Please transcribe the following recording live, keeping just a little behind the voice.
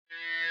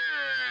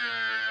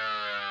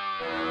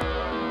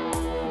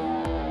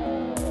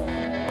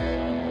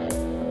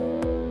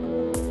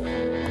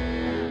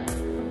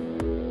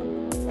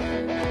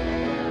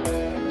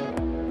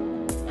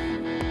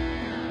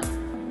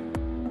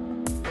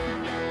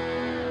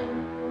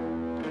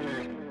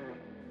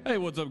Hey,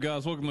 what's up,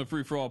 guys? Welcome to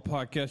Free For All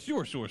Podcast,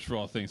 your source for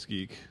all things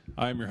geek.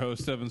 I'm your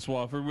host, Evan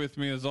Swafford. With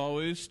me, as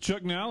always,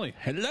 Chuck Nally.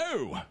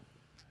 Hello.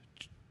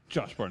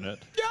 Josh Barnett.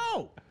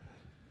 Yo.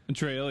 And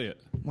Trey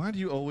Elliott. Why do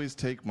you always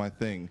take my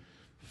thing?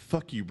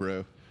 Fuck you,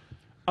 bro.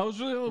 I was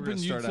really We're hoping gonna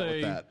you'd start out say,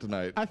 with that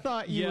tonight. I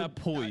thought you yeah, would,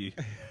 poi.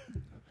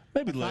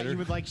 Maybe thought later. you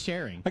would like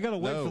sharing. I gotta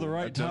wait No, for the I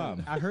right don't.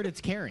 time. I heard it's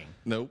caring,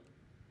 Nope,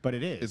 but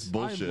it is. it's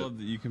bullshit. I love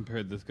that you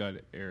compared this guy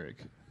to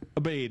Eric.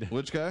 Abade.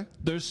 Which guy?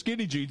 There's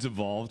skinny jeans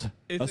involved.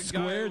 It's a a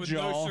square guy with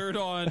jaw. no shirt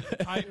on,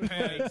 tight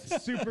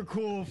pants, super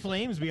cool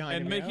flames behind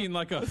and him. making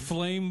like a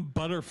flame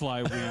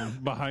butterfly wing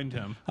behind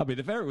him. I mean,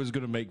 if Eric was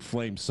gonna make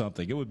flame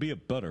something, it would be a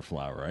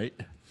butterfly, right?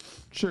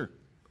 Sure.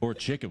 Or a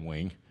chicken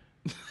wing.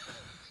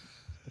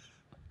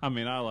 I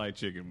mean, I like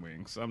chicken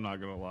wings. I'm not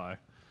going to lie.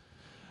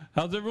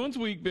 How's everyone's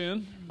week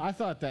been? I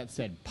thought that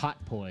said pot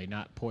poi,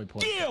 not poi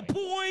poi. Yeah,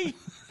 boy.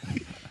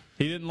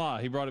 He didn't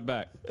lie. He brought it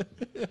back.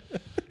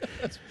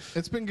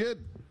 It's been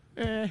good.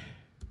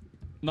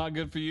 Not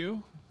good for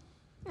you?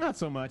 Not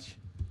so much.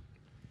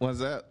 Why's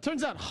that?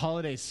 Turns out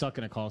holidays suck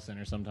in a call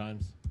center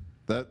sometimes.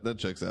 That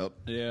checks out.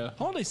 Yeah.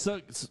 Holiday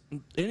sucks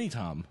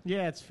anytime.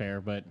 Yeah, it's fair,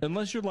 but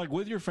Unless you're like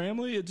with your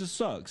family, it just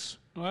sucks.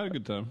 Well, I had a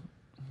good time.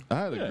 I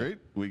had a Yeah. great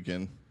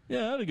weekend.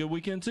 Yeah, I had a good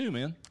weekend too,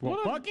 man. well,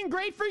 fucking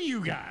great for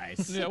you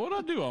guys. Yeah, what did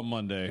I do on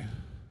Monday?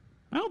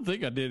 I don't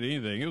think I did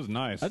anything. It was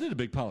nice. I did a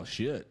big pile of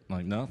shit,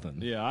 like nothing.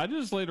 Yeah, I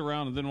just laid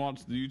around and then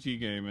watched the UT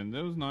game, and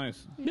it was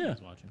nice. Yeah.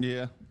 Watching.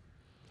 Yeah.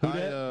 Who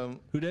dat? I,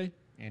 Who day?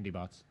 Andy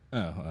Bots.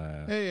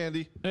 Oh, hey,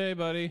 Andy. Hey,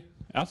 buddy.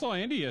 I saw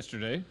Andy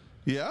yesterday.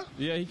 Yeah?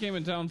 Yeah, he came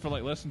in town for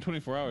like less than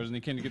 24 hours, and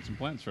he came to get some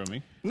plants from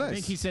me. Nice. I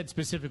think he said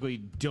specifically,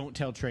 "Don't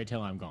tell Trey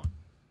till I'm gone."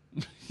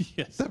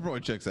 Yes. that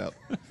probably checks out.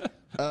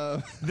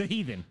 The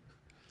heathen.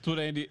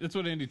 That's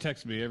what Andy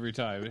texts me every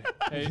time.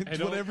 Hey,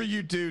 don't, Whatever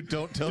you do,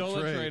 don't tell don't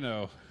Trey. let Trey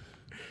know.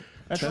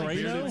 That Trey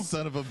bearded know?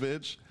 son of a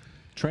bitch.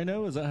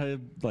 Trano, is that how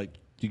like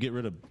you get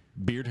rid of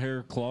beard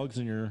hair clogs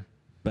in your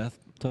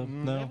bathtub?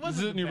 No. This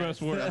isn't your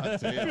best work.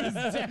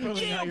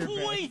 Definitely not your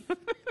best.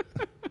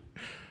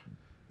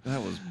 That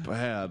was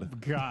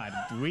bad. God,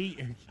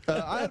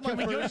 I had can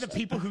we my go to first. the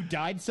people who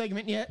died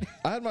segment yet?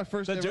 I had my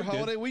first ever joke did.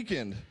 holiday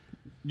weekend.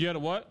 You had a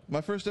what?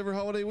 My first ever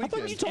holiday I weekend.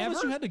 thought you told us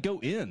Ever? you had to go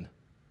in.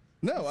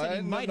 No, Said I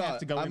he might not, have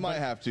to go. I in, might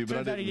have to, but I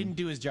turns out didn't. he didn't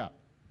do his job.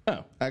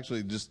 Oh.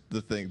 Actually, just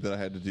the thing that I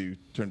had to do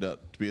turned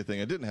out to be a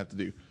thing I didn't have to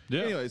do.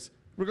 Yeah. Anyways,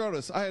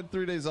 regardless, I had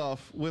 3 days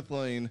off with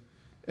Lane,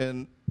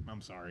 and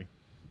I'm sorry.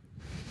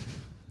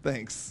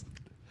 thanks.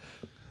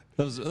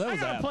 That was I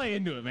gotta apt. play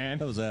into it, man.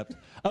 That was apt.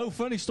 Oh,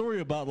 funny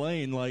story about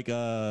Lane. Like,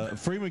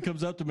 Freeman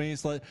comes up to me.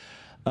 He's like,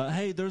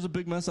 hey, there's a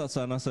big mess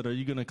outside. And I said, are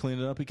you going to clean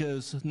it up? He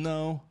goes,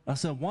 no. I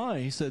said, why?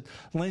 He said,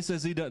 Lane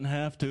says he doesn't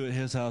have to at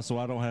his house, so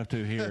I don't have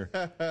to here.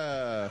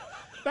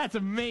 That's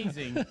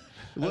amazing.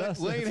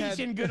 Lane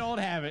Teaching good old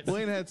habits.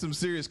 Lane had some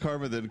serious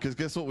karma then, because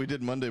guess what we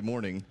did Monday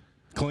morning?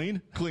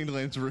 Clean? Cleaned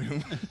Lane's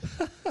room.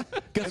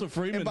 Guess what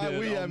Freeman And by did?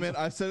 we, I meant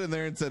I sat in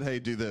there and said, hey,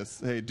 do this.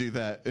 Hey, do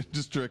that. And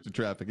just directed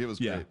traffic. It was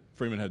Yeah, great.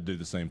 Freeman had to do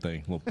the same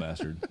thing. Little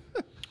bastard.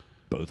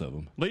 Both of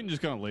them. Leighton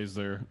just kind of lays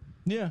there.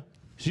 Yeah.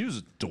 She was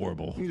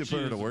adorable. You need to She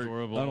put her to is work.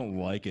 adorable. I don't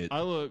like it.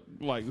 I look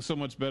like so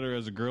much better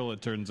as a girl,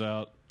 it turns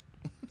out.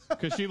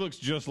 Because she looks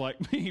just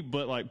like me,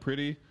 but like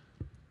pretty,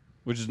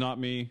 which is not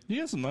me. You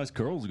got some nice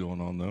curls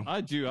going on, though.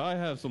 I do. I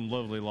have some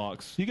lovely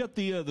locks. You got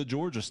the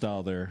Georgia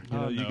style there. You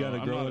know, you no, got to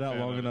I'm grow not it a out fan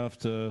long of it. enough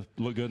to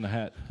look good in the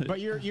hat. But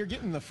you're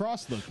getting the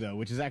frost look though,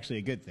 which is actually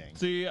a good thing.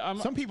 See,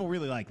 Some people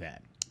really like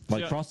that.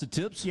 Like Yeah. frosted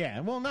tips?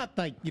 Yeah, well, not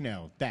like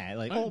that,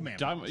 like old man.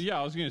 balls. Yeah,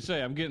 I was gonna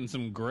say I'm getting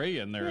some gray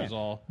in there. Yeah. Is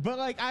all. But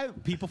like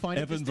people find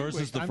Evan it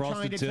versus distinguished. the I'm frosted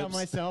trying to tell tips.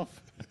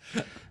 myself,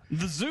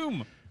 The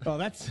Zoom.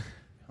 oh,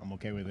 I'm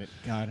okay with it.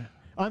 God,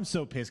 I'm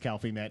so pissed,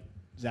 Calfee met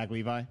Zach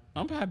Levi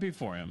I'm happy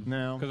for him.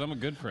 No. because I'm a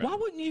good friend. Why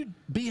wouldn't you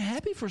be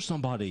happy for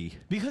somebody?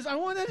 because I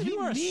want that to You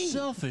be are a me.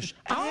 selfish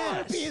I want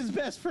ass. to be his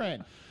best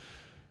friend.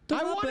 They're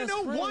I not want to best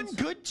know friends. one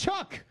good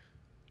Chuck.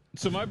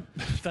 So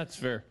that's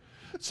fair.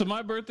 So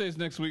my birthday's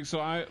next week.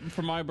 So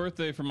for my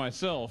birthday for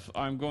myself,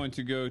 I'm going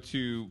to go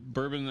to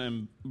Bourbon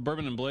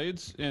and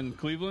Blades in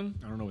Cleveland.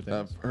 I don't know what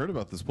that is. I've heard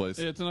about this place.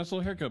 It's a nice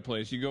little haircut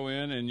place. You go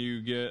in and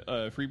you get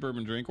a free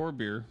bourbon drink or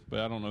beer, but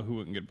I don't know who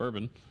wouldn't get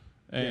bourbon.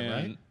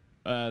 And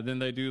then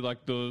they do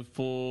like the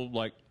full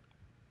like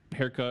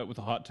haircut with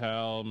a hot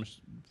towel,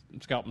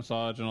 scalp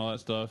massage, and all that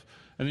stuff.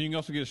 And then you can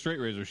also get a straight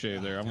razor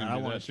shave there. I'm going I to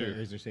do want that to too.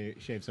 razor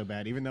shave so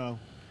bad, even though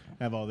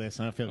I have all this.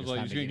 And I feel I like was it's like,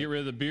 time you to going to get rid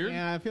of the beard?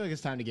 Yeah, I feel like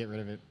it's time to get rid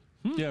of it.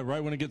 Yeah,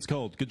 right when it gets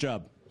cold. Good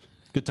job.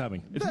 Good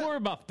timing. It's more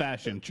about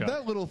fashion, Chuck.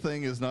 That little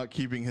thing is not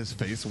keeping his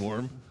face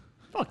warm.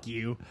 Fuck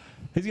you.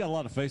 He's got a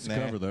lot of face to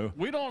Nah. cover, though.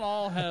 We don't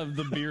all have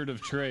the beard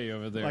of Trey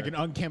over there. Like an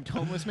unkempt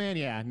homeless man?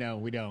 Yeah, no,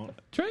 we don't.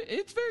 Trey,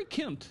 it's very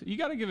kempt. You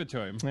got to give it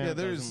to him. Yeah,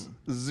 there's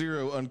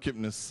zero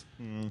unkipness.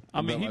 I mean,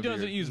 about he my doesn't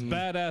beard. use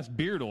badass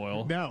beard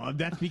oil. No,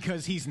 that's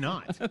because he's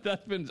not.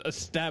 That's been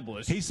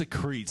established. He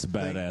secretes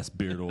badass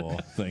beard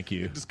oil. Thank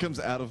you. Just comes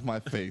out of my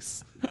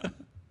face.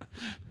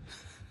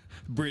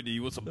 Brittany,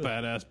 you want some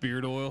badass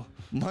beard oil?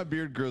 My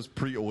beard grows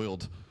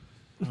pre-oiled.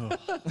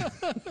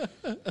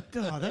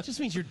 that just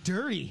means you're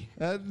dirty.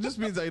 That just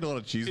means I eat a lot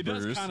of It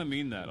does cheeseburgers. kind of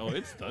mean that. Oh,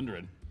 it's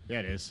thundering. Yeah,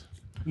 it is.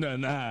 Nah.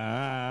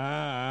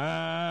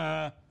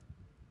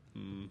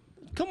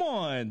 Come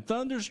on,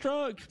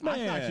 Thunderstruck.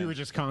 Man. I thought you were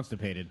just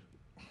constipated.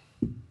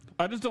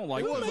 I just don't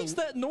like Who it. makes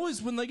that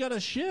noise when they got a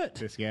shit?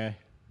 This guy.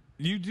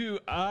 You do.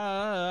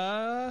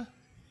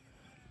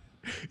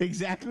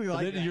 Exactly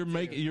like Then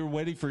you're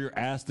waiting for your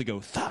ass to go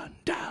thunder.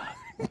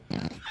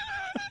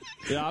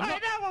 Yeah,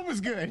 that one was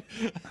good.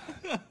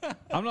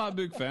 I'm not a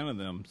big fan of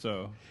them,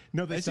 so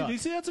No, they suck.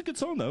 ACDC, that's a good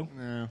song though.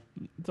 No.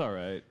 it's all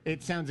right.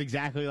 It sounds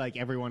exactly like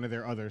every one of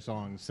their other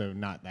songs, so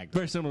not that good.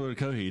 Very similar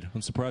to Coheed.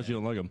 I'm surprised you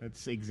don't like them.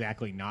 That's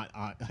exactly not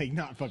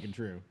not fucking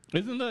true.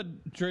 Isn't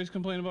that Dre's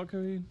complaint about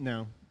Coheed?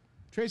 No.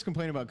 Trey's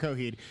complaint about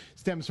Coheed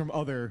stems from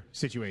other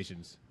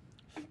situations.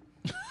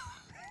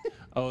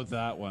 Oh,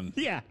 that one.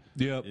 Yeah.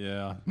 Yep.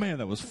 Yeah. Man,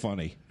 that was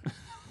funny.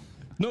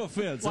 No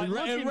offense. Like, in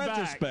looking back,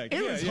 retrospect,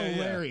 It yeah, was yeah, yeah.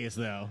 hilarious,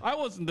 though. I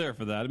wasn't there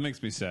for that. It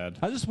makes me sad.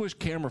 I just wish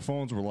camera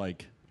phones were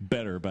like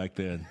better back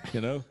then.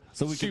 You know,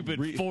 so we Stupid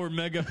could 4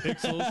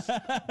 megapixels.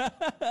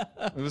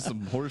 It was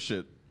some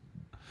horseshit.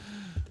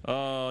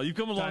 You've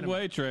come a long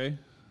way, Trey.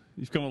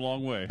 You've come a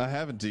long way. I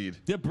have indeed.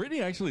 Yeah,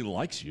 Brittany actually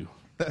likes you.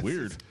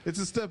 Weird. It's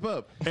a step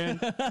up. And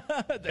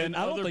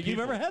I don't think you've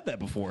ever had that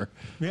before.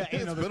 Yeah,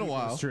 It's been a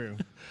while. It's true.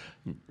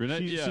 Renee,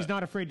 yeah. She's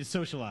not afraid to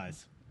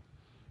socialize.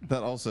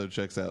 That also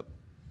checks out.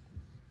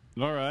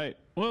 All right.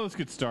 Well, let's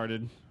get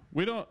started.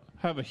 We don't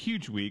have a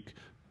huge week.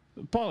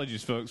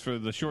 Apologies, folks, for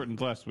the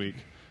shortened last week.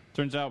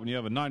 Turns out when you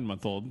have a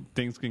 9-month-old,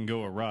 things can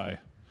go awry.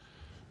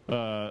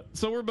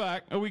 So we're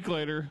back a week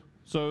later.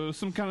 So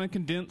some kind of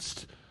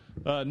condensed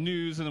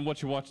news, and then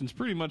what you're watching is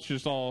pretty much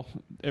just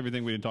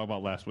everything we didn't talk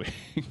about last week.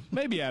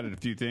 Maybe added a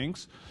few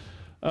things.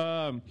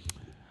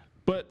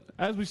 But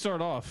as we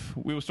start off,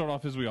 we will start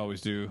off as we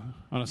always do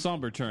on a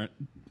somber turn,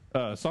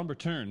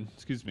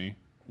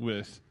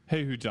 with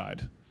Hey Who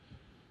Died.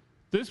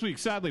 This week,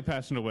 sadly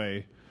passing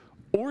away,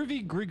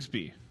 Orvie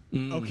Grigsby.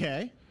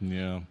 Okay.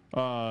 Yeah.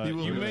 He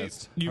will You be may,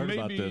 missed. you Heard may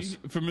about be this.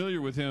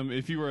 familiar with him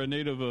if you are a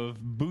native of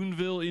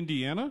Boonville,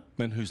 Indiana.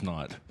 And who's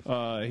not?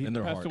 He In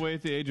their passed heart. away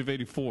at the age of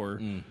 84.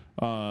 It's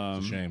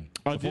a shame.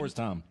 I Before did- his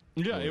time.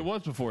 Yeah, it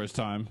was before his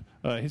time.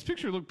 His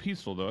picture looked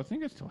peaceful, though. I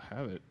think I still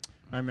have it.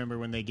 I remember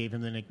when they gave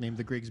him the nickname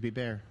the Grigsby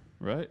Bear.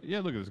 Right? Yeah,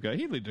 look at this guy.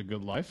 He lived a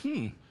good life.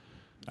 Active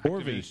in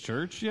Orvie. his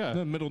church. Yeah.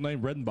 The middle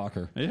name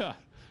Redenbacher. Yeah.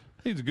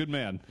 He's a good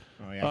man.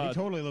 Oh yeah, he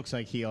totally looks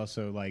like he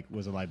also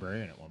was a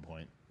librarian at one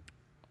point.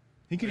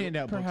 He could hand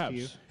out books perhaps. to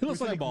you. He looks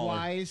with, like a baller.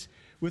 wise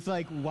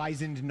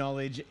wizened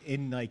knowledge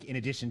in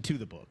addition to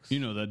the books. You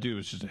know, that dude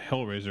was just a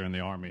hellraiser in the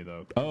army,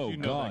 though. Oh, you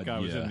know God. that guy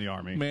was yeah. in the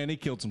army. Man, he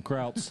killed some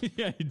krauts.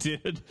 Yeah, he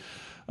did.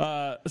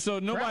 So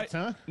nobody, Krauts,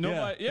 huh?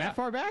 nobody, yeah, That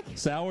far back?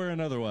 Sour and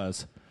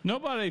otherwise.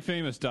 nobody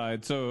famous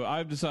died. So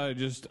I've decided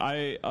just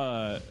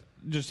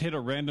hit a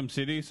random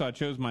city. So I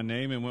chose my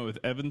name and went with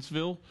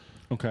Evansville,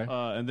 Okay.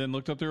 and then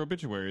looked up their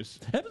obituaries.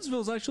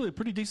 Evansville's actually a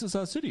pretty decent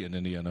sized city in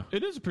Indiana.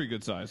 It is a pretty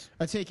good size.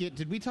 I take it.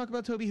 Did we talk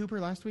about Toby Hooper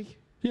last week?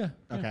 Yeah.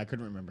 Okay, I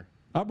couldn't remember.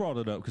 I brought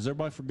it up because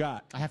everybody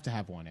forgot. I have to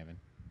have one, Evan,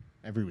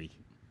 every week.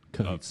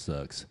 Coheed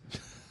sucks.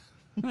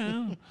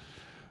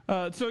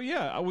 So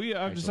yeah,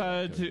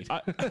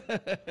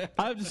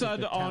 I've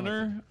decided to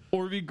honor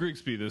Orvie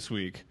Grigsby this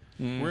week.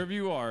 Wherever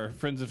you are,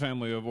 friends and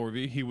family of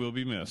Orvie, he will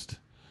be missed.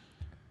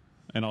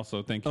 And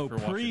also, thank you Oh, for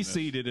watching this.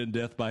 preceded in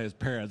death by his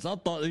parents. I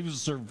thought he was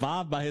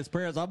survived by his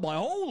parents. I'm like,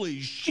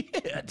 holy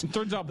shit!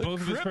 Turns out both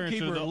of his Crypt parents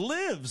are Keeper the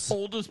lives.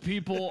 oldest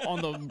people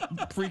on the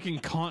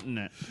freaking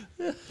continent.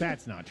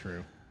 That's not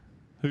true.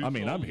 Who's I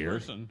mean, the I'm oldest here.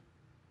 person?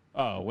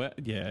 Oh, well,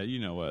 yeah. You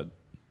know what?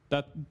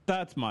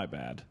 That's my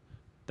bad.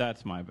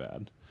 That's my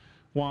bad.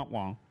 Womp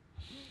womp.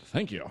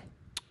 Thank you.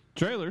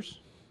 Trailers.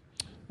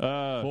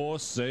 For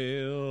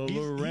sale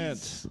or rent.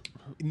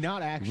 He's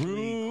not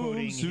actually quoting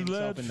Rooms to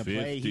himself let in the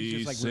play. He's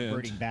just like 50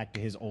 reverting cent. back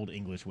to his old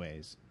English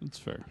ways. That's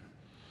fair.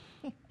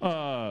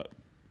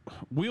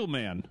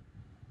 Wheelman.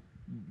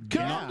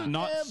 Yeah.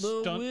 Not With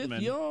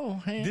stuntman. your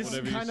hand. This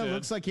Whatever you kind of said.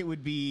 looks like it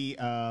would be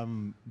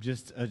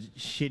just a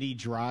shitty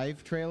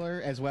Drive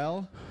trailer as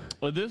well.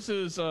 Well, this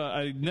is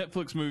a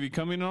Netflix movie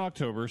coming in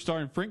October,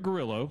 starring Frank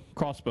Grillo,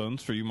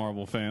 Crossbones for you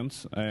Marvel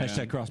fans, and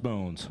Hashtag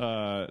crossbones.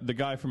 the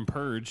guy from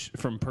Purge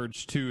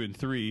 2 and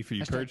 3 for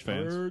you Purge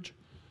fans. Purge.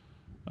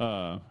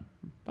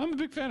 I'm a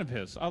big fan of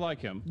his. I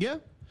like him. Yeah.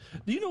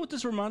 Do you know what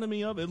this reminded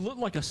me of? It looked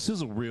like a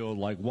sizzle reel,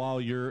 like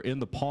while you're in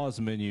the pause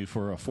menu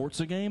for a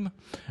Forza game,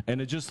 and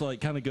it just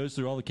like kind of goes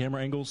through all the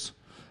camera angles.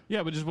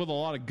 Yeah, but just with a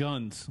lot of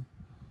guns.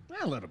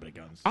 A little bit of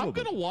guns. I'm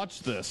gonna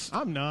watch this.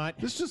 I'm not.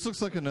 This just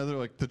looks like another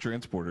like the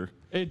transporter.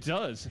 It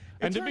does.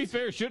 And to be turns-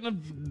 fair,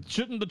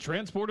 shouldn't the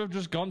transport have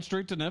just gone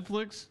straight to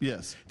Netflix?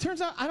 Yes.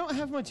 Turns out I don't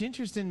have much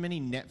interest in many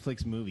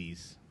Netflix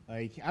movies.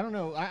 Like, I don't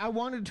know. I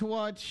wanted to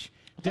watch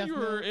Death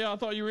Note, I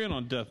thought you were in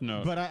on Death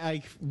Note. but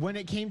I when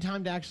it came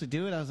time to actually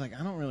do it, I was like,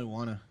 I don't really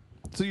want to.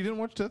 So you didn't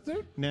watch Death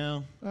Note?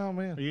 No. Oh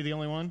man. Are you the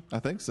only one? I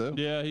think so.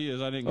 yeah, he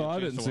is. I didn't. Get Oh, a I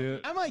chance didn't to see watch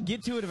it. I might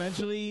get to it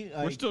eventually.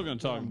 We're like, still gonna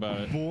talk about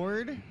it.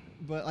 bored,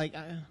 but like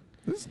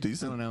This is I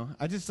decent. don't know.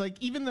 I just like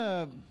even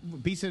the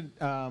Beast of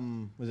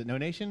was it No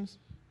Nations?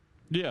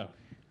 Yeah.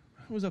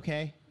 It was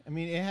okay. I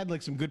mean, it had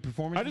like some good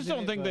performances. I just in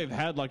don't it, think but they've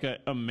had like an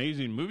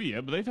amazing movie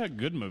yet, but they've had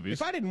good movies.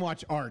 If I didn't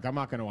watch Ark, I'm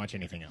not going to watch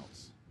anything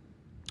else.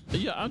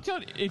 Yeah, I'm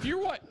telling you, if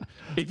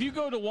you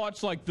go to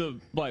watch like the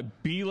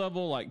B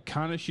level, like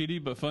kind of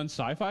shitty but fun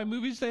sci-fi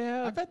movies they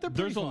have, I bet they're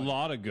pretty there's a fun.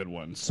 lot of good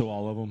ones. So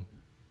all of them.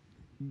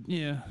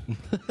 Yeah.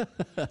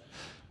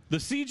 The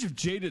Siege of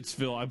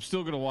Jaditsville, I'm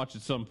still gonna watch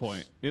at some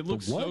point. It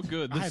looks so what?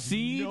 good. I The have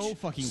Siege no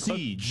fucking of clue.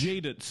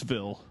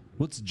 Jaditsville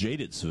What's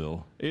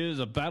Jaditsville? is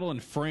a battle in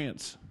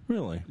France.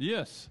 Really?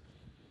 Yes.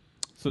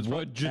 So it's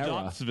What probably era?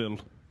 Jaditsville.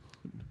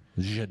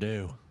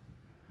 Jadot.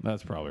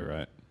 That's probably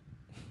right.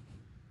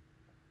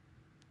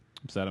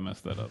 I'm sad I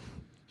messed that up.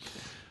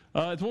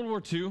 It's World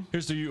War II.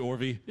 Here's to you,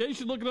 Orvie. Yeah, you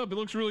should look it up. It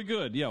looks really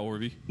good. Yeah,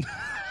 Orvie.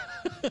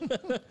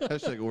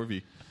 Hashtag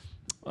Orvie.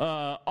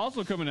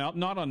 Also coming out,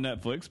 not on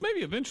Netflix,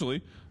 maybe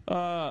eventually,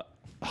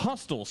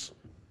 Hostels.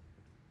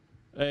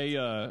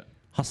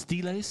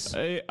 Hostiles?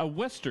 A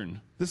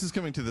Western. This is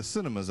coming to the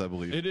cinemas, I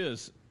believe. It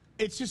is.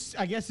 It's just,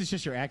 I guess it's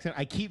just your accent.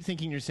 I keep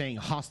thinking you're saying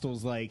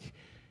hostels like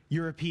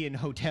European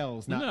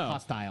hotels, not No.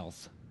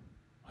 hostiles.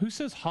 Who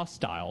says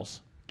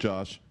hostiles?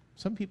 Josh.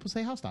 Some people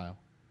say hostile.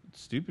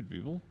 Stupid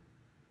people.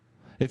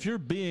 If you're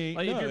being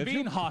Like, no, if you're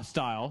being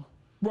hostile,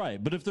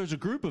 right, but if there's a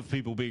group of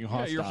people being yeah,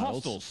 hostiles, you're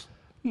hostels.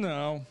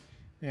 No,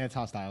 Yeah, it's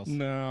hostiles.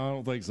 no, I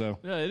don't think so.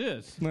 Yeah, it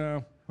is.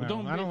 No. Well,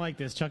 don't I be- don't like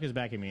this. Chuck is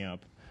backing me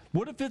up.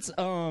 What if it's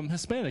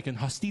Hispanic and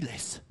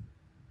hostiles?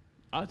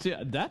 I'd say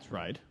that's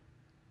right.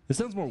 It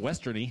sounds more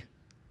westerny.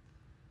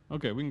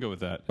 Okay, we can go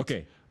with that.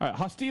 Okay. All right,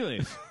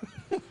 Hostiles.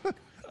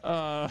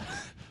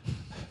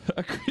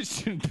 A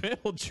Christian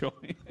Bale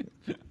joint.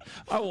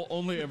 I will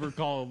only ever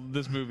call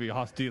this movie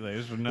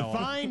Hostiles from now on.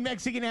 Fine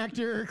Mexican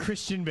actor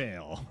Christian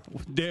Bale.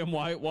 Damn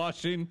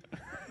whitewashing.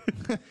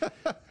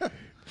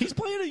 He's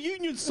playing a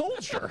Union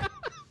soldier.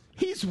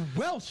 He's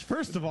Welsh,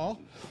 first of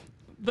all.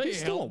 They He's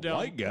still helped a down,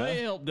 white guy.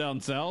 They helped down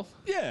south.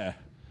 Yeah.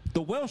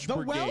 The Welsh The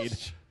Brigade.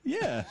 Welsh?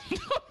 Yeah.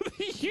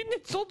 The Union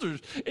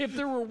soldiers. If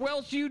there were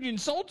Welsh Union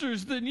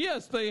soldiers, then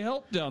yes, they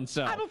helped down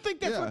south. I don't think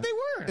that's what they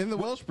were. In the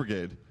Welsh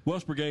Brigade.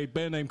 Welsh Brigade,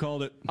 band name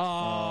called it.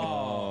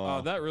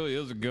 Oh, that really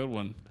is a good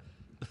one.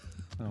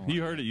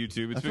 You heard it,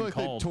 YouTube. It's I feel been like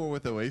called. they tour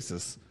with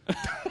Oasis.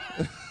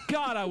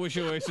 God, I wish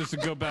Oasis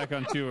would go back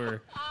on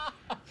tour.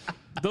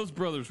 Those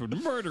brothers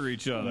would murder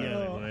each other. Yeah,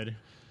 they would.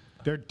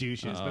 They're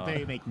douches, but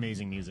they make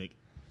amazing music.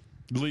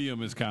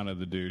 Liam is kind of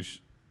the douche.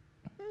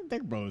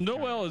 They're both.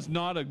 Noel is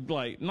not a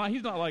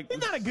he's not like He's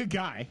not a good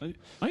guy,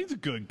 he's a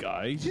good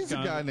guy. He's a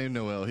kinda- guy named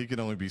Noel. He can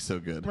only be so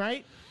good.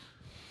 right?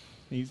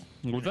 He's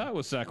Well, that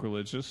was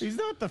sacrilegious.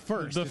 not the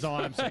first. Is all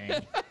I'm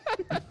saying.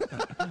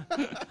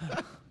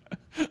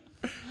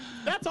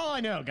 That's all I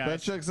know, guys.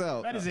 That checks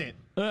out. That is it.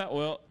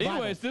 Well,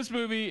 anyways, this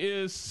movie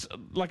is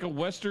like a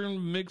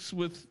Western mix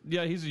with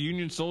he's a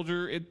Union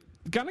soldier. It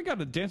kind of got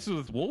a Dances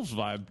with Wolves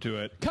vibe to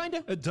it.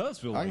 Kinda. It does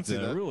feel I like can see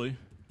that. really.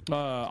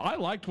 I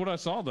liked what I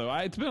saw though.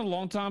 It's been a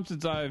long time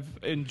since I've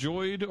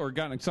enjoyed or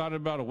gotten excited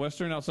about a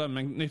Western outside of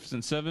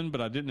Magnificent Seven,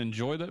 but I didn't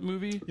enjoy that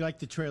movie. You like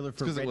the trailer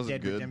for 'cause it Red wasn't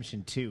Dead good.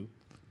 Redemption 2?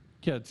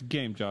 Yeah, it's a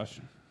game, Josh.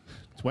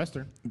 It's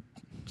Western.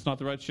 It's not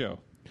the right show.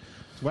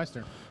 It's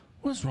Western.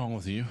 What's wrong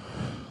with you?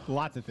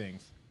 Lots of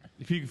things.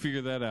 If you can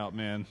figure that out,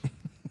 man.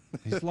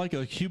 He's like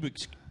a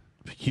Rubik's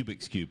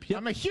cube. Yep.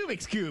 I'm a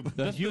Rubik's Cube.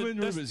 A human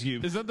Rubik's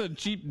cube. Is that the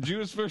cheap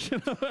Jewish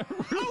version of that?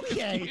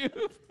 Okay.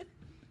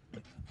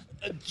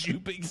 a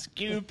Rubik's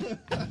cube.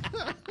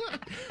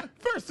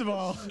 First of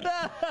all,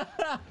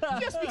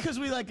 just because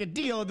we like a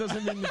deal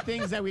doesn't mean the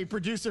things that we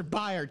produce or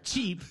buy are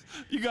cheap.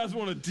 You guys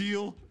want a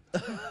deal?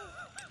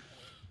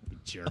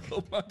 Jerk.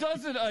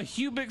 Doesn't a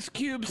Rubik's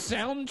cube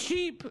sound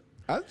cheap?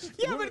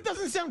 Yeah, but it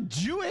doesn't sound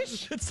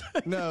Jewish.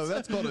 No,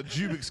 that's called a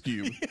Jubik's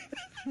Cube.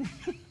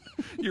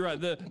 You're right.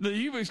 The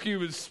Rubik's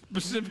cube is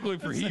specifically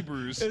for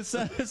Hebrews. It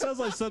sounds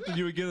like something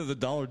you would get at the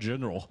Dollar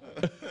General.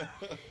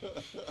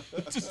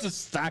 Just a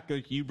stack of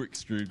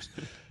Rubik's cubes.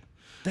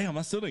 Damn,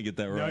 I still didn't get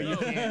that right. you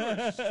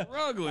can't.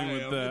 Struggling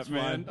with that, It's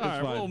man. fine. All It's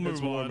right, fine. we'll move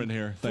It's warm on. in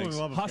here. Thanks.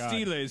 love of God.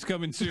 Hostiles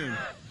coming soon.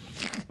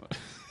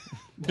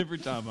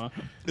 Different time, huh?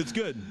 It's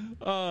good.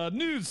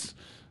 News.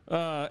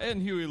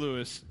 And Huey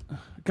Lewis.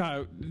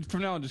 God,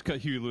 from now on, just cut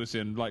Huey Lewis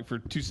in like for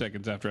 2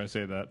 seconds after I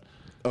say that.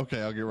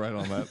 Okay, I'll get right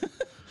on that.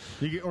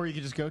 Or you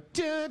could just go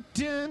dun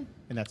dun,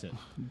 and that's it.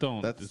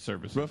 Don't That's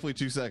disservice. roughly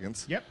 2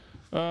 seconds. Yep.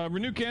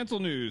 Renew cancel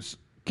news.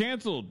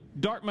 Canceled.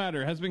 Dark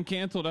Matter has been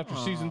canceled after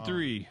season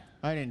 3.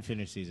 I didn't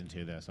finish season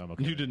 2 though, so I'm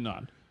okay. You did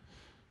not.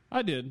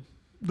 I did.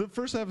 The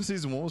first half of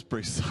season 1 was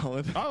pretty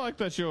solid. I like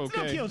that show. It's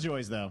no Okay.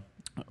 Killjoys though.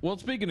 Well,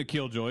 speaking of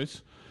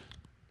Killjoys,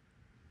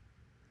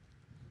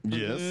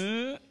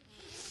 Yes.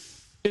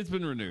 it's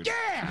been renewed.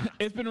 Yeah.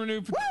 It's been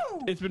renewed. For,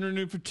 Woo! it's been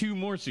renewed for 2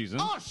 more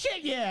seasons. Oh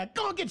shit! Yeah,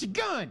 go and get your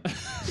gun.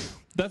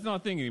 That's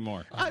not a thing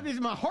anymore.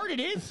 In my heart,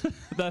 it is.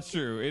 That's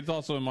true. It's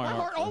also in my My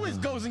heart. heart always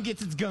goes and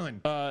gets its gun.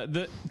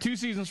 The 2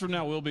 seasons from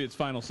now will be its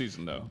final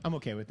season, though. I'm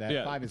okay with that.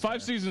 Yeah, 5 is five fair.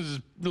 seasons is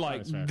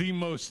like is fair. the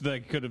most they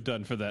could have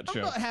done for that I'm show.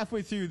 about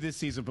halfway through this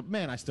season, but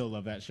man, I still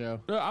love that show.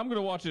 I'm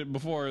gonna watch it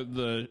before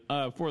the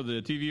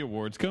TV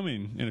awards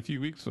coming in a few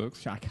weeks,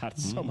 folks. I got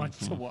so much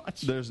to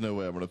watch. There's no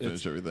way I'm going to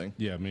finish everything.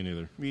 Yeah, me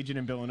neither. Legion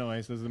and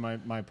Illinois. Those are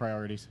my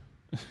priorities.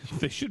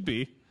 They should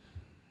be.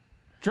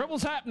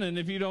 Trouble's happening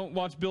if you don't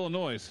watch Bill and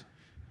Noise.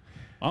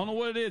 I don't know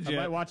what it is I yet.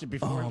 might watch it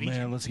before Oh Legion.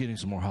 man, let's get him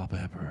some more hot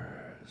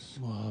peppers.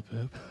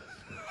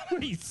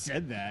 When he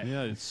said that.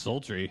 Yeah, it's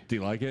sultry. Do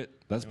you like it?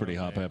 That's pretty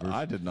hot peppers.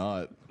 I did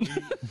not.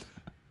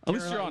 At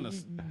least you're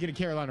honest. Get a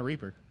Carolina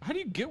Reaper. How do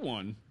you get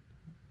one?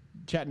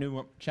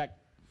 Chattanooga.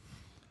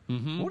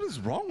 What is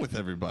wrong with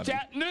everybody?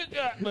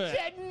 Chattanooga.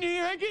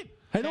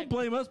 Hey, don't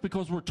blame us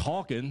because we're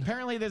talking.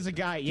 Apparently, there's a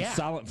guy. Yeah.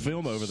 Silent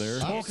film over there.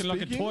 Talking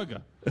like a Speaking?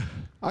 toiga.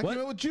 I came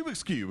up with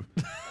Jubik's Cube.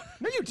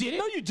 No, you didn't.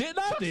 No, you didn't.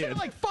 I Chuck said did. it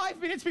like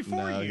 5 minutes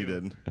before No, you. he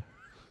didn't.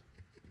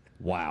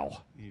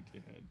 Wow.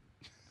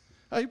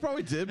 He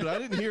probably did, but I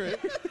didn't hear it.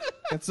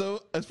 And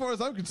so, as far as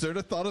I'm concerned,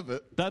 I thought of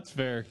it. That's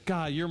fair.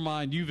 God, your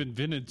mind, you've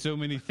invented so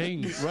many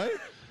things. Right?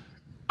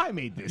 I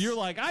made this. You're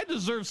like, I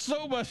deserve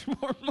so much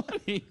more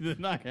money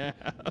than I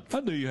have. I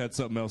knew you had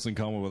something else in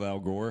common with Al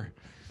Gore.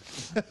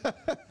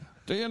 The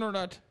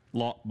internet.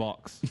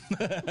 Lockbox.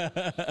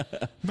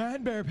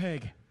 Man Bear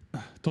Peg.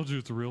 Told you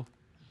it's real.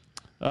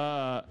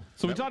 So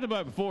we talked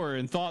about it before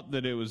and thought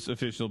that it was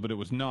official, but it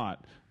was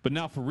not. But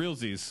now for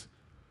realsies,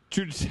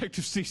 True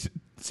Detective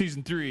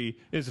season 3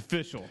 is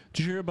official.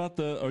 Did you hear about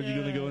the? Are you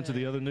going to go into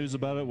the other news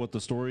about it? What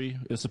the story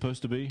is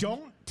supposed to be?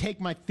 Don't take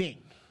my thing.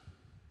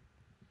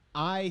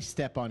 I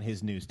step on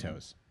his news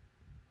toes.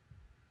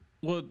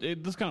 Well,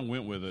 it just kind of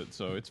went with it,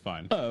 so it's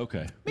fine. Oh,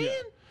 okay. Man,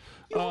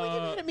 you always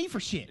get mad at me for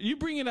shit. You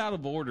bring it out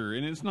of order,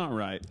 and it's not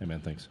right. Hey man,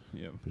 thanks.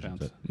 Yeah, Appreciate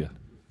bounce. that. Yeah.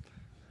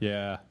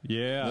 Yeah,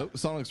 yeah. Nope,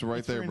 Sonic's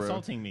right there, For bro.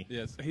 insulting me.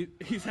 Yes,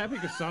 he's happy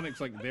because Sonic's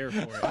like there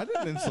for it. I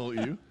didn't insult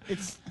you.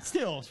 It's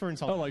for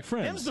insulting. Oh, like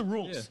friends. Them's the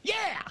rules.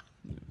 Yeah.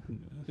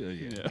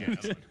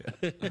 There's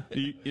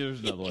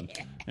another one.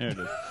 There it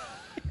is.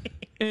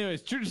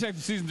 Anyways, True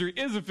Detective season 3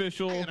 is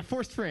official. And a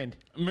forced friend.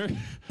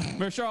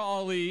 Marshall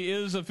Ali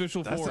is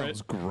official That for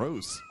sounds it.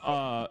 gross.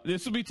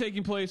 This will be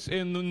taking place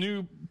in the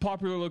new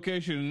popular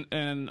location,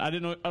 and I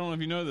don't know if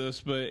you know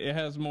this, but it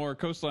has more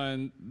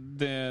coastline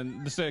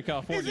than the state of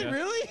California. Is it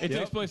really? It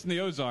takes place in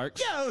the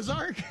Ozarks. Yeah,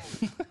 Ozark.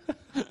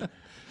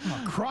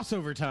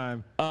 Crossover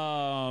time.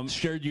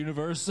 Shared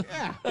universe.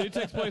 Yeah. It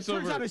takes place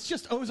Turns over. out it's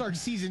just Ozark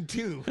season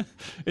 2.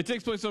 It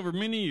takes place over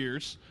many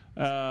years.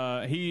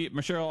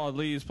 Marshall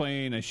Ali is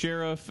playing a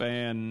sheriff,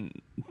 and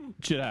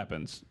shit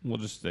happens. We'll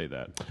just say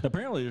that.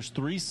 Apparently, there's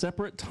 3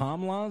 separate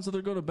timelines that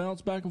they're going to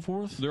bounce back and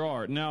forth. There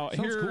are. Now,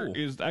 Sounds here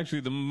is cool.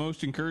 actually the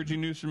most encouraging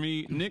news for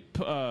me. Nick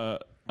Piazzolato,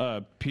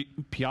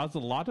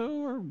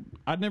 or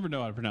I'd never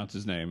know how to pronounce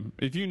his name.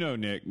 If you know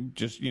Nick,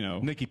 just,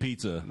 Nicky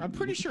Pizza. I'm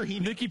pretty sure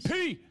he. Nicky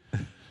P.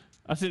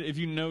 I said if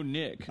you know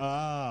Nick.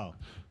 Oh.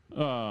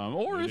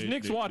 Or if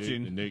Nick's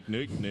watching. Nick.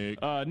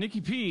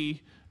 Nicky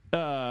P,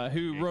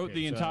 who wrote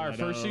the entire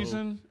first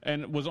season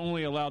and was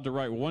only allowed to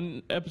write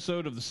 1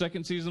 episode of the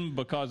second season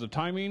because of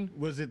timing.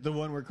 Was it the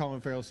one where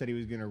Colin Farrell said he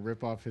was going to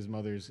rip off his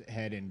mother's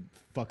head and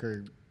fuck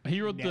her?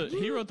 He wrote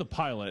the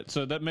pilot,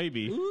 so that may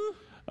be.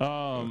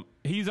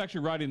 He's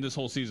actually writing this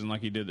whole season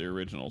like he did the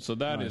original, so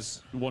that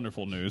is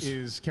wonderful news.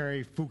 Is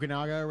Kerry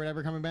Fukunaga or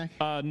whatever coming back?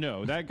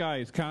 No, that guy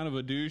is kind of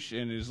a douche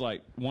and is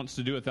like wants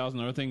to do 1,000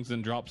 other things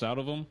and drops out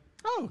of them.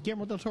 Oh,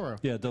 Guillermo del Toro.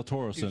 Yeah, Del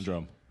Toro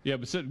syndrome. Yeah,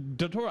 but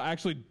Del Toro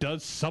actually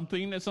does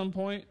something at some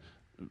point.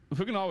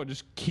 Fukunaga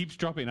just keeps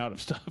dropping out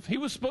of stuff. He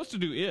was supposed to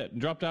do it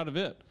and dropped out of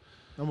it.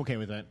 I'm okay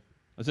with that.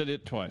 I said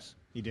it twice.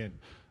 He did.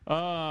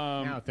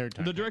 Now, third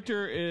time. The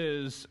director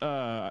is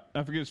I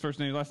forget his first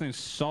name. Last name is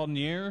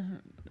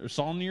Saulnier.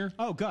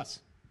 Oh, Gus.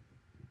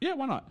 Yeah,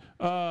 why not?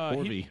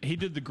 Orvie. He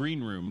did The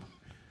Green Room.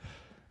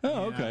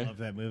 Oh, okay. I love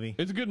that movie.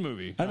 It's a good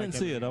movie. I didn't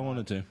see it. I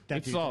wanted to. That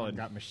It's dude solid.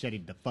 got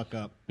macheted the fuck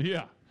up.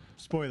 Yeah.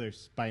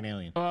 Spoilers by an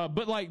alien.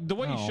 But like the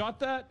way he Oh. shot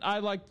that, I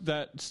liked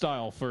that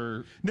style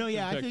for No,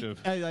 yeah, I think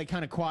detective. like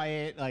kind of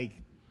quiet. Like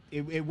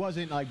it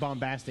wasn't like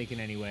bombastic in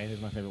any way.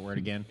 That's my favorite word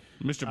again.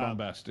 Mr.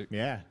 Bombastic.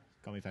 Yeah,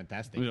 call me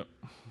fantastic. Yeah.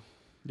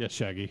 Yeah,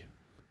 Shaggy.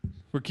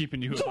 We're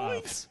keeping you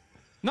alive.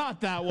 Not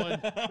that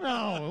one.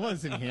 No, it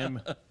wasn't him.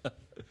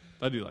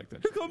 I do like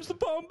that. Here comes the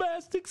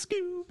bombastic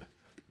Scoob.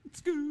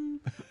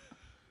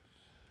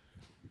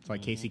 That's why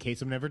Casey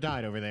Kasem never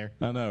died over there.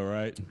 I know,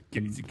 right?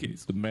 Casey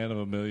Kasem. The man of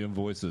a million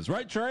voices.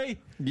 Right, Trey?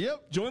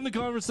 Yep. Join the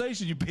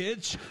conversation, you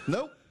bitch.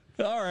 Nope.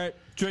 All right.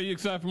 Trey, you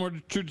excited for more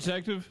True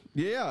Detective?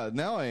 Yeah,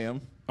 now I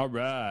am. All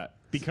right.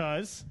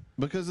 Because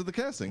Because of the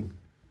casting.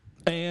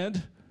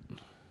 And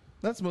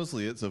That's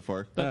mostly it so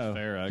far. That's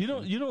fair.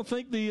 Actually. You don't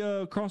think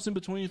the crossing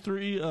between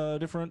 3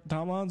 different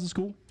timelines is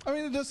cool? I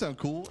mean, it does sound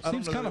cool. I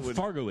Seems don't know kind that of it would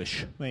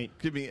Fargo-ish. Wait.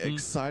 get me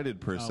excited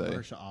per se.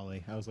 Mahershala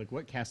Ali. I was like,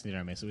 what casting did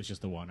I miss? It was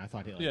just the one. I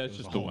thought it, Yeah, it it's was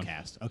just the the whole one.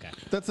 cast. Okay.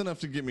 That's enough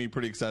to get me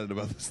pretty excited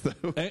about this,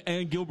 though.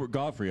 And Gilbert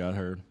Godfrey, I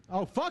heard.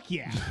 Oh, fuck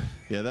yeah.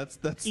 Yeah, that's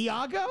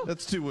Iago?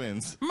 that's 2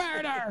 wins.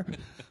 Murder.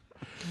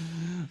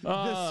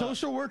 The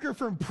social worker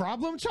from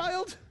Problem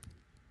Child?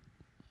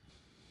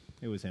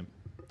 It was him.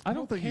 I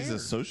don't think he's a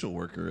social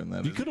worker in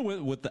that. You is could have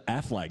went with the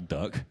Aflac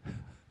duck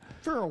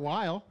For a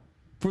while.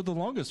 for the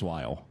longest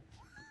while.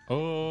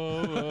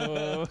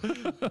 Oh,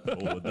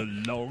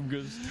 the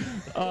longest.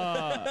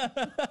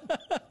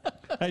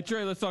 Hey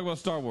Trey, let's talk about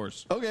Star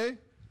Wars. he? Okay.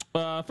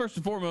 First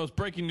and foremost,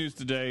 breaking news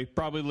today.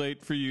 Probably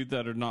late for you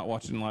that are not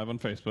watching live on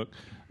Facebook.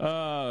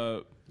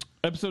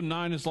 Episode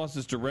 9 has lost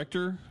its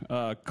director,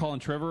 Colin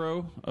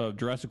Trevorrow of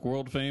Jurassic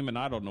World fame, and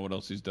I don't know what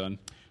else he's done.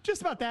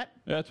 Just about that.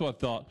 That's what I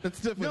thought. That's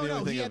definitely the No,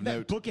 only he thing had of that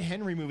note. Book of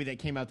Henry movie that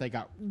came out that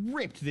got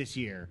ripped this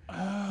year.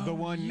 The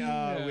one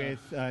with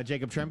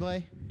Jacob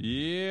Tremblay.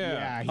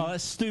 Yeah. Yeah, Oh, that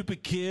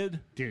stupid kid.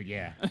 dude,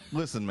 yeah.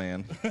 Listen,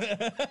 man.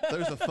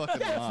 There's a fucking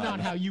That's line. not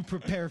how you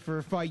prepare for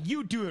a fight.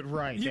 You do it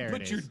right. You there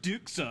put it your is.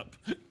 dukes up.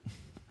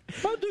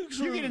 My Dukes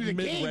You are get into the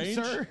game, mid-range.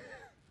 sir.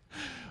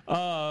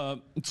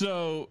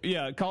 So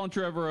yeah, Colin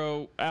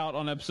Trevorrow out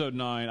on episode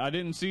 9. I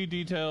didn't see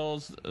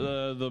details.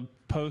 The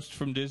post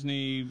from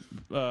Disney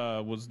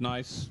was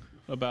nice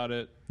about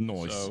it.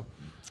 Nice. So,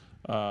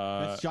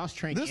 That's Josh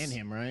Trank this- and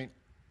him, right?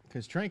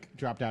 Because Trank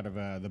dropped out of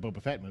the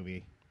Boba Fett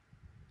movie.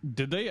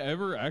 did they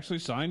ever actually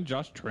sign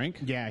Josh Trank?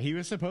 Yeah, he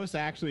was supposed to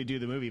actually do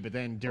the movie, but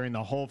then during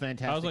the whole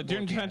Fantastic I was like,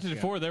 during Four cast,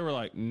 Fantastic Four, they were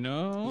like,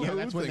 no. Yeah, No,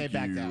 that's when they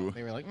thank backed you. out.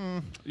 They were like,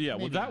 Yeah, well,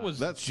 maybe that not. was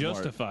That's smart.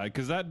 justified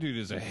because that dude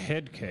is a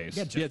head case.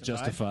 Yeah,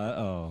 justify.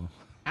 Oh.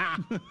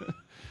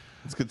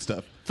 It's good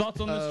stuff. Thoughts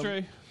on this,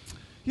 Trey?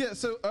 Yeah,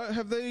 so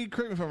have they,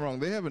 correct me if I'm wrong,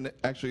 they haven't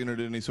actually entered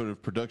any sort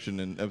of production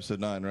in episode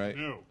 9, right?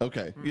 No.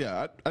 Okay,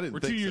 yeah, I didn't We're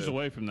think 2 years so.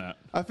 away from that.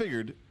 I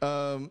figured.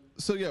 So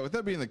yeah, with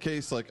that being the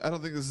case, like I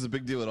don't think this is a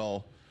big deal at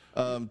all.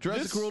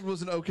 Jurassic This- World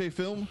was an okay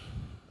film.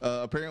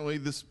 Apparently,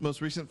 this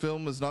most recent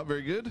film is not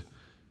very good.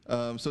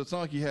 So it's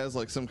not like he has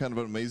like some kind of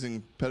an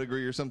amazing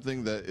pedigree or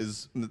something that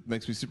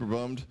makes me super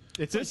bummed.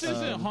 It's This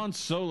isn't Han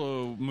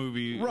Solo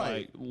movie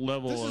Right. like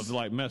level This of is-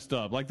 like messed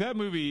up. Like that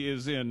movie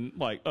is in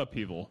like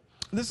upheaval.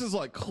 This is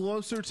like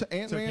closer to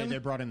It's okay. Ant-Man, They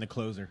brought in the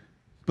closer.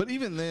 but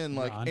even then,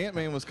 like Ron.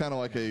 Ant-Man was kind of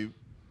like a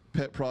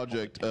pet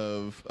project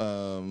of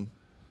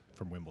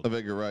From Wimbledon.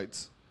 Edgar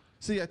Wright's.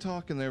 See, I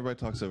talk and everybody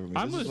talks over me.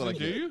 I'm This is what I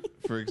listening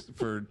to get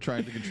for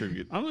trying to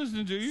contribute. I'm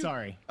listening to you.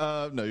 Sorry.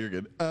 No, you're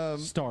good.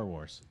 Star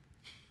Wars.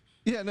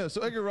 Yeah, no.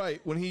 So Edgar Wright,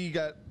 when he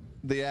got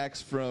the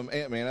axe from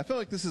Ant-Man, I felt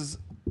like this is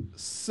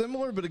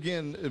similar, but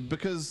again,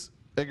 because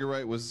Edgar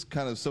Wright was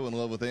kind of so in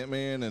love with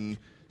Ant-Man and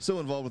so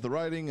involved with the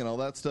writing and all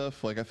that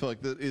stuff, like I feel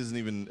like that isn't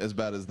even as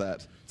bad as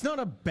that. It's not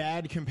a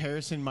bad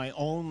comparison. My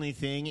only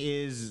thing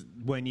is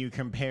when you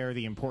compare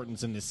the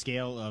importance and the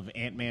scale of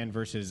Ant-Man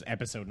versus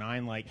Episode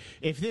 9. Like,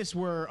 if this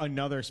were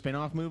another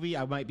spin-off movie,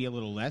 I might be a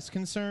little less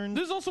concerned.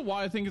 This is also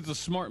why I think it's a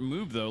smart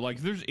move, though. Like,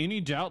 if there's any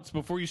doubts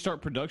before you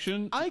start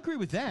production I agree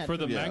with that. for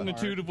the Yeah.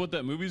 magnitude of what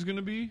that movie's going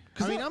to be.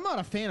 I mean, I'm not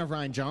a fan of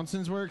Ryan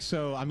Johnson's work,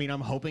 so, I mean,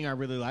 I'm hoping I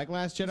really like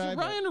Last Jedi. Is it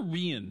but Ryan or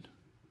Rian?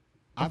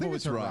 I think vote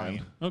it's for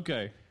Ryan.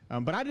 Okay.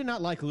 But I did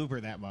not like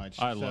Looper that much.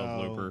 I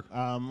love Looper.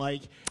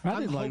 Like, I I'm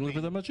didn't like hoping- Looper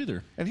that much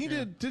either. And he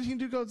did he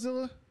do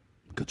Godzilla?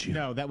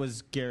 No, that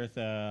was Gareth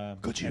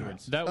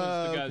Edwards. That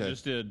was the guy okay. that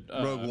just did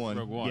Rogue One.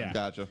 Rogue One. Yeah.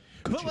 Gotcha.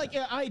 But like,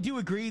 I do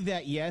agree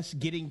that yes,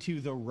 getting to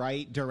the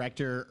right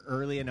director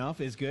early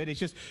enough is good. It's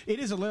just it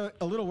is a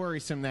little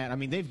worrisome that I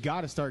mean they've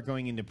got to start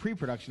going into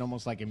pre-production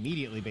almost like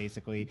immediately,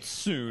 basically.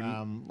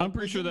 Soon. I'm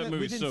pretty sure that within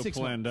movie's so 6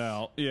 planned months.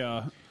 out.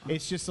 Yeah.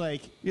 It's just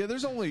like Yeah,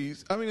 there's only.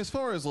 I mean, as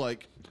far as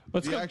like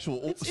Let's the go- actual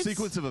it's-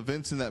 sequence of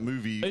events in that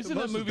movie, Isn't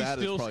most that of movie is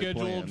still probably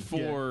scheduled planned.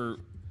 for?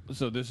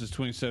 So this is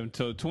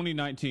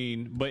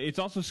 2019, but it's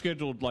also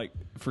scheduled like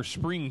for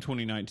spring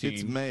 2019.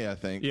 It's May, I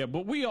think. Yeah,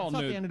 but we all I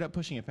thought knew they ended up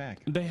pushing it back.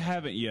 they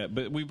haven't yet,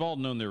 but we've all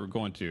known they were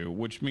going to,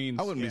 which means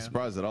I wouldn't be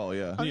surprised at all.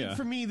 Yeah. I mean, Yeah.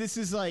 for me, this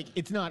is like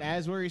it's not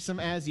as worrisome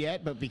as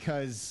yet, but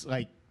because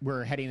like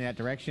we're heading in that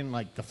direction,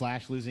 like the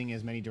Flash losing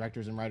as many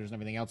directors and writers and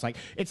everything else, like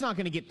it's not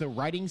going to get the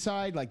writing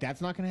side. Like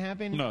that's not going to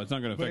happen. No, it's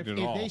not gonna But affect if, it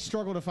at if all. they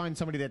struggle to find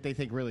somebody that they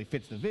think really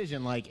fits the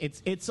vision, like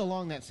it's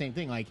along that same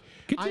thing. Like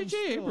get I'm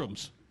J.J. still-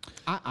 Abrams.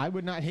 I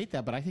would not hate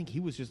that, but I think he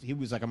was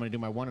like I'm going to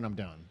do my one and I'm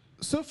done.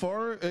 So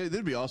far,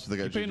 it'd be awesome if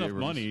they got Pay J.J. enough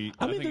Abrams. money. I mean, think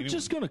they're anyone-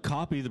 just going to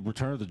copy the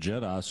Return of the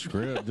Jedi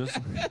script. Just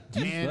use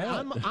And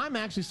that. I'm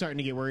actually starting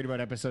to get worried about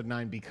Episode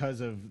 9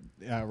 because of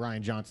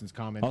Ryan Johnson's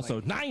comments. Also,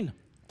 Like, 9.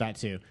 that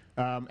too.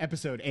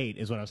 Episode 8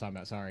 is what I was talking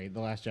about. Sorry, The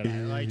Last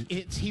Jedi. Like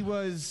he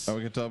was. Are we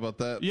gonna talk about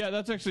that? Yeah,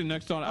 that's actually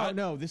next on. Oh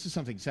no, this is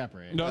something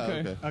separate. No,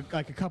 okay. okay.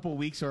 Like a couple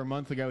weeks or a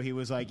month ago, he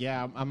was like,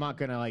 "Yeah, I'm not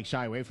gonna like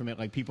shy away from it.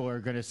 Like people are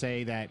gonna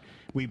say that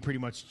we pretty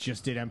much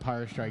just did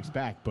Empire Strikes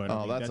Back." But I Oh,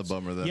 mean, that's a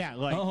bummer then. Yeah,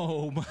 like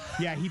Oh, my.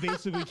 yeah, he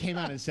basically came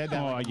out and said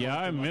that. Oh, like, a yeah,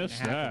 month, I a month and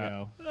missed a half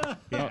ago.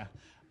 Yeah.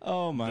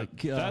 Oh my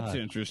god, That's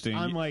interesting.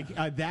 I'm like,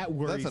 that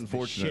worries That's the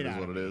unfortunate, shit is out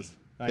what of it me. is.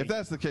 Like, If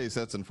that's the case,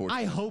 that's unfortunate.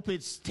 I hope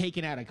it's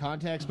taken out of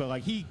context, but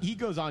like he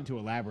goes on to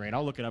elaborate.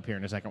 I'll look it up here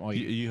in a second while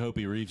you hope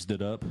he Reevesed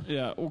it up.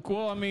 Yeah.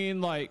 Well, I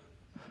mean, like,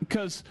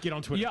 because Get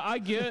on Twitter. Yeah, I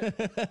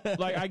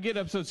get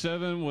episode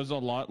 7 was a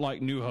lot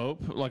like New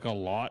Hope, like a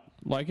lot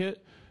like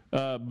it.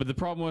 But the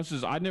problem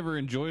is I never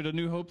enjoyed A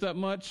New Hope that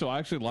much, so I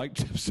actually liked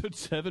episode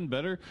 7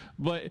 better.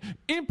 But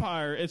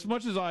Empire, as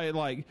much as I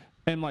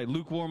am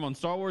lukewarm on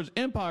Star Wars,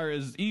 Empire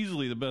is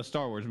easily the best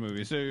Star Wars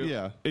movie. So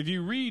Yeah. if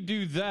you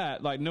redo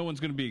that, like, no one's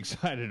going to be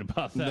excited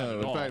about that no, at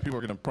in all. fact, people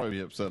are going to probably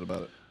be upset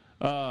about it.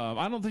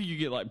 I don't think you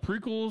get like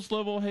prequels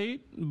level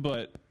hate,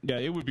 but yeah,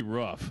 it would be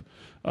rough.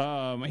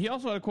 He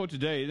also had a quote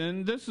today,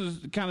 and this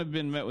has kind of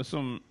been met with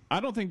some. I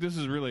don't think this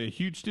is really a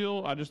huge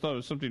deal. I just thought it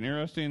was something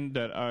interesting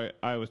that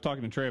I was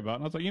talking to Trey about,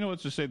 and I was like,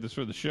 let's just save this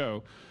for the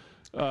show.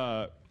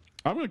 I'm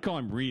going to call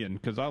him Rian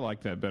because I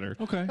like that better.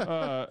 Okay,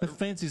 it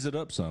fancies it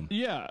up some.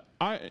 Yeah,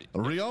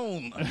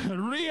 Rion.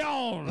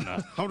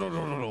 Rion.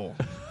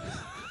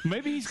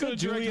 Maybe he's going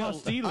to direct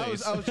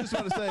Hostiles. I was just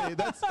going to say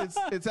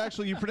it's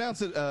actually you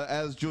pronounce it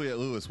as Juliette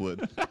Lewis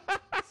would.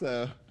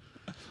 So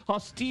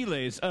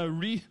Hostiles, a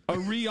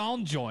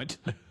Rion joint.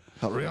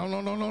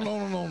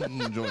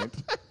 Rion joint.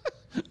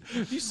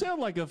 You sound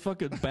like a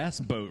fucking bass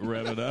boat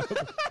revving up.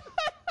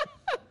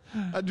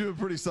 I do a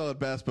pretty solid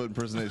bass boat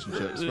impersonation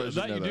check.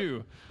 That you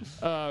do.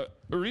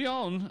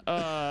 Rion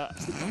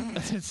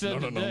said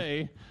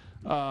today.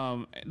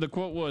 The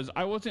quote was,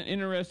 "I wasn't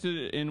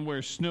interested in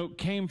where Snoke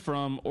came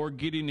from or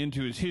getting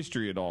into his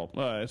history at all,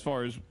 as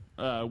far as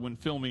when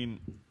filming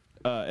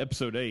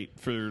Episode 8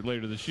 for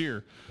later this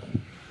year."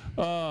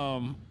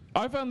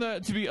 I found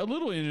that to be a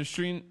little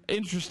interesting.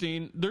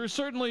 There are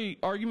certainly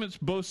arguments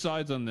both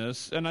sides on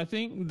this, and I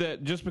think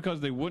that just because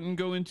they wouldn't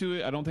go into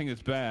it, I don't think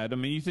it's bad. I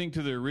mean, you think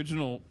to the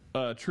original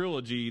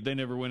trilogy, they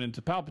never went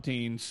into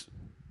Palpatine's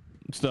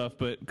stuff,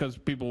 but because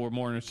people were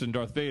more interested in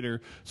Darth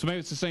Vader, so maybe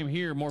it's the same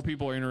here. More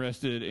people are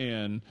interested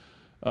in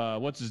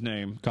what's his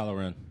name, Kylo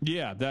Ren.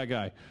 Yeah, that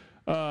guy.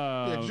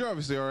 Yeah, 'cause you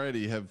obviously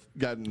already have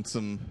gotten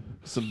some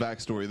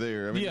backstory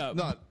there. I mean, Yeah.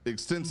 not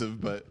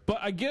extensive, but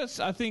I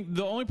think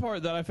the only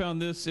part that I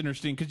found this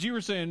interesting, because you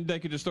were saying they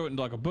could just throw it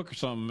into like a book or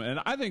something, and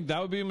I think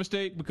that would be a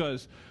mistake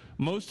because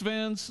most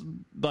fans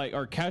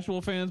are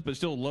casual fans but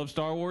still love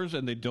Star Wars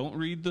and they don't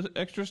read the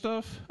extra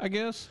stuff, I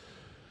guess.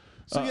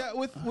 So yeah,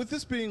 with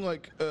this being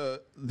like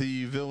the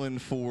villain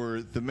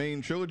for the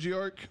main trilogy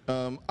arc,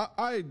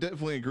 I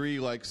definitely agree.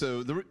 Like,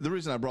 so the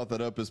reason I brought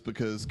that up is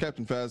because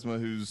Captain Phasma,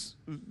 who's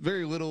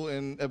very little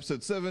in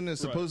Episode 7,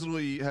 is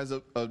supposedly has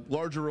a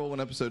larger role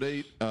in Episode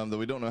 8, though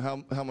we don't know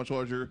how much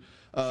larger.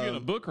 Is she in a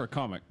book or a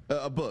comic?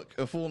 A book,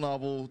 a full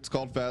novel. It's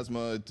called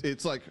Phasma.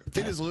 It's like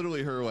it is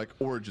literally her like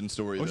origin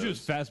story. Or she was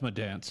Phasma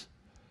Dance.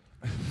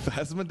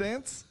 Phasma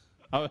Dance.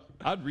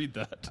 I'd read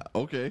that.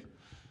 Okay.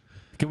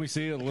 Can we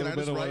see a Can little I bit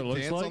just of what write it looks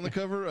dance like? on the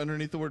cover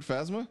underneath the word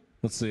Phasma?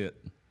 Let's see it.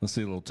 Let's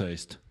see a little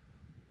taste.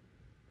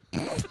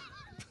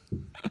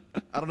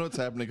 I don't know what's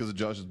happening because of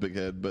Josh's big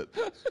head, but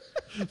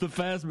The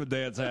Phasma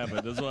dance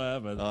happened. That's what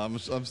happened.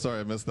 I'm sorry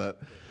I missed that.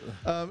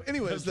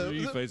 Anyways, That's for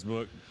you,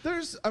 Facebook.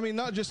 there's, I mean,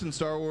 not just in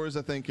Star Wars.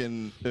 I think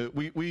in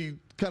we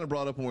kind of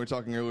brought up when we were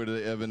talking earlier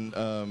today, Evan,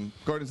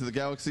 Guardians of the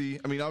Galaxy.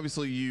 I mean,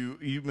 obviously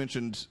you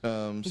mentioned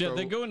Yeah,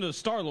 they go into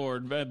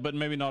Star-Lord, but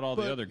maybe not all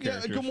the other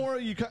characters. Yeah,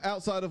 Gamora.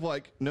 Outside of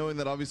like knowing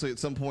that obviously at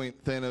some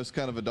point Thanos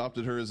kind of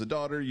adopted her as a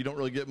daughter, you don't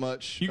really get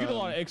much. You get a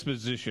lot of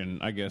exposition,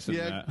 I guess, in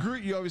Yeah, that.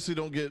 Groot, you obviously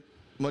don't get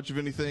much of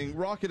anything.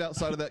 Rocket,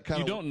 outside of that kind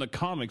You of don't in the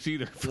comics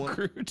either for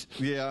Groot.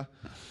 Yeah,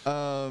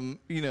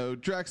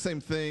 Drax,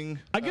 same thing.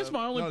 I guess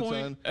my only not a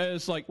point ton.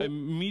 as like a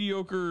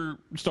mediocre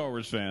Star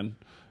Wars fan,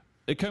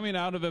 coming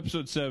out of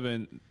Episode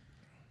 7,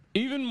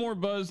 even more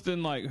buzz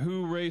than like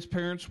who Rey's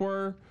parents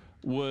were,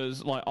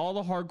 was like all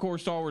the hardcore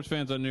Star Wars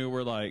fans I knew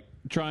were like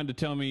trying to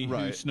tell me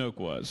Right. who Snoke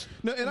was.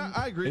 No, and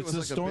I agree. It's it a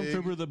was like a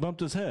stormtrooper big, that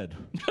bumped his head.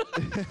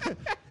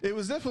 It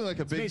was definitely like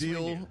a big Space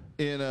deal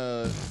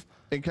Reindeer.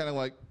 in kind of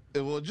like,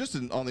 well, just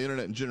on the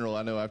internet in general.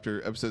 I know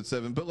after Episode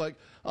 7, but like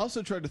I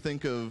also tried to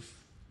think of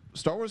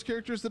Star Wars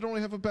characters that only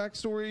have a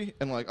backstory,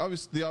 and like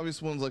the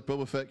obvious ones like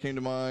Boba Fett came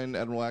to mind,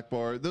 Admiral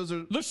Akbar. Those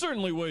are There's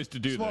certainly ways to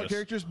do small this.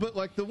 characters, but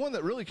like the one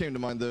that really came to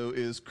mind though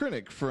is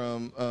Krennic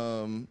from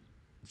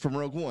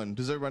Rogue One.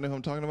 Does everybody know who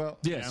I'm talking about?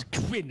 Yes,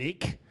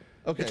 Krennic.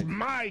 Okay. It's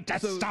my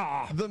Death So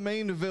Star. the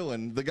main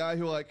villain, the guy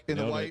who like in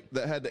the Nailed white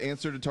that had to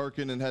answer to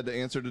Tarkin and had to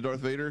answer to Darth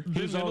Vader.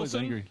 He was always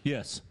Mendelsohn? angry.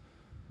 Yes.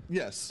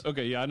 Yes.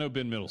 Okay, yeah, I know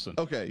Ben Middleton.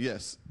 Okay,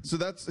 yes. So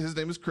that's his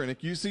name is Krennic.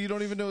 You see, you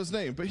don't even know his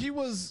name, but he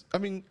was. I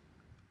mean,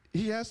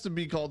 he has to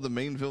be called the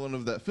main villain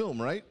of that film,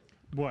 right?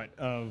 What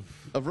of?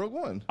 Of Rogue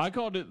One. I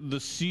called it the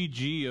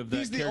CG of that.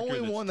 He's the character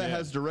only that's one that dead.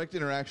 has direct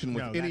interaction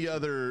with No, any that's-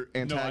 other No, I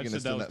said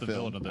antagonist that in was that the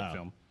villain film, of that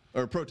film.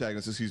 or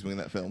protagonist, excuse me, in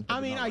that film.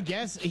 I mean, I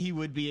guess he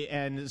would be,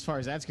 and as far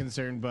as that's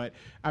concerned, but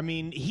I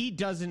mean, he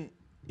doesn't.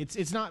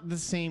 It's not the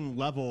same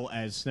level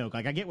as Snoke.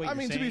 Like I get what I you're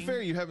mean, saying. to be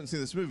fair, you haven't seen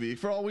this movie.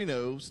 For all we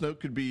know, Snoke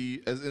could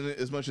be as in it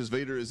as much as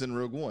Vader is in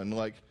Rogue One.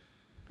 Like,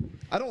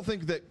 I don't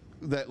think that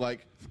that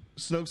like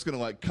Snoke's gonna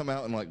like come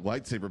out and like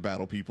lightsaber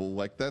battle people.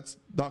 Like that's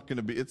not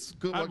gonna be. It's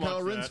good I'd like Kylo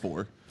watch Ren's that.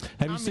 for.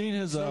 Have you seen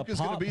his Snoke is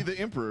gonna pop? be the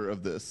emperor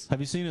of this. Have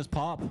you seen his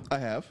pop? I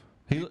have.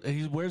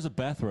 He wears a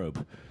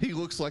bathrobe. He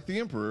looks like the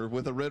emperor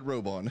with a red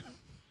robe on,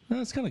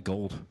 It's kind of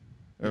gold.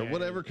 or Yeah,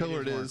 whatever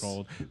color it more is.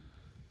 gold.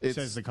 It's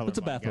Says the color. It's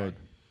a bathrobe.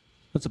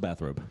 It's a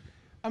bathrobe.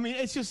 I mean,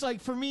 it's just like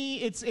for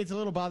me, it's a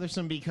little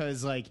bothersome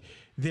because like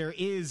there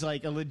is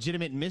like a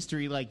legitimate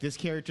mystery. Like this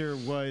character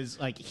was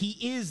like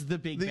he is the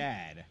big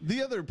bad.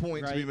 The other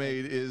point to be Right.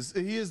 made is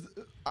he is.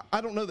 I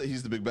don't know that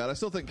he's the big bad. I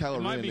still think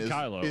Kylo might Ren be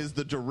Kylo. is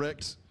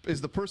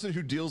the person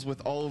who deals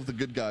with all of the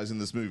good guys in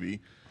this movie.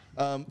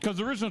 Because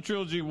the original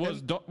trilogy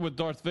was with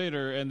Darth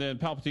Vader, and then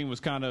Palpatine was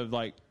kind of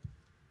like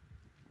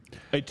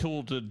a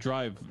tool to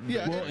drive.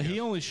 Yeah, Well, he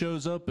only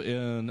shows up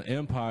in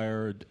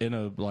Empire in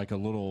a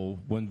little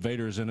when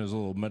Vader's in his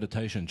little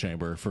meditation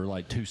chamber for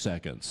like 2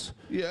 seconds.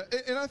 yeah,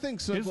 and I think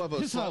Snoke will have a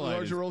his slightly highlight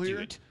larger is, role "Do here.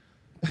 it."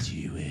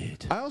 Do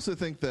it. I also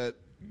think that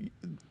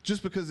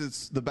just because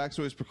it's the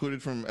backstory is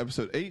precluded from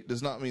Episode 8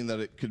 does not mean that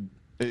it could.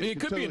 It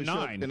could be totally in show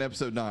up 9. in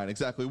Episode 9,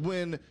 exactly.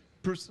 When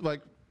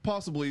like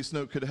possibly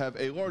Snoke could have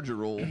a larger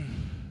role.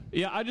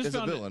 Yeah, I just As a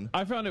found villain.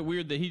 I found it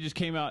weird that he just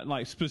came out and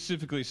like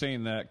specifically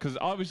saying that because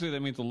obviously that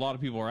means a lot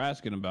of people are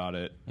asking about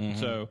it.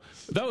 So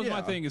that was my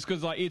Yeah. thing is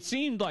because like it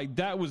seemed like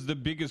that was the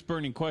biggest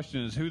burning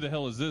question is who the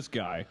hell is this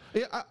guy?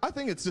 Yeah, I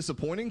think it's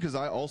disappointing because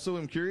I also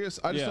am curious.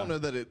 I just Yeah. don't know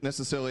that it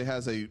necessarily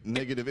has a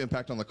negative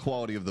impact on the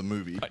quality of the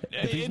movie.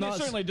 he's It not-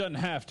 certainly doesn't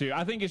have to.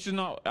 I think it's just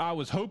not. I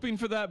was hoping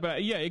for that,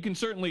 but yeah, it can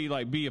certainly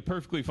like be a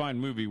perfectly fine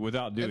movie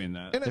without doing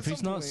that. And at If he's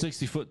some not point-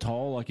 60 foot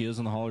tall like he is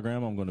in the hologram,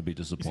 I'm going to be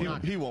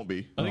disappointed. he won't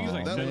be. I think he's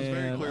like that was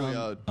very man,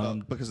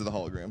 clearly because of the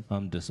hologram.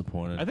 I'm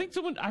disappointed. I think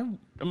someone.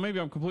 Maybe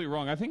I'm completely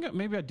wrong. I think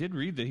maybe I did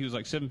read that he was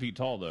like 7 feet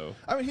tall though.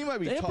 I mean, he might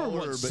be the Emperor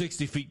taller, was but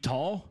 60 feet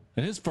tall,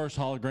 and his first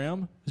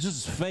hologram is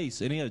just his face,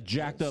 and he had a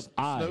jacked up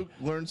eye. Snoke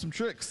learned some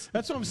tricks.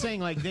 That's what I'm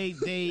saying. Like they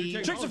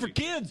Tricks are for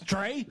kids,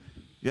 Trey.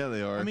 Yeah,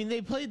 they are. I mean,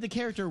 they played the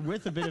character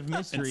with a bit of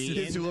mystery.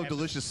 kids who in love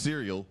delicious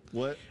cereal.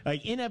 What?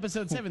 Like in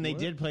episode 7, they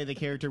did play the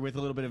character with a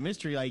little bit of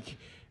mystery, like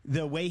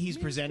the way he's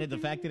presented, the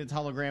fact that it's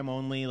hologram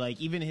only,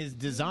 like even his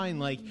design,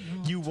 like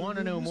you want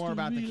to know more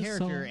about the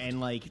character, and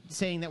like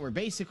saying that we're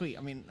basically,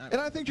 I mean, And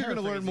I think you're going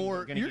to learn paraphrasing, more.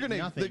 we're gonna You're get going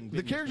to nothing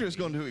the character is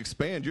going to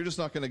expand. You're just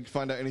not going to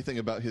find out anything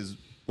about his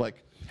like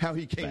how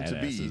he came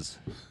to be. Badasses.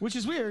 which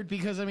is weird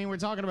because I mean we're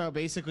talking about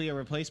basically a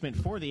replacement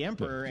for the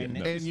Emperor, and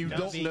And you not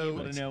don't being know,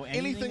 able to know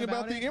anything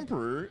about the it.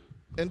 Emperor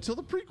until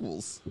the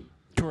prequels.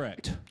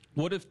 Correct.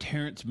 What if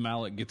Terrence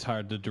Malick gets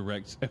hired to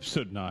direct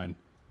Episode 9?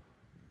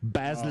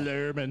 Baz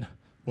Luhrmann.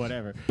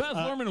 Whatever. Baz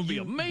Luhrmann would be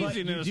but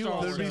amazing in you a do Star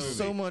also- Wars There'd be movie.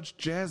 so much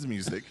jazz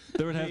music.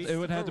 It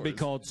would have to be Wars.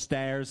 called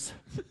Stars.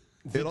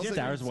 It also-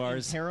 Star In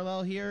Wars.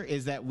 parallel here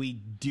is that we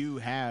do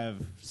have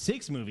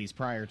 6 movies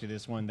prior to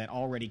this one that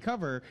already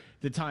cover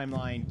the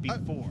timeline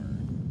before.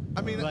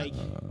 I mean, Like,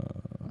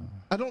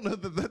 I don't know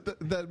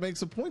that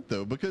makes a point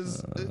though,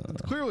 because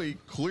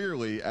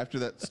clearly after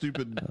that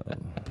stupid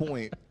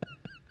point.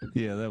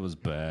 Yeah, that was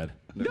bad.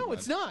 no,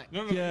 it's not.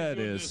 Yeah, it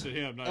is.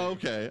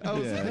 Okay,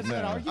 That's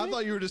not I argument?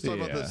 thought you were just talking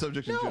about Yeah. the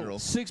subject in general.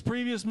 6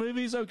 previous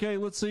movies? Okay,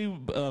 let's see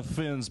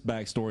Finn's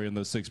backstory in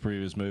those 6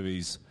 previous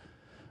movies.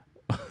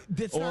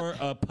 That's Or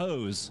not,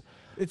 Pose.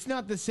 it's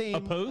not the same.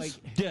 Oppose? like-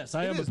 Yes,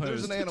 I It am is.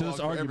 There's opposed an to analog this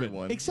for argument.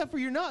 everyone. except for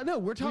you're not. No,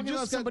 we're talking just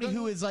about got somebody done-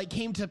 who is like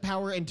came to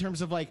power in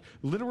terms of like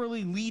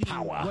literally leading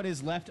Power. what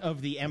is left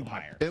of the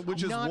empire,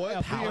 Which is Not what a the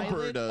Emperor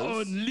pilot.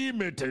 does.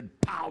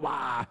 Unlimited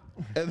power.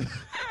 And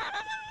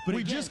But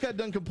we again- just got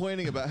done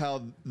complaining about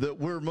how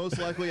we're most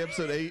likely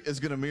Episode 8 is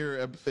going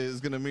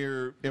to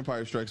mirror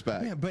Empire Strikes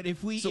Back. Yeah, but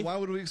if why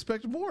would we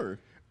expect more?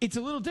 it's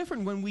a little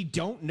different when we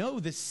don't know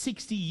the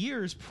 60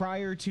 years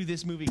prior to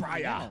this movie.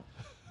 coming out.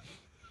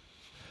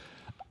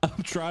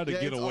 I'm trying to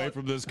Yeah, get it's away all-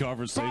 from this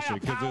conversation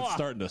because it's Power.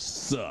 starting to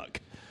suck.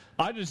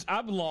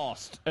 I'm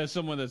lost as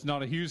someone that's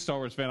not a huge Star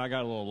Wars fan. I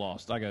got a little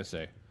lost. I gotta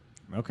say.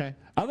 Okay.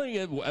 I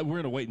think we're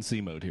in a wait and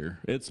see mode here.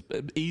 It's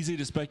easy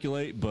to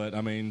speculate, but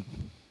I mean,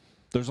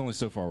 there's only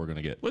so far we're going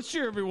to get. Let's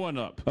cheer everyone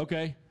up.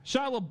 Okay.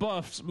 Shia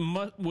LaBeouf's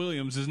Mutt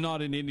Williams is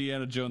not in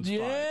Indiana Jones 5.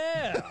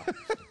 Yeah.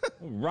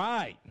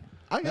 Right.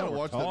 I got to we're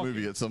watch that talking.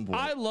 movie at some point.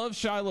 I love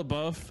Shia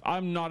LaBeouf.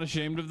 I'm not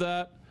ashamed of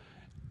that.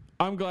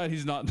 I'm glad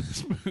he's not in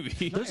this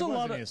movie. There's It a lot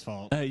wasn't of his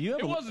fault. Hey, you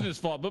have It wasn't his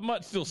fault, but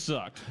Mutt still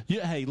sucked.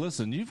 Yeah, hey,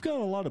 listen, you've got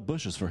a lot of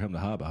bushes for him to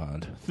hide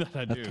behind That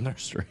I at the do.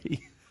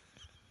 nursery.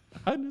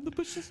 I knew the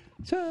bushes.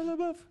 Shia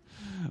LaBeouf.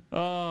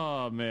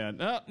 Oh, man.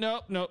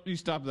 No, you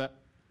stop that.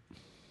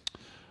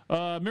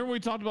 Remember we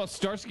talked about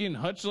Starsky and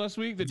Hutch last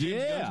week that James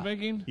Yeah. Gunn's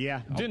making?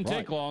 Yeah. Didn't All right.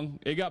 take long.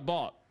 It got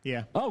bought.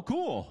 Yeah. Oh,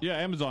 cool. Yeah,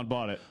 Amazon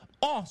bought it.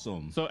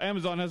 Awesome. So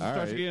Amazon has a All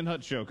Starsky right. and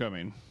Hutch show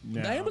coming.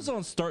 No.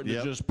 Amazon's starting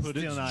Yep. to just put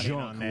Still its not in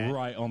junk on that.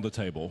 right on the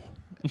table.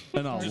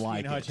 And I Starsky like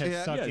and Hutch it. has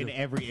Yeah, sucked yeah. in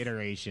every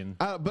iteration.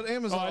 But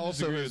Amazon Oh, I also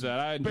disagree has with that.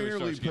 I enjoy barely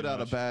Starsky put and out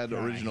a Hutch. bad God,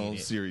 I original hate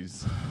it.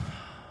 series.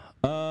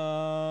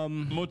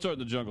 Mozart in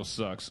the Jungle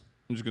sucks.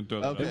 I'm just gonna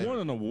throw that. Okay. out. It won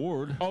an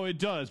award. Oh, it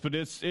does, but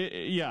it's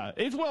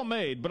well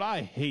made. But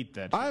I hate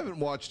that. I haven't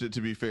watched it,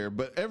 to be fair,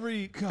 but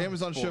every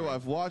Amazon show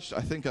I've watched,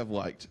 I think I've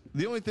liked.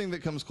 The only thing that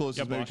comes close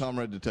Yeah, is maybe Bosch.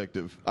 Comrade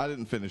Detective. I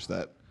didn't finish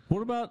that.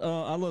 What about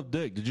I Love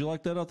Dick? Did you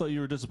like that? I thought you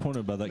were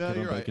disappointed by that No,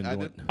 Kevin you're right. Bacon I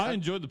joint. did- I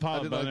enjoyed the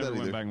pilot, didn't but I like never that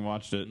went either. back and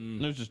watched it.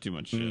 There's just too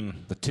much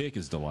shit. The Tick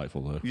is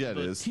delightful, though. Yeah, it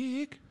is.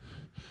 Tick.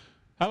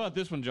 How about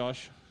this one,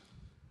 Josh?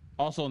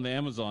 Also on the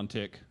Amazon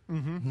Tick.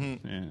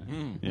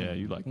 Mm-hmm. Yeah,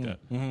 you like that.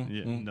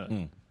 Yeah.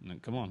 No,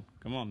 come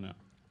on now.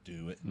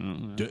 Do it.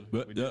 We did. Do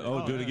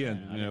it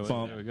again. Yeah,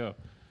 Bump. there we go.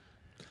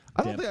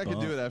 I don't think I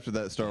could do it after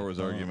that Star Wars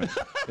argument.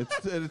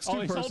 It's too Oh, he's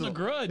holding a personal.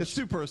 grudge. It's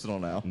too personal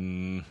now.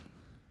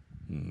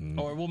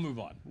 Or we'll move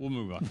on.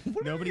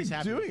 Nobody's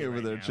happy with Doing you over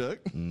right there, now.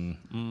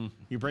 Chuck?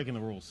 You're breaking the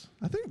rules.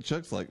 I think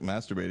Chuck's like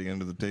masturbating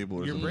under the table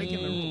or You're something.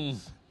 breaking the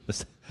rules.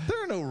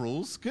 There are no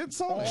rules. Get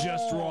Sonic.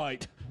 Just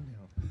right.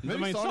 Maybe I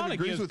mean, Sonic Sonic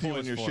agrees is with you on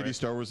poised your for shitty it.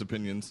 Star Wars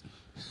opinions.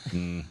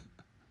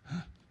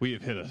 We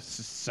have hit a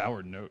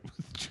sour note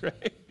with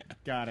Trey.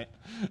 Got it.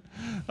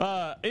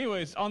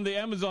 Anyways, on the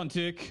Amazon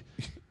Tick,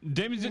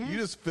 Damien. You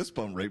just fist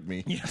bump raped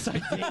me. Yes, I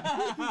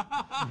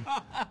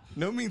did.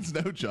 No means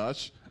no,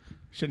 Josh.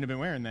 Shouldn't have been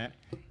wearing that.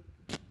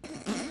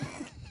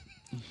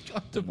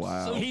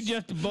 Wow. He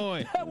just a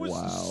boy. That was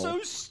Wow.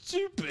 so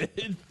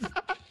stupid.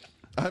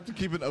 I have to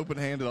keep an open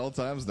hand at all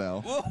times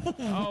now.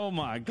 Oh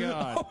my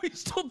god. Are we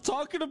still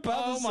talking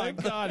about Oh the my same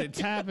thing? god, it's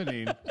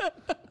happening.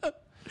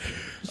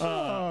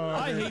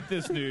 I hate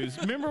this news.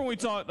 Remember when we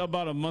talked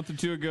about a month or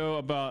two ago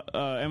about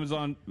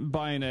Amazon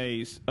buying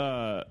a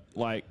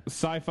like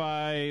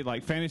sci-fi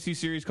like fantasy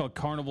series called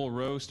Carnival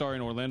Row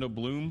starring Orlando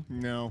Bloom?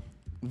 No.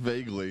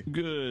 Vaguely.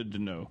 Good to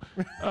know.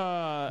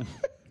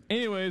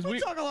 Anyways, we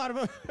talk a lot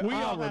about. we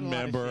I'll all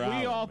remember.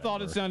 We all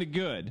thought it sounded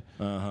good.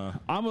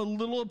 I'm a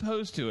little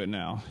opposed to it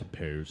now.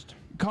 Opposed.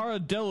 Cara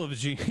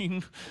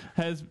Delevingne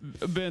has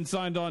been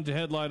signed on to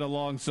headline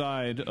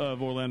alongside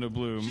of Orlando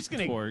Bloom She's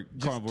gonna for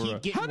just Carnival keep Row.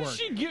 getting How does work.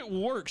 she get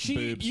work?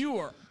 Boobs. You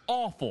are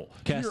awful.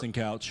 Casting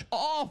You're couch.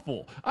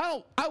 awful.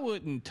 I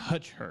wouldn't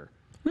touch her.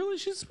 Really?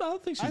 I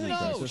don't think she's think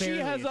No, she's she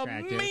fairly has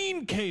attractive. a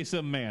mean case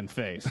of man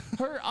face.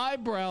 Her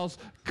eyebrows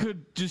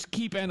could just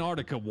keep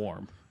Antarctica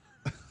warm.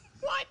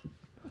 What?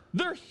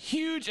 They're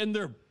huge and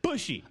they're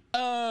bushy.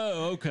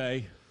 Oh,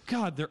 okay.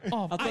 God, they're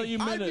awful. I thought you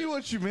I meant knew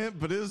what you meant,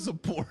 but it is a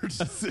poor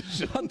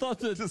decision. I thought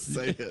that to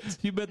say it.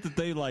 You meant that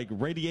they like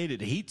radiated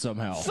heat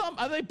somehow.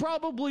 They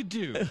probably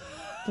do.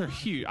 They're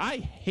huge. I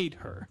hate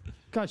her.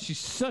 God, she's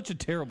such a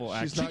terrible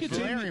actress. not She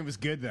great. Valerian was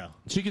good though.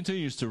 She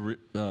continues to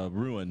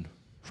ruin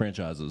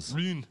franchises.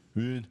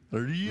 Ruin.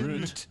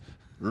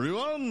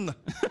 Ruin.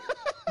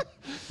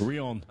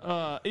 Rion.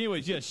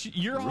 Anyways, yes,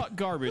 you're hot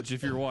garbage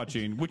if you're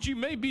watching, which you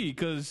may be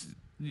because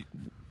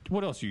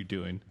what else are you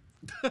doing?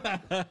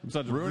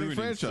 Besides Ruining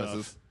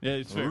franchises. stuff. Yeah,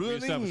 it's fair. We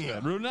Ruining. established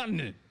that.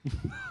 Ruining.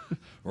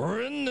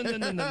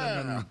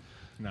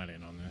 Not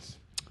in on this.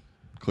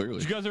 Clearly.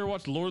 Did you guys ever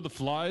watch Lord of the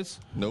Flies?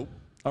 Nope.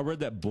 I read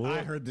that book.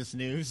 I heard this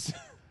news.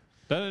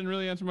 That didn't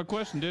really answer my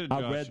question, did it,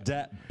 Josh? I read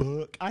that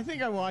book. I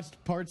think I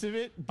watched parts of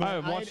it. But I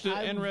have watched it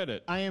and read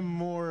it. I am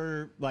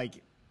more like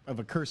of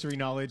a cursory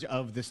knowledge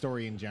of the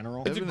story in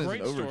general. It's a Evan is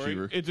great an story.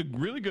 overachiever. It's a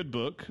really good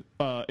book.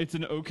 It's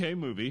an okay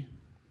movie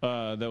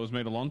that was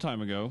made a long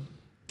time ago.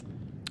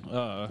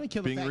 They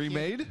killed a Being fat kid.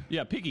 remade?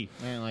 Yeah, Piggy.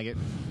 I didn't like it.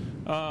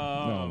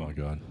 Oh my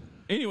god.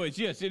 Anyways,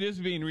 yes, it is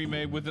being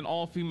remade with an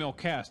all-female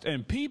cast,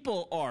 and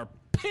people are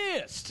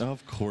pissed.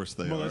 Of course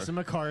they Melissa are.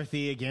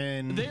 McCarthy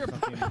again. They're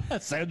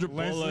Sandra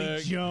Leslie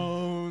Bullock,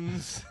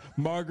 Jones.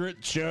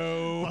 Margaret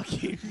Cho.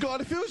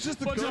 God, if it was just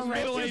the Bunch of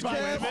Ghostbusters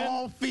Ghostbusters cast,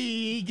 Paul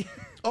Feig.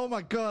 oh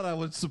my God, I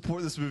would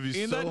support this movie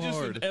Isn't so that just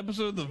hard. an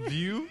episode of The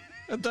View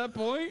at that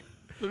point?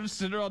 They're just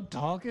sitting around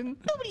talking.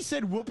 Nobody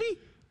said Whoopi.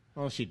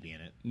 Well, she'd be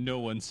in it. No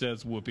one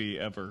says Whoopi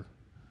ever.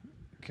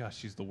 Gosh,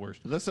 she's the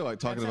worst. Unless they're like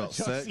talking about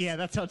sex. Yeah,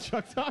 that's how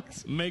Chuck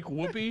talks. Make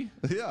Whoopi?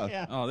 Yeah.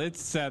 Yeah. Oh, it's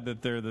sad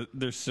that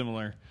they're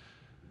similar.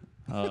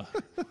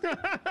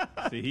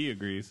 See, he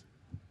agrees.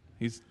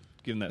 He's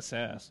giving that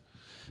sass.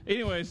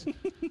 Anyways,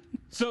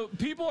 so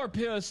people are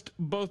pissed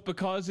both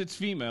because it's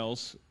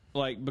females,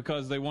 like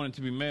because they want it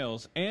to be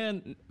males,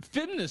 and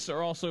feminists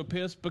are also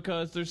pissed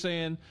because they're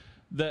saying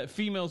that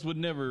females would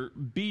never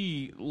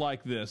be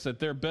like this, that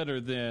they're better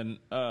than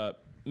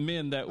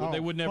men, that they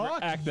would never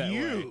fuck act that way.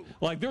 you.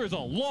 Like there is a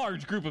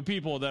large group of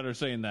people that are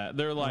saying that.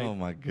 They're like, Oh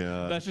my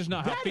God. that's just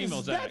not how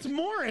females act. That's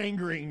more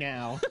angering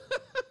now.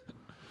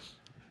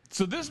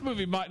 So this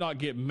movie might not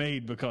get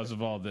made because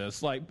of all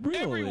this. Like Really?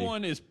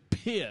 everyone is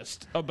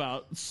pissed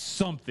about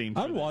something. for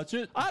I'd this. watch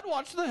it. I'd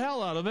watch the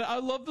hell out of it. I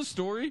love the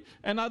story,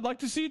 and I'd like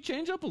to see it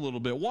change up a little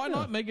bit. Why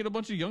not make it a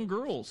bunch of young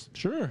girls?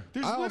 Sure.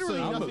 There's I also-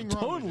 literally I'm nothing wrong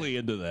with Totally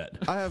into that.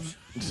 I have.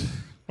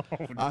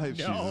 I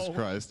Jesus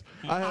Christ.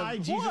 I have. Hi,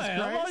 Jesus What? I'm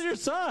Christ. on your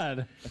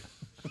side.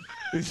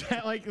 Is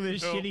that like the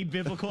shitty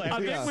biblical I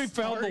epic? think we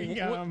found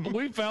starring,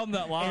 we found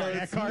that line. Aaron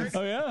Eckhart?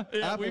 Oh yeah.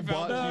 Yeah, Apple we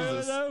found bought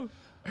Jesus. No.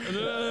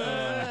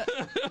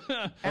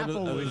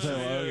 Apple was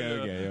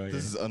Okay.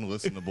 This is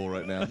unlistenable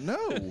right now.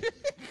 No.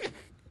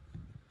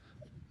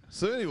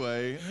 So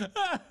anyway,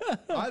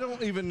 I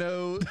don't even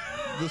know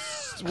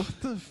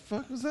what the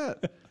fuck was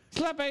that?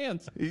 Slap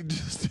hands. He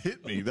just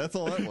hit me. That's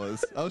all that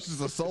was. I was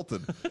just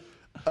assaulted.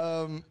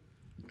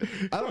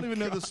 I don't even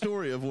know the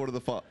story of Lord of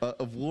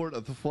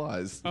the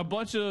Flies. A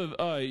bunch of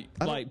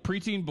like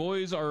preteen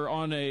boys are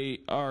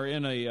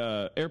in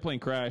a airplane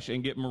crash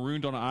and get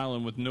marooned on an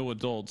island with no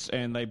adults,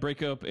 and they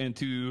break up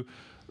into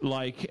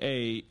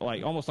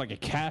almost like a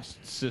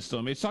caste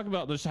system. It's talking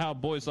about just how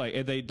boys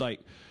they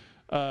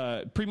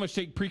pretty much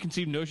take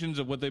preconceived notions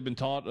of what they've been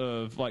taught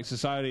of like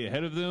society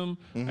ahead of them,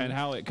 and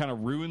how it kind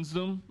of ruins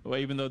them,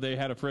 even though they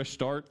had a fresh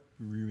start.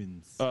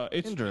 Ruins.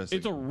 It's Interesting.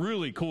 It's a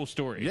really cool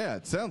story. Yeah,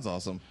 it sounds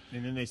awesome.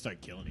 And then they start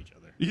killing each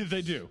other. Yeah,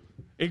 they do.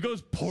 It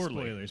goes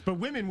poorly. Spoilers. But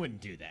women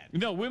wouldn't do that.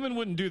 No, women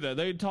wouldn't do that.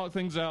 They'd talk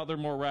things out. They're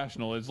more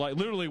rational. It's like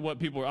literally what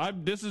people are.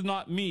 This is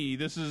not me.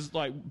 This is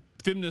like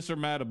feminists are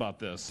mad about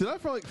this. Did I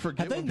forget?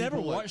 Have they when never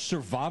people, watched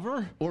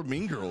Survivor? or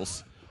Mean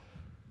Girls?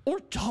 Or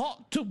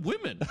talk to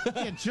women.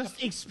 Yeah,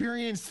 just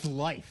experienced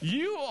life.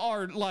 You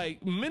are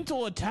like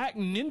mental attack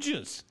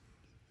ninjas.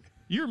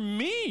 You're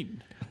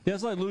mean. Yeah,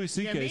 it's like Louis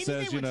C.K. Yeah, maybe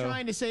says, they were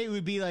trying to say it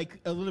would be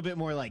like a little bit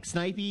more like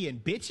snipey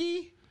and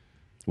bitchy.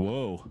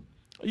 Whoa.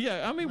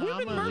 Yeah, I mean,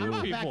 women murder I'm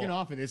not people. backing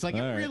off of this. Like,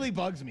 All it right. really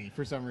bugs me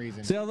for some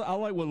reason. See, I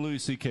like what Louis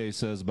C.K.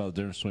 says about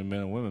the difference between men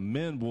and women.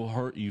 Men will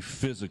hurt you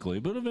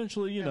physically, but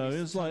eventually, you know,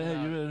 it's like,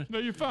 hey, No,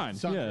 you're fine.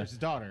 Son yeah. versus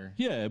daughter.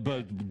 yeah,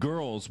 but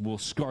girls will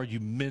scar you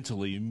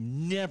mentally. You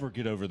never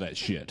get over that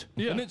shit.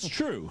 Yeah. And it's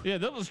true. Yeah,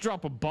 they'll just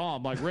drop a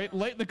bomb like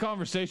late in the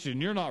conversation.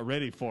 You're not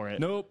ready for it.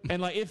 Nope.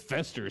 And like it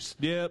festers.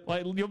 Yep.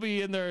 Like you'll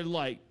be in there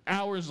like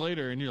hours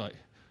later, and you're like,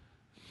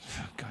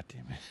 God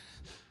damn it.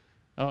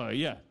 Oh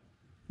yeah,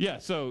 yeah.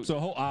 So So a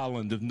whole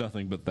island of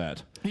nothing but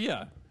that.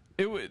 yeah,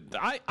 it would.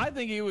 I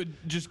think it would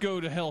just go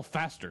to hell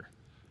faster.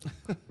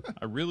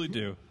 I really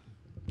do.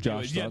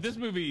 Josh, Yeah, thoughts? this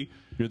movie.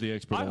 You're the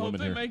expert I on hope women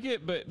they here. make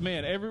it, but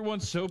man,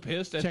 everyone's so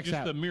pissed at Checks just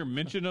out. the mere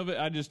mention of it.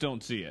 I just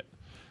don't see it.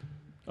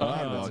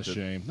 That's a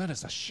shame. That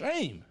is a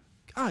shame.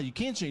 God, you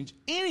can't change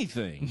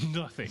anything.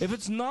 Nothing. If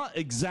it's not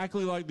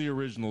exactly like the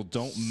original,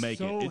 don't make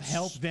So it. It's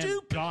help them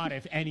stupid. God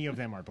if any of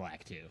them are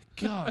black too.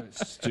 God,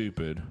 it's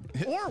stupid.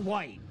 Or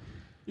white.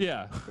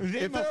 Yeah.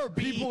 If there are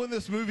people in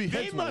this movie,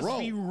 They heads will must roll.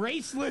 be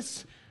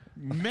raceless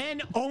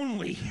men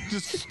only.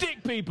 Just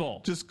stick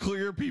people. Just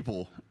clear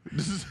people.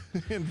 Just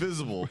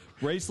invisible.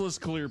 Raceless,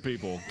 clear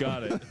people.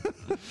 Got it.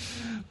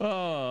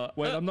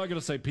 Wait, I'm not going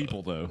to say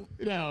people, though.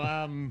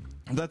 No,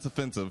 That's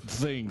offensive.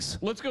 Things.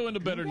 Let's go into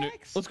better news.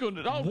 Next. Let's go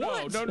into. Oh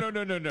What? no!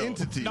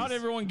 Entities. Not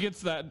everyone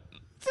gets that.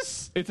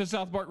 It's a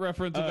South Park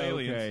reference of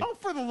aliens. okay. oh,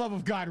 for the love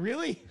of God,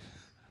 really?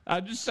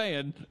 I'm just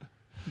saying.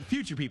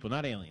 Future people,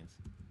 not aliens.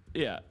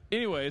 Yeah.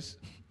 Anyways,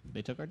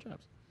 They took our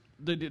jobs.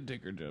 they did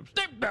take our jobs.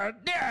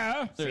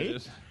 Yeah. There See? it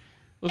is.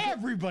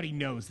 Everybody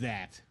knows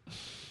that.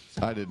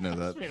 I didn't know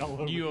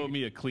that. You owe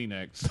me a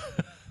Kleenex.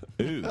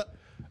 Ooh.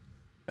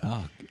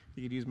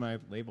 You could use my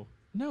label.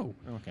 No.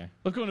 Okay.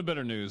 Let's go into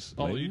better news.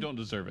 Although you don't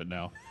deserve it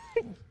now.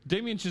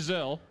 Damien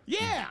Chazelle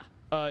Yeah.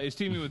 is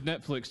teaming with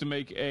Netflix to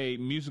make a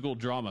musical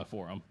drama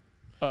for him.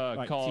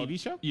 Like Called TV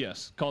show?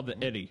 Yes, called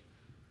The Eddie.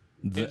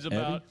 The It's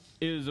about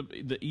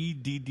the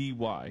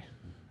EDDY.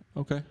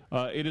 Okay.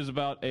 It is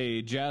about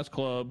a jazz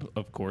club,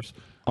 of course,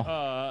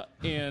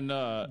 in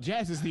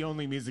Jazz is the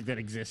only music that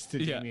exists to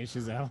Yeah. Damien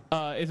Chazelle.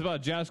 it's about a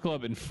jazz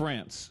club in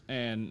France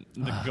and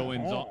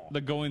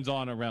the goings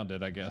on around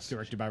it, I guess.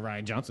 Directed by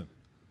Ryan Johnson.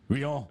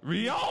 Rion.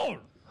 Rion.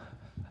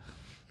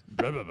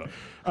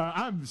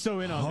 I'm so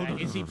in on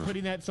that. Is he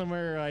putting that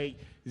somewhere? Like,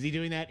 is he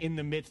doing that in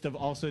the midst of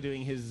also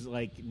doing his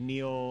like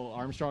Neil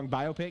Armstrong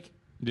biopic?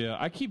 Yeah,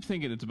 I keep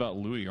thinking it's about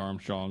Louis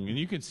Armstrong, and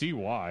you can see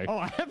why.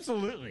 Oh,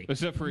 absolutely.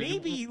 Except for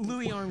Maybe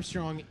Louis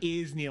Armstrong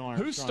is Neil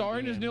Armstrong. who's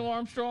starring as again. Neil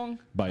Armstrong?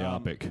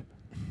 Biopic.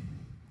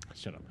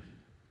 Shut up.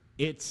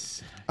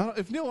 It's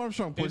If Neil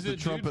Armstrong plays Is the it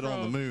dude trumpet on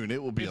the from- moon,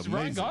 it will be It's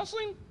amazing. Ryan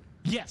Gosling.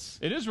 yes.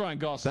 It is Ryan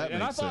Gosling, That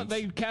and I makes thought sense.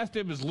 they cast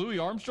him as Louis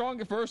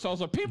Armstrong at first. I was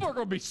like, people are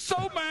going to be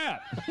so mad.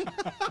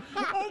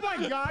 Oh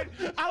my God!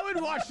 I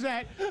would watch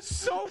that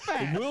so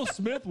fast. Will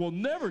Smith will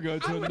never go I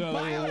to would another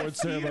buy out a award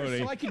theater ceremony.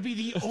 so I could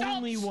be the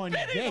only one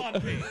Spitting there.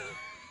 on me.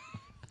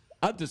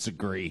 I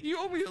disagree. You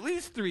owe me at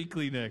least 3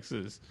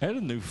 Kleenexes. I had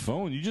a new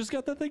phone. You just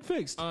got that thing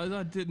fixed.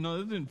 I didn't. No,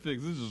 this didn't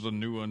fix. This is a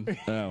new one.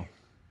 Oh.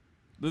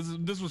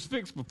 This was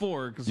fixed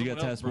before because You got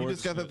task You force?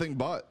 just got that thing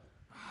bought.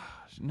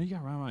 No, you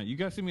got right. You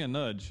guys give me a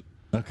nudge,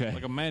 Okay.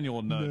 like a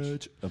manual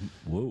nudge.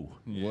 Whoa.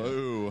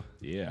 Whoa.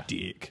 Yeah.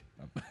 Dick.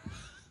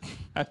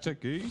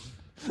 Hashtag gay.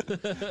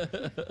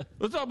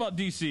 Let's talk about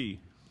DC.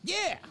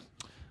 Yeah.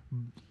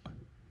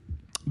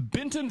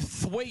 Benton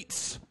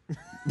Thwaites.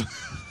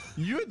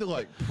 You had to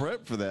like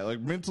prep for that, like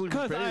mentally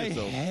Because prepare I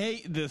yourself.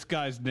 hate this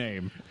guy's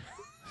name.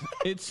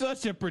 It's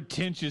such a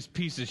pretentious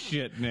piece of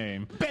shit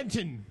name.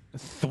 Benton.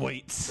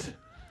 Thwaites.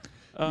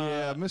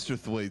 Yeah, Mr.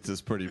 Thwaites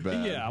is pretty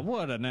bad. Yeah,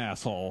 what an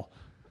asshole.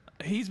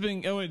 He's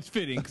been. Oh, it's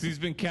fitting because he's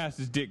been cast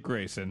as Dick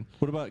Grayson.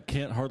 What about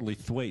Kent Hardly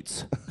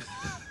Thwaites?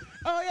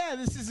 Oh yeah,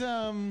 this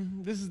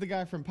is the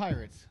guy from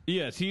Pirates.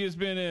 Yes, he has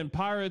been in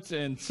Pirates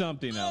and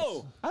something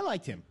else. I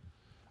liked him.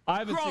 I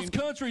haven't Cross seen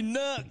country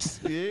nuts.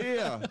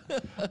 Yeah.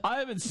 I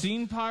haven't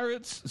seen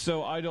Pirates,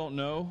 so I don't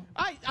know.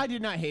 I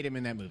did not hate him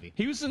in that movie.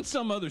 He was in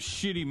some other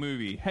shitty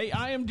movie. Hey,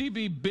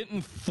 IMDb,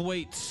 Benton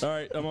Thwaites. All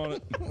right, I'm on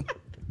it.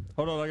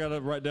 Hold on, I got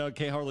to write down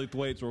K. Harley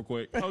Thwaites real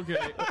quick. Okay.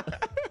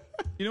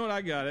 You know what?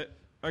 I got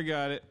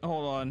it.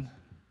 Hold on.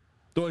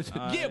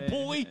 Yeah,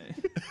 boy.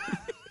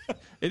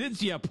 It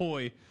is yeah,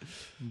 boy.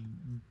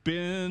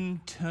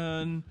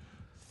 Benton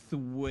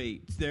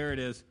Thwaites. There it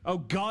is. Oh,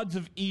 Gods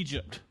of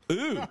Egypt.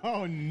 Ooh.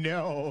 Oh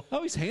no.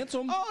 Oh, he's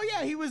handsome. Oh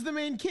yeah, he was the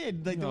main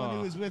kid, like the one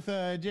who was with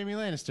Jamie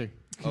Lannister.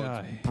 Oh,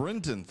 it's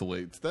Brenton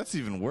Thwaites. That's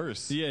even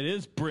worse. Yeah, it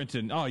is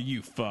Brenton. Oh,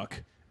 you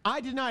fuck. I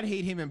did not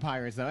hate him in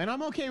Pirates though, and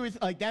I'm okay with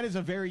like that is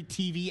a very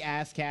TV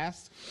ass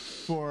cast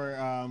for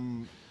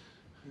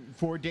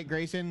Dick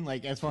Grayson.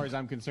 Like as far as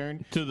I'm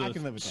concerned, To the I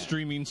can live with that.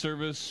 streaming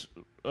service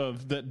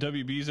of that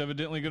WB's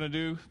evidently going to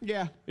do.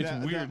 Yeah, It's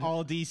that weird.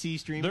 all DC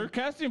streaming. They're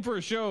casting for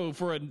a show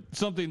for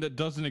something that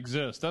doesn't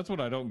exist. That's what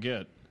I don't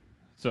get.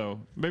 So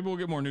maybe we'll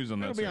get more news on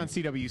that. It'll be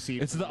soon. on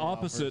CWC. It's for the a while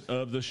opposite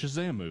of the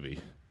Shazam movie.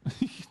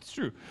 It's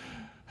true.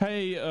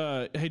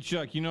 Hey,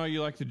 Chuck. You know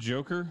you like the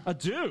Joker. I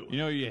do. You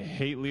know you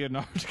hate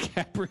Leonardo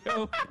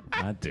DiCaprio.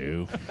 I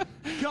do.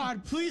 first.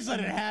 God, please let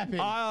it happen.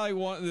 I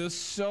want this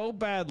so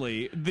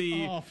badly.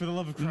 The Oh, for the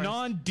love of Christ.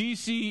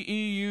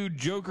 non-DCEU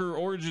Joker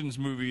Origins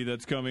movie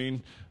that's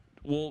coming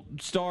will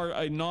star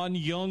a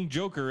non-young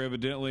Joker,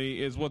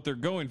 evidently, is what they're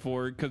going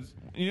for. Because,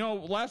 you know,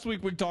 last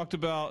week we talked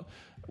about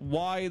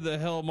why the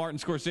hell Martin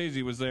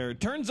Scorsese was there.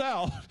 Turns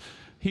out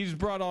he's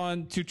brought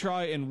on to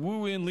try and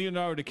woo in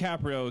Leonardo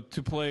DiCaprio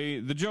to play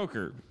the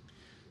Joker.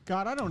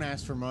 God, I don't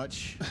ask for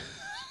much.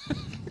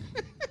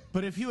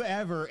 But if you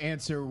ever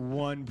answer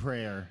one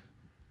prayer,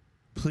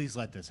 please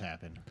let this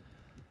happen.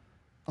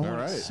 I want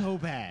right. it so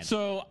bad.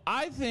 So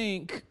I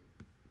think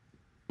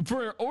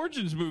for an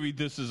Origins movie,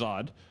 this is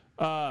odd.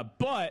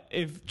 But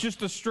if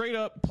just a straight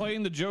up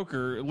playing the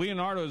Joker,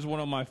 Leonardo is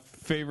one of my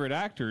favorite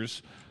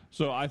actors.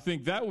 So I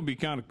think that would be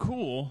kind of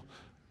cool.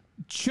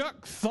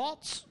 Chuck,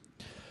 thoughts?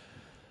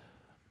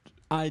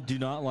 I do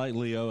not like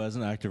Leo as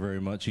an actor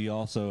very much. He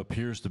also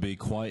appears to be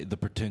quite the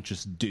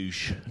pretentious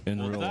douche in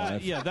real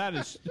life. Yeah, that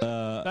is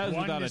without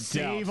Wanting a to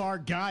save doubt. our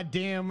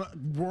goddamn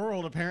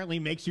world apparently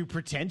makes you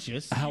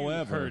pretentious.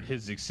 However, Heard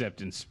his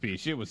acceptance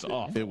speech. It was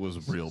awful. It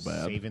was real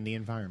bad. Saving the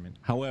environment.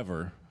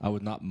 I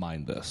would not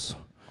mind this.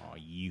 Oh,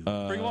 you.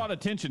 Bring a lot of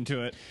attention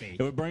to it.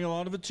 It would bring a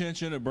lot of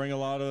attention. It would bring a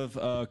lot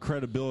of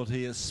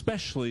credibility,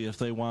 especially if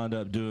they wind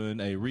up doing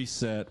a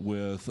reset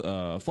with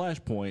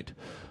Flashpoint,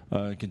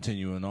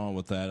 continuing on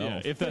with that. I Yeah,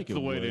 don't if think that's the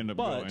way would, to end up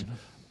but, going.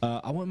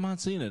 I wouldn't mind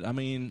seeing it. I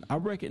mean, I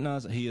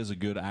recognize that he is a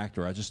good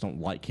actor. I just don't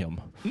like him.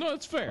 No,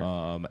 it's fair.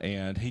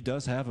 And he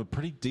does have a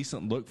pretty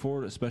decent look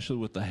for it, especially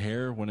with the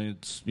hair when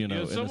it's, in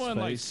his someone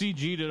like face.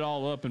 CG'd it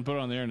all up and put it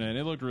on the internet.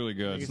 It looked really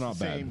good. It's not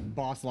the bad. same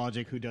Boss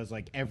Logic who does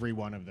like every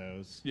one of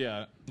those.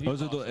 Yeah.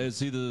 Is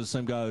he the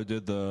same guy who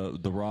did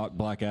the Rock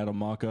Black Adam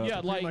mock-up?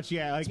 Yeah, like much,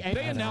 yeah. Like,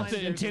 they announce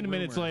it, and there's a 10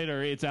 minutes rumor.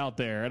 later, it's out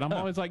there. And I'm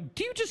always like,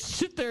 do you just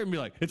sit there and be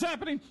like, it's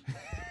happening?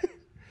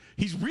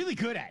 He's really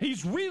good at it.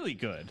 He's really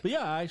good. But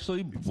yeah, I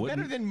actually Better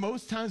wouldn't. than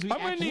most times we I'm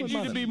going to actually need you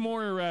to mind be him.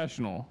 more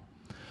irrational.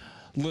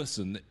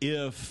 Listen,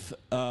 if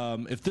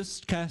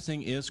this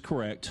casting is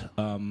correct,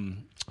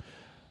 I'm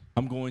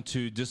going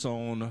to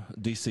disown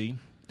DC,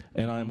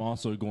 and I'm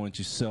also going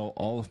to sell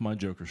all of my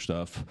Joker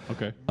stuff.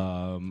 Okay.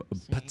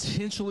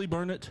 Potentially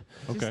burn it.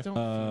 Just don't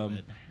feel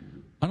it.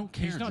 I don't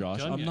care, not Josh.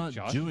 done I'm yet, not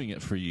Josh. doing it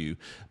for you.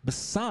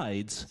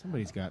 Besides,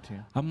 Somebody's got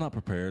to. I'm not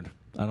prepared.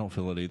 I don't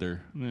feel it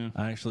either. Yeah.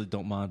 I actually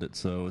don't mind it,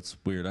 so it's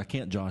weird. I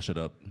can't Josh it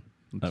up.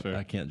 fair.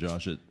 I can't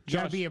Josh it. You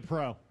gotta Josh- be a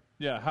pro.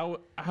 Yeah,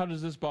 how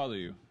does this bother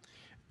you?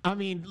 I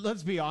mean,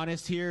 let's be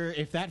honest here.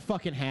 If that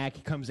fucking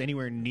hack comes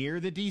anywhere near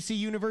the DC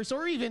universe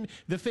or even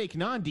the fake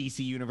non-DC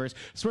universe,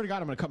 swear to God,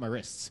 I'm gonna cut my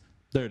wrists.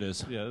 There it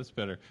is. Yeah, that's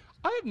better.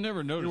 I have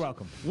never noticed. You're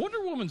welcome.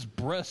 Wonder Woman's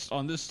breasts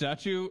on this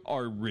statue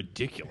are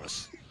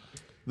ridiculous.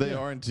 They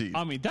are indeed.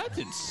 I mean, that's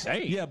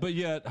insane. Yeah, but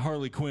yet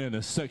Harley Quinn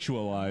is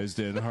sexualized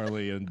in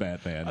Harley and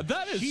Batman.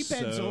 That is She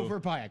bends so- over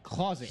by a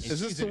closet. and Is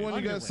this she's the in one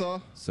you guys underwear.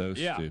 saw? So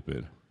Yeah.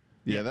 stupid.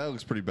 Yeah, that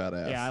looks pretty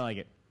badass. Yeah, I like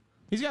it.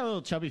 He's got a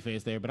little chubby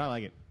face there, but I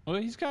like it. Well,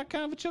 he's got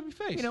kind of a chubby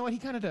face. You know what? He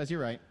kind of does.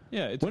 You're right.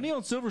 Yeah, it's When he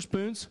on Silver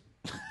Spoons?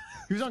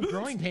 He was on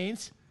Growing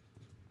Pains.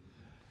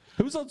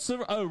 Who was on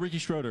Silver? Oh, Ricky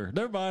Schroeder.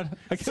 Never mind.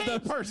 I get Same those-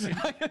 person.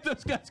 I get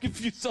those guys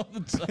confused all the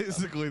time.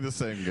 Basically the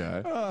same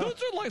guy. those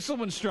are like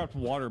someone strapped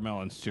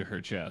watermelons to her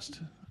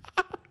chest.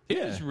 It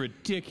Yeah. is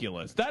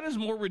ridiculous. That is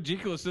more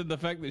ridiculous than the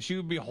fact that she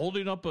would be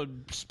holding up a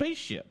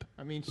spaceship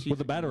I mean, she's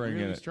With a batarang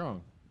really in it.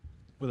 strong.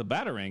 with a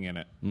batarang in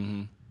it.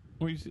 Mm-hmm.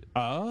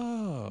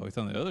 Oh, it's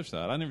on the other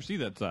side. I never see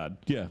that side.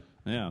 Yeah.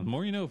 Yeah, the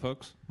more you know,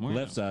 folks. The more you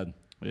Left know. side.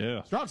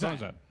 Yeah. Strong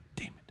side.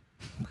 Damn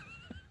it.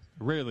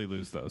 Rarely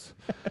lose those.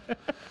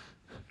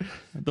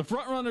 The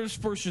front runners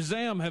for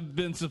Shazam have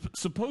been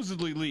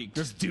supposedly leaked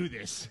Let's do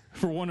this.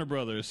 for Warner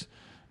Brothers.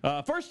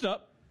 First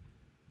up,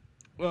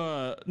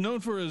 known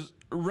for his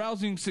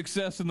rousing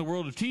success in the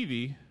world of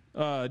TV,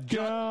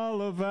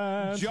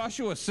 Gallivant.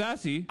 Joshua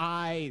Sassy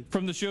I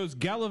from the shows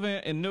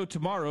Gallivant and No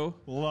Tomorrow.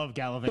 love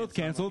Gallivant. Both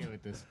so I'm canceled. okay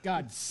with this.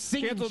 God,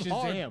 sing Canceled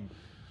hard. Shazam.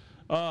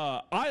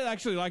 I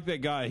actually like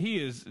that guy. He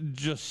is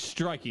just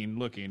striking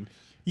looking.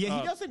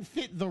 Yeah, he doesn't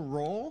fit the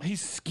role.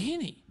 He's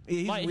skinny.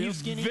 He's like real he's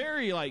skinny?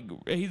 very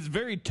he's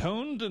very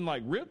toned and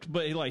ripped,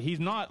 but he's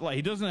not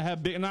he doesn't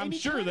have big. And I'm he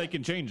sure kinda- they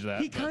can change that.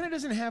 He but- kind of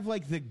doesn't have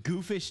the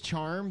goofish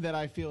charm that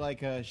I feel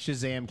like a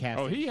Shazam cast.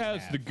 Oh, he should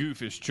has have. the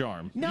goofish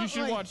charm. No, you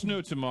should like- watch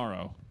No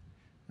Tomorrow.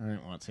 I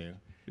don't want to.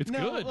 It's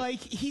no, good.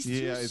 He's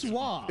Yeah, too it's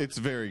suave. it's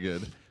very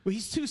good. Well,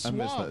 he's too suave.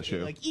 miss that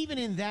show. Even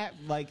in that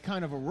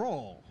kind of a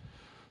role,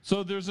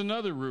 So there's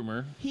another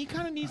rumor. he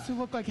kind of needs to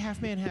look like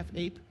half man, half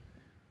ape.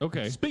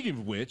 Okay. Speaking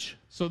of which,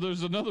 So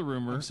there's another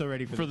rumor. I'm so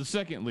ready for the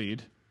second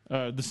lead,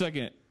 the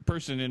second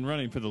person in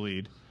running for the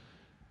lead,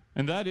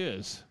 and that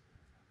is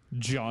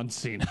John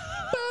Cena.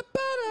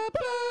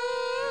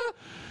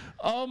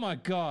 Oh my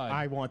God!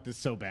 I want this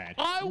so bad.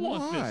 I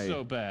want Why? this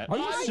so bad. are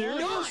you I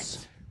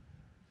serious?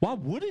 Why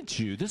wouldn't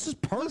you? This is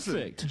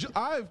perfect.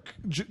 Listen,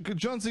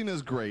 John Cena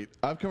is great.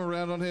 I've come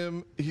around on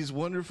him. He's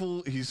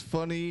wonderful. He's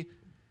funny.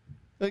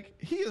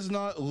 He is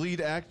not lead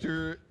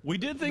actor. We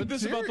did think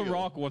this about The material.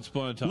 Rock once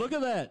upon a time. Look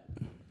at that.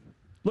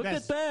 Look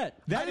That's- at that.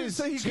 That didn't is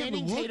say he couldn't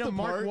Channing look Tatum, the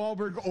Mark part.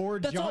 Wahlberg, or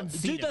That's all- John dude,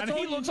 Cena. that's and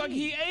he all looks you like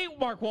need. he ate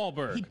Mark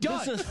Wahlberg. He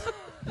does. This is,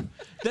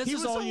 this He is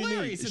was all you need.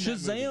 hilarious in that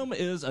Shazam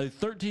is a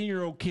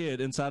 13-year-old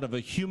kid inside of a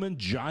human,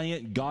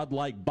 giant,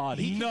 godlike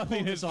body.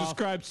 Nothing has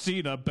described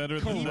Cena better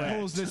than He that.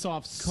 pulls this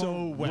off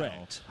so well.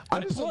 Correct. I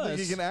And just don't think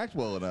plus- he can act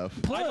well enough.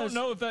 I don't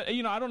know if that.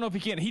 I don't know if he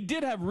can. He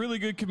did have really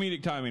good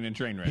comedic timing in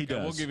Trainwreck. He I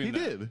will does. give him He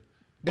that. did.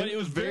 But And it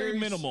was very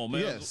minimal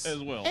yes. as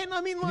well. And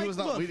I mean, was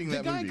not look, leading the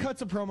that guy movie.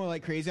 cuts a promo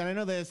like crazy, and I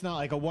know that it's not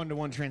like a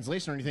one-to-one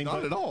translation or anything. Not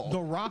but at all. The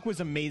Rock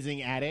was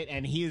amazing at it,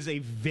 and he is a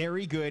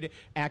very good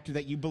actor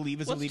that you believe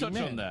is a Let's leading touch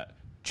man. on that.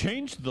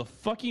 Change the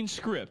fucking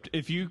script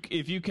if you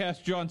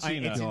cast John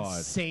Cena. It's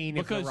insane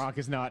if The Because Rock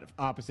is not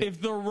opposite.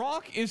 if The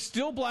Rock is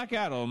still Black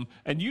Adam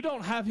and you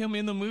don't have him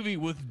in the movie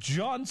with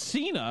John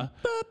Cena,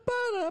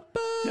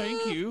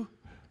 thank you.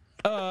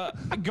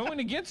 Going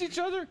against each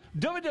other,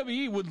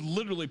 WWE would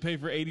literally pay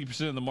for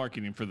 80% of the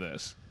marketing for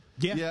this.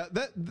 Yeah,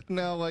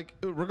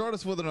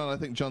 regardless of whether or not I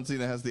think John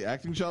Cena has the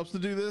acting chops to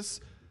do this,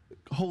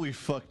 holy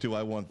fuck, do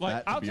I want Like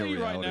that to I'll be tell a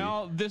you right reality.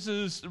 now,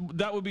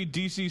 that would be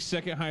DC's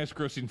second highest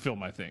grossing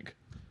film, I think.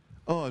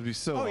 Oh, it'd be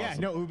so oh awesome. yeah,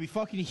 no, it would be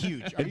fucking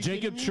huge. Are And you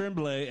Jacob kidding me?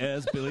 Tremblay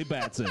as Billy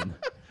Batson.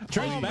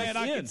 Oh man,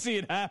 I can see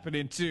it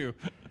happening too.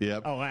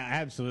 Yep. Oh,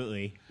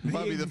 absolutely.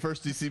 Might be the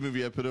first DC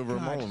movie I put over a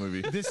Marvel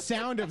movie. The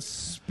sound of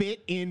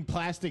spit in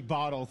plastic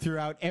bottle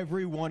throughout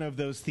every one of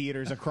those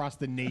theaters across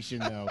the nation,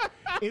 though,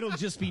 it'll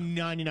just be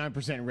 99%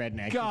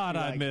 redneck. God, Just be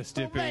I like, miss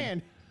 "Oh, dipping.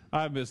 man."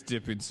 I miss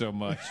dipping so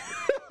much.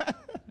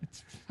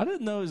 I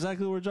didn't know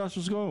exactly where Josh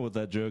was going with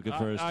that joke at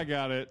first. I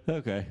got it.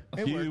 Okay.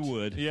 You worked.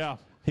 would. Yeah.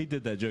 He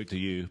did that joke to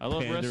you. I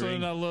love pandering. wrestling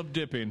and I love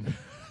dipping.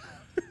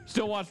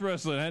 Still watch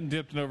wrestling. I hadn't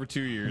dipped in over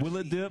 2 years. Will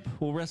it dip?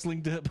 Will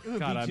wrestling dip? It would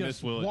God, be I just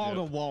miss Will It Dip.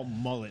 wall-to-wall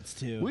mullets,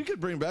 too. We could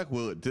bring back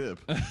Will It Dip.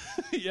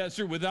 Yeah,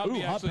 sure. Without Ooh,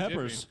 me hot actually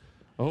peppers.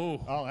 dipping.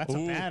 Oh, that's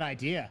Ooh. a bad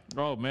idea.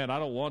 Oh man, I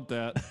don't want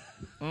that.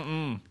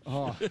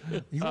 Oh,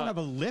 you won't have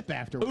a lip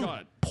afterwards.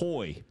 God.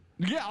 Poi.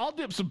 Yeah, I'll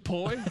dip some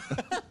poi.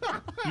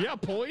 Yeah,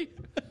 poi.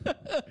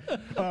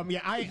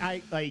 Yeah,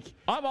 I like.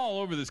 I'm all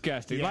over this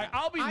casting. Yeah. Like,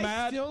 I'll be I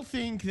mad still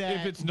think that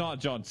if it's not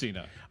John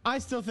Cena. I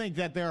still think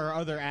that there are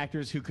other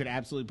actors who could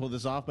absolutely pull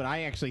this off, but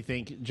I actually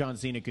think John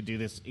Cena could do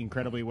this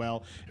incredibly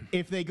well.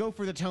 If they go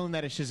for the tone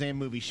that a Shazam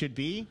movie should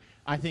be,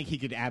 I think he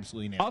could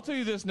absolutely nail it. I'll tell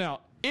you this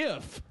now: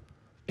 if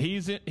he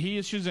is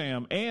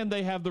Shazam and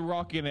they have The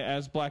Rock in it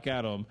as Black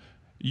Adam,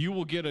 you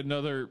will get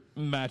another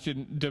match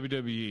in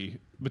WWE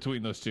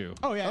between those two.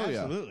 Oh yeah, Oh,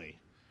 yeah. absolutely.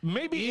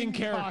 Maybe in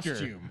character.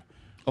 Costume.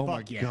 Oh my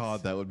Fuck yes.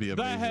 god, that would be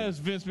amazing. That has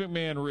Vince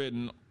McMahon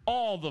written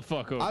all the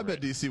fuck over. I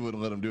bet DC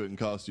wouldn't let him do it in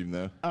costume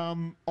though.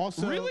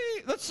 Also,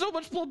 Really? That's so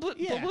much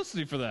Yeah.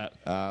 publicity for that.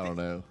 I don't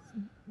know.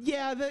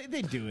 yeah,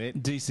 they do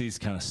it. DC's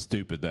kind of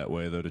stupid that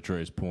way, though, to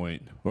Trey's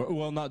point.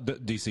 Well, not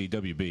DC,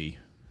 WB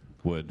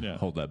would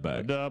hold that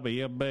back.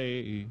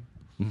 WB.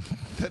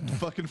 That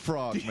fucking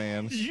frog,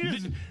 man.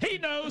 He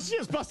knows.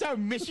 Just bust out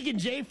Michigan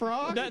J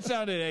Frog. That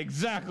sounded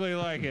exactly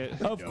like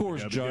it. Of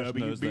course, Josh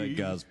knows that WB.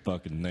 guy's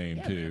fucking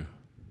name, too.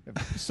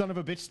 Son of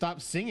a bitch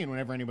stopped singing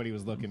whenever anybody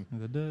was looking.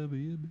 The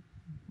WB.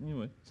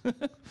 Anyway.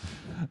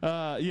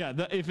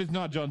 If it's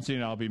not John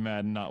Cena, I'll be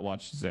mad and not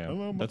watch Shazam.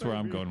 Hello, my That's where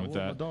I'm baby. going with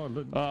Hello,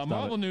 that. my darling.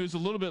 Marvel news, a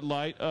little bit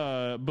light,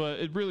 but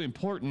it's really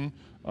important.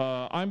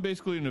 I'm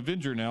basically an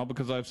Avenger now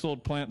because I've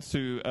sold plants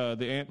to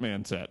the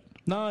Ant-Man set.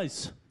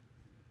 Nice.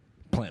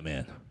 Plant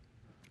Man.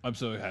 I'm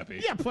so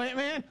happy. Yeah, Plant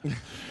Man.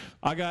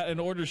 I got an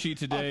order sheet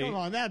Oh, today. come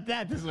on,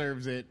 that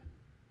deserves it.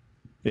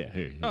 Yeah,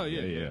 here. Oh,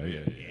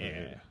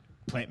 yeah.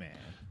 Plant Man.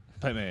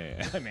 Plant Man.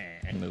 Plant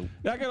Man.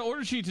 I got an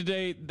order sheet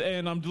today,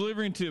 and I'm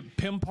delivering to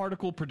Pim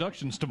Particle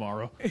Productions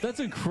tomorrow. That's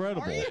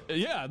incredible.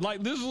 Yeah,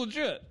 like this is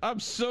legit. I'm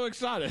so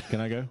excited.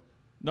 Can I go?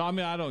 No, I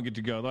mean I don't get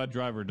to go. That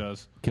driver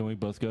does. Can we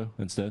both go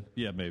instead?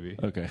 Yeah, maybe.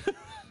 Okay.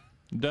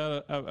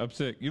 Dad, I'm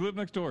sick. You live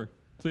next door.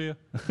 See ya.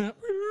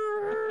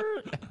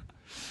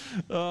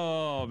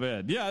 Oh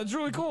man, yeah, it's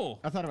really cool.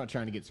 I thought about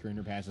trying to get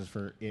screener passes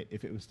for it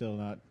if it was still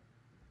not.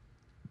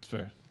 It's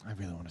fair. I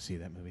really want to see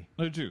that movie.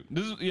 I do too.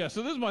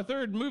 So this is my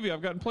third movie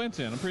I've gotten plans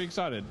in. I'm pretty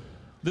excited.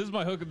 This is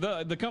my hook.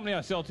 The company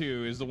I sell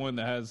to is the one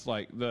that has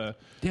like the.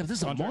 Damn, this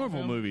is a contract Marvel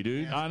film. movie,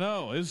 dude. I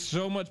know, it's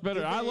so much better.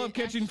 Did I they love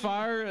Catching actually-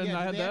 Fire, and yeah,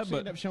 I did had they that, actually but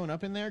end up showing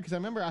up in there because I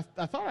remember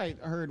I thought I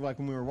heard like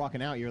when we were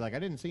walking out, you were like, I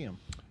didn't see him.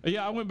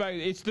 yeah, I went back.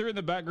 They're in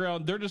the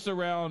background. They're just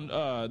around.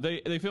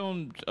 They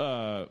filmed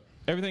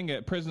everything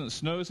at President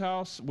Snow's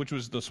house, which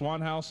was the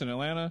Swan House in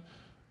Atlanta.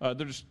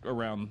 They're just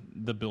around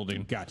the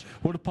building. Gotcha.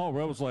 What if Paul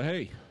Rudd was like,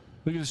 hey,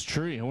 look at this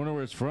tree. I wonder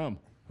where it's from.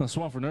 A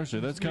Swampford Nursery.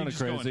 That's Me kind of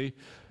just going- crazy.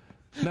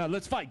 Now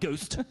let's fight,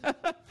 Ghost.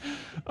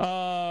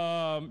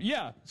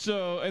 Yeah.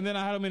 So, and then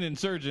I had them in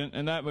Insurgent,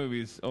 and that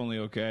movie's only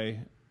okay.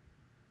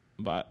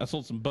 But I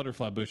sold some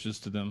butterfly bushes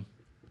to them.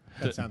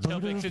 That sounds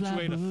help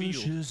accentuate a field.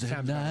 bushes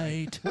at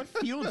night. What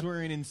fields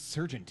were in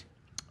Insurgent?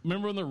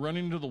 Remember when they're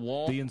running to the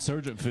wall? The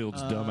Insurgent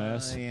Fields,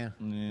 dumbass. Yeah.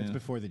 Yeah. It's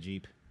before the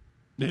Jeep.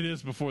 It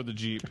is before the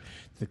Jeep.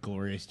 The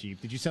glorious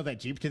Jeep. Did you sell that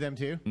Jeep to them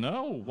too?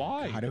 No,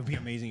 why? God, it would be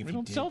amazing if we you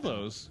don't did. sell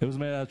those. It was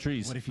made out of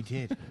trees. What if you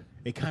did?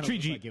 It kind of Tree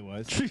looked Jeep. like it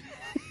was.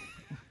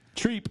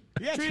 Treep.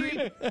 Yeah,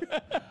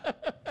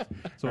 Treep.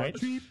 So Right.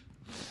 Treep.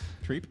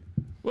 Treep.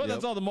 Well,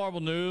 that's all the Marvel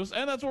news,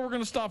 and that's where we're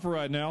going to stop for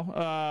right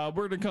now.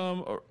 We're going to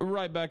come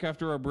right back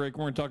after our break.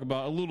 We're going to talk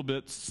about a little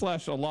bit /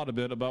 a lot of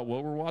bit about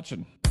what we're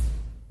watching.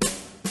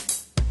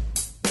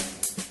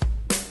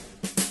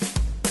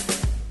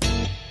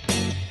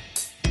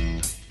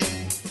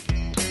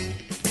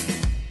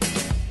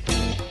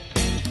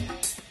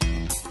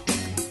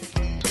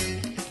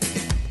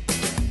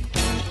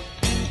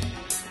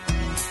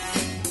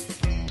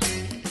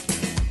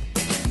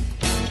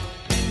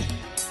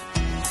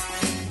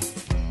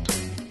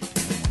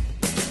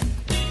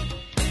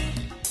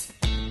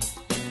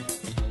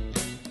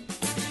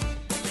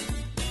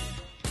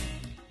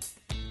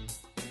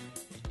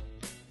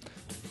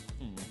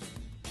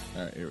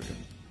 All right, here we go.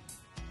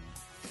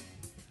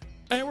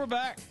 And we're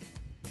back.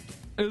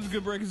 It was a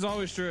good break as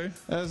always, Trey.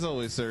 As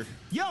always, sir.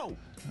 Yo.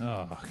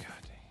 Oh, God.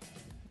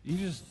 You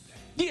just...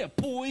 Yeah,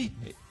 boy.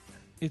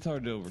 It's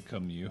hard to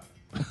overcome you.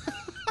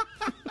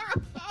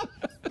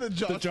 The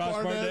Josh,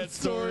 Barnett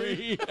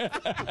story.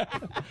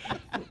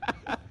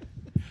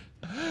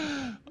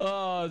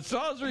 So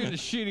I was reading a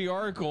shitty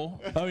article.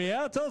 Oh,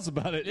 yeah? Tell us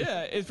about it.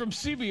 Yeah, it's from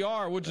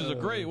CBR, which is a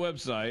great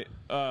website.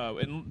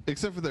 And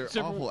Except for their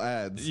awful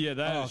ads. yeah,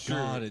 that Oh, is true.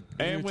 God, it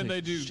And when they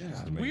irritates do the shit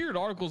out of me. weird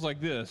articles like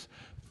this,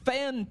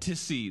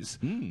 fantasies,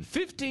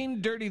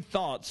 15 dirty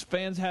thoughts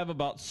fans have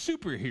about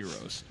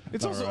superheroes.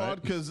 It's also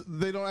odd because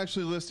they don't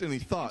actually list any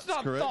thoughts, It's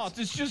not correct? thoughts.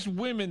 It's just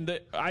women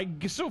that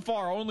so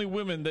far only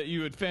women that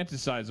you would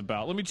fantasize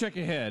about. Let me check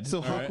ahead.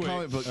 So hot quick.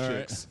 comic book All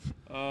right. chicks.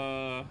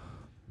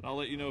 I'll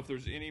let you know if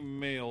there's any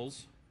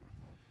males.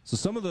 So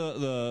some of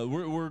the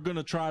we're going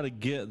to try to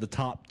get the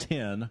top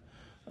 10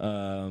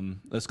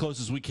 as close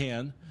as we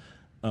can,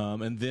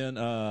 and then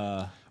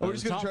we're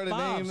just the gonna top try to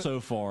 5 name- so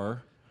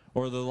far,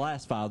 or the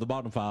last 5, the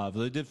bottom 5.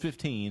 They did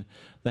 15.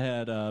 They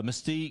had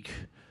Mystique.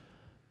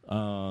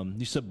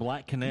 You said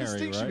Black Canary,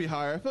 Mystique right? should be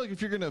higher. I feel like if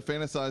you're going to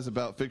fantasize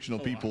about fictional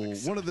people,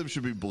 one of them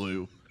should be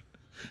blue.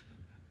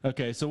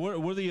 Okay, so what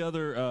are the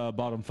other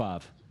bottom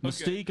 5?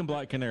 Mystique and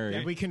Black Canary.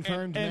 Have we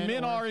confirmed And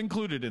men or- are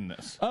included in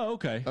this. Oh,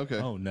 okay. Okay.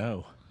 Oh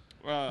no.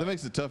 That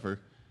makes it tougher.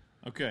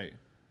 Okay.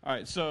 All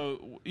right.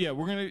 So yeah,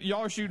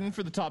 y'all are shooting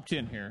for the top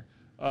 10 here.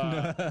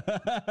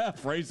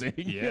 Phrasing.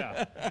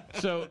 Yeah.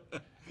 So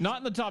not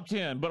in the top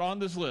 10, but on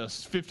this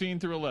list, 15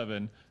 through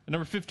 11.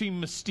 Number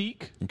 15,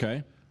 Mystique.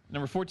 Okay.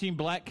 Number 14,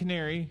 Black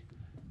Canary.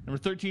 Number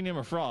 13,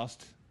 Emma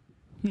Frost.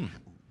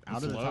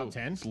 out of the top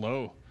 10? It's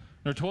low.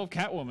 Number 12,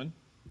 Catwoman.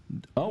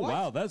 Oh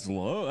wow, that's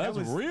low. That's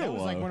real That was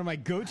low. like one of my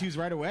go-tos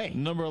right away.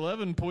 Number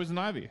 11, Poison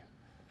Ivy.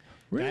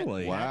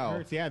 really? Wow. That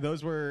hurts. Yeah,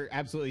 those were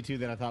absolutely two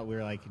that I thought we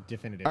were like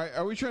definitive. All right,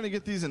 are we trying to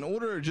get these in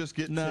order or just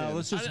get No, 10?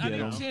 let's just I get need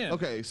them. 10.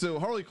 Okay, so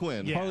Harley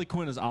Quinn. Yeah. Harley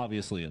Quinn is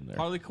obviously in there.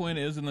 Harley Quinn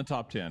is in the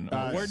top 10.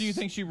 Where do you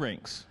think she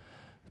ranks?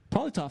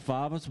 Probably top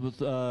 5. It's with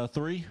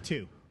 3.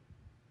 2.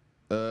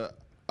 I'm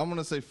going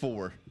to say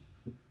 4.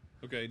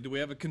 Okay. Do we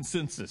have a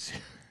consensus?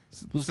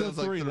 Let's go Sounds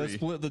like 3. Let's 3.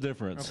 split the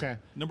difference. Okay.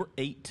 Number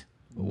 8.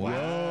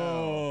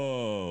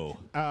 Whoa.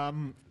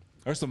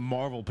 There's some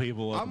Marvel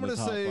people up I'm in the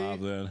gonna top say-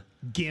 5 then.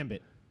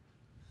 Gambit.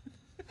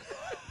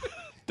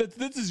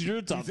 This is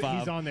your top 5.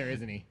 He's on there,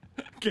 isn't he?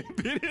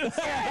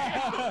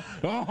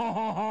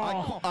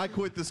 I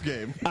quit this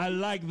game. I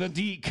like the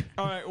Deke.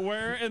 All right.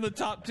 Where in the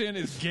top 10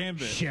 is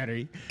Gambit?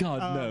 Sherry.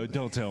 God, no,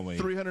 don't tell me.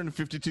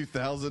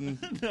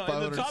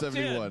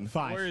 352,571.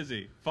 5. Where is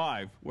he?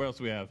 5. Where else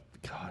do we have?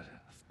 God.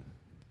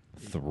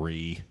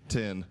 3.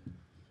 10.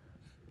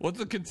 What's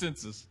the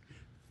consensus?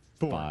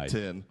 5.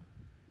 10.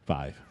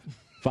 5.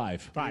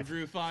 5. 5.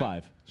 Drew 5.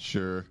 5.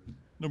 Sure.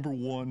 Number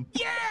 1.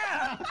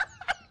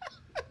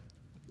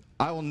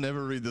 I will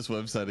never read this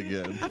website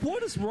again.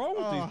 What is wrong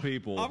with these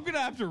people? I'm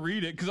gonna have to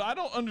read it because I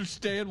don't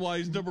understand why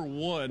he's number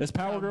one. Is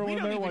Power Girl we in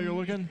don't there while even- you're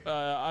looking?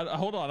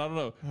 Hold on, I don't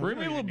know.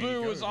 Remy don't even need to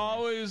LeBeau go was there.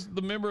 always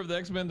the member of the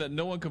X-Men that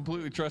no one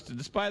completely trusted.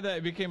 Despite that,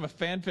 he became a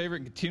fan favorite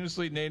and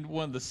continuously named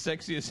one of the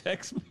sexiest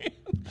X-Men.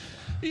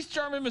 He's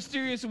charming,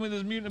 mysterious, and with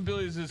his mutant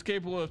abilities is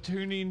capable of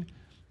turning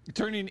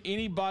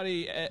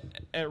anybody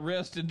at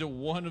rest into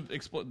one of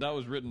that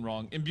was written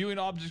wrong. Imbuing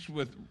objects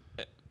with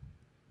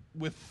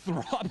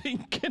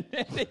throbbing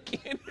kinetic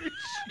energy.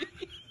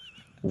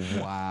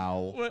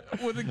 Wow.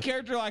 With a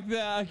character like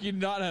that, I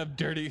cannot have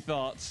dirty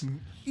thoughts.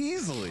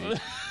 Easily.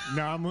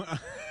 No, I'm.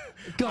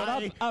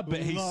 God, I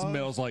bet he love-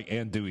 smells like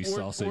andouille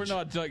sausage. We're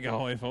not talking.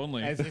 Oh, if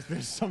only. As if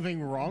there's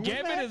something wrong with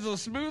Gambit that. is a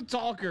smooth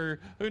talker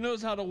who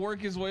knows how to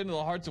work his way into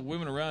the hearts of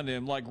women around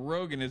him, like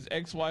Rogue and his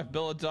ex-wife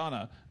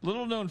Belladonna.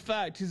 Little known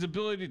fact, his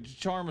ability to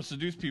charm or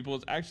seduce people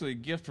is actually a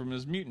gift from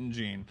his mutant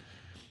gene.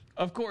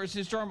 Of course,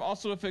 his charm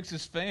also affects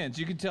his fans.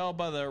 You can tell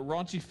by the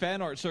raunchy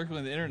fan art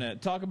circling the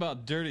internet. Talk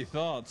about dirty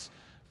thoughts.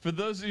 For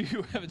those of you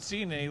who haven't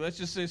seen any, let's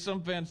just say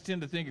some fans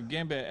tend to think of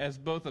Gambit as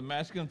both a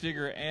masculine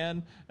figure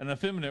and an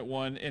effeminate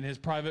one in his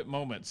private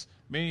moments,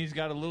 meaning he's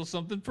got a little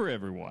something for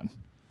everyone.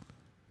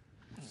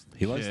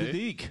 He likes the Okay.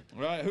 Deke.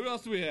 All right, who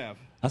else do we have?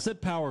 I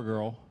said Power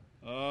Girl.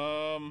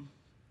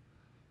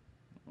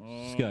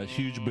 She's got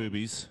huge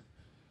boobies.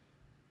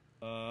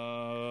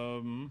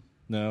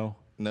 No.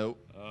 Nope.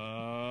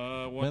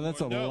 Man, that's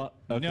a lot.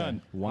 Okay.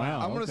 None. Wow.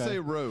 I'm going to okay. say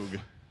Rogue.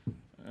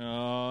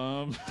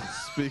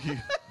 Speaking.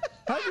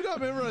 How do you not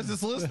memorize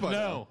this list by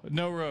now?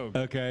 No Rogue.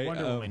 Okay.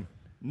 Wonder Woman.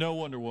 No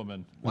Wonder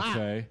Woman.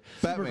 Okay.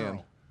 Batman.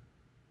 Supergirl.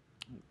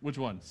 Which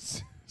one?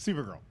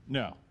 Supergirl.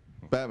 No.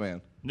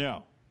 Batman.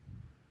 No.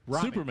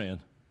 Robin. Superman.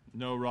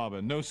 No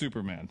Robin. No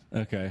Superman.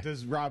 Okay.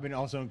 Does Robin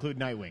also include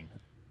Nightwing?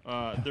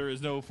 There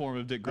is no form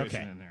of Dick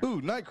Grayson Okay. in there.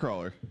 Ooh,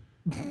 Nightcrawler.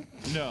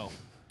 No.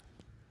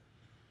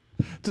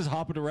 Just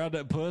hopping around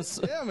that puss.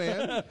 Yeah,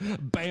 man.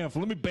 Bamf.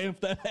 Let me bamf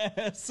that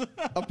ass.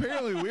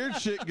 Apparently, weird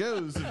shit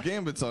goes if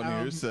Gambit's on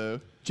here,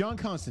 so. John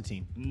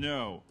Constantine.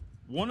 No.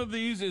 One of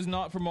these is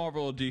not from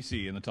Marvel or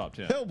DC in the top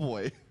 10.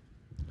 Hellboy.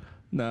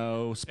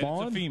 No. And it's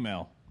Spawn. a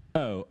female.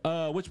 Oh.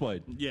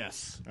 Witchblade.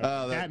 Yes.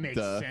 That makes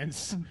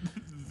sense.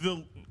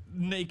 The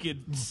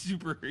naked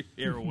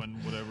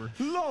superheroine, whatever.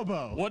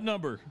 Lobo. What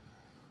number?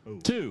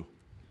 2.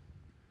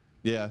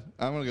 Yeah,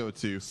 I'm going to go with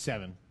 2.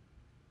 7.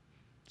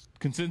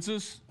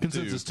 Consensus?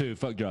 Consensus 2.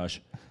 Fuck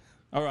Josh.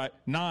 All right.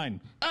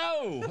 9.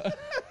 Oh.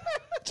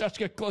 Josh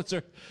got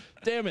closer.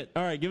 Damn it.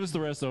 All right. Give us the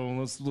rest of them.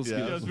 Let's Yeah.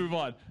 get Let's move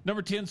on.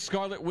 Number 10,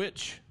 Scarlet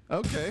Witch.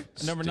 Okay.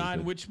 Number 9,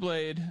 Stupid.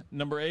 Witchblade.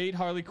 Number 8,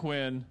 Harley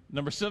Quinn.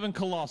 Number 7,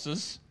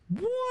 Colossus.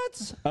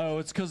 What? Oh,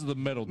 it's because of the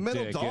metal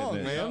dick, dong,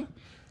 isn't it? man.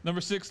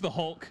 Number 6, the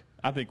Hulk.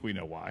 I think we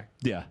know why.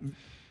 Yeah.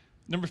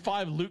 Number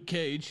 5, Luke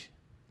Cage.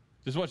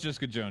 Just watch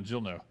Jessica Jones.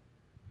 You'll know.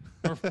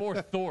 Number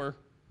 4, Thor.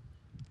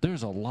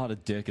 There's a lot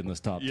of dick in this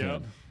top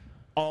 10.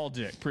 All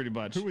dick, pretty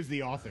much. Who was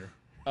the author?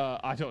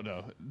 I don't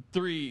know.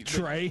 3,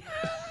 Trey.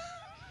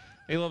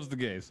 he loves the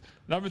gays.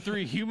 Number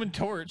 3, Human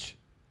Torch.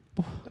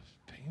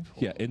 Painful.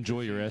 Yeah,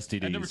 enjoy your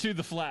STDs. And number 2,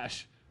 The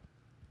Flash.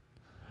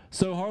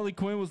 So Harley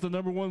Quinn was the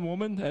number 1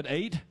 woman at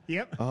 8?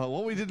 Yep.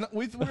 Well, we did not.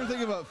 We were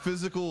thinking about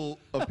physical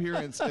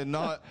appearance and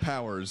not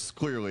powers,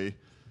 clearly.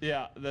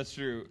 Yeah, that's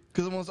true.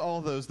 Because almost all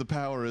of those, the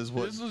power is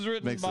what This was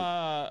written makes it.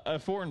 by a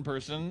foreign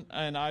person,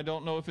 and I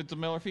don't know if it's a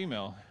male or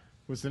female.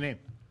 What's the name?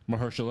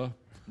 Mahershala.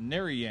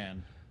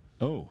 Narayan.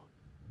 Oh.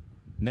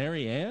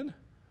 Nary Ann?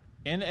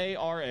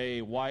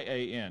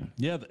 Naryan.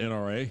 Yeah, the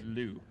NRA.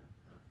 Lou.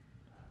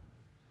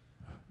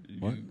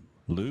 What?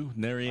 Lou?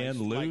 Nary Ann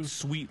Lou? Like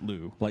Sweet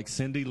Lou. Like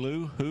Cindy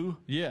Lou? Who?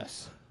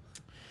 Yes.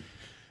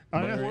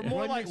 I don't know. Mary- More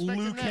Wasn't like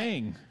expecting Liu that.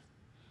 Kang.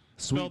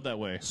 Sweet, Spelled that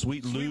way.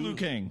 Sweet Lou. Sweet Liu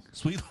Kang.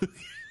 Sweet Lou.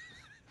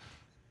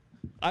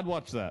 I'd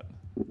watch that.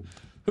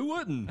 Who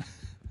wouldn't?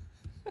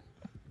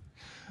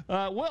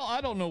 Well,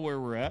 I don't know where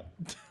we're at.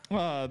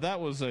 That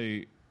was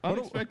a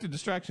unexpected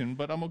distraction,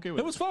 but I'm okay with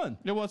it. It was fun.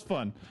 It was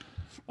fun.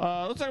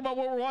 Let's talk about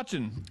what we're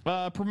watching.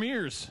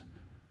 Premieres.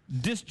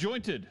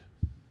 Disjointed.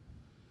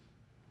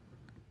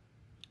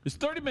 It's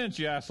 30 minutes,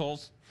 you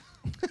assholes.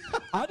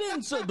 I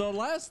didn't. So the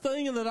last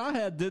thing that I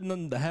had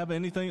didn't have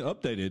anything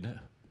updated.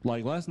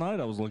 Like last night,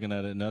 I was looking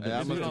at it and I Yeah, I didn't.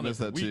 must been have on there missed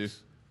for that too.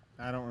 weeks.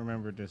 I don't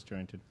remember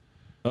Disjointed.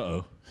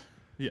 Uh-oh.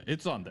 Yeah,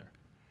 it's on there.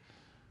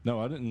 No,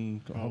 I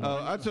didn't.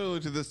 I totally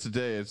looked at this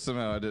today. And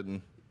somehow I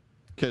didn't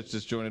catch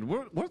Disjointed.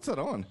 What's that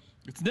on?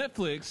 It's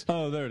Netflix.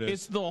 Oh, there it is.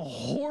 It's the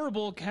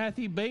horrible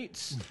Kathy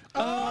Bates.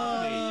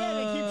 Oh, yeah,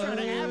 they keep trying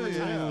to advertise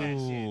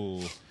that shit.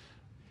 Ooh.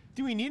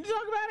 Do we need to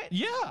talk about it?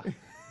 Yeah.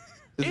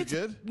 Is it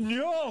good?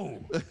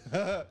 No.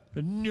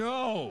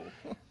 No.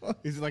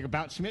 Is it like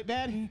about Schmidt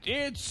bad?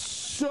 It's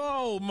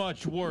so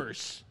much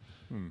worse.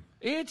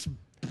 It's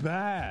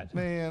bad.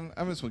 Man,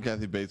 I miss when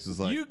Kathy Bates was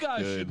like. You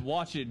guys good. should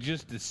watch it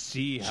just to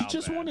see how She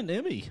just bad. won an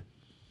Emmy.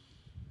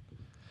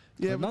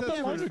 Yeah, Not but that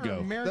that's long for,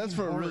 ago. that's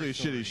for a really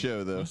shitty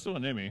show, though. It's still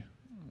an Emmy.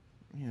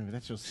 Yeah, but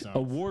that just sucks.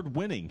 Award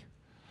winning.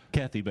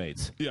 Kathy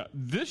Bates. Yeah,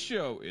 this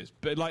show is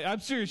like, I'm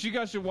serious. You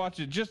guys should watch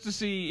it just to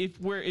see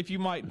if you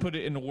might put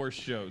it in the worst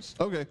shows.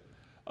 Okay.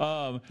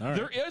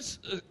 There is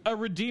a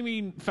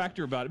redeeming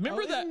factor about it.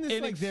 Remember that Isn't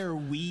this like they're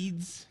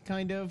weeds,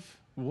 kind of?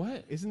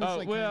 What? Isn't this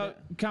like well,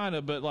 kind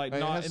of, but like It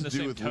not has in to the do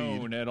same with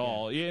tone weed. at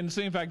all. Yeah, in the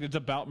same fact, it's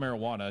about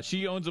marijuana.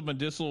 She owns a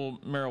medicinal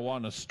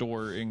marijuana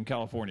store in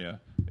California.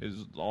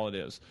 Is all it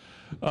is,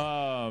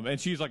 and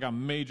she's like a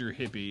major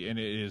hippie, and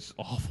it is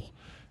awful.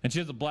 And she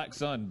has a black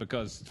son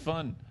because it's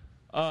fun.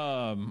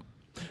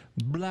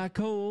 Black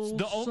hole.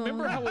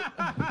 Remember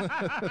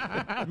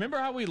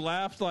how we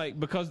laughed like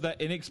because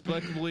that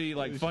inexplicably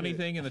like funny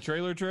thing in the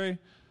trailer tray?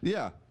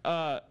 Yeah.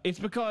 It's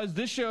because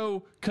this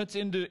show cuts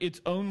into its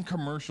own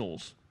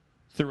commercials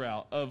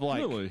throughout of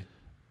like Really?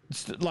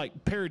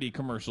 like parody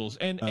commercials,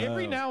 and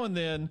every now and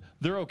then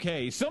they're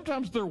okay.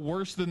 Sometimes they're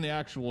worse than the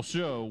actual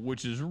show,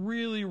 which is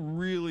really,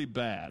 really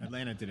bad.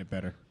 Atlanta did it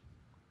better.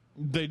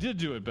 They did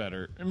do it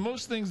better. And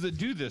most things that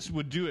do this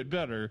would do it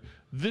better.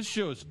 This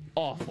show is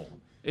awful.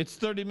 It's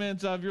 30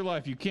 minutes out of your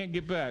life you can't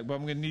get back, but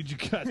I'm going to need you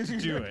guys to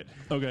do it.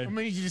 Okay. I'm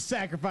gonna need you to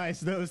sacrifice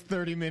those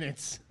 30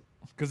 minutes.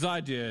 Because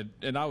I did,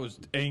 and I was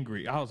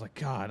angry. I was like,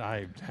 God,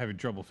 I'm having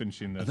trouble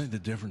finishing this. I think the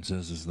difference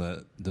is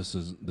that this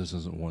isn't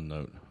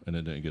OneNote, and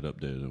it didn't get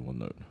updated in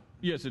OneNote.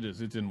 Yes, it is.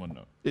 It's in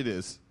OneNote. It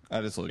is.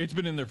 I just looked. It's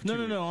been in there for 2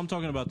 No. weeks. I'm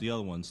talking about the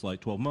other ones, like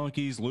 12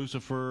 Monkeys,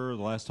 Lucifer,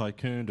 The Last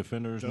Tycoon,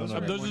 Defenders. Those none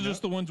of are- that. Those are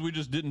just the ones we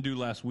just didn't do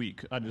last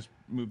week. I just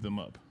moved them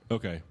up,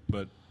 Okay,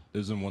 but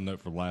it's in OneNote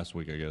for last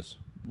week, I guess.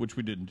 which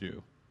we didn't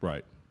do.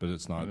 Right, but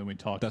it's not. And then we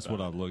talked That's what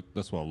about I looked.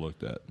 That's what I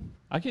looked at.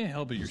 I can't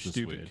help it. You're Just this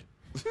stupid. week.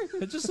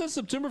 It just says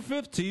September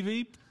 5th.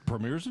 TV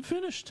premieres and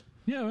finished.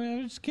 Yeah, man,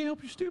 I just can't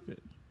help you're stupid.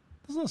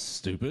 That's not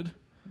stupid.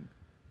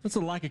 That's a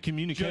lack of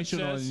communication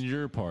Judge on says-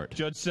 your part.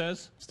 Judge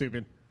says.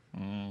 Stupid.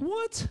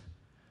 What?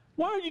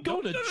 Why are you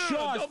going to Josh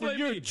don't for blame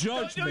your me.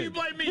 judgment? No, you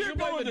blame me. You're You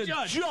blame going the to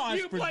judge. Josh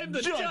You for blame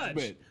the judge.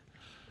 judgment.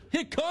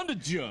 Here come the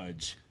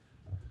judge.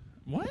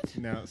 What?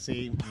 No,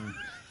 see.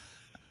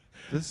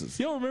 This is.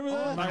 You don't remember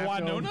that? My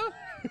Half Winona?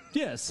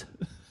 Yes.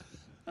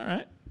 All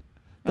right.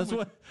 That's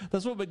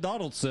what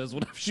McDonald's says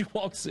whenever she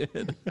walks in.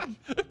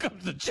 Here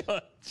comes the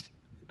judge.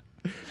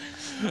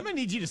 I'm gonna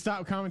need you to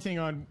stop commenting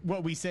on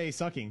what we say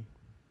sucking.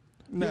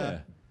 Yeah.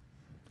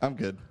 I'm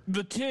good.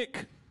 The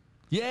Tick.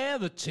 Yeah,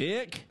 the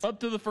tick. Up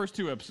to the first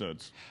 2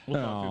 episodes.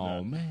 We'll talk through Oh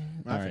that.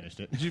 man. I finished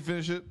it. Did you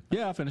finish it?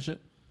 Yeah, I'll finish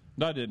it.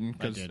 I didn't,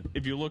 because did.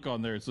 if you look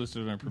on there, it's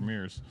listed on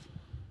premieres.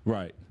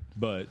 Right,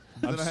 but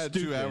Then I had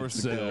 2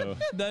 hours to kill.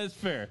 That is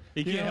fair.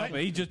 He can't know help what?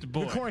 it. He's just a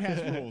boy. The court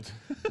has ruled.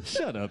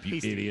 shut up, you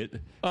idiot.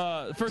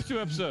 First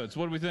 2 episodes.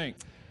 What do we think,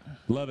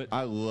 Love it.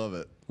 I love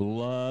it.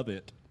 Love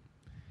it.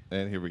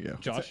 And here we go.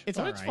 Josh? It's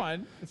Oh, all it's right.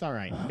 fine. It's all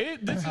right.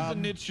 This is a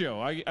niche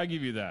show. I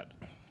give you that.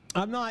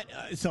 I'm not.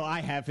 So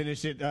I have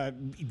finished it.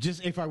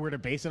 Just if I were to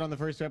base it on the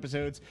first 2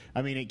 episodes,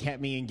 I mean, it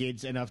kept me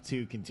engaged enough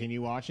to continue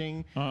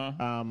watching.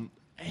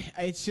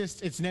 It's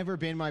just, it's never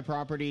been my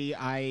property.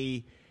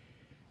 I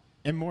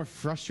am more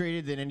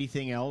frustrated than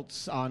anything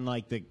else on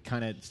like the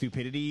kind of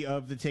stupidity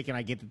of the Tick, and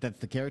I get that that's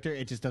the character.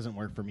 It just doesn't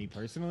work for me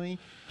personally.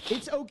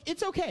 It's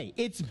okay.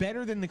 It's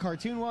better than the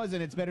cartoon was,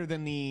 and it's better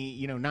than the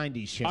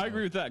 90s show. I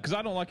agree with that, because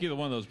I don't like either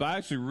one of those, but I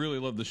actually really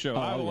love the show.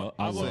 I love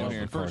love the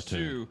the first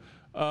cartoon. 2.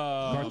 It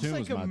Cartoon looks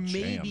like was a my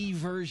jam. maybe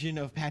version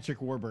of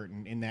Patrick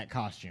Warburton in that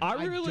costume. I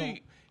love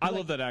like,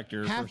 that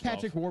actor. Half first off.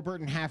 Patrick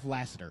Warburton, half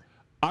Lasseter.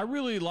 I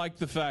really like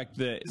the fact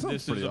that Sounds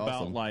this is pretty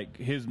about awesome. like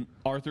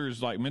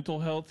Arthur's like mental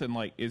health, and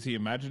like, is he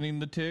imagining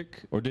the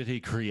Tick? Or did he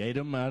create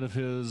him out of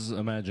his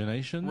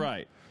imagination?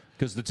 Right.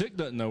 Because the tick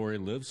doesn't know where he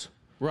lives.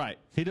 Right.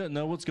 He doesn't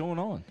know what's going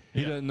on.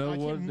 He doesn't know I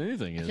what can't-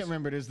 anything I is. can't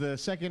remember. Does the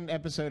second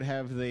episode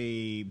have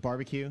the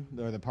barbecue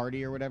or the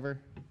party or whatever?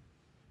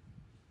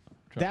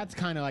 That's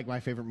kind of like my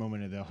favorite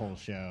moment of the whole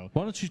show.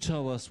 Why don't you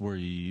tell us what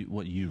you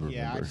remember?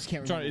 Yeah, I just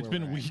can't Sorry, remember. it's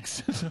been where we're at.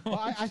 weeks. So-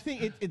 Well, I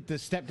think it the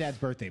stepdad's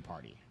birthday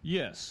party.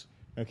 yes.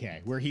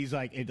 Okay, where he's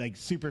like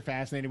super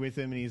fascinated with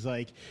him, and he's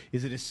like,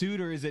 "Is it a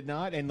suit or is it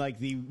not?" And like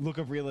the look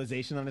of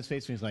realization on his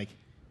face when he's like,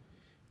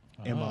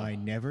 "Am I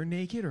never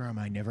naked or am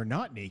I never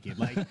not naked?"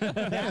 Like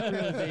that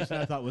realization,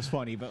 I thought was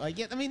funny. But like,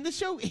 yeah, I mean, the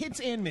show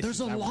hits and misses.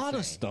 There's a I would lot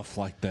of say. stuff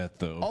like that,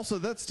 though. Also,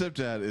 that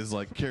stepdad is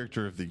like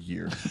character of the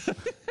year.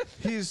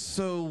 He's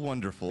so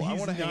wonderful. I He's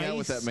want to hang out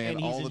with nice that man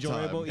and he's all the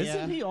enjoyable. time. Yeah.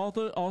 Isn't he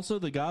also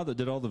the guy that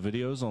did all the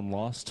videos on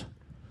Lost?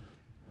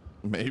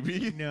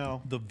 Maybe.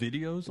 No, The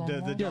videos on the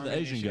Lost? Yeah, the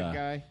Asian Domination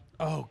guy.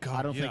 Oh God,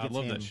 I don't think I it's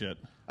love him. that shit.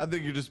 I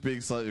think you're just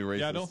being slightly racist.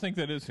 Yeah, I don't think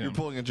that is him. you're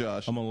pulling a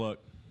Josh. I'm gonna look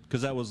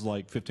because that was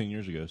like 15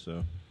 years ago.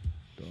 So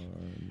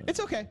it's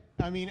okay.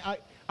 I mean,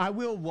 I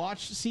will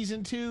watch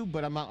season 2,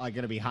 but I'm not like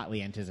going to be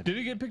hotly anticipating.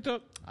 Did it get picked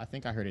up? I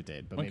think I heard it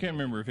did, but I maybe. can't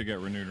remember if it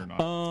got renewed or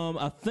not.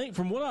 I think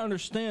from what I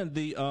understand,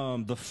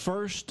 the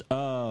first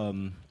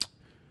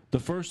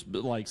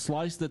like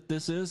slice that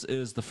this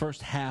is the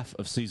first half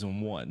of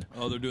season 1.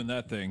 Oh, they're doing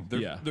that thing.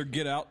 Yeah. They're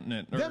Get Out in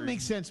it. That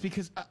makes sense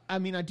because I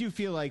mean I do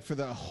feel like for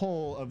the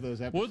whole of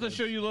those episodes, What was that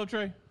show you love,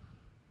 Trey?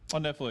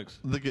 On Netflix.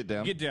 The Get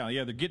Down. Get Down.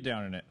 Yeah, the Get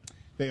Down in it.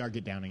 they are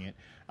get downing it.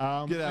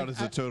 Get Out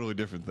is a totally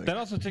different thing. That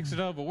also takes it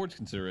out of awards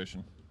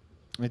consideration.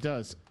 It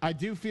does. I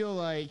do feel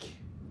like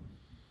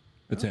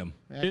It's him.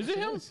 Is it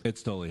him?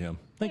 It's totally him.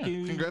 Thank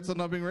you. Congrats on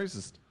not being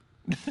racist.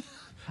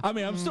 I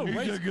mean, I'm still He's a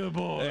racist. good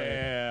boy.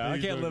 Yeah, I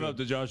He's can't so live good. up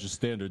to Josh's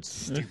standards.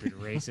 Stupid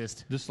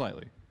racist. Just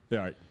slightly. All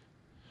right.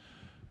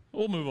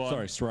 We'll move on.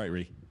 Sorry,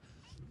 Stritery.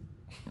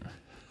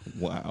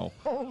 Wow.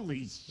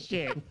 Holy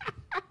shit.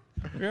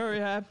 We already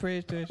have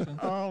PlayStation.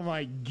 Oh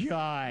my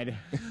god.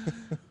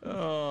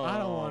 I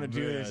don't want to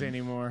do this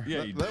anymore.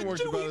 Yeah, you That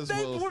worked about as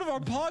well. one of our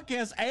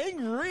podcasts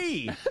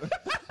angry.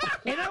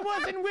 And I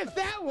wasn't with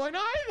that one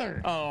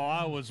either. Oh,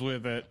 I was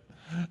with it.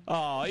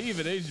 Oh,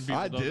 even Asian people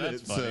I know did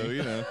that's it, funny. so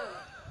you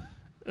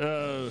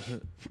know.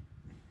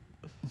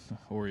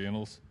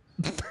 Orientals.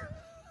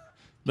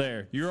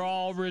 There, you're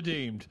all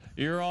redeemed.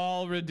 You're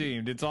all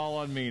redeemed. It's all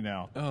on me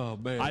now. Oh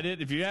man. I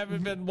did. If you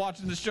haven't been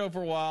watching the show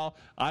for a while,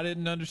 I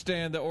didn't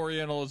understand that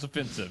Oriental is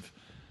offensive,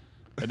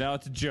 and now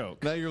it's a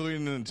joke. Now you're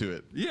leaning into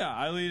it. Yeah,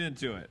 I lean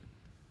into it.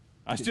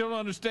 I still don't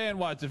understand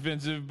why it's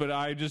offensive, but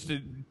I just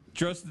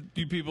trust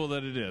you people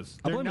that it is.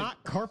 They're blame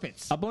not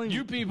carpets. I blame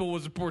You people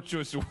was a poor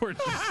choice of words.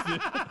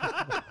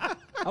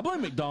 I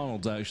blame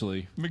McDonald's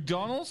actually.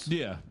 McDonald's?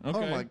 Yeah. Okay.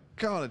 Oh my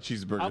god, a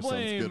cheeseburger I sounds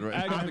blame good right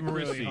now. Agatha I'm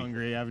really Christie.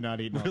 hungry. I've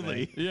not eaten all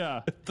day. Yeah.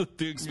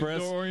 The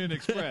Express. The Orient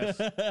Express.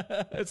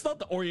 It's not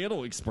the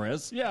Oriental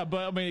Express. Yeah,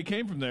 but I mean, it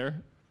came from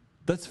there.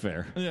 That's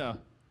fair. Yeah.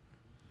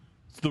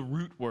 It's the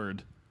root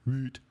word.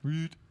 Root.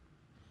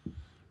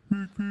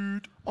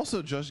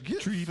 Also, Josh,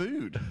 get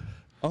food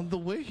on the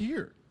way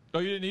here. Oh,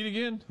 you didn't eat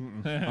again?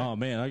 Oh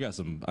man, I got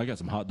some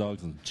hot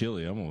dogs and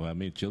chili. I'm gonna have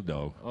me a chili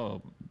dog.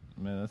 Oh,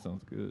 man, that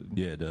sounds good.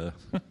 Yeah, duh.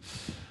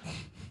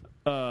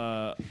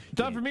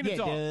 Time for me to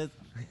talk.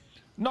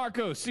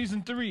 Narcos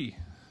Season 3.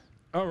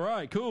 All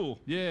right, cool.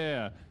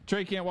 Yeah.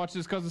 Trey can't watch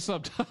this because of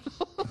subtitles.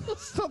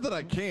 It's not that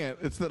I can't,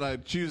 it's that I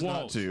choose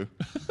not Won't. to.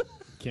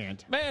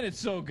 Can't. Man, it's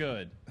so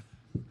good.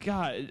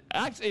 God,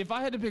 actually, if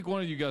I had to pick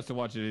one of you guys to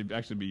watch it, it'd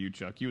actually be you,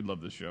 Chuck. You would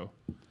love this show.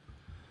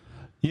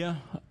 Yeah,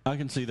 I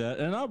can see that,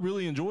 and I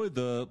really enjoyed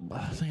I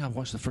think I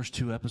watched the first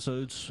 2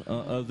 episodes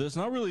of this,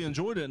 and I really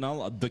enjoyed it.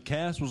 And the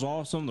cast was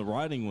awesome. The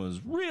writing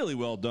was really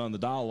well done. The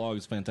dialogue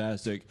is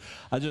fantastic.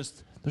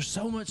 there's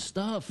so much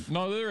stuff.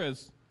 No, there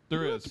is.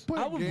 There is.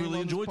 Play a I would game really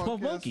on this enjoy 12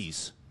 podcast.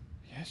 Monkeys.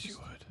 Yes, you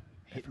would.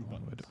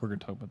 Everyone would. We're going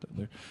to talk about that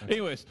later.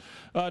 Anyways,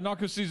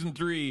 Narcos Season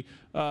 3,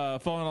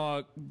 following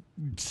along.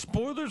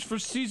 Spoilers for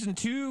Season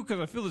 2, because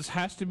I feel this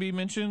has to be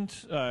mentioned.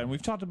 And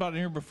we've talked about it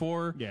here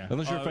before. Yeah.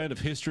 Unless you're a fan of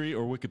history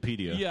or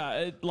Wikipedia.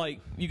 Yeah,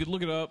 you could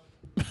look it up.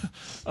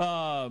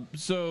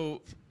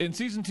 So, in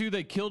Season 2,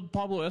 they killed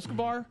Pablo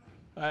Escobar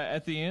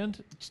at the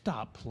end.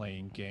 Stop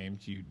playing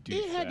games, you douchebag.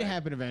 It had to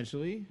happen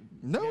eventually.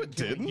 No, it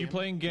didn't. You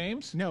playing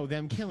games? No,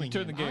 them killing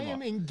turn him. the game I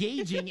am off.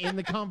 engaging in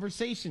the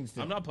conversation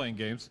still. I'm not playing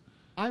games.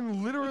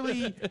 I'm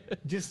literally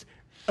just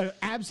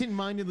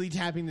absent-mindedly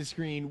tapping the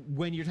screen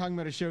when you're talking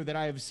about a show that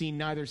I have seen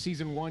neither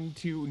season 1,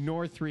 2,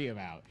 nor 3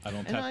 about. I don't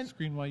And tap I'm- the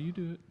screen while you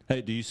do it.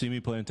 Hey, do you see me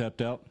playing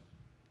Tapped Out?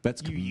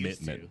 That's You used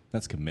commitment. to.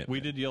 That's commitment. We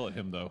did yell at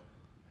him, though.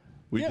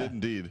 We Yeah. did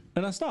indeed.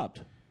 and I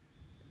stopped.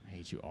 I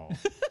hate you all.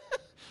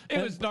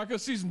 It was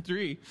Narcos Season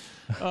 3.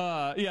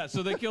 Yeah,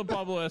 so they killed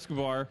Pablo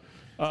Escobar.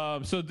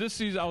 So this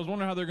season, I was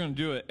wondering how they're going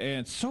to do it,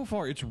 and so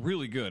far it's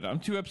really good. I'm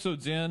 2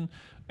 episodes in,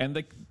 and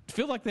they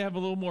feel like they have a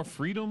little more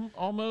freedom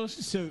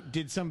almost. So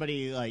did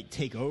somebody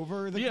take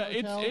over the Yeah,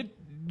 cartel?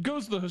 it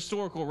goes the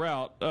historical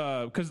route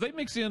because they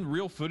mix in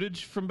real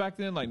footage from back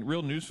then, like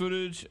real news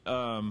footage.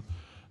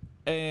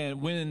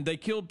 And when they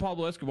killed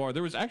Pablo Escobar,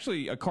 there was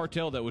actually a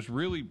cartel that was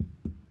really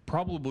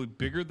probably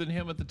bigger than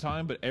him at the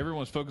time, but everyone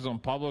was focused on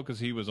Pablo because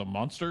he was a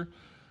monster.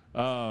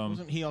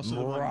 Wasn't he also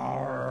the one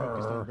more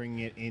focused on bringing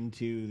it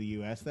into the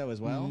U.S. though as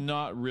well?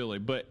 Not really,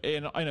 but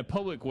in a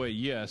public way,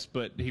 yes.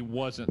 But he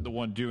wasn't the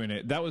one doing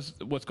it. That was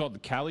what's called the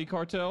Cali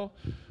Cartel,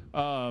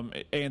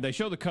 and they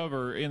show the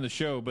cover in the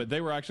show. But they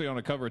were actually on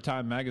a cover of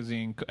Time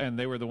magazine, and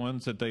they were the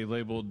ones that they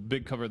labeled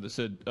big cover that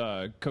said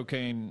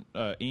Cocaine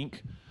Inc.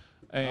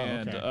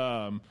 And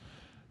okay.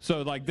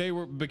 so they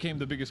became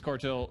the biggest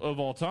cartel of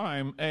all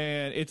time,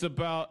 and it's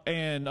about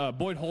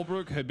Boyd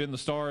Holbrook had been the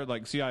star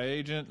CIA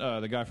agent,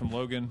 the guy from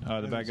Logan,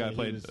 the bad guy he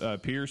played was-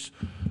 Pierce.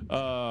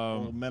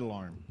 Old metal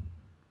arm.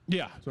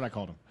 Yeah, That's what I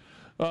called him.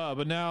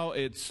 but now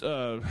it's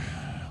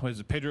what is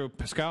it? Pedro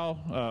Pascal,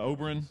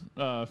 Oberyn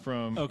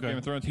from Game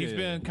of Thrones. He's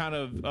been kind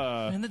of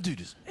Man, that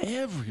dude is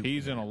everywhere.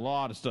 he's in a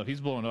lot of stuff.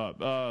 He's blowing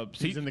up.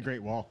 He's in the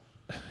Great Wall.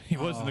 he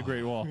was in the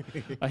Great Wall.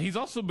 He's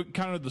also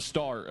kind of the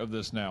star of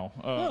this now.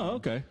 Oh,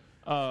 okay.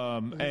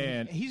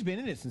 And He's been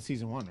in it since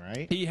season 1,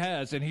 right? he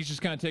has, and he's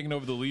just kind of taken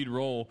over the lead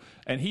role.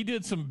 And he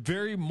did some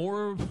very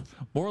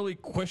morally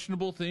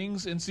questionable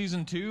things in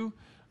season 2.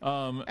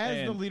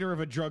 As the leader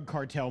of a drug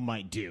cartel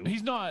might do.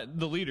 He's not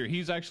the leader.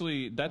 He's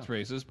actually that's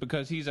racist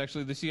because he's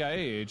actually the CIA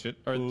agent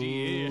or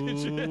DEA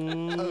agent.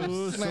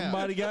 Ooh, snap.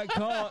 somebody got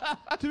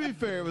caught. To be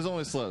fair, it was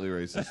only slightly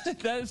racist.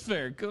 That is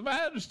fair. 'Cause I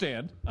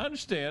understand. I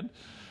understand.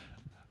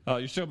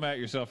 You're so mad at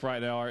yourself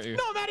right now, aren't you?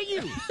 No, I'm mad at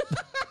you.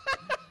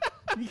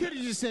 You could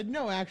have just said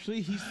no.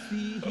 Actually, he's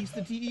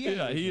the DEA.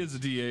 Yeah, he is a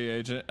DEA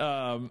agent.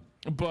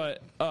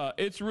 But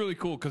it's really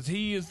cool because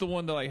he is the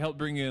one that like helped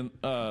bring in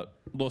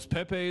Los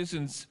Pepes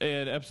in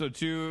episode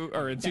 2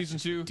 or in season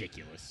 2.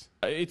 Ridiculous.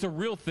 It's a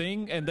real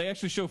thing, and they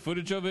actually show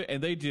footage of it,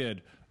 and they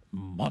did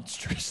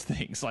monstrous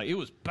things. Like, it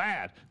was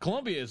bad.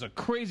 Colombia is a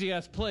crazy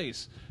ass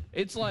place.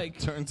 It's like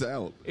Turns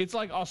out. it's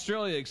like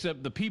Australia,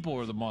 except the people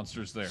are the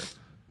monsters there.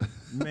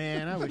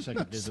 Man, I wish I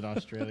could visit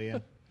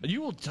Australia.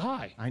 You will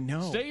die. I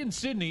know. Stay in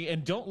Sydney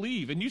and don't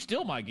leave, and you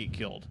still might get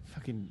killed.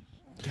 Fucking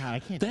God, I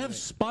can't. They do have it.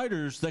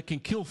 spiders that can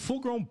kill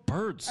full-grown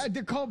birds.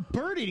 They're called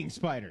bird-eating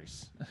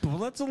spiders. Well,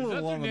 that's a little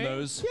that on the their name?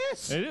 nose.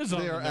 Yes. It is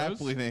on They the are nose.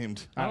 aptly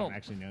named. I don't- don't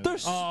actually know.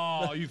 There's-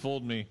 Oh, you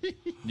fooled me.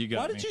 You got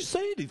Why me. did you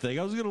say anything?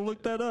 I was going to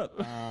look that up.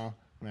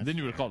 Then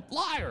you would have called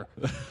liar.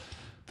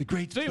 The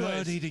great So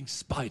anyways, bird-eating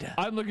spider.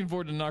 I'm looking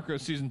forward to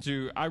Narcos season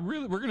 2.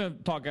 We're gonna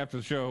talk after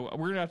the show.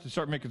 We're gonna have to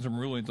start making some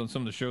rulings on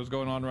some of the shows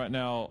going on right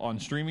now on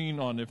streaming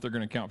on if they're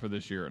gonna count for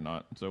this year or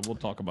not. So we'll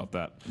talk about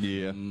that.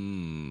 Yeah.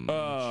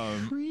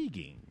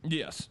 Intriguing.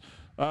 Yes.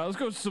 Let's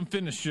go to some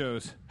fitness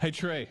shows. Hey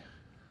Trey,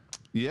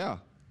 Yeah.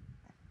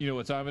 you know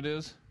what time it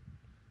is?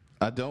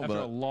 I don't, After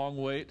a but long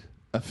wait,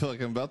 I feel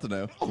like I'm about to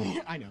know.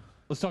 I know.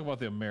 let's talk about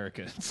the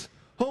Americans.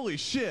 Holy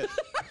shit.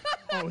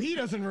 Oh, he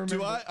doesn't remember.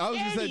 Do I was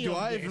going to say, any do of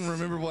I this. even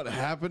remember what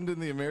happened in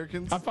The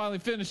Americans? I finally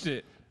finished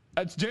it.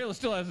 Jayla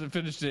still hasn't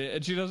finished it,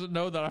 and she doesn't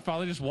know that I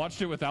finally just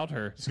watched it without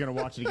her. Just gonna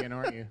watch it again,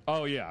 aren't you?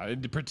 Oh yeah,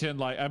 and to pretend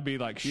like I'd be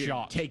like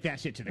shocked. Take that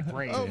shit to the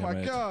grave. Oh my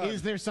it. God.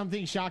 Is there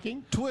something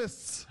shocking?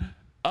 Twists.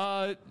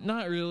 Not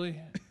really.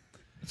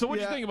 So what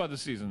do Yeah. you think about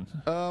this season?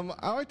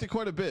 I liked it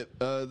quite a bit.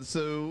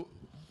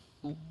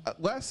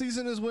 Last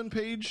season is when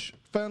Paige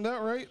found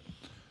out, right?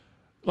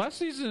 Last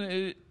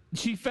season,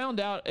 she found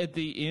out at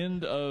the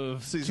end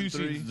of Season 2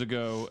 3. seasons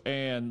ago,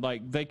 and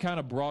like they kind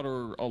of brought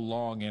her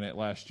along in it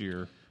last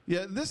year.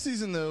 Yeah, this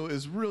season though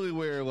is really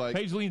where like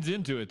Paige leans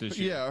into it this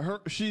year. yeah,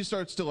 she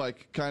starts to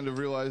like kind of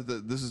realize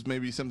that this is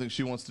maybe something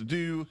she wants to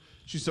do.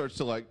 She starts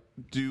to like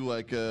do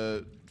like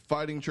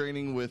fighting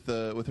training with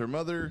her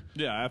mother.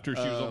 Yeah, after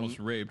she was almost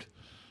raped.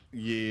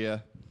 Yeah.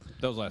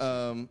 That was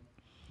last.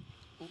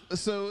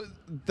 So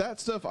that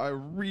stuff I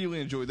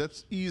really enjoyed.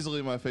 That's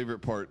easily my favorite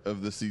part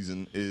of the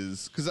season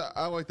is because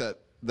I like that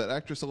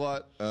actress a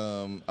lot.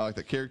 I like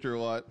that character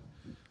a lot.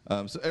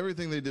 So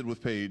everything they did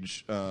with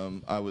Paige,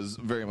 I was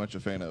very much a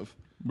fan of.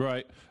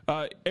 Right.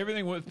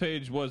 Everything with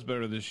Paige was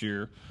better this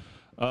year.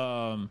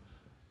 I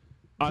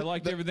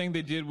liked everything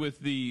they did with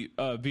the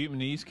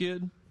Vietnamese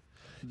kid.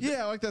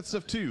 Yeah, I like that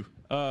stuff too.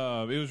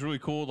 It was really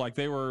cool. Like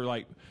they were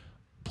like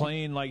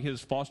playing like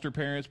his foster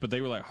parents, but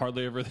they were like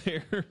hardly ever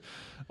there.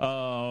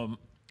 Yeah,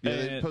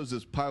 they and- posed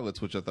as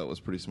pilots, which I thought was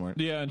pretty smart.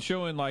 Yeah, and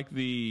showing like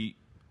the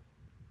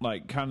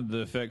kind of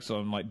the effects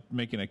on like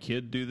making a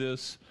kid do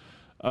this.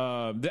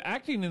 The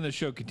acting in the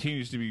show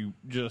continues to be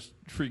just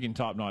freaking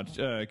top notch.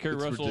 Kerry It's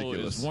Russell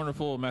ridiculous. is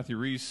wonderful. Matthew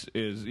Rhys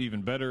is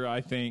even better,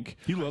 I think.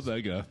 You love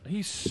that guy.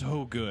 He's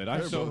so good. I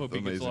They're so both hope he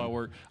gets a amazing. lot of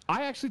work.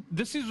 I actually,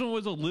 this season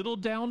was a little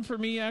down for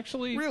me,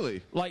 actually.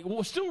 Really? Like,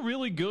 well, still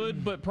really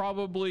good, but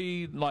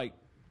probably like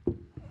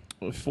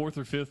 4th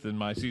or 5th in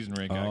my season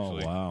rank,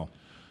 actually. Oh, wow.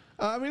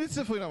 I mean, it's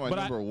definitely not my But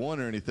I- number one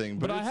or anything,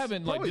 But I it's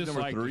haven't like probably number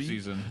disliked the 3.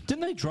 season.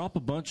 Didn't they drop a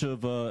bunch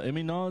of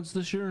Emmy nods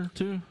this year,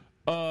 too?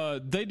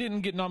 They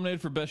didn't get nominated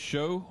for Best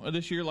Show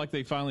this year like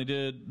they finally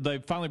did. They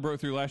finally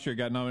broke through last year,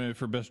 got nominated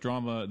for Best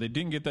Drama. They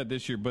didn't get that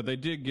this year, but they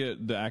did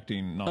get the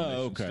acting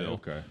nomination still.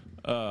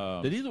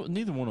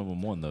 Neither one of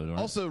them won, though, right?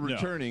 Also,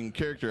 returning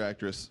character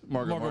actress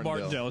Margaret Margaret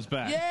Martindale is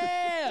back.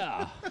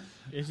 Yeah!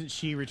 Isn't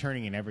she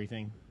returning in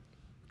everything?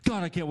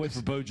 God, I can't wait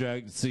for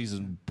BoJack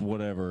season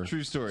whatever.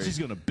 True story. She's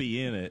gonna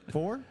be in it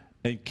 4?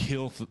 and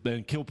kill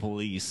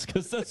police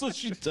because that's what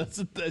she does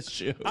in that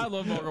show. I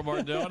love Margaret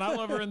Martindale, and I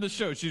love her in the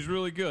show. She's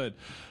really good.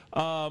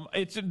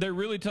 They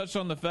really touched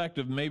on the fact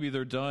of maybe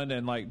they're done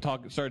and like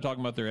started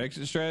talking about their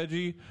exit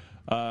strategy.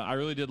 I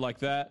really did like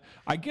that.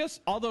 I guess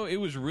although it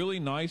was really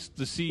nice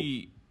to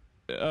see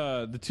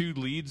the two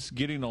leads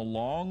getting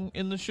along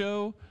in the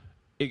show,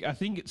 I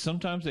think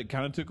sometimes it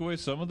kind of took away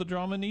some of the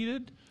drama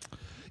needed.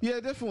 Yeah,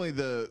 definitely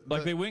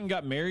Like they went and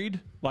got married,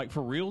 like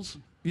for reals.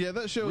 Yeah,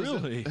 that show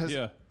Really? has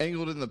Yeah.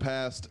 angled in the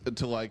past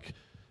to like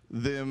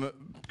them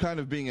kind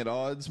of being at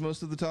odds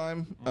most of the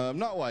time.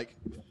 Not like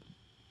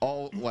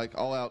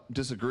all out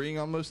disagreeing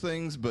on most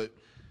things, but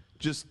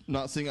just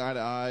not seeing eye to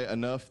eye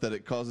enough that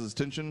it causes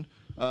tension.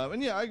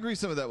 And yeah, I agree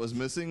some of that was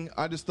missing.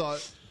 I just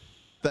thought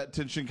that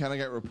tension kind of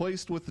got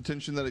replaced with the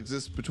tension that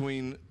exists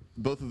between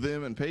both of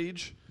them and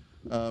Paige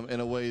in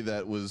a way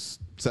that was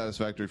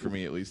satisfactory for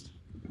me at least.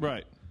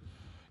 Right.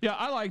 Yeah,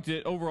 I liked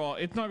it overall.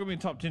 It's not going to be a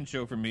top 10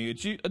 show for me.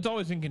 It's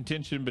always in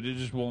contention, but it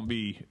just won't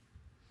be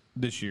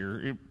this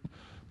year.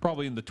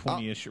 Probably in the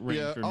 20-ish range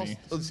yeah, for I'll me.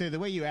 Let's say the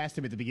way you asked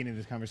him at the beginning of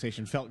this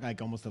conversation felt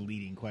like almost a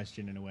leading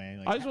question in a way.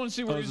 Like, I just want to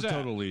see That where was he's a at.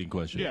 total leading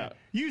question. Yeah.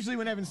 usually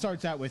when Evan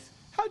starts out with,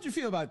 how'd you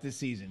feel about this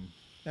season?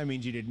 That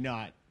means you did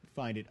not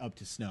find it up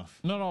to snuff.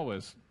 Not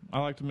always. I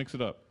like to mix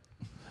it up.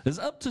 Is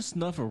up to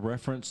snuff a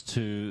reference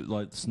to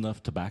like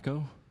snuff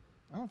tobacco?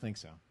 I don't think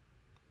so.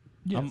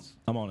 Yes.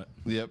 I'm on it.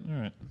 Yep.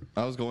 All right.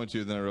 I was going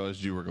to, then I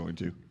realized you were going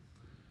to.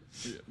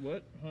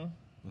 What? Huh?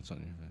 That's on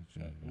your.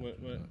 What?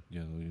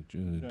 Yeah,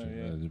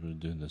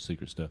 doing the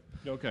secret stuff.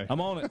 Okay. I'm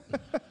on it.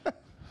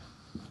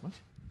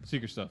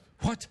 Secret stuff.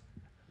 What?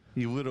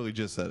 You literally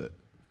just said it.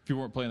 If you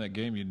weren't playing that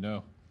game, you'd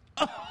know.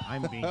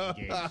 I'm being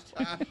engaged.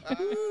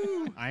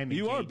 I'm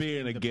You are engaged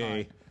being in a the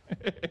gay.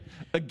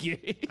 A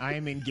gay. I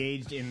am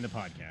engaged in the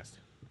podcast.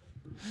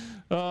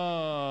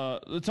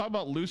 Let's talk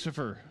about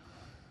Lucifer.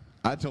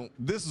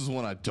 This is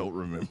one I don't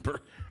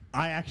remember.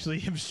 I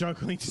actually am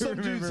struggling to Some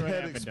remember dude's what head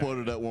happened.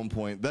 exploded at one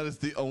point. That is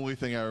the only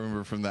thing I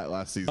remember from that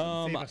last season.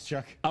 Save us,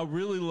 Chuck. I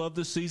really love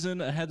this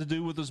season. It had to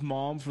do with his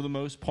mom for the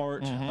most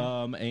part,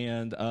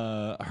 and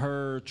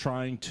her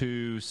trying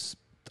to,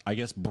 I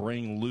guess,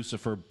 bring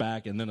Lucifer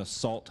back and then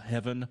assault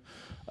heaven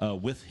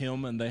with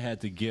him. And they had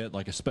to get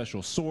like a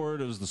special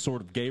sword. It was the sword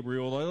of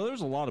Gabriel. Like,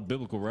 there's a lot of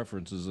biblical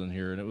references in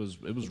here, and it was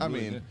really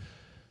good.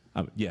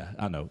 Yeah,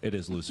 I know it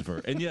is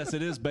Lucifer, and yes,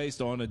 it is based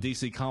on a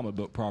DC comic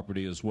book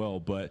property as well.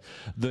 But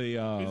the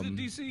Is it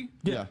DC?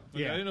 yeah.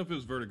 Okay, I didn't know if it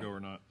was Vertigo or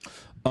not.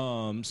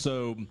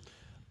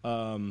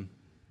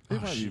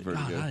 It might be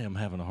Vertigo. God, I am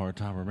having a hard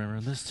time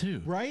remembering this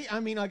too. Right? I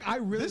mean, like, I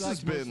really This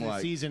has liked most of been the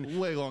like season.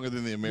 way longer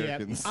than the Yeah,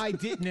 Americans. I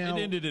did now.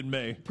 It ended in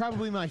May.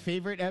 Probably my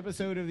favorite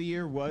episode of the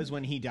year was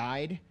when he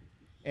died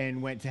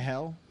and went to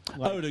hell.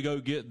 Like, To go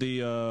get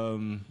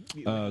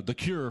the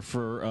cure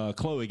for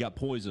Chloe got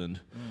poisoned,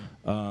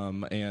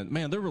 and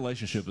man, their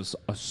relationship is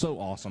so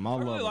awesome. I I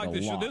really love like it a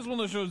this show. lot. This is one of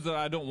those shows that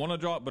I don't want to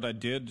drop, but I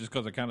did just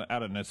because I kind of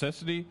out of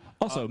necessity.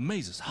 Also,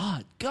 Maze is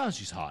hot. God,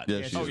 she's hot. Yeah,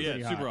 Yeah, she's Oh She's yeah,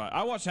 pretty super hot. hot.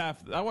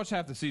 I watched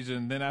half the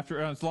season. Then after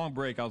its long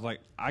break, I was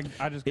like, I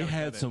just It gotta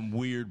had cut some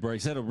weird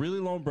breaks. It had a really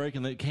long break,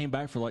 and then it came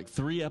back for like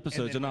 3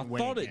 episodes, then and I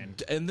went thought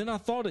again. I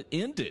thought it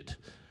ended.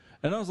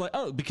 And I was like,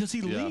 oh, because he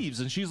Yeah.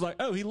 leaves, and she's like,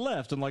 oh, he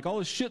left, and like all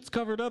his shit's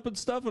covered up and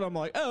stuff, and I'm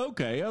like, oh,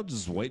 okay, I'll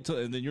just wait till,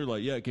 and then you're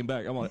like, yeah, it came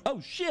back. I'm like,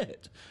 oh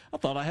shit, I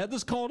thought I had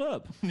this called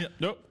up. Yeah,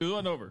 nope, it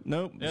went over.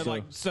 Nope. It had So-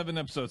 like 7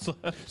 episodes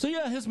left. So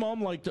yeah, his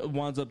mom like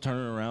winds up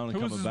turning around and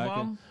Who was coming his back.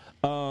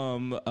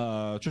 mom?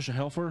 Trisha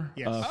Helfer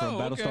Yes. from Oh,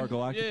 Battlestar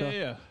okay. Galactica.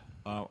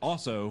 Yeah.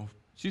 Also,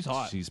 She's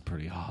hot. she's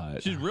pretty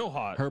hot. She's real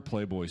hot. Her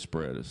Playboy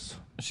spread is.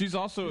 She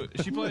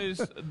plays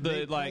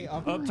the like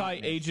upper uptight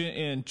hotness. agent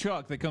in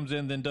Chuck that comes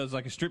in, then does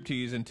like a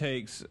striptease and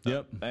takes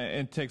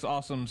takes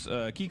Awesome's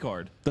key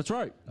card. That's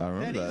right. I that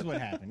remember is that. what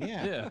happened.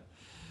 Yeah. Yeah.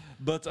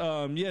 But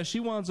yeah, she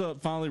winds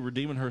up finally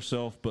redeeming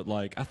herself. But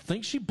like, I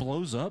think she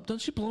blows up. Doesn't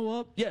she blow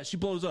up? Yeah, she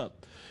blows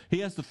up. He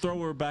has to throw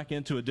her back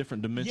into a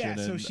different dimension. Yeah,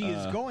 so and, she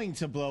is going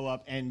to blow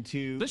up and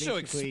to This show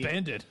basically-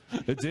 expanded.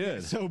 It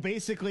did. So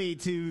basically,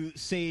 to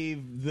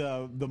save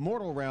the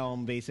mortal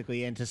realm,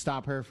 basically, and to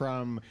stop her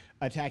from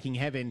attacking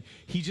heaven,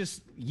 he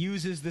just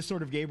uses this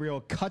sort of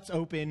Gabriel, cuts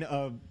open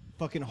a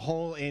fucking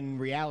hole in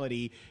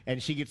reality,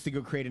 and she gets to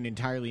go create an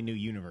entirely new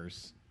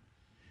universe,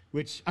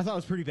 which I thought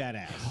was pretty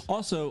badass.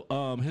 Also,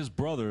 his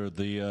brother,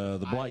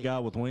 the black guy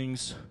with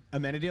wings,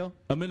 Amenadiel,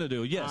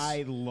 Amenadiel. Yes,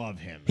 I love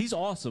him. he's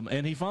awesome,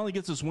 and he finally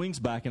gets his wings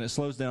back, and it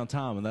slows down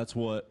time, and that's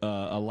what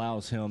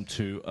allows him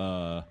to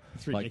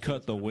like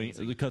cut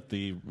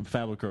the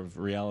fabric of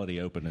reality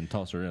open and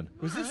toss her in.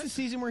 Was this the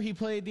season where he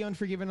played The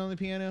Unforgiven on the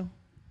piano?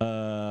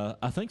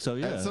 I think so.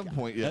 Yeah, At some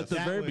point, yes. At the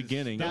That very was-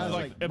 beginning. that was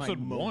Like my episode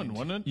 1, moment.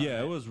 wasn't it?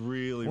 Yeah, it was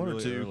really, One or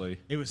really two. early.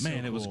 It was so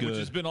man, it was cool. good. Which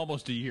has been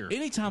almost a year.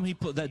 Anytime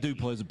that dude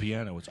plays the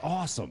piano, it's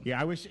awesome.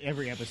 Yeah, I wish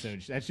every episode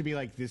that should be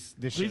like this.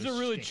 This He's a show's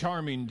really shtick.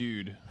 charming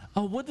dude.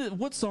 Oh,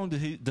 what song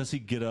does he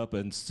get up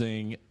and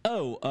sing?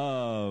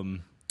 Oh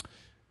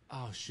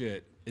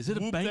shit. Is it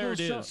a Whoop, Bengals there it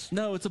song? is.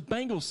 No, it's a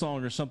Bengals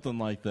song or something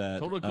like that.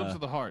 Total Eclipse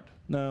of the Heart.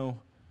 No,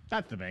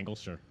 That's the Bengals,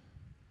 sure.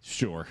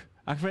 sure.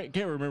 I can't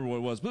remember what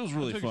it was, but it was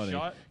really Took a funny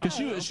shot. because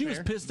Oh, she was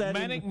fair. pissed at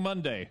Manic him.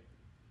 Monday.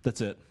 That's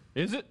it.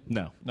 Is it?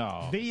 No,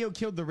 No, Video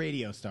killed the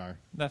radio star.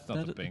 that's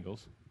not the That-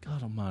 Bengals.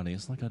 God Almighty,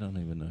 it's like I don't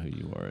even know who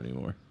you are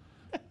anymore.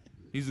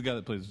 He's the guy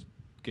that plays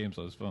games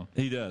on his phone.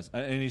 He does,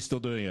 and he's still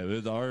doing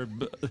it.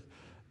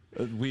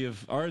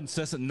 Our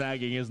incessant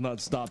nagging has not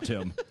stopped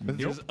him.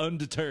 He's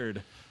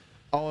undeterred.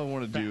 All I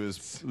want to do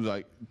is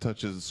like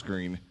touch his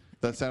screen.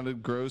 That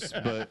sounded gross,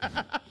 but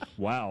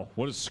Wow,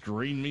 what does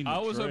screen mean? To I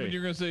was Trey? hoping you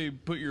were going to say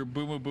put your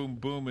boom, boom,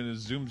 boom in his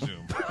zoom,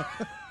 zoom.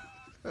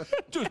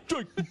 Just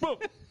take the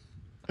boat.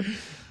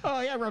 Oh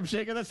yeah, Rump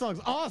Shaker, that song's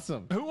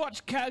awesome. Who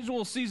watched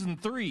Casual Season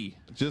 3?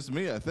 just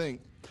me, I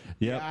think.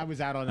 Yep. I was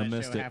out on I that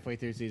missed show it. halfway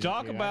through season.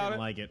 Talk 2. about I didn't it.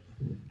 like it.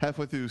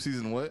 Halfway through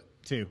season what?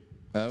 2.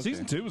 Okay.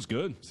 Season 2 was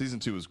good. Season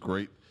 2 was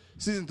great.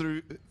 Season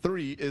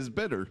three is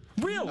better.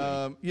 Really?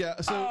 Yeah.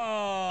 So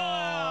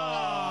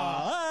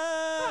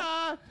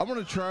I'm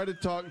gonna try to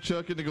talk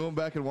Chuck into going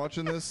back and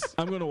watching this.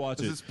 I'm going to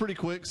watch it. It's pretty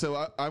quick,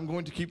 so I'm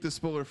going to keep this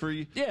spoiler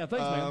free. Yeah,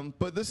 thanks, man.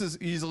 But this is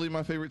easily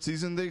my favorite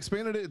season. They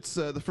expanded it. It's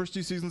the first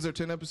 2 seasons are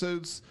 10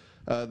 episodes.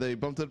 They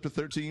bumped it up to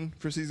 13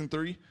 for season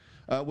 3,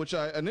 which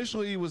I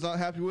initially was not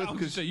happy with I was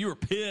because say you were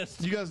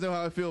pissed. you guys know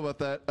how I feel about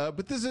that.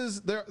 But this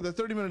is they're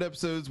 30-minute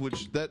episodes,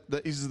 which that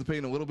eases the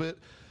pain a little bit.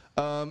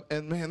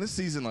 And man, this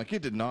season, like,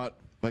 it did not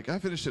like I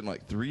finished it in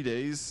like 3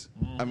 days.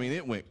 I mean,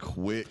 it went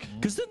quick.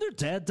 Because didn't their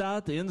dad die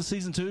at the end of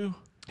season 2?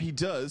 He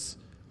does.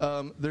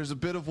 There's a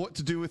bit of what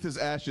to do with his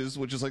ashes,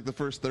 which is like the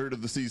first third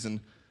of the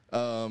season,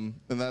 and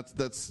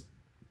that's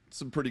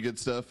some pretty good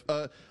stuff.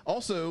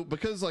 Also,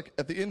 because like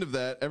at the end of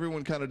that,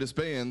 everyone kind of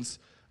disbands.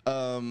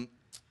 The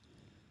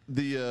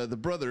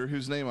brother,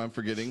 whose name I'm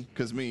forgetting,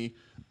 because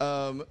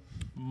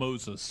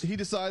Moses. he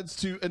decides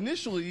to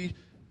initially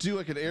do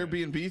like an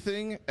Airbnb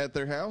thing at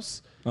their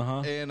house,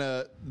 and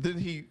then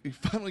he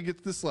finally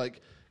gets this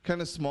like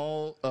kind of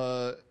small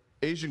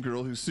Asian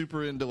girl who's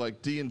super into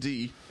like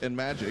D&D and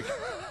magic.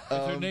 Is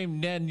her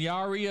name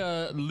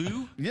Nanyaria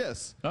Liu?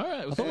 Yes. All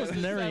right. I thought it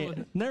was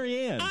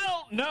Nary-Ann. I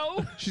don't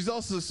know. She's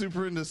also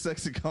super into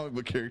sexy comic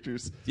book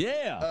characters.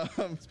 Yeah.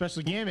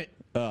 Especially Gambit.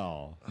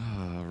 Oh.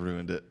 I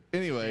ruined it.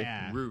 Anyway,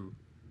 Yeah.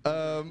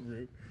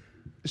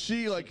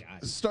 she like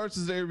starts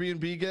as an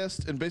Airbnb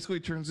guest and basically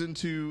turns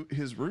into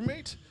his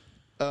roommate.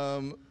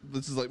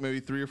 This is like maybe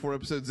 3 or 4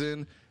 episodes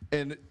in,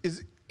 and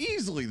is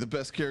easily the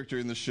best character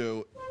in the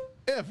show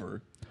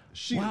ever.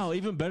 Wow,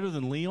 even better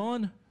than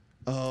Leon?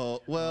 Oh,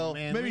 well,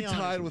 man, maybe Leon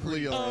tied is with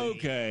pretty Leon.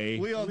 Okay.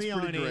 Leon's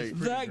Leon pretty is great.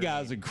 pretty That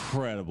guy's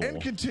incredible.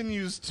 And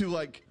continues to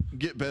like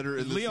get better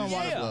in this Leon season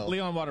Water. as well.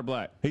 Leon Water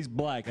Black. He's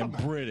black and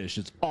British.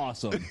 It's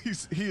awesome.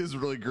 He is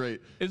really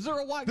great. Is there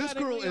a white guy This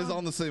named girl Leon? is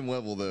on the same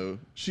level though.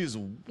 She is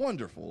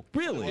wonderful.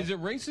 Really? Is it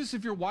racist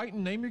if you're white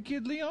and name your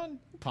kid Leon?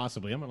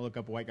 Possibly. I'm going to look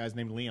up a white guy's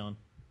named Leon.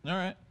 All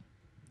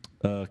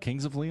right.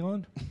 Kings of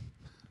Leon?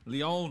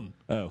 Leon.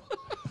 Oh.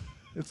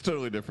 It's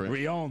totally different.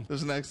 Leon.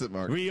 There's an accent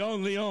mark.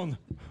 Leon.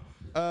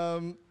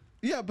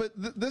 Yeah, but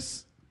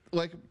this,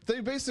 like, they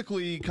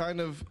basically kind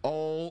of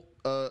all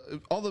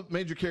the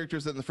major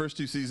characters in the first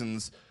 2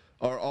 seasons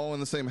are all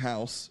in the same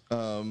house,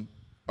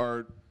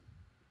 are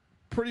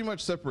pretty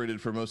much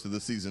separated for most of the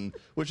season,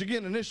 which,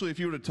 again, initially, if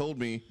you would have told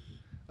me,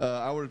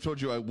 I would have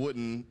told you I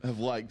wouldn't have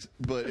liked,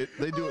 but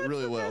they do it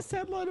really well. Best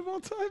headline of all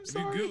time. If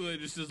you Google it, it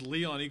just says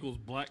Leon equals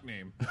black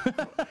name.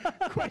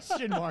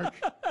 Question mark.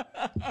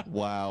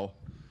 Wow.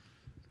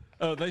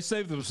 Oh, they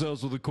saved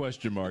themselves with a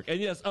question mark. And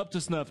yes, Up to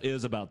Snuff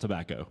is about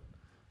tobacco.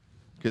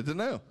 Good to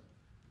know.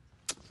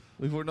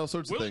 We've learned all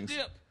sorts of Willie things.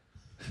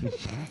 Dip.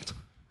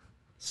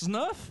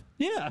 Snuff?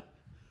 Yeah.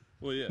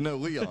 Well, yeah. No,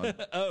 Leon.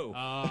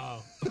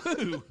 Oh.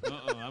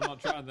 I'm not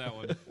trying that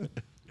one.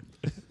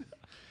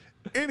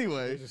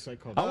 Anyway,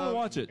 I want to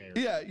watch it.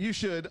 yeah, you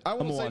should. I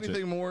won't gonna say watch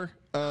anything more.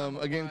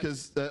 Again,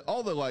 because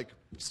all the like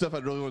stuff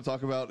I'd really want to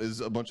talk about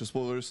is a bunch of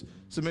spoilers.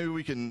 So maybe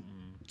we can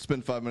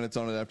spend 5 minutes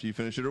on it after you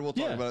finish it, or we'll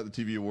talk Yeah. about it at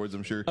the TV Awards.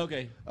 I'm sure.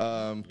 Okay.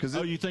 Because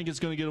Oh, you think it's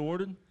going to get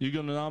awarded? You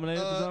going to nominate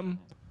it for something?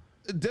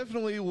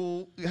 definitely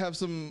we'll have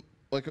some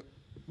like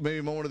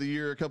maybe moment of the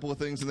year, a couple of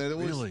things in there that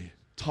we'll Really?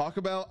 talk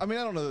about. I mean,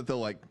 I don't know that they'll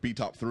like be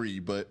top 3,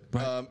 but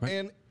Right.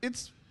 and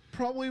it's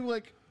probably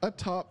like a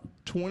top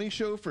 20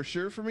 show for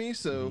sure for me.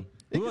 So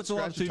it We could watch a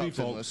lot of scratch the TV,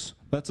 top 10 list.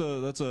 folks.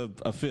 That's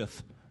a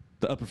fifth,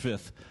 the upper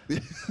fifth.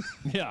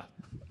 Yeah.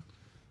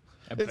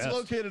 At It's best.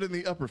 located in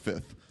the upper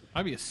 5th.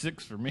 Might be a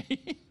 6 for me.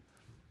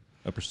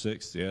 Upper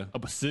sixth, yeah.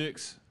 Up a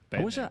 6. I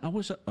wish I,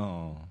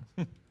 oh.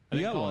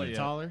 You got one. Yeah.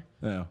 Taller.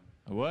 Yeah.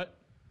 What?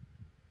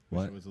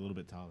 What? It was a little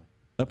bit taller.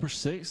 Upper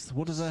sixth?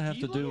 What does that have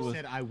to do You with?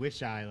 said I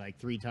wish I like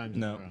 3 times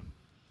No. in a row.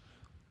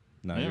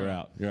 No, Yeah. you're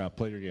out. You're out.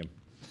 Play your game.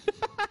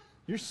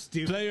 You're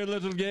stupid. Play your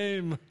little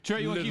game.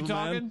 Trey, you want to keep little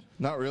man. talking?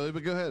 Not really,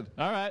 but go ahead.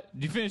 All right.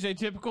 Did you finish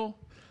Atypical?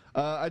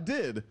 I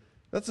did.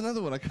 That's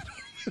another one I got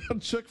on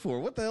Chuck for.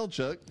 What the hell,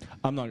 Chuck?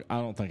 I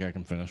don't think I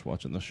can finish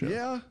watching this show.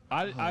 Yeah.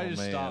 I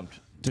just man. stopped.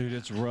 Dude,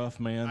 it's rough,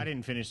 man. I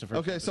didn't finish the first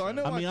Okay, so I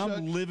know I mean, why Chuck,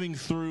 I'm living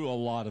through a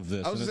lot of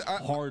this, I and was it's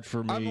just- hard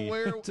for me. I'm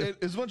aware.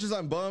 As much as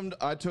I'm bummed,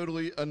 I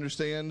totally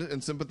understand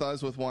and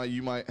sympathize with why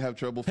you might have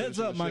trouble. Heads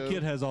finishing up, the my show.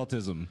 kid has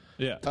autism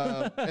Yeah.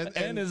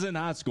 and is in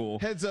high school.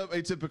 Heads up,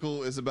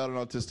 Atypical is about an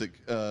autistic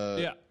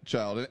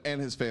child and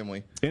his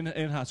family In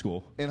high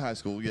school. in high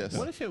school. Yes.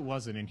 What if it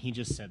wasn't and he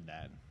just said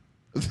that?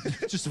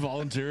 Just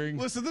volunteering.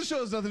 Listen, this show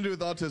has nothing to do with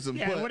autism.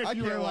 Yeah, but what if I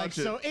you can't were like, watch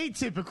it. so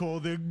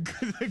Atypical, the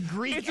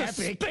Greek It's a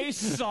epic. space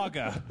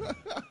saga.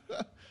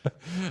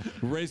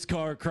 Race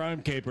car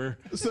crime caper.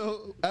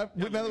 So now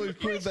that we've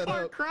cleared that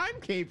Smart up, crime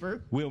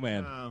caper.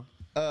 Wheelman.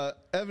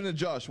 Evan and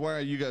Josh, why are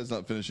you guys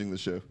not finishing the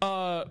show?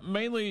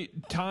 Mainly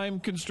time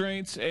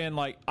constraints, and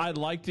like I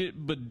liked it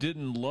but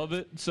didn't love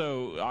it,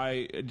 so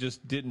I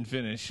just didn't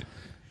finish.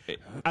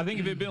 I think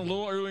if it had been a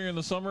little earlier in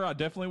the summer, I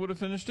definitely would have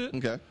finished it.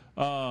 Okay.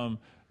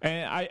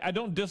 And I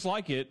don't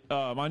dislike it.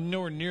 I'm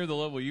nowhere near the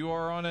level you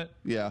are on it.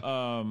 Yeah.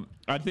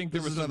 I think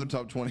there This was is another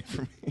top 20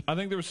 for me. I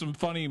think there were some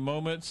funny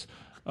moments.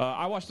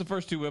 I watched the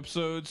first 2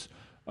 episodes.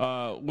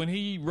 When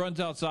he runs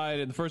outside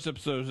in the first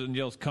episode and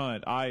yells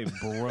 "cunt," I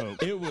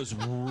broke. It was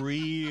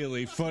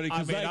really funny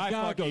because that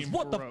guy goes, fucking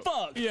 "What the broke.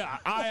 fuck?" Yeah,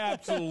 I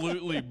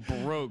absolutely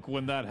broke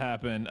when that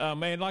happened.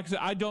 Man, like I said,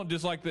 I don't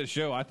dislike this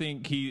show. I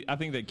think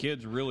that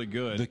kid's really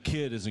good. The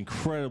kid is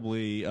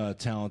incredibly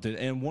talented,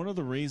 and one of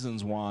the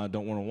reasons why I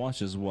don't want to watch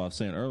this is what I was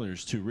saying earlier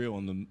is too real,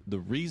 and the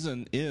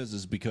reason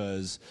is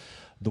because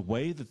the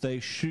way that they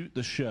shoot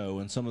the show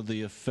and some of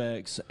the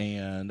effects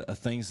and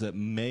things that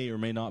may or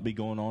may not be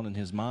going on in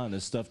his mind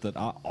is stuff that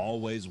I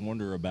always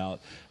wonder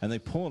about, and they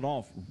pull it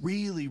off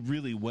really,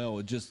 really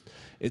well.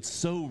 It's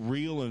so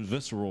real and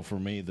visceral for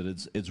me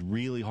that it's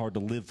really hard to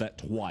live that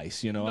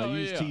twice. You know, I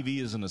use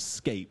TV as an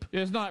escape.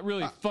 It's not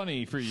really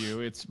funny for you.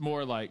 It's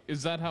more like,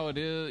 is that how it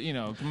is? You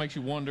know, it makes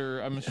you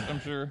wonder. I'm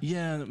sure.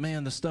 Yeah,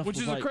 man, the stuff Which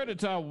is like, a credit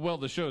to how well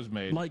the show's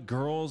made. Like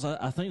Girls,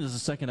 I think there's a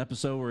second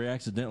episode where he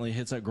accidentally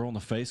hits that girl in the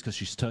face because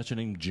she's touching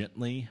him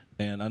gently,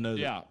 and I know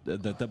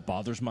that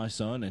bothers my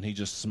son, and he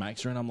just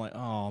smacks her, and I'm like,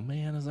 oh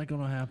man, is that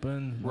going to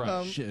happen?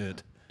 Right.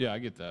 Shit. Yeah, I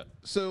get that.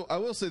 So I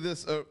will say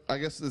this. I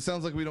guess it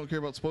sounds like we don't care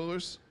about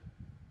spoilers.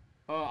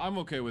 I'm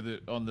okay with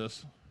it on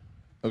this.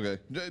 Okay.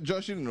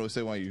 Josh, you didn't really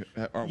say why you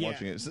aren't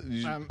watching it.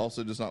 You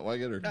also just not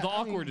like it? Or? The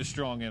awkward is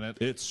strong in it.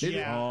 It's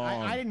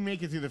I didn't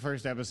make it through the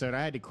first episode.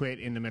 I had to quit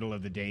in the middle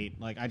of the date.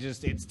 Like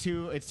it's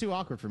too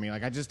awkward for me.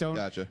 Like I just don't.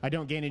 Gotcha. I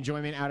don't gain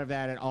enjoyment out of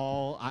that at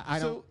all.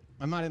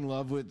 I'm not in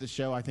love with the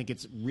show. I think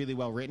it's really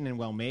well written and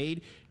well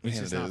made. It's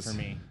just not for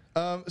me.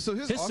 So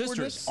his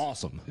sister is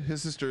awesome.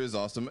 His sister is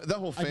awesome. That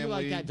whole family I do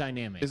like that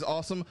dynamic. is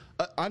awesome.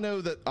 I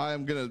know that I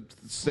am going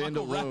to stand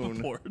Michael alone.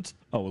 Rappaport.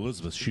 Oh,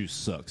 Elizabeth Shue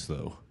sucks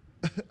though.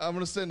 I'm going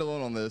to stand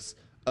alone on this.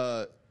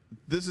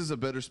 This is a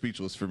better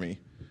Speechless for me.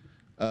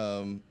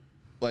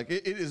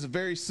 It is a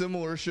very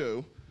similar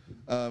show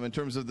in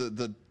terms of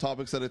the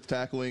topics that it's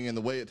tackling and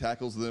the way it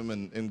tackles them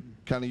and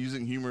kind of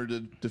using humor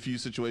to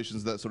diffuse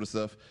situations, that sort of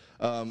stuff.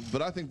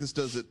 But I think this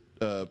does it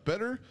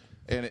better,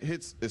 and it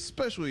hits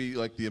especially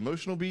like the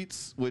emotional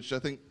beats, which I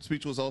think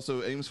Speechless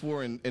also aims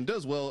for and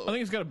does well. I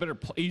think it's got a better,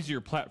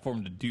 easier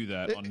platform to do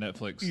that on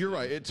Netflix. You're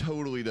right. It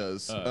totally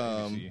does.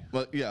 ABC.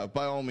 But yeah,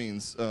 by all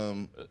means,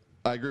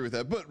 I agree with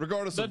that. But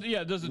regardless of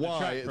doesn't why,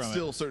 detract it from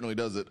still certainly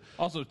does it.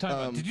 Also, time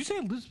out. Did you say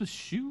Elizabeth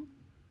Shue?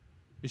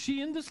 Is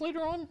she in this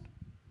later on?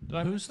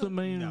 Who's the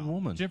main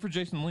woman? Jennifer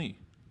Jason Leigh.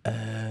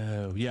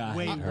 Oh, yeah,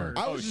 I hate her.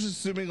 I was just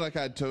assuming like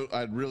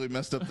I'd really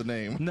messed up the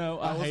name. No,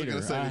 I hate her.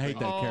 I hate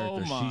that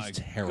character. My She's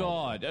terrible.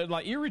 God,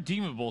 like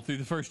irredeemable through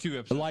the first two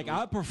episodes. Like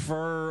I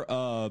prefer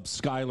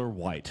Skylar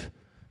White.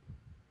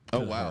 Oh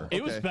wow,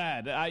 It was okay.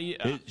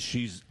 bad.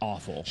 She's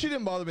awful. She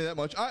didn't bother me that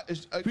much. I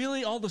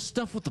Really, all the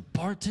stuff with the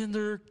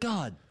bartender.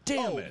 God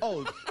damn it.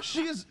 Oh,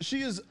 she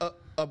is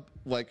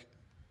like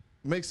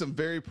makes some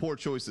very poor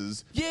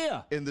choices.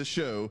 Yeah. In the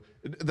show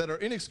that are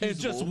It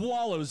inexcusable. just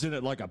wallows in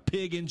it like a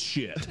pig in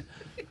shit.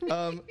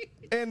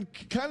 And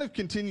kind of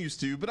continues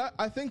to. But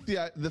I think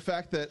the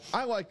fact that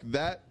I like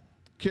that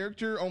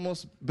character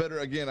almost better.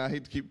 Again, I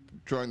hate to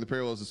keep drawing the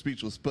parallels to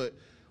Speechless, but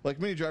like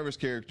Minnie Driver's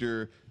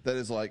character that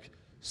is like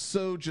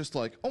so just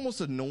like almost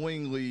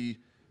annoyingly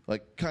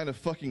like kind of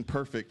fucking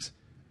perfect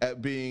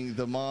at being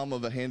the mom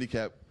of a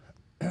handicapped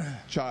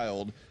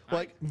child.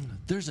 Like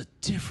there's a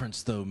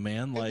difference though,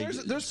 man. Like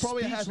there's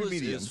probably a happy Speechless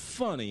medium. is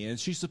funny, and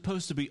she's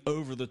supposed to be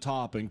over the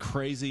top and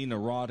crazy,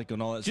 neurotic,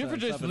 and all that Jennifer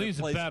stuff. Jason Leigh's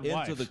a bad into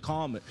wife. the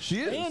comment. She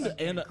is.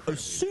 and a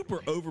super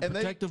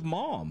overprotective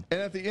mom.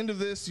 And at the end of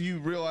this, you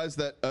realize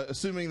that,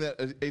 assuming that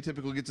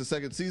Atypical gets a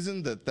second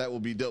season, that will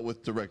be dealt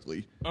with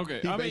directly.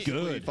 Okay, he I mean,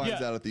 basically good. finds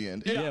Yeah. out at the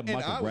end. Yeah, And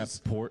Michael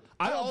Rappaport.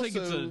 I don't think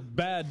it's also- a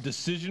bad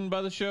decision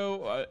by the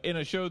show. In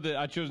a show that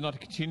I chose not to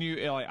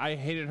continue, like I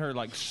hated her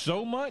like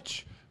so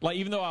much. Like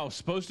even though I was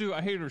supposed to,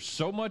 I hated her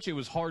so much. It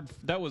was hard.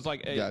 That was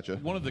like Gotcha.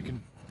 one of the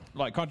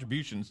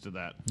contributions to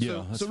that.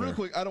 Yeah, that's So real fair.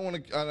 quick, I don't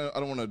want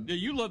to Yeah,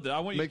 you loved it. I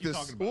want you to make keep this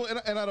talking about well,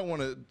 it. and I don't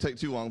want to take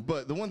too long.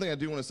 But the one thing I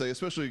do want to say,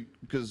 especially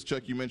because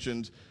Chuck, you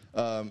mentioned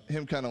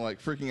him kind of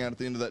like freaking out at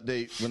the end of that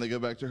date when they go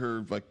back to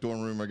her like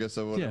dorm room, I guess,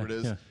 or whatever Yeah, it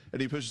is, yeah.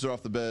 and he pushes her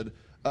off the bed.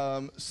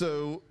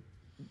 So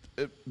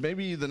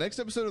maybe the next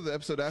episode or the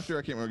episode after,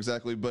 I can't remember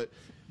exactly, but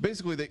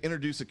basically they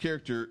introduce a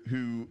character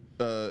who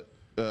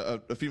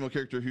a female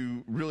character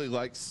who really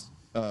likes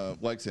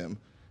him,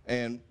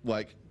 and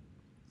like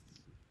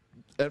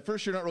at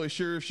first you're not really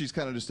sure if she's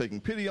kind of just taking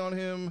pity on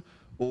him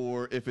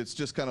or if it's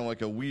just kind of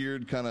like a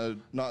weird kind of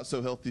not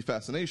so healthy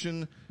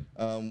fascination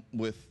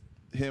with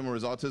him or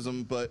his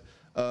autism, but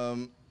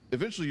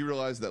eventually you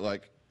realize that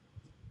like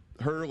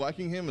her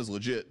liking him is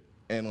legit,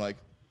 and like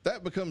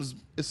that becomes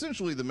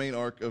essentially the main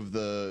arc of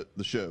the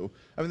show.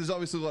 I mean, there's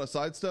obviously a lot of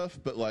side stuff,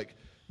 but like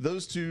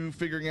those two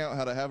figuring out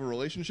how to have a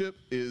relationship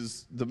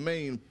is the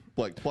main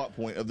like plot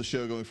point of the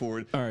show going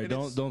forward. All right,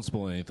 And don't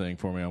spoil anything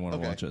for me. I want to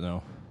Okay. watch it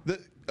now.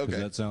 'Cause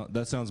Okay.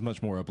 that sounds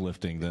much more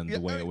uplifting than the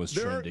way I mean, it was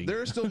there trending.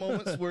 There are still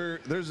moments where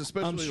there's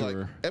especially like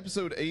sure.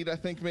 episode 8, I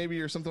think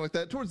maybe, or something like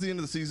that. Towards the end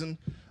of the season,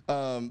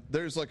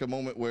 there's like a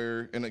moment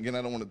where, and again,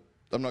 I'm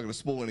not going to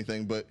spoil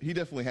anything, but he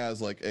definitely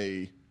has like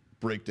a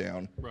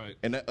breakdown. Right.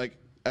 And that, like,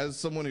 as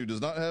someone who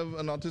does not have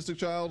an autistic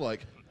child,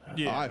 like,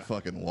 Yeah. I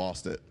fucking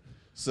lost it.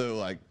 So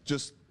like,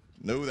 just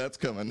know that's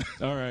coming.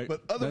 All right,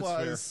 But that's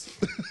otherwise,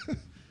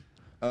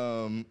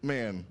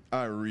 man,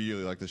 I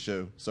really like the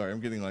show. Sorry, I'm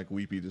getting like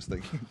weepy just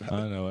thinking about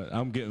it. I know it.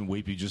 I'm getting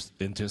weepy just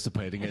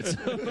anticipating it.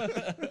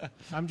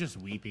 I'm just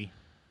weepy.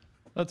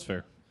 That's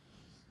fair.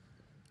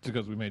 It's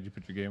because we made you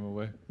put your game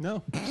away.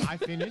 No, I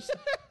finished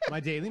my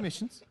daily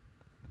missions.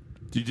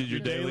 You did your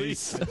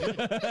dailies.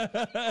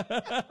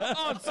 Oh,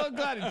 I'm so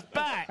glad it's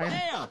back.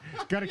 Yeah.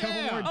 Got a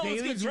couple more Oh, let's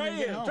dailies. get when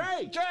we Trey get in.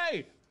 home.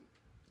 Trey.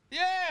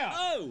 Yeah.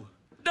 Oh,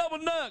 double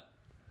nuck.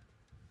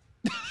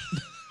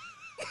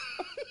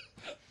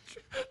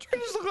 Trey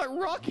just look like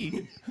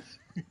Rocky.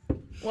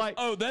 Like,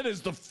 Oh, that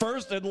is the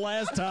first and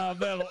last time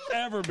that'll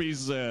ever be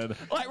said.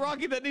 like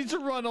Rocky that needs to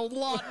run a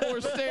lot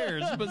more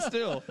stairs, but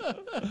still.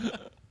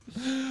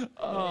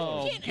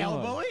 Oh, You can't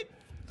elbow it.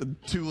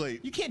 Too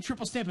late. You can't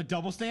triple stamp a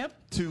double stamp.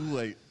 Too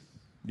late.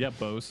 yeah,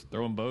 bows.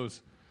 Throwing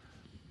bows.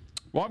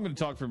 Well, I'm going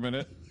to talk for a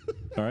minute.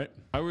 All right.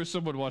 I wish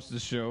someone watched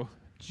this show.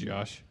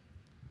 Josh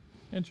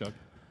and Chuck.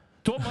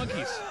 12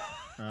 Monkeys.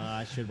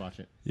 I should watch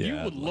it. You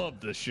would love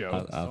this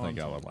show. I think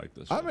I would like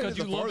this. I made Because it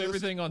you the love farthest.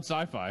 everything on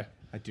sci-fi.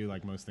 I do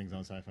like most things on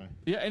sci-fi.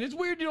 Yeah, and it's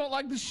weird you don't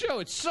like the show.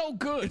 It's so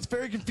good. It's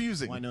very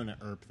confusing. Why known to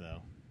ERP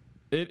though?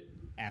 It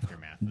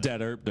Aftermath. Though.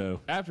 Dead Erp, though.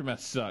 Aftermath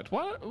sucked.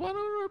 Why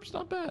don't Earp's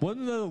not bad?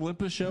 Wasn't the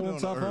Olympus show on No,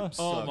 sci-fi? Erp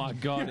Oh sucked. my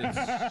god,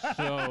 it's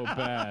so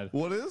bad.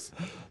 What is?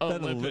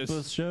 That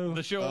Olympus show?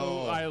 The show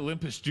Oh. I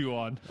Olympused you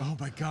on. Oh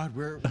my God,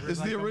 we're It's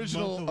like the a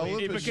original month away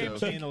Olympus from show.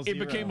 Channel It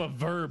Zero. became a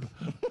verb.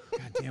 God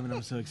damn it!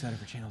 I'm so excited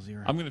for Channel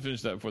Zero. I'm gonna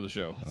finish that before the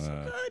show. It's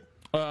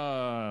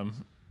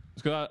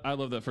 'cause I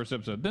love that first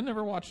episode. Then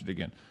never watched it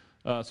again.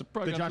 So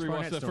probably The got to Josh rewatch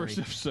Barnett that first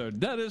story.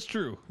 episode. That is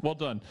true. Well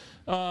done.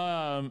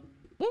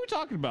 What are we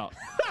talking about?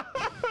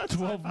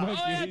 12 Oh,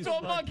 yeah, monkeys.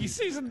 12 Monkeys,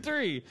 season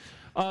 3.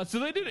 So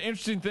they did an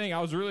interesting thing. I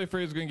was really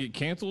afraid it was going to get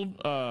canceled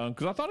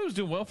because I thought it was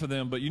doing well for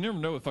them, but you never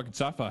know with fucking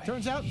sci-fi.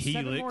 Turns out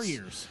 7 more Helix.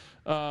 years.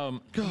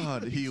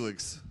 God,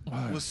 Helix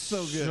was so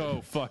good.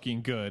 So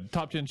fucking good.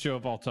 Top 10 show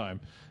of all time.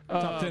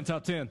 Top 10,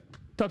 top 10.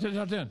 Top 10,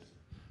 top 10.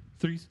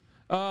 Threes.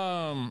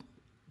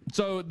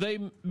 So they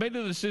made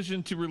a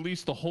decision to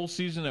release the whole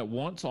season at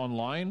once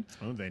online.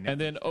 Oh, they and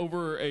then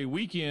over a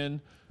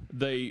weekend,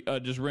 they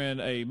just ran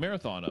a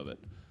marathon of it.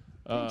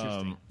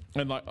 Interesting.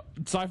 And like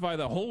sci-fi,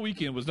 the whole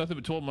weekend was nothing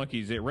but 12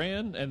 Monkeys. It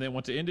ran, and then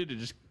once it ended, it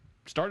just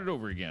started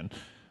over again.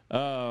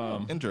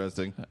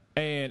 Interesting.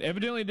 And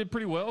evidently it did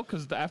pretty well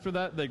because after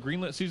that, they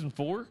greenlit season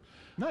 4.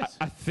 Nice.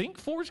 I think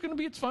 4 is going to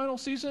be its final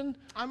season.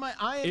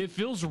 It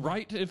feels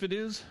right if it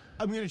is.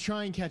 I'm going to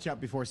try and catch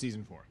up before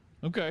season 4.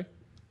 Okay.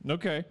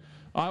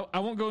 I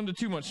won't go into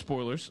too much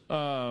spoilers.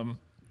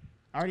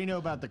 I already know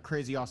about the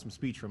crazy awesome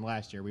speech from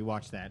last year. We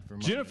watched that.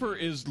 Jennifer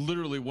is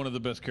literally one of the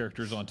best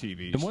characters on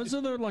TV. And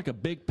wasn't there like a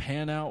big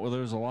pan out where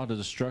there was a lot of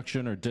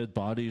destruction or dead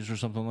bodies or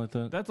something like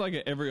that? That's like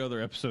every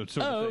other episode.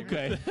 Sort of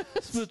thing. okay.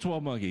 Split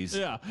 12 monkeys.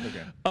 Yeah.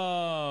 Okay.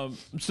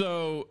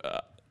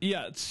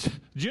 Yeah,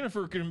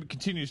 Jennifer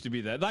continues to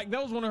be that. Like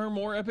that was one of her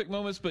more epic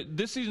moments. But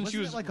this season Wasn't she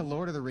was it like a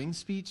Lord of the Rings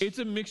speech? It's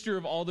a mixture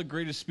of all the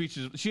greatest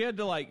speeches. She had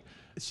to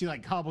She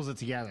cobbles it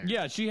together.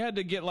 Yeah, she had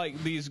to get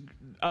like these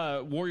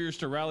warriors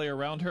to rally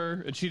around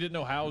her, and she didn't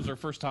know how. It was her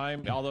first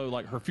time, although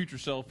like her future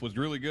self was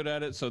really good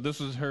at it. So this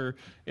was her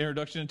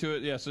introduction into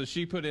it. Yeah, so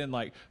she put in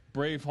like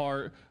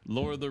Braveheart,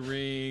 Lord of the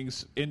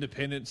Rings,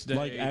 Independence Day,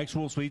 Like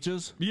actual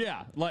speeches?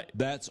 yeah, like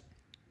That's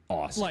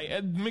awesome. like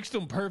it mixed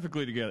them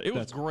perfectly together. It was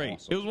That's great.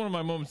 awesome. It was one of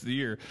my moments of the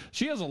year.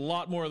 She has a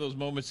lot more of those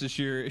moments this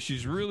year.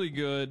 She's really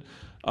good.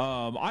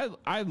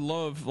 I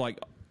love like.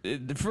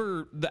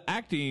 For the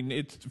acting,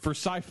 it's for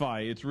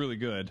sci-fi. It's really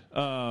good.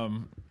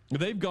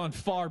 They've gone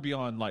far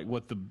beyond like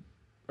what the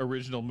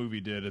original movie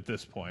did at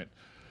this point.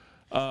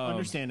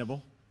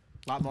 Understandable.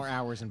 A lot more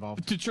hours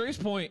involved. To Trey's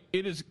point,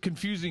 it is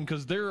confusing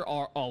because there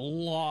are a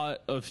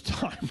lot of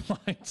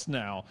timelines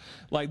now.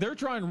 Like they're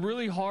trying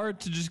really hard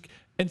to just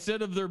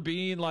instead of there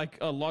being like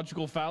a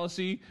logical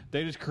fallacy,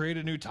 they just create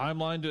a new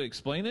timeline to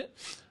explain it.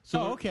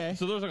 So okay.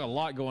 So there's like a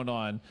lot going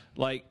on.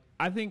 Like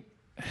I think.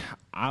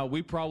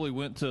 We probably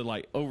went to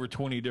like over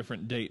 20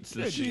 different dates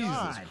this year. Jesus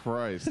God.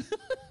 Christ.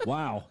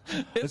 wow.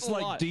 It's a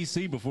like lot.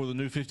 DC before the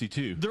new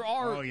 52. There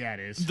are, Oh, yeah, it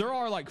is. There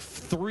are like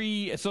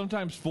 3,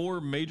 sometimes 4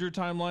 major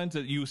timelines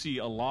that you see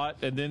a lot,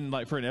 and then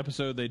like for an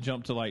episode they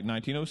jump to like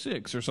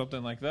 1906 or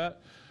something like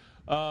that.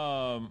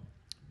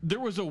 There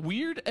was a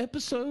weird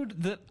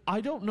episode that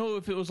I don't know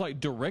if it was like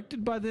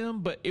directed by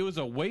them, but it was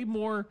a way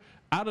more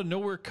out of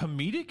nowhere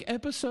comedic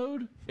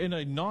episode in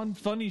a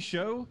non-funny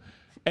show.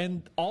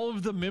 And all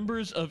of the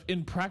members of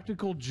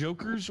Impractical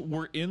Jokers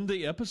were in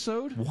the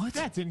episode. What?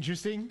 That's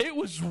interesting. It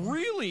was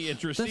really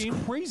That's interesting.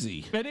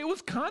 crazy. And it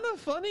was kind of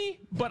funny,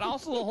 but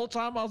also the whole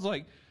time I was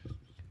like,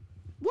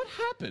 what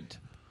happened?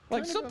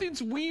 Like, Kind of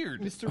something's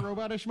weird. Mr.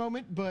 Robotish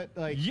moment, but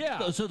like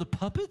Yeah. So the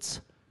puppets?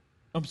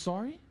 I'm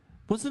sorry?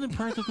 Wasn't it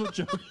Practical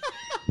Joker?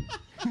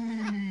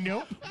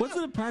 nope.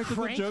 Wasn't it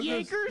Practical Frank Jokers?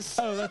 Yakers?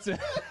 Oh, that's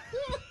it.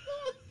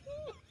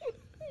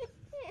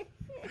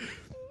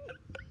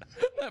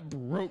 That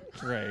broke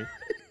Trey.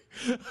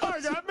 I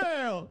got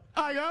mail.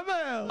 I got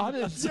mail. I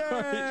just, Just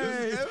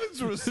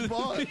Evan's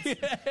response.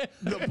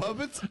 The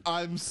puppets,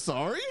 I'm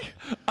sorry?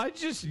 I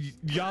just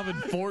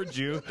Yavin Ford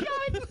you.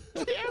 God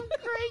damn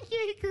Frank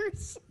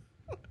Yakers.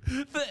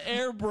 The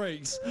air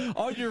brakes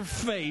on your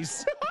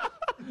face.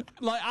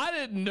 Like, I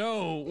didn't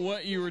know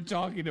what you were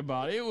talking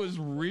about. It was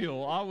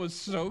real. I was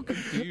so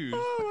confused.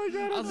 Oh my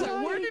god! I was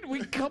like, where did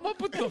we come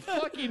up with the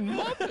fucking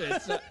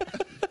Muppets?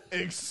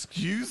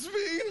 Excuse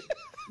me?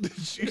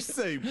 Did you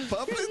say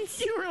puppets?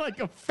 You were like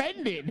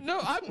offended. No,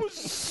 I was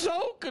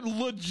so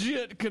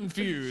legit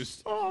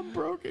confused. Oh, I'm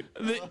broken.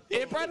 The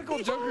Impractical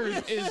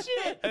Jokers is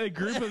a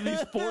group of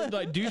these four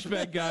like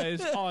douchebag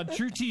guys on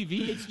True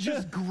TV. It's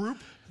just group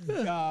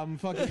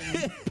fucking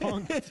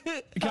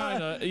punked.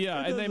 Kind of, yeah,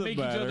 and they doesn't make each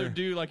matter. other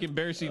do like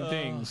embarrassing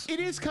things. It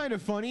is kind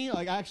of funny.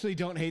 Like, I actually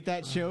don't hate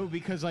that show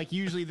because, like,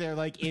 usually they're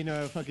like in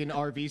a fucking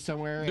RV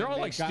somewhere. They're and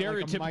all they've like got, a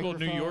stereotypical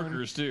New microphone.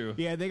 Yorkers too.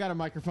 Yeah, they got a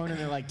microphone and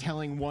they're like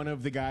telling one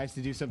of the guys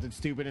to do something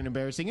stupid and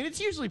embarrassing, and it's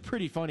usually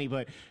pretty funny.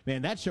 But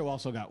man, that show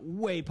also got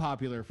way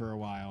popular for a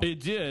while. It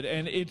did,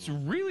 and it's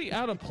really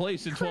out of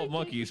place in 12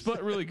 Monkeys,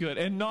 but really good,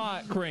 and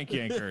not Crank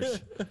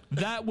Yankers.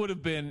 That would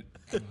have been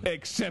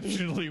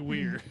exceptionally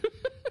weird.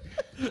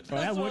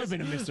 Well, that would have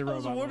been a Mr. I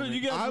was Robot. wondering,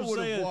 moment. you I guys were would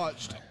have saying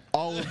watched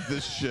all of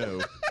this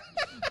show.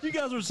 you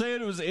guys were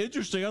saying it was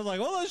interesting. I was like,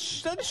 well,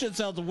 that shit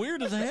sounds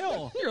weird as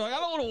hell. You're like, I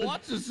don't want to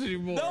watch this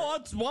anymore. No,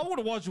 I want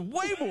to watch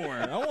way more.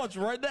 I want to watch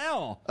it right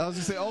now. I was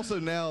gonna say also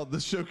now the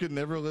show could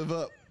never live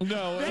up.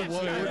 No,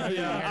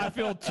 yeah, I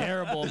feel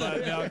terrible about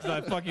it now because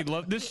I fucking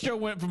love this show.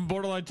 Went from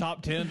borderline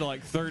top 10 to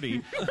like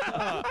 30.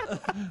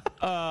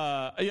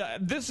 Yeah,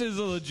 this is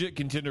a legit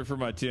contender for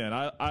my 10.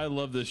 I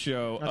love this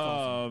show. That's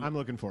awesome. I'm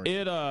looking for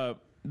it.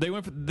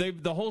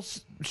 The whole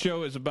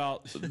show is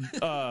about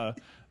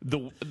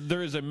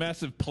there is a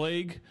massive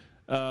plague.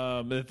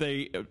 That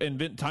they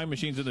invent time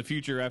machines in the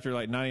future after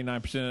like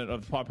 99%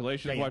 of the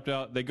population is wiped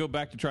out. They go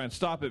back to try and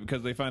stop it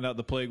because they find out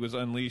the plague was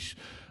unleashed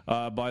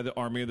by the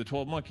Army of the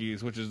 12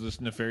 Monkeys, which is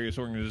this nefarious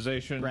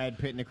organization. Brad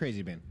Pitt and a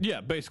crazy bin. Yeah,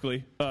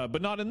 basically,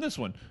 but not in this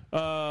one.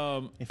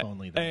 If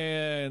only. Though.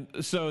 And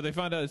so they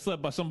find out it's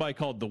led by somebody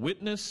called the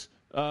Witness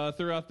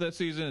throughout that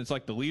season. It's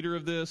like the leader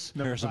of this.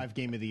 Number 5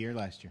 game of the year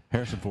last year.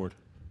 Harrison Ford.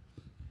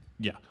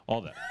 Yeah,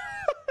 all that.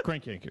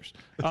 Crank Yankers.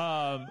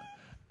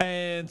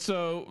 And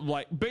so,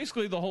 like,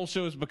 basically the whole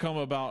show has become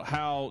about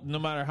how no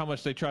matter how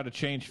much they try to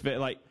change,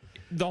 like,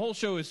 the whole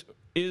show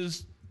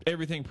is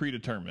everything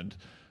predetermined.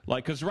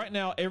 Like, because right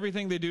now,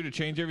 everything they do to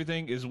change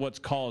everything is what's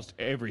caused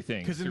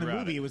everything. Because in the throughout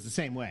movie, it was the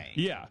same way.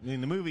 Yeah.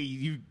 In the movie,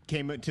 you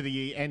came to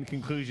the end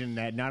conclusion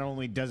that not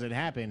only does it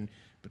happen,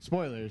 but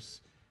spoilers,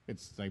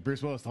 it's like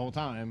Bruce Willis the whole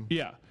time.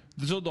 Yeah.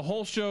 So the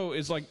whole show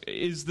is like,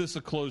 is this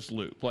a closed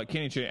loop? Like,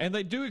 can you change? And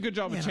they do a good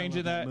job of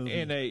changing that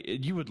in a.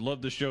 You would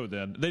love the show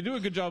then. They do a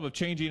good job of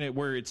changing it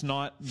where it's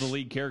not the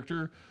lead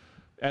character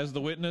as the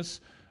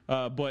witness,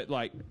 but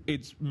like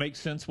it makes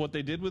sense what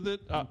they did with it.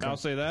 I'll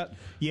say that.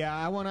 Yeah,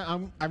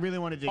 I really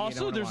want to dig in. I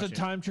Also, wanna there's a watch it.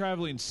 time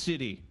traveling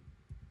city.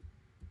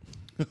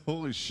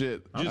 Holy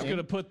shit! Just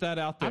gonna put that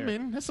out there. I'm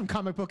in. That's some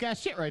comic book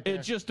ass shit right there.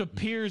 It just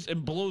appears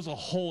and blows a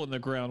hole in the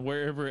ground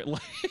wherever it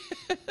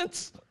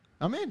lands.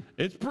 I'm in.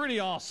 It's pretty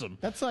awesome.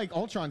 That's like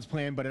Ultron's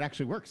plan, but it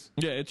actually works.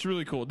 Yeah, it's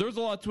really cool. There's a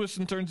lot of twists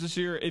and turns this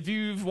year. If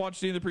you've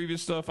watched any of the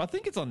previous stuff, I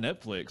think it's on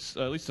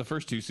Netflix. At least the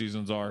first 2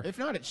 seasons are. If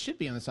not, it should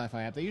be on the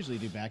Sci-Fi app. They usually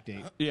do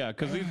backdate. Yeah,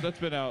 because that's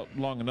been out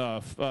long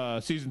enough.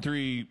 Season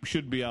 3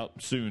 should be out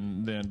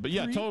soon then. But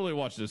yeah, totally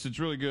watch this. It's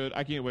really good.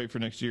 I can't wait for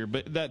next year.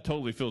 But that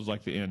totally feels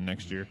like the end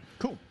next year.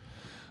 Cool.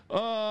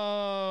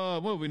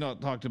 What have we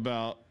not talked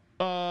about?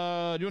 Do you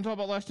want to talk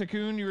about Last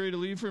Tycoon? You ready to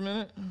leave for a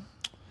minute?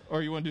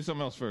 Or you want to do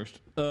something else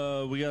first?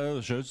 We got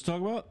other shows to talk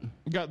about.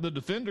 Got the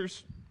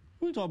Defenders.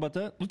 We can talk about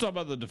that. Let's talk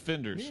about the We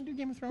Defenders. didn't do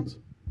Game of Thrones.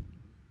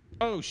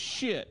 Oh,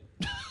 shit.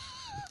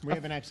 We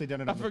haven't actually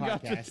done it I on the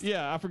forgot. podcast.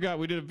 I forgot.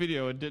 We did a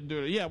video and didn't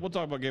do it. Yeah, we'll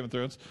talk about Game of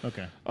Thrones.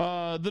 Okay.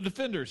 The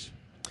Defenders.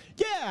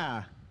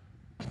 Yeah.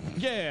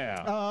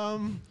 Yeah.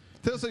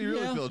 Tell us how you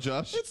really feel,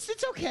 Josh. It's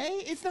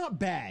okay. It's not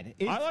bad.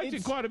 I liked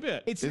it quite a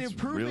bit. It's an It's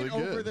improvement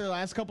really good. over their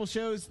last couple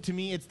shows. To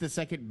me, it's the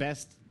second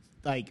best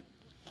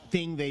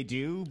thing they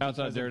do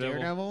Outside because of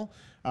Daredevil?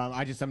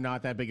 I'm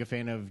not that big a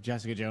fan of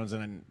Jessica Jones and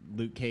then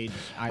Luke Cage.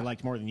 I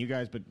liked more than you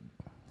guys, but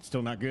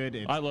still not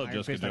good. I love Iron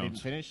Jessica Fist I didn't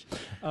Jones. finish.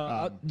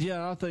 I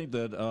think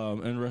that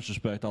in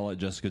retrospect, I like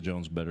Jessica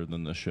Jones better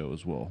than this show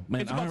as well.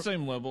 Man, It's about the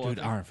same level, I Dude,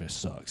 think. Iron Fist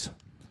sucks.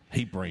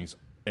 He brings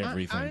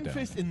everything Iron down.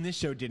 Fist in this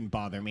show didn't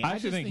bother me. I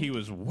actually just think he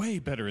was way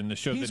better in the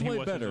show He's than he way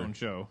was better. his own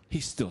show. He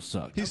still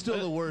sucks. He's still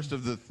the worst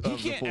of the He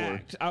of the can't 4.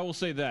 act. I will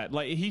say that.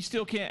 Like he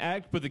still can't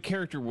act, but the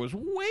character was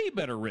way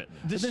better written.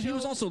 And then he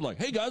was also like,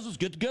 "Hey guys, let's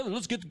get together.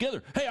 Let's get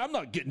together." Hey, I'm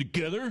not getting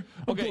together.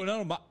 I'm Okay. going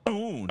out on my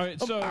own. All right,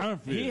 I'm so Iron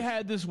Fist. he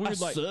had this weird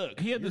I like suck.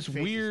 he had Your this face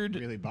is weird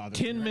really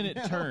bothering me 10-minute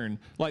right now. turn.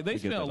 Like they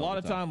get spent a that all lot the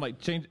of time like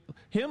change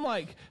him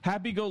like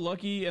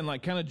happy-go-lucky and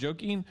like kind of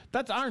joking.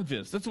 That's Iron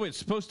Fist. That's the way it's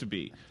supposed to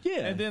be. Yeah.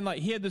 And then like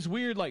he had this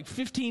weird like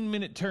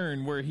 15-minute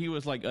turn where he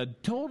was like a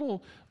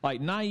total like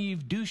naive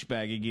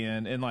douchebag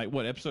again in like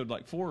what episode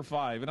like 4 or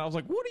 5, and I was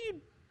like, what are you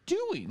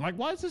doing? Like,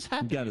 why is this He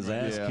happening? got his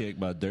ass Yeah.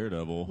 kicked by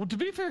Daredevil. Well, to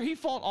be fair, he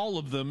fought all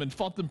of them and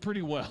fought them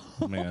pretty well.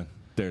 Man,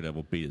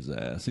 Daredevil beat his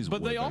ass. He's a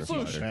But way they better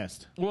also fighter.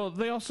 best. Well,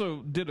 they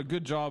also did a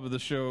good job of the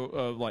show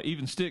of like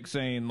even Stick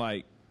saying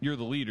like you're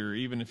the leader,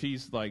 even if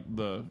he's like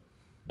the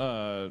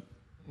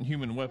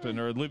human weapon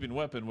or living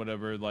weapon,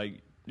 whatever.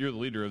 Like, you're the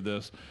leader of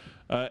this.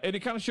 And it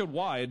kind of showed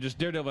why. It just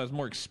Daredevil has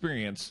more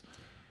experience.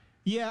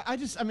 Yeah, I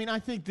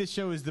think this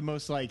show is the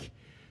most, like,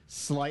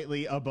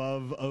 slightly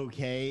above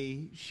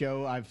okay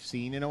show I've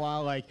seen in a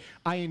while. Like,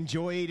 I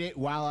enjoyed it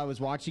while I was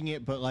watching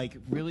it, but, like,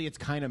 really it's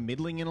kind of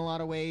middling in a lot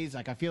of ways.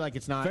 Like, I feel like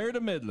it's not... Fair to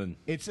middling.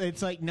 It's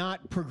like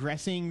not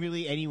progressing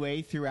really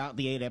anyway throughout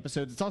the 8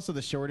 episodes. It's also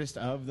the shortest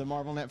of the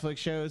Marvel Netflix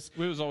shows. It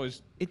was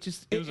always...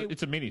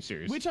 It's a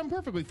mini-series. Which I'm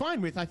perfectly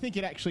fine with. I think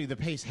the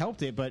pace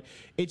helped it, but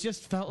it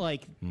just felt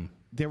like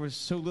there was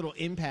so little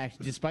impact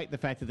despite the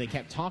fact that they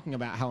kept talking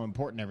about how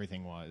important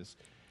everything was.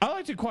 I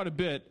liked it quite a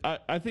bit.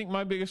 I think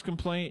my biggest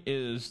complaint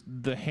is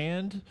the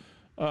hand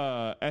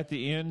at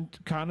the end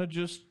kind of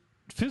just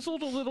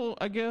fizzled a little,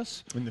 I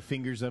guess. In the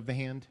fingers of the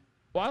hand?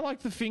 Well, I like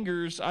the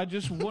fingers. I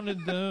just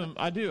wanted them.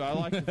 I do. I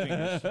like the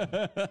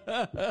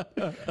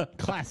fingers.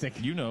 Classic.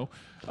 You know.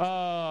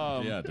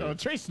 Yeah, dude. Oh,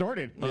 Trey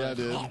snorted. Yeah,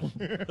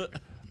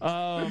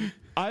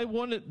 I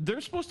did.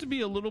 They're supposed to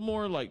be a little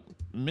more like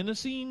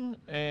menacing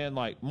and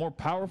like more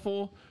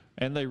powerful.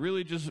 And they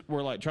really just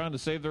were like trying to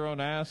save their own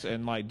ass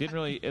and like didn't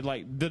really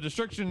like the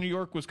destruction of New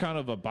York was kind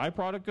of a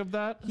byproduct of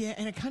that. Yeah,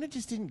 and I kind of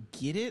just didn't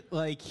get it.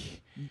 Like,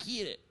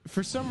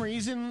 for some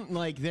reason,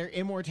 like their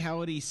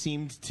immortality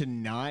seemed to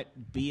not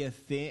be a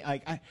thing.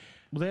 Like, Well,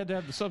 they had to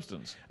have the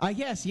substance. I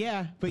guess,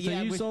 yeah, but If they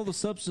yeah, used all the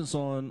substance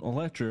on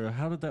Elektra,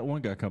 how did that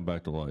one guy come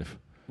back to life?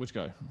 Which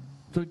guy?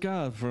 The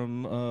guy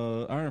from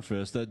Iron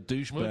Fist, that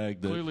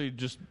douchebag. Well, clearly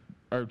just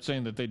are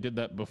saying that they did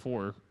that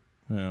before.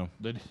 Yeah.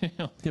 They, Yeah,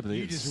 but they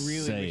you didn't just really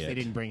say wish it. they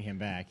didn't bring him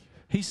back.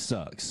 He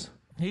sucks.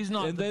 He's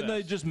not. And the then they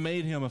best. just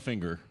made him a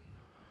finger.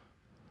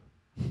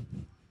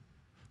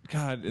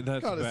 God,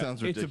 that's God, it bad.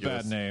 sounds It's a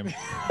ridiculous. bad name.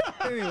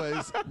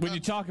 Anyways, When you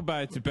talk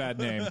about it, it's a bad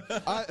name.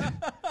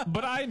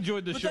 But I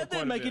enjoyed the But show that quite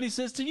didn't a make bit. any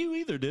sense to you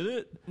either, did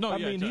it? No, I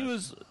yeah, mean,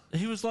 it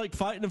he was like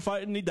fighting and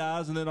fighting, and he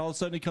dies, and then all of a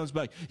sudden he comes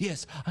back.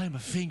 Yes, I am a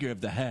finger of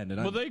the hand. And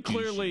Well, I'm they a douche."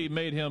 clearly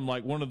made him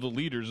like one of the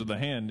leaders of the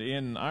hand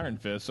in Iron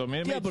Fist. So I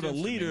mean, it Yeah, made but the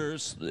sense to me.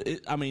 leaders,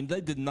 I mean,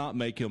 they did not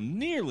make him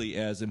nearly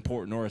as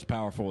important or as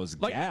powerful as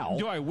Like, Gal.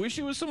 do I wish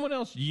it was someone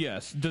else?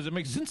 Yes. Does it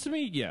make sense to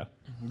me? Yeah.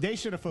 They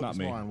should have focused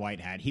me. more on White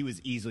Hat. He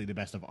was easily the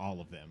best of all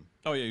of them.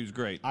 Oh yeah, he was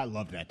great. I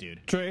loved that dude.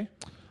 Trey.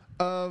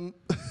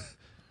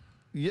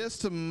 yes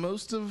to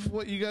most of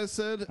what you guys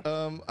said.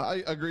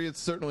 I agree. It's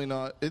certainly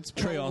not. It's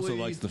Trey also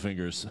probably- likes the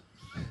fingers.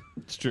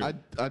 It's true.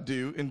 I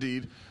do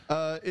indeed.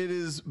 It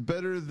is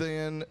better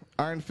than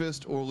Iron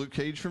Fist or Luke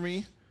Cage for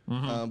me,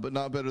 but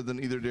not better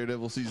than either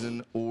Daredevil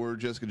season or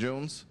Jessica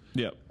Jones.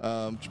 Yep.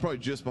 It's probably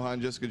just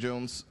behind Jessica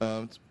Jones.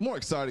 It's more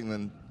exciting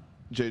than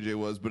JJ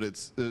was, but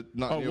it's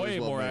not Oh, nearly way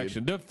as well more made.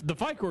 action. The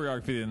fight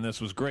choreography in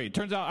this was great.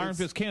 Turns out Iron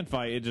Fist can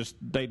fight. It just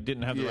they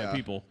didn't have the right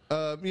people.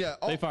 Yeah,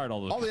 They fired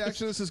all those All the guys.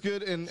 action. This is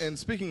good. And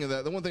speaking of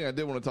that, the one thing I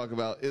did want to talk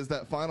about is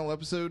that final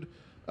episode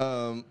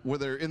where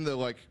they're in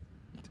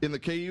the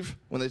cave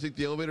when they take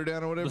the elevator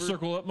down or whatever. The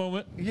circle up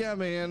moment. Yeah,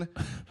 man.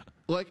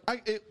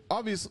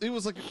 Obviously, it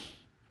was like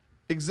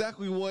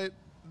exactly what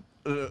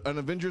an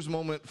Avengers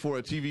moment for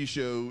a TV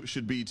show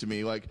should be to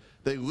me. Like,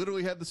 they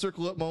literally had the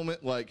circle up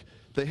moment. Like,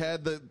 they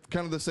had the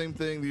kind of the same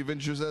thing, the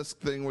Avengers-esque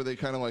thing, where they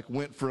kind of like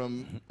went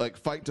from like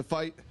fight to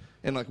fight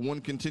in like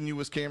one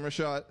continuous camera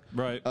shot.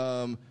 Right.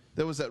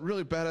 There was that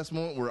really badass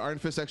moment where Iron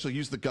Fist actually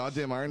used the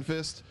goddamn Iron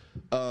Fist.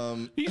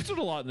 He used it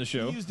a lot in the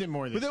show. He used it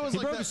more. But there was He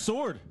like broke that, his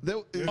sword. that-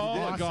 Oh yeah. my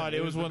awesome. God! It It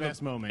was was the one of best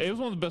the moment. It was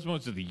one of the best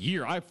moments of the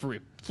year. I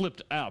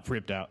flipped out.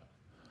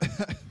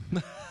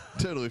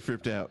 Totally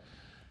fripped out.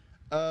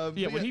 Yeah,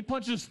 But when he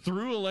punches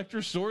through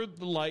Elektra's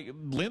sword like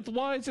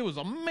lengthwise, it was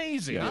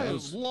amazing. Yeah, I it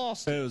was was-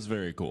 lost. It was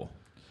very cool.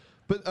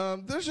 But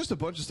there's just a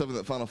bunch of stuff in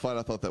that final fight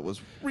I thought that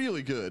was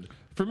really good.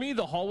 For me,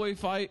 the hallway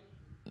fight,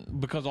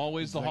 because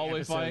always the Like hallway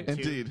episode fight. two.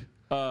 Indeed.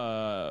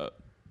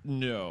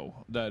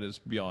 No, that is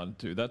beyond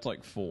 2. That's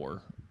like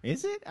 4.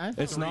 Is it? I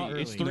thought It's it was not.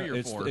 early. It's 3 or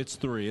it's, 4. It's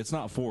 3. It's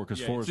not 4 because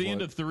Yeah, 4 it's is the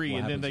end what- of 3, what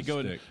and then they happens go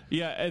with in. Stick.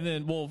 Yeah, and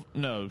then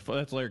no,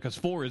 that's later because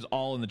 4 is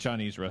all in the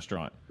Chinese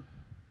restaurant.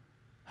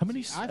 How many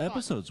I thought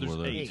episodes were there's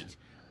there? 8.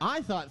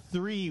 I thought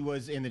 3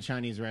 was in the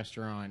Chinese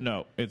restaurant.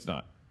 No, it's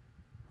not.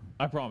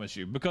 I promise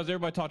you, because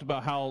everybody talked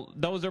about how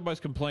that was everybody's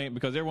complaint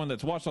because everyone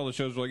that's watched all the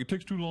shows was like it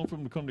takes too long for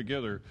them to come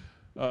together.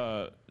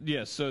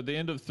 Yes, so the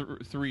end of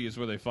 3 is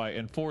where they fight,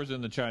 and 4 is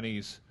in the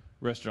Chinese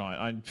restaurant.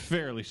 I'm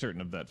fairly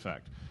certain of that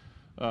fact.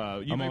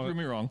 You may prove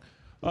me wrong.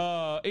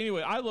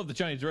 Anyway, I love the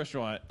Chinese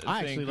restaurant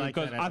I thing actually like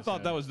because that I thought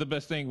episode. that was the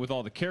best thing with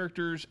all the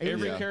characters.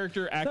 Every Yeah.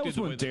 character acted That was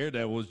when with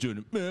Daredevil was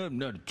doing it. I'm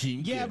not a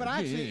team. Yeah, killer." but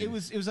actually, Yeah. it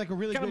was like a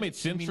really kind of good, made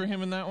sense for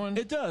him in that one.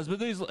 It does, but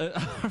these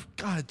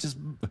God, just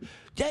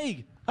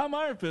hey, I'm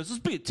Iron Fist.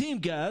 Let's be a team,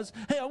 guys.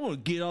 Hey, I want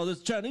to get all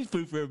this Chinese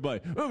food for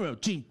everybody. I'm a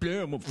team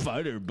player. I'm gonna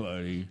fight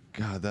everybody.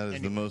 God, that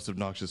is the most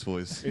obnoxious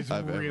voice It's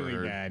I've really ever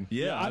heard. bad.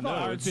 Yeah, I thought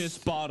Iron it's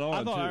Fist spot on.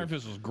 I thought too. Iron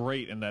Fist was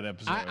great in that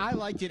episode. I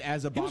liked it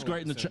as a was bottle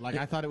great in the episode. Like,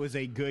 I thought it was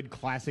a good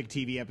classic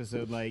TV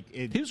episode. Like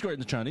it. He was great in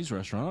the Chinese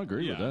restaurant. I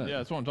agree with yeah, that. yeah,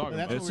 that's what I'm talking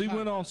That's about. what As he we're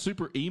went talking on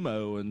super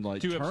emo and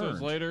like 2 episodes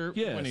turned. later,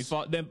 yes. when he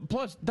fought them.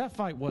 Plus, that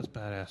fight was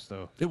badass,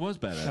 though. It was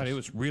badass. God, it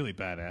was really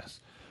badass.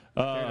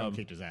 Daredevil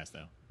kicked his ass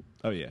though.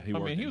 Oh yeah, I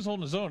mean, he was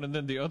holding his own, and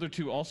then the other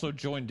two also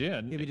joined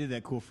in. Yeah, he did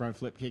that cool front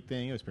flip kick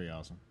thing. It was pretty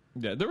awesome.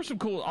 Yeah, there was some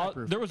cool.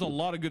 There was a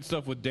lot of good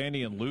stuff with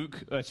Danny and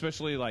Luke,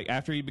 especially like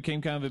after he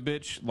became kind of a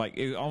bitch. Like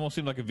it almost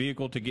seemed like a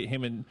vehicle to get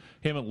him and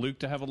Luke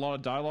to have a lot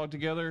of dialogue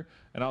together.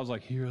 And I was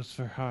like, heroes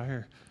for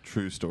hire.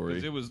 True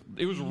story. It was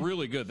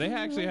really good. They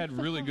actually had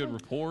really good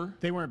rapport.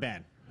 They weren't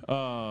bad.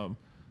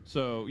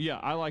 So yeah,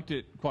 I liked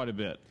it quite a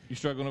bit. You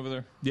struggling over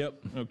there? Yep.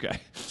 Okay.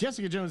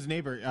 Jessica Jones'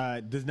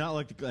 neighbor does not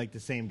look like the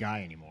same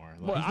guy anymore.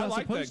 Well, He's I not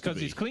like that supposed to because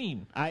be. he's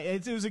clean.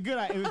 It was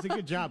a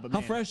good job. But How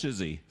man, fresh is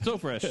he? So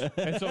fresh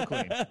and so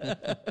clean.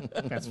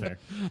 That's fair.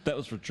 That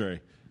was for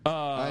Trey.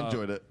 I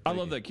enjoyed it. I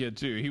love that kid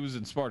too. He was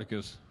in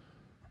Spartacus.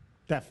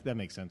 That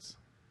makes sense.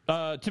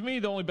 To me,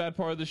 the only bad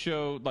part of the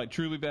show, like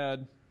truly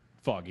bad,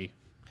 Foggy.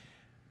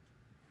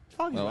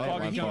 Foggy, No, I don't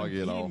mind he Foggy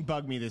didn't, at he all. didn't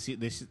bug me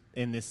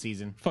in this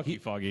season. Fuck you,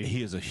 Foggy.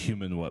 He is a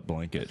human wet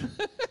blanket.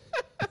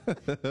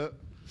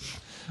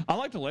 I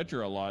liked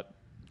Electra a lot,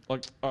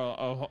 like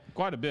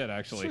quite a bit She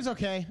actually. was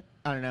okay.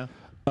 I don't know.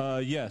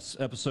 Yes,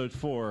 episode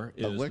 4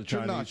 is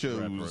Electra the Chinese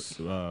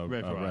nachos.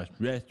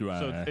 restaurant.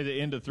 So at the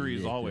end of 3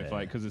 is the hallway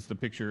fight because it's the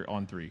picture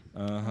on 3.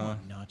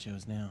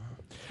 Nachos now.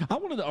 I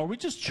wanted to, are we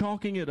just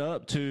chalking it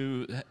up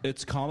to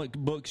it's comic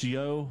books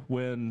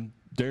when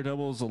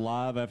Daredevil's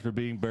alive after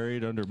being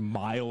buried under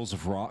miles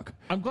of rock?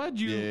 I'm glad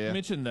you Yeah.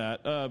 mentioned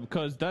that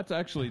because that's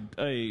actually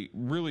a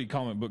really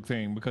comic book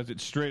thing because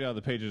it's straight out of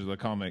the pages of the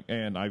comic,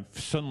 and I've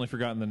suddenly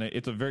forgotten the name.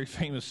 It's a very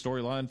famous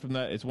storyline from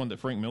that. It's one that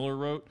Frank Miller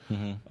wrote.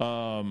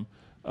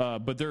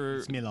 But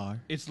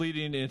it's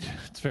leading in.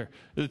 It's fair.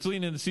 It's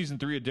leading into season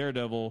 3 of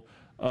Daredevil.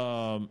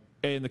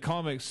 In the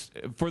comics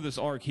for this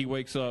arc, he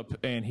wakes up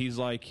and he's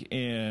like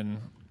in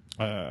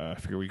I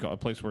forget what you call it, a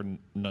place where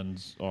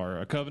nuns are,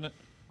 a covenant.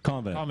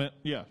 Convent.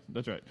 Yeah,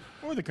 that's right.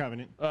 Or the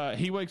Covenant.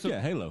 He wakes up.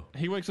 Yeah, Halo.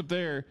 He wakes up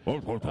there,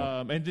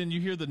 and then you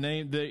hear the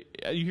name.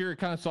 You hear it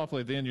kind of softly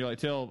at the end. You're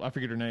like, I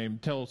forget her name.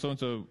 Tell so and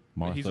so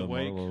he's Martha,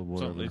 awake.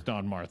 whatever. It's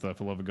not Martha.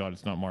 For the love of God,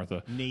 it's not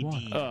Martha.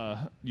 Nadine.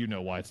 You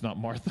know why it's not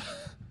Martha.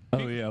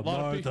 Oh, yeah, A lot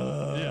of people-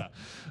 Martha.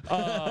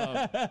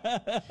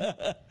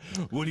 yeah.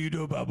 What do you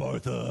do about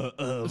Martha?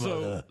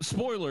 So,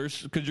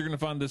 spoilers, because you're going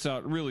to find this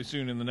out really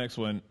soon in the next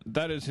one.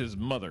 That is his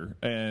mother,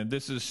 and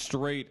this is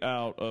straight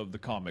out of the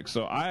comics.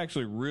 So, I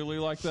actually really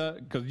like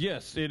that because,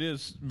 yes, it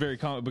is very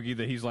comic booky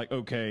that he's like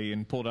okay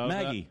and pulled out.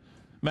 Maggie.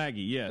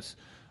 Maggie, yes.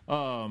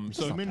 So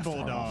Min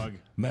Bulldog.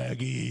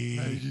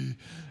 Maggie.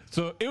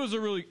 So it was a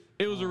really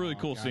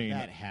cool God, scene.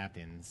 That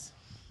happens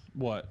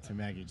What? to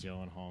Maggie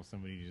Gyllenhaal.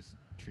 Somebody just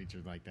treats her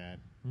like that.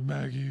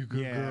 Maggie, you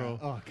good Yeah.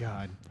 Oh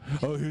God.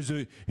 Oh, here's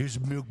a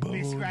milk bone.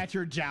 They scratch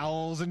her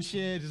jowls and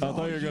shit. I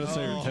thought you were going to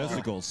say her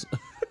testicles.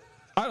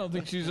 I don't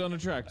think she's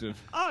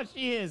unattractive. Oh,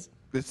 she is.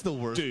 It's the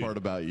worst part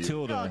about you.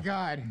 Tilda Oh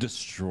God.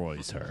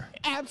 destroys her.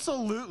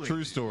 Absolutely.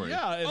 True story.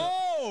 Yeah. And,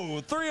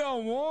 Oh,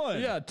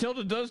 3-on-1. yeah,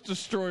 Tilda does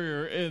destroy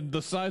her in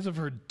the size of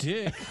her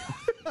dick.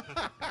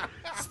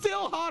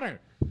 Still hotter.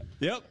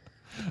 Yep.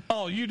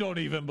 Oh, you don't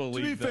even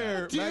believe To be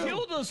fair, that. Maggie-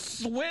 Tilda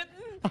Swinton?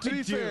 To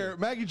be fair,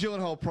 Maggie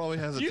Gyllenhaal probably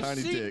has a You've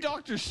tiny seen dick.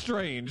 Doctor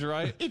Strange,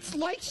 right? It's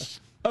like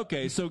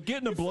Okay, so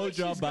getting a like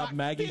blowjob she's by got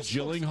Maggie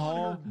fistfuls on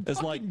Gyllenhaal her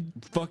is like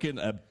fucking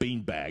a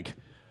beanbag.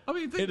 I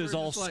mean, It is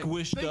all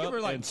squished think up of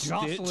her like and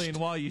jostling stitched.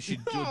 while you did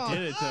it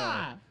to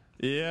her.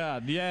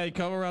 Yeah, you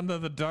come around to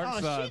the dark Oh,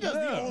 side. she does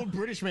the old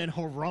British man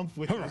harumph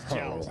with those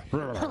jowls.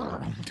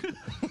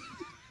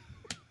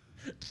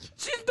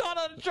 She's not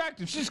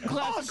unattractive. She's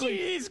classically.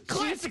 she is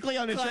classically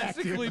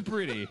unattractive. Classically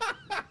pretty.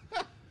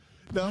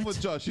 No, I'm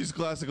with Josh. She's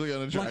classically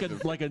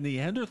unattractive. Like a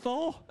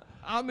Neanderthal?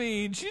 I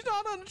mean, she's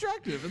not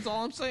unattractive. That's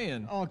all I'm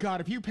saying. Oh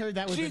God, if you paired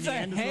that with She's a a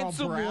Neanderthal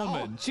handsome brow,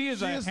 woman. She is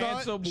She a is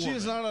handsome not. woman. She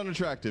is not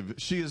unattractive.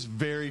 She is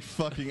very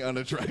fucking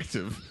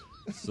unattractive.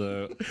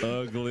 So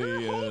ugly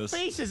Her whole as.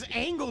 face is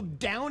angled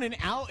down and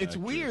out. It's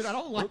weird. I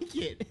don't like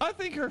it. I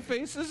think her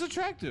face is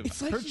attractive.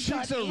 It's like Her she's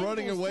cheeks got are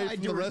running angles away tied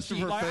from to the rest of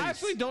cheek. her Like, face. I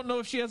actually don't know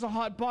if she has a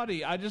hot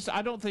body. I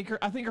don't think her.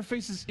 I think her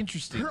face is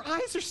interesting. Her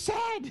eyes are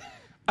sad.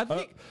 I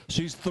think.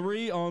 She's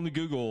 3 on the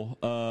Google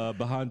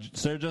behind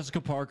Sarah Jessica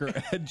Parker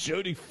and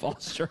Jodie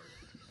Foster.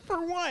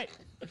 For what?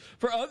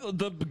 For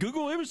the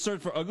Google image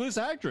search for ugliest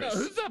actress.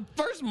 Who's the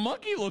first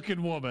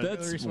monkey-looking woman?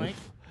 That's Hilary Swank?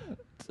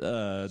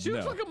 she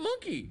looks no. like a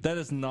monkey. That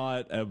is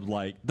not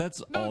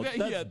that's all. that-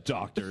 That's yeah.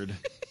 doctored.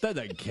 That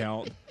doesn't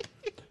count.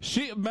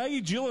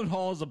 Maggie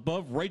Gyllenhaal is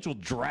above Rachel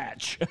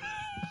Dratch.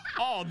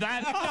 Oh,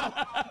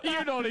 that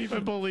you don't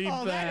even believe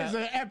Oh, that is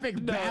an epic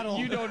No, battle.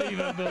 you don't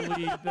even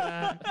believe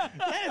that.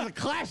 That is a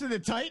clash of the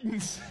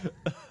Titans.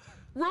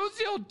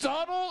 Rosie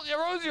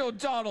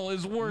O'Donnell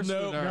is worse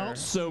than her. no.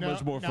 So No,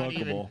 much more not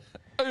even. fuckable.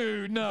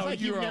 Ooh, no,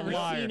 like you're you've a never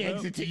liar. seen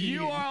Exit to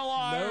You Eden. are a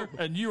liar, Nope.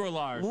 and you are a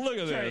liar. Look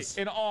at Trey, this.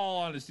 In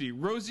all honesty,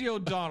 Rosie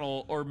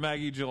O'Donnell or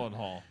Maggie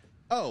Gyllenhaal?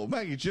 Oh,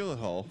 Maggie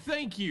Gyllenhaal.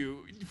 Thank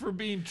you for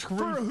being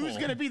truthful. For who's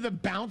going to be the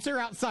bouncer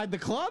outside the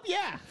club?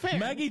 Yeah, fair.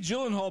 Maggie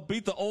Gyllenhaal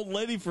beat the old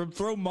lady from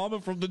Throw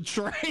Mama from the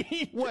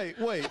Train. Wait.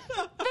 From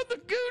the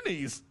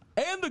Goonies.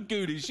 And the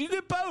Goonies. She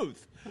did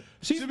both.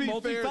 She's To be fair,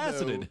 though,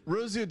 multifaceted.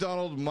 Rosie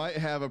O'Donnell might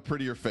have a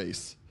prettier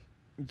face.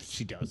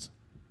 She does.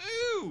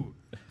 Ooh.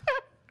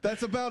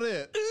 That's about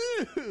it.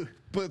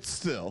 But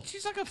still.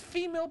 She's like a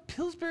female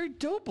Pillsbury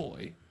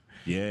Doughboy.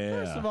 Yeah.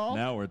 First of all-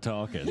 now we're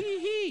talking. Hee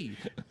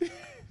hee.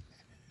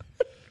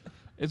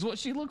 It's what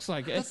she looks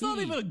like. That's not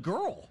even a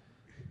girl.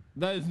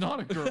 That is not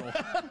a girl.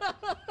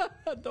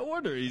 No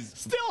wonder he's.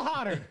 Still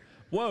hotter.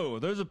 Whoa,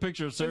 there's a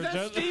picture of Sarah Is that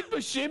Jessica. Steve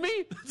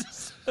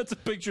Buscemi? That's a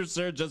picture of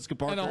Sarah Jessica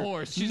Parker. And a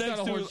horse. She's next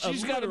got a to horse.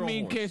 She's got a literal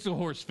mean horse. case of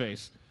horse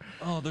face.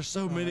 Oh, there's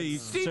so many.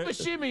 Steve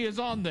Buscemi is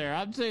on there.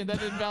 I'm saying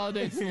that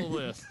invalidates the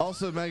list.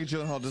 Also, Maggie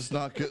Gyllenhaal does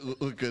not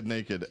look good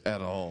naked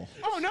at all.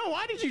 Oh no!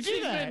 Why did you do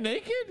She's that? been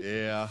naked?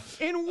 Yeah.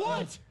 In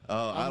what? I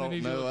gonna don't need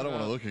you to know. look I don't it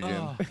want to up. look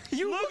again.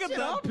 You look at it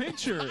that up?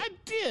 picture. I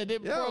did.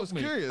 It Yeah, I broke was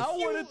me. curious. I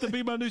want it to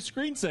be my new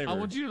screensaver. I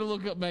want you to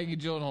look up Maggie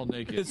Gyllenhaal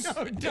naked.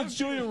 It's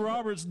Julia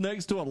Roberts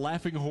next to a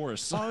laughing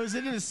horse. Oh, is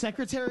it in a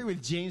secretary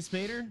with James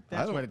Spader?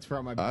 That's don't- what it's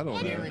from. I don't know.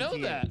 I didn't know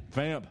that.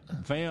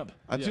 Vamp.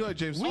 I do like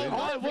James We Spader.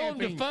 are Oh, Willem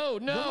vamping. Dafoe.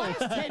 The No. last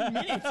 10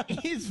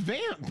 minutes is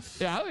vamp.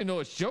 Yeah, I don't even know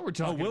what show we're Oh,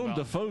 talking Willem about.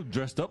 Dafoe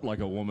dressed up like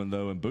a woman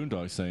though in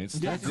Boondock Saints. I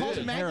That's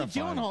called Maggie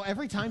terrifying. Gyllenhaal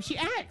every time she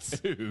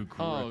acts. Ew,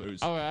 Oh,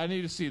 gross. all right. I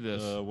need to see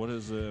this. What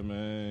is it,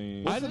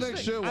 man? What's I the just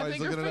next think- show while I he's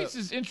think her looking it face up?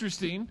 is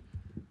interesting,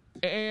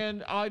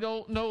 and I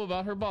don't know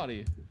about her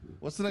body.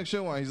 What's the next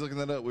show while he's looking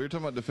that up? We were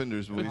talking about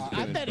Defenders, but he's I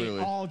finished, bet clearly.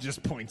 it all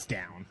just points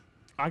down.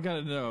 I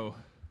gotta know.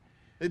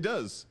 It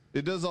does.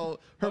 It does all.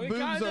 Her Oh, it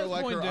kinda boobs are does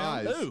like point her down.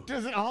 eyes. Ooh.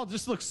 Does it all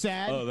just look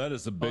sad? Oh, that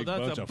is a big that's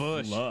bunch a of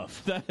bush.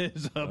 fluff. That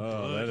is a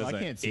Oh, that is I an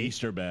can't see.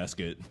 Easter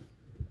basket.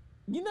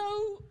 You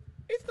know,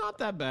 it's not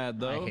that bad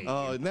though. I hate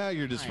Oh, now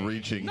you're just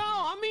reaching. No,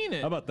 I mean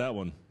it. How about that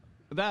one?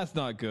 That's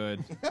not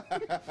good.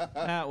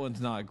 That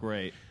one's not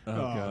great. Oh,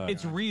 God.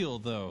 It's real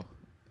though.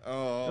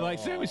 Oh. Like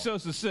Sammy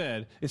Sosa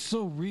said, it's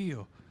so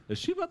real. Is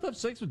she about to have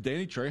sex with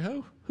Danny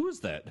Trejo? Who is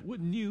that?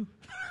 Wouldn't you?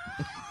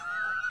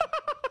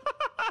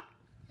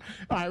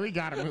 All right, we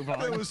gotta move There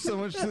on. was so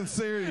much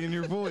sincerity in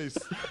your voice.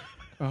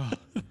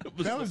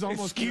 That was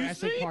almost Excuse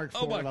Jurassic me? Park Oh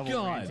 4 my level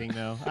God. ranting,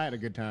 though. I had a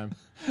good time.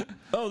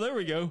 Oh, there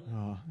we go.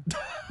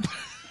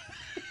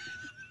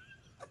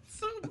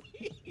 So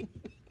mean.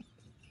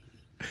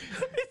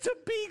 It's a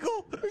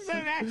beagle. Is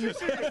that an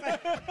actress?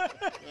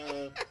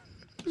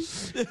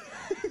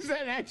 Is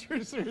that an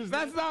actress? Or is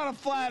That's not a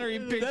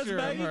flattering picture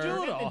of Maggie her.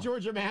 Gyllenhaal. that the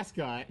Georgia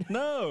mascot?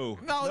 No.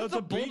 No, that's it's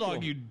a bulldog,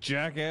 beagle. you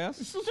jackass.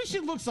 That's what she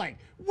looks like.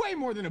 Way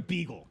more than a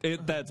beagle.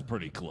 That's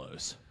pretty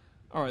close.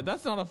 All right,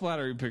 that's not a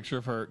flattering picture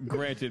of her,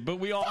 granted, but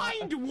we all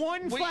Find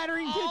one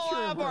flattering all picture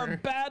have of our her.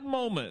 bad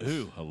moments.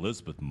 Ooh,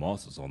 Elizabeth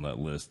Moss is on that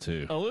list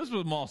too.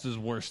 Elizabeth Moss is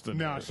worse than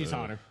No, her. she's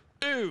hotter.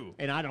 Ew.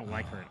 And I don't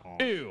like her at all.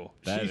 Ew.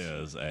 That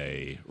is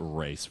a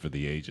race for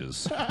the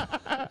ages.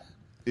 Yeah,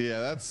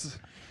 that's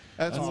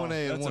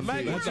 1A and that's a 1B.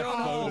 Maggie That's a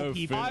Gyllenhaal, photo I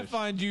finish.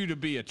 find you to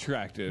be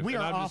attractive. We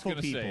and are I'm just awful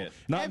gonna people. say it.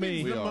 Not Evan's me.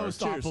 the We are. most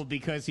Cheers. awful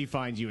because he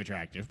finds you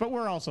attractive, but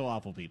we're also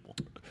awful people.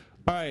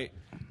 All right.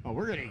 Oh,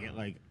 we're gonna get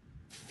like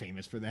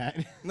famous for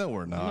that. No,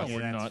 we're not. Yeah,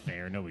 we're that's not.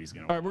 fair. Nobody's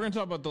gonna. All right, we're going to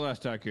talk about The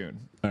Last Tycoon.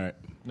 All right,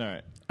 All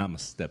right. I'm gonna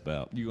step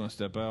out. You going to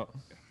step out?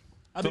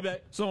 I'll be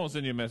back. Someone will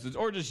send you a message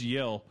or just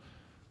yell.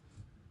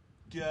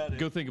 Got it.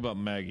 Go think about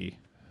Maggie.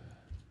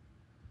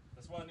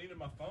 That's why I needed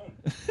my phone.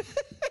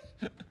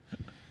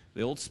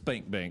 The old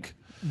spank bank.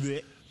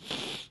 Blech.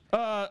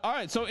 All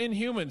right, so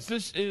Inhumans.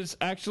 This is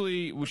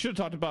actually, we should have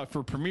talked about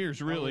for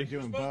premieres, really. We're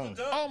doing both.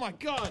 Oh, my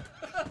God.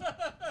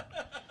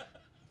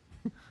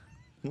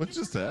 What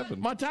just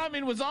happened? My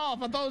timing was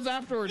off. I thought it was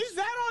afterwards. Is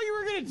that all you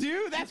were gonna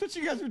do? That's what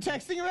you guys were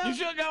texting about? You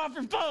should have got off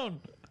your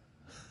phone.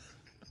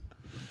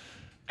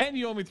 And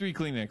you owe me 3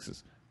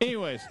 Kleenexes.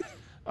 Anyways,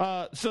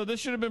 so this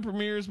should have been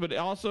premieres, but it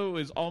also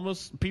is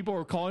almost, people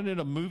are calling it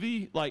a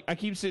movie. Like, I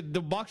keep saying,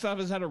 the box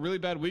office had a really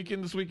bad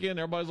weekend this weekend.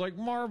 Everybody's like,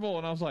 Marvel.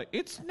 And I was like,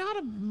 it's not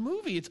a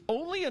movie. It's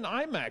only an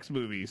IMAX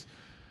movies.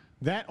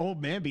 That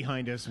old man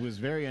behind us was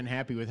very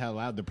unhappy with how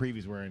loud the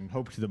previews were and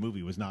hoped the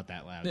movie was not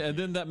that loud. And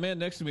then that man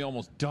next to me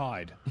almost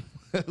died.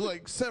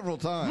 Like several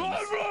times.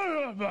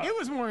 It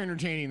was more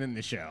entertaining than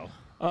the show.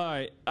 All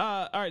right.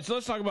 So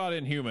let's talk about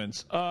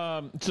Inhumans.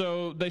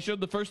 So they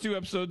showed the first 2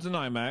 episodes in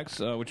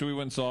IMAX, which we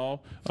went and saw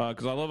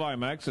because I love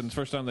IMAX, and it's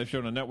the first time they've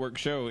shown a network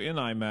show in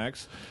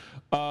IMAX.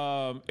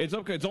 It's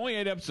okay. It's only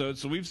 8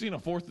 episodes, so we've seen a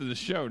fourth of the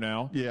show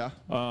now. Yeah.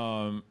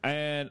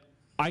 And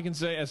I can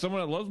say, as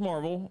someone that loves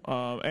Marvel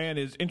and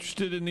is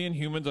interested in the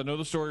Inhumans, I know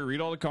the story,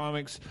 read all the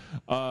comics.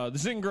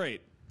 This isn't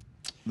great.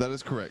 That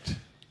is correct.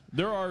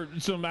 There are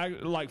some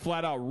like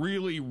flat out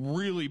really,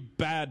 really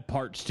bad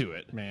parts to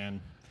it.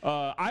 Man.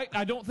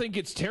 I don't think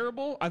it's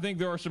terrible. I think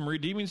there are some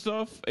redeeming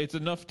stuff. It's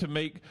enough to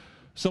make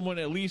someone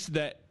at least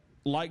that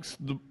likes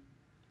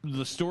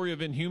the story of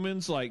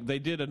Inhumans, like they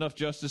did enough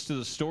justice to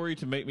the story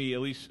to make me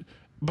at least,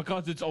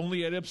 because it's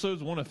only 8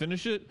 episodes, want to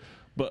finish it.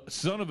 But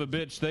son of a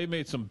bitch, they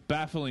made some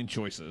baffling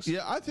choices.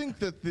 Yeah, I think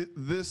that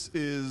this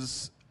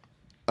is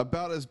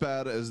about as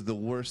bad as the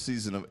worst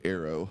season of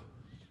Arrow.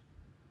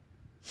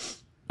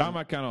 I'm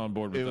kind of on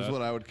board with It that. was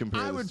what I would compare.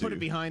 I this would put to. it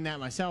behind that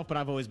myself, but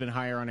I've always been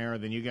higher on Arrow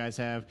than you guys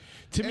have.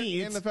 To me,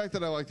 And it's the fact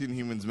that I like the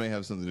Inhumans may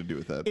have something to do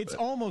with that. it's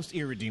but- almost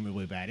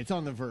irredeemably bad. It's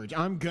on the verge.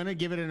 I'm gonna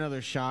give it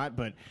another shot,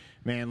 but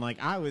man,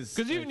 like I was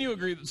Because even you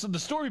agree that the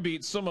story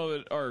beats, some of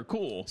it are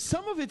cool.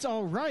 some of it's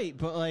all right,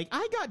 but like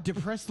I got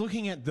depressed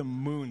looking at the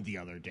moon the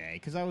other day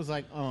because I was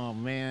like, oh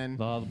man,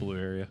 The blue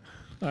area.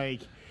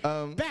 like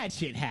bad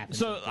shit happens.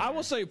 So I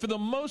will say, for the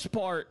most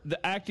part,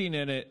 the acting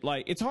in it,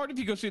 like, it's hard if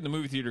you go see it in the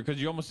movie theater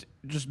because you almost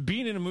just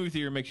being in a movie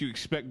theater makes you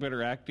expect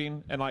better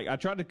acting. And like, I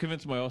tried to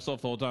convince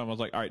myself the whole time. I was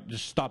like, all right,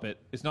 just stop it.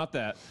 It's not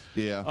that.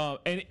 Yeah.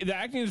 And the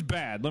acting is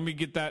bad. Let me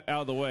get that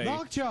out of the way.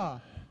 Lockjaw.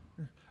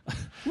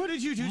 What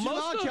did you do to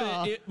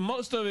Lockjaw?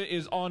 Most of it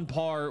is on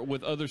par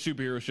with other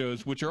superhero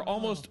shows, which are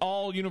almost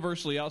all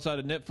universally outside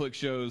of Netflix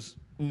shows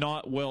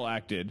not well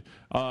acted.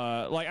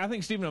 Like I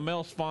think Stephen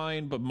Amell's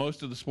fine, but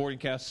most of the supporting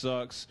cast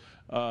sucks.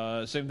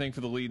 Same thing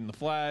for the lead in The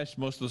Flash.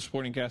 Most of the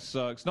supporting cast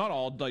sucks. Not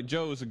all. Like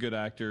Joe is a good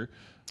actor.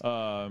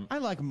 I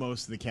like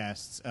most of the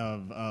casts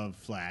of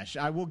Flash.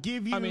 I will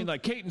give you. I mean,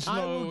 like Kate and Snow.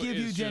 I will give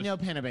you is Danielle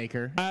just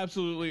Panabaker.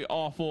 absolutely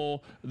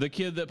awful. The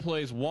kid that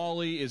plays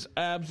Wally is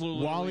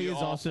absolutely Wally is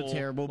awful. also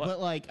terrible, but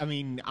like, I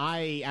mean,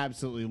 I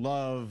absolutely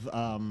love.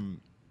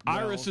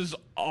 Iris is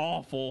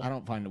awful. I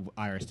don't find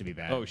Iris to be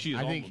bad. Oh, she is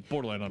I think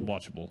borderline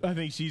unwatchable. I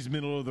think she's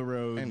middle of the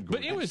road. And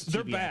But anyways,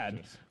 they're the bad.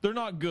 actress. They're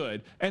not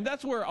good, and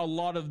that's where a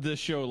lot of this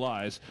show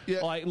lies. Yeah.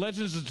 Like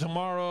Legends of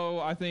Tomorrow,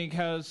 I think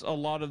has a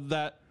lot of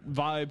that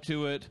vibe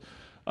to it.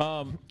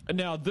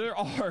 Now there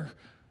are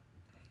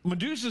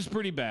Medusa's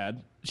pretty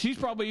bad. She's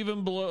probably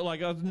even below, like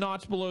a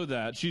notch below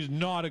that. She's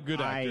not a good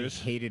I actress.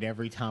 hated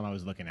every time I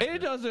was looking at It her.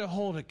 doesn't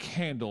hold a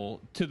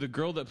candle to the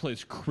girl that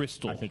plays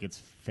Crystal. I think it's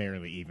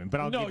fairly even. But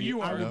I'll no, give you.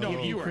 you are I will no,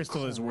 give you are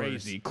Crystal is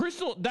crazy. worse.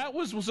 Crystal, that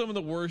was some of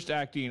the worst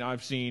acting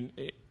I've seen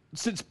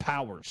since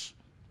Powers.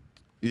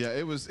 Yeah,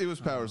 it was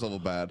Powers level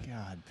bad.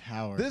 God,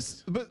 Powers.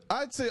 This, but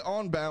I'd say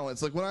on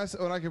balance, like when I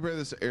compare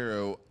this to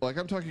Arrow, like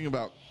I'm talking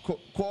about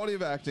quality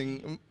of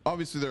acting.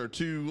 Obviously, there are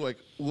two like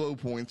low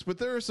points, but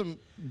there are some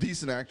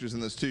decent actors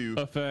in this too,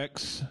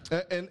 Effects.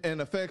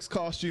 and effects,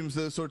 costumes,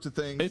 those sorts of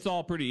things. It's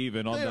all pretty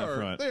even on that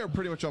front. They are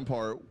pretty much on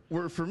par.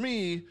 Where for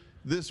me,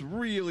 this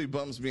really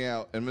bums me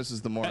out and misses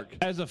the mark.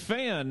 As a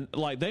fan,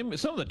 like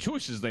some of the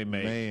choices they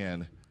make,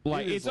 Man,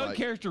 like it is it's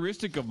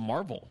uncharacteristic of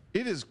Marvel.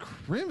 It is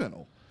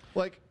criminal.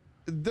 Like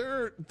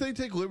they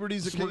take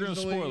liberties We're occasionally. going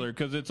to spoiler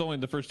because it's only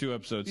the first two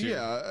episodes here.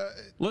 Yeah,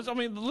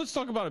 Let's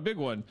talk about a big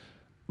one.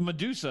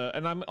 Medusa,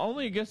 and I'm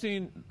only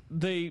guessing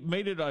they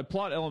made it a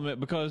plot element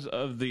because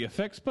of the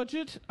effects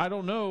budget. I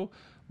don't know,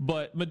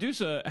 but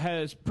Medusa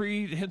has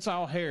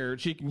prehensile hair.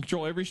 She can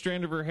control every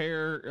strand of her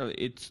hair.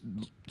 It's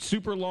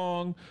super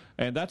long,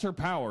 and that's her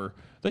power.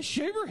 They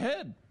shave her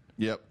head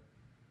yep.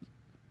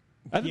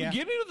 at the Yeah.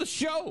 beginning of the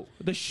show.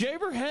 They shave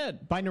her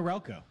head. by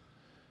Norelco.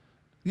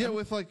 Yeah,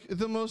 with like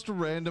the most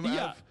random.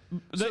 Yeah.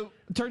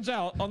 Turns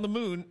out on the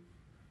moon,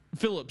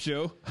 Phillips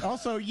show.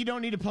 Also, you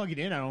don't need to plug it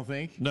in. I don't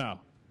think. No.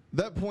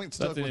 That point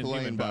stuck That's an with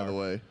Inhuman Lane, by power. the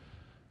way.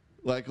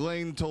 Like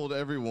Lane told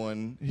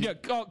everyone. Yeah,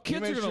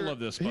 kids are gonna love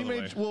this. By He the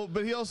made way. well,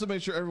 but he also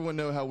made sure everyone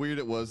know how weird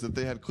it was that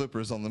they had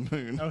clippers on the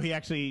moon. Oh, he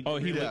actually. Oh,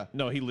 Yeah.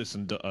 he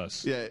listened to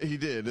us. Yeah, he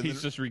did. And He's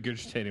then- just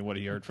regurgitating what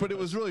he heard from but it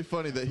us. was really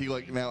funny that he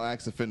like now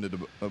acts offended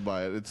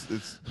by it.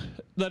 It's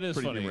That is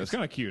pretty funny. humorous. It's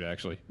kind of cute,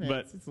 actually. Yeah,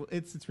 But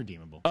it's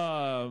redeemable.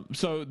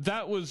 so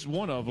that was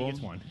one of them. gets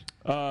one.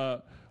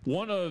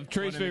 One of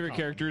Trey's One in the favorite column.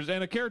 characters,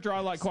 and a character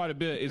I like quite a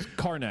bit, is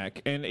Karnak,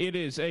 and it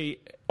is a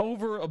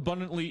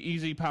overabundantly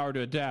easy power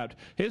to adapt.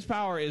 His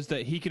power is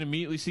that he can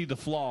immediately see the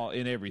flaw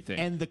in everything.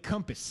 And the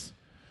compass.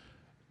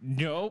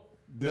 Nope.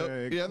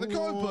 Nope. Yeah, the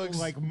comic books-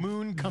 like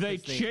moon compass. They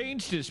thing.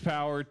 changed his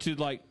power to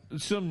like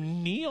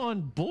some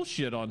neon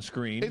bullshit on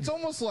screen. it's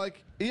almost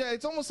like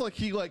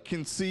he like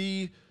can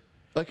see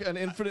like an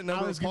infinite I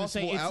number was of gonna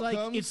possible say it's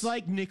outcomes. it's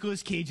like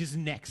Nicolas Cage's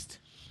Next.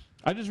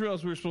 I just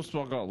realized we were supposed to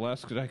talk about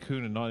Last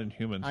Tycoon and not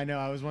Inhumans. I know.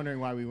 I was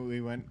wondering why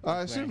we went.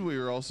 I this way. assumed we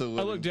were also. I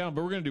Living, looked down,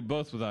 but we're gonna do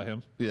both without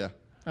him. Yeah,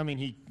 I mean,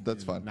 he.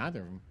 That's fine.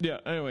 Neither of them. Yeah.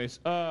 Anyways,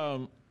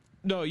 no,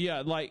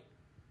 yeah, like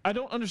I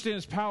don't understand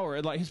his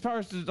power. Like his power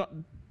is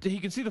he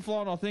can see the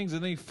flaw in all things,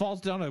 and then he falls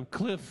down a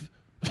cliff.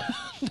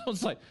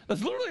 It's like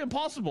that's literally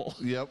impossible.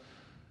 yep.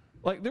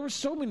 Like there were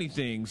so many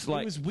things.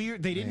 Like It was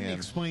weird. They didn't Man.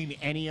 explain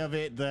any of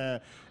it.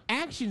 The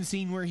action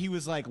scene where he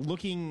was like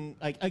looking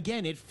like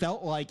again, it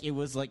felt like it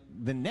was like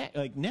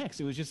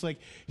next. It was just like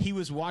he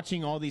was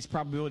watching all these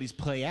probabilities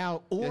play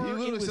out, or he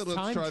literally it was said, "Let's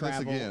time try this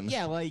travel." again.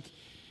 Yeah, like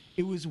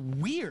it was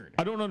weird.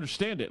 I don't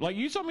understand it. Like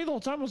you saw me the whole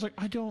time. I was like,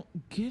 I don't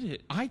get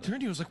it. I turned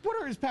to you. I was like,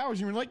 "What are his powers?"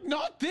 And you were like,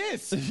 "Not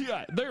this."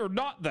 Yeah, they are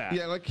not that.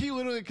 Yeah, like he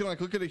literally can like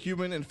look at a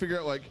human and figure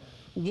out like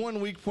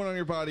one weak point on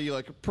your body,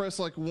 like press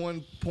like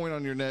one point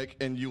on your neck,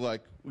 and you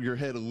like your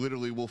head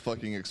literally will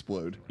fucking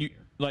explode.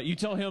 You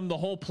tell him the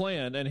whole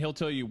plan, and he'll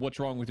tell you what's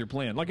wrong with your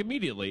plan, like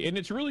immediately, and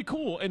it's really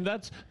cool, and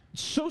that's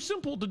so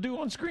simple to do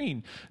on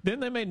screen. Then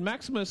they made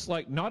Maximus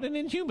like not an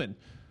Inhuman.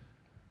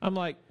 I'm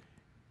like,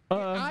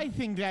 I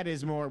think that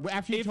is more.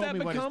 After you If told that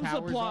me what his becomes a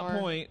powers plot are,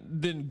 point,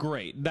 then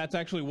great. That's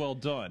actually well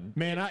done.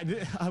 man,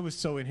 I was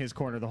so in his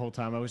corner the whole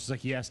time. I was just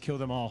like, yes, kill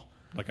them all.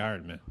 Like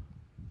Iron Man.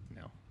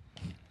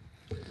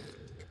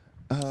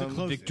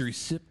 No. Victory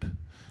sip.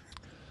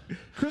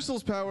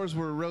 Crystal's powers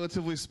were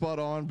relatively spot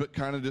on, but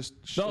kind of just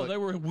No, they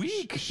were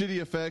weak. shitty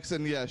effects,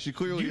 and yeah, she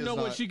clearly Do you is know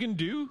not, what she can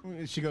do?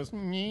 She goes,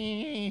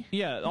 "Nyeh."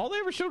 Yeah, all they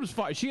ever showed was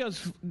fire. She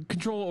has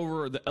control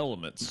over the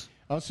elements.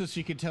 Also,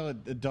 she could tell a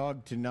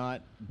dog to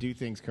not do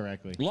things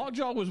correctly.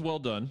 Lockjaw was well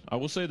done. I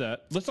will say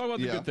that. Let's talk about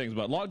the Yeah. good things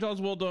about it.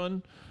 Lockjaw's well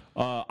done.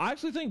 I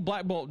actually think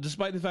Black Bolt,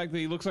 despite the fact that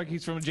he looks like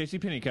he's from a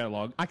JCPenney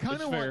catalog, I kind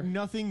it's of fair. want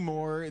nothing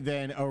more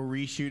than a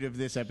reshoot of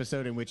this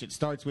episode in which it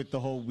starts with the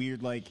whole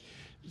weird, like,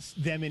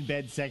 them in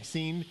bed sex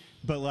scene,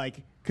 but,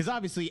 like, because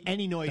obviously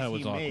any noise That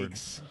was he awkward.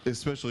 makes,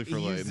 especially for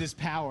he Lane. uses this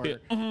power.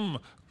 Mm.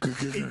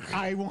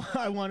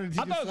 I wanted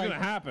to I thought just, it was like,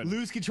 gonna happen.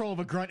 lose control of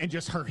a grunt and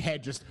just her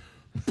head just,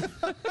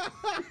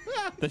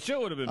 The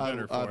show would have been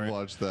better for I'd it.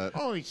 watch that.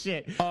 holy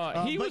shit. He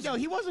but was- no,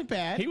 he wasn't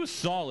bad. He was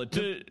solid.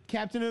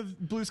 Captain of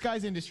Blue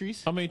Skies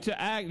Industries. I mean,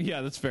 to act,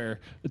 yeah, that's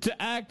fair.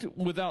 To act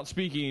without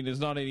speaking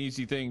is not an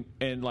easy thing,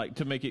 and like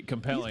to make it He's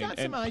compelling. got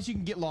some And, eyes you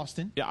can get lost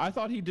in. yeah, I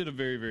thought he did a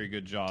very, very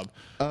good job.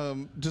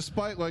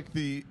 Despite like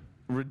the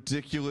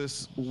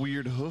ridiculous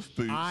weird hoof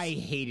boots I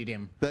hated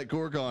him. that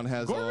Gorgon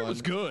has Gorgon on,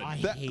 was good. I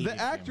That, hated the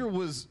actor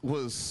was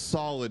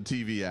solid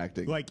TV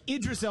acting. Like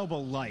Idris Elba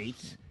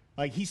light.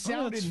 Like he Oh,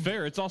 sounded. that's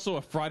fair. It's also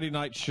a Friday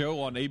night show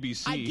on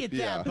ABC. I get that,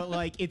 Yeah. but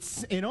like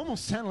it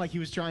almost sounded like he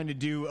was trying to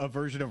do a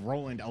version of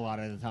Roland a lot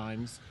of the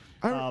times.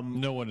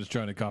 No one is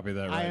trying to copy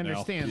that right I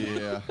understand,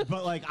 Yeah. that.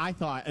 But like I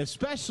thought,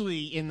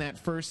 especially in that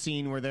first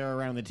scene where they're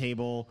around the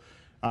table,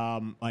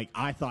 like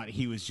I thought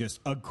he was just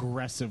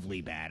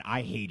aggressively bad.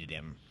 I hated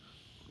him.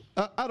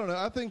 I don't know.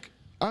 I think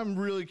I'm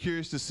really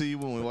curious to see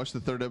when we watch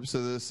the third episode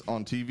of this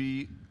on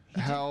TV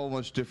how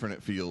much different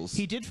it feels.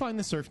 He did find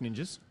the surf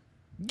ninjas.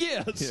 now.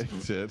 Yes. yeah, he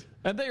did.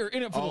 And they are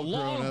in it for All the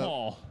long grown up.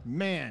 haul.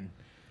 Man,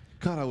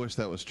 God, I wish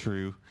that was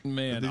true.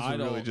 Man, That these I were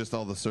really don't- just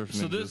all the surf ninjas.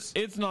 So this,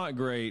 it's not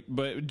great,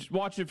 but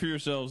watch it for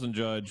yourselves and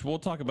judge. We'll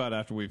talk about it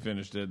after we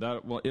finished it.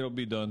 It'll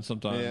be done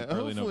sometime yeah,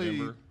 early hopefully,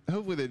 November.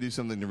 hopefully they do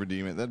something to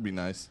redeem it. That'd be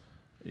nice.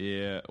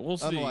 Yeah, we'll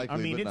see. Unlikely. I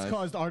mean, but it's nice.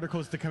 caused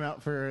articles to come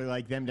out for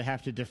like them to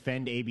have to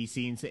defend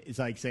ABC, and it's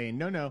like saying,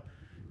 no,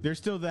 they're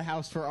still the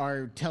house for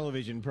our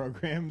television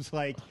programs.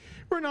 Like,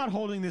 we're not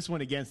holding this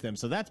one against them,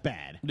 so that's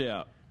bad.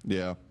 Yeah,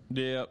 Yeah.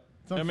 yeah.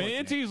 I mean, unfortunate.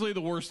 it's easily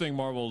the worst thing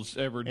Marvel's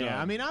ever done.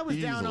 Yeah, I mean, I was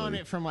down on Easily.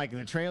 it from like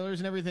the trailers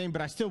and everything,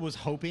 but I still was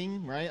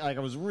hoping, right? Like, I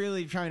was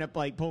really trying to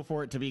like pull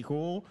for it to be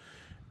cool.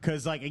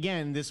 Because, like,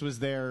 again, this was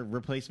their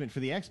replacement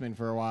for the X-Men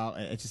for a while.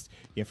 It's just,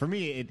 yeah, for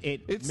me, it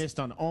It's- missed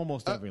on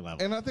almost every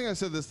level. And I think I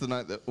said this the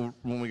night that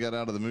when we got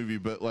out of the movie,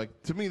 but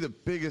like to me, the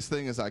biggest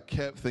thing is I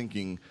kept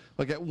thinking,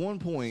 like at one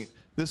point,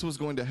 this was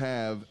going to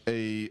have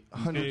a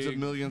hundreds of Big.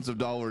 millions of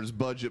dollars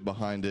budget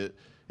behind it.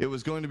 It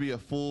was going to be a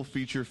full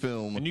feature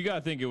film. and you got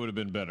to think it would have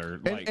been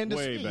better, like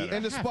way better.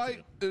 And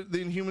despite the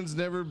Inhumans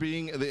never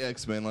being the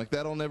X-Men, like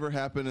that'll never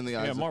happen in the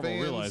eyes yeah, of Marvel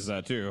fans. realized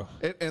that too.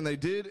 And they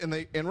did,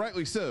 and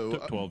rightly so.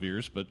 Took 12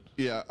 years, but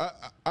Yeah,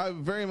 I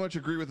very much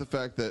agree with the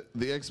fact that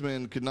the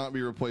X-Men could not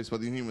be replaced by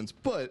the Inhumans,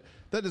 but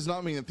that does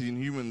not mean that the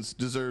Inhumans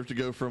deserve to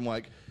go from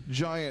like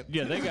giant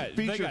yeah, they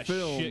feature got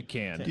film shit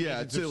canned. yeah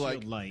Agents to of like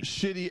S.H.I.E.L.D. light.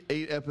 shitty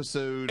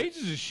 8-episode.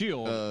 Agents of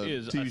Shield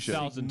is TV a show.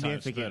 1,000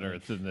 times Significantly.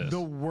 better than this. The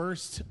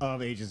worst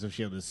of Agents of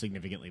S.H.I.E.L.D. is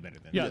significantly better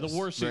than Yeah, Yes, the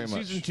worst very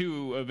much. season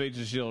 2 of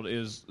Agents of Shield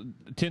is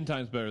 10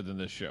 times better than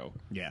this show.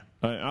 Yeah.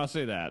 I'll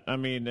say that. I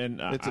mean,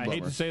 and It's a I hate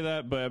bummer. to say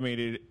that, but I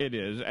mean it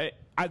is.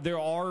 There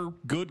are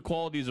good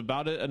qualities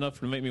about it enough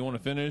to make me want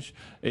to finish.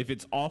 If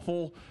it's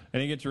awful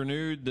and it gets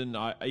renewed, then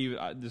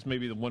this may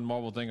be the one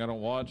Marvel thing I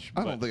don't watch.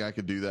 I but don't think I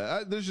could do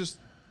that.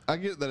 I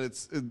get that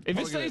it's if it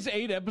probably stays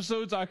 8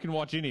 episodes, I can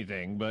watch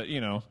anything. But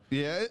you know,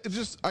 yeah, it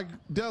just I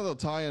doubt they'll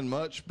tie in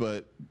much,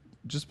 but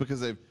just because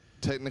they've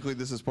technically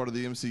this is part of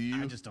the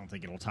MCU. I just don't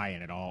think it'll tie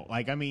in at all.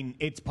 Like, I mean,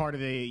 it's part of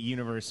the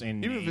universe,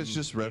 and even if it's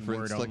just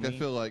referenced, like I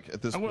feel like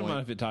at this I wouldn't point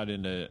mind if it tied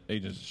into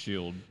Agents of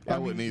Shield. I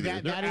wouldn't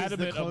either. They're that is the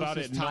adamant about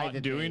it closest tie not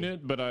that doing they-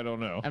 it, but I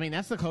don't know. I mean,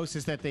 that's the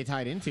closest that they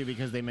tied into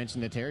because they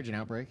mentioned the Terrigen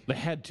outbreak. They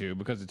had to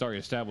because it's already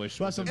established.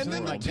 Plus, I'm and then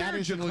saying, the like, that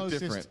is the Terrigen looked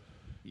closest- different.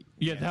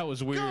 Yeah, that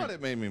was weird. God,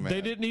 it made me mad.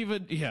 They didn't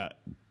even. Yeah,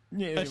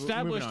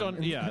 established moving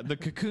on. Yeah, the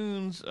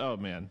cocoons. Oh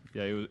man,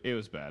 yeah, it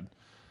was bad.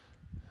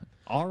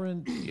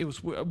 Aaron, it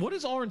was. What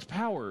is Aaron's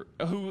power?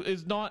 Who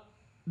is not?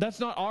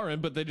 That's not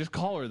Aaron, but they just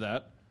call her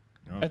that.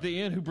 At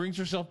the end, who brings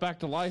herself back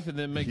to life and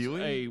then makes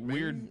Healing, a maybe?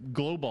 weird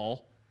glow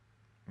ball.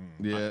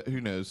 Yeah,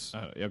 who knows?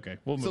 Okay,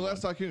 we'll It's move the on.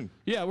 Last Tycoon.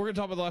 Yeah, we're gonna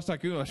talk about the Last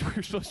Tycoon like we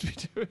were supposed to be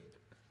doing.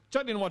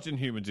 Chuck didn't watch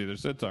Inhumans either,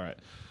 so it's all right.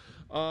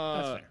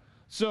 That's fair.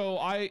 So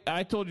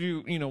I told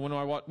you, you know, when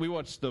we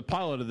watched the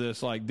pilot of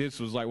this, like this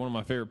was like one of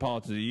my favorite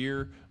pilots of the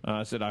year.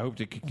 I said I hope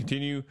to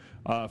continue.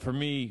 For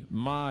me,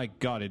 my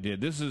God, it did.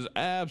 This is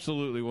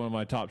absolutely one of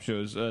my top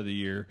shows of the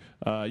year.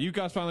 You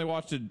guys finally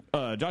watched it.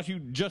 Josh, you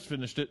just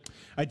finished it.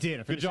 I did. I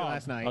Good finished it job.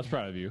 last night. I was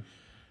proud of you.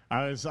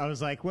 I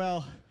was like,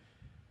 well,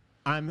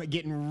 I'm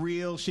getting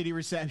real shitty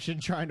reception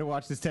trying to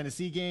watch this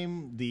Tennessee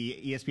game. The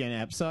ESPN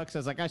app sucks. I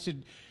was like,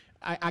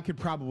 I could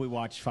probably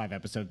watch 5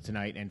 episodes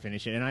tonight and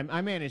finish it, and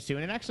I managed to.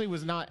 And it actually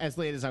was not as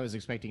late as I was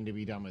expecting to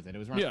be done with it. It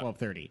was around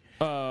 12:30.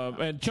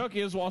 And Chuck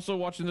is also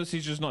watching this.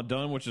 He's just not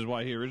done, which is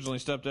why he originally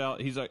stepped out.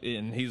 He's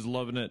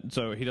loving it,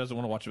 so he doesn't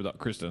want to watch it without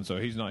Kristen. So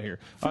he's not here.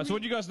 So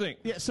what do you guys think?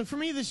 Yeah. So for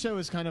me, this show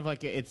is kind of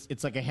like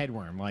it's like a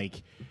headworm.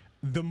 Like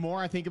the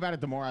more I think about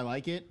it, the more I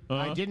like it.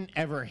 I didn't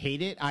ever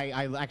hate it.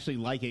 I actually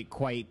like it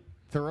quite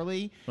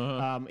thoroughly.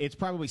 It's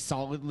probably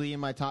solidly in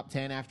my top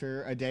 10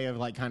 after a day of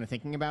like kind of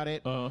thinking about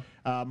it.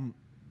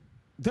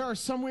 There are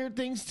some weird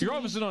things to You're me.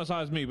 obviously not as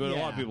high as me, but a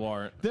lot of people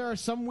aren't. There are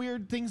some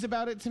weird things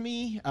about it to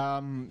me,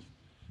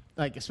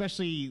 like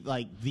especially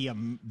like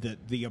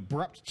the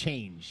abrupt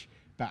change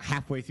about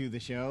halfway through the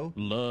show.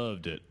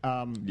 Loved it.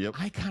 Yep.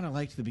 I kind of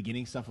liked the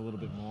beginning stuff a little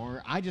bit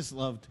more. I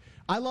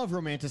love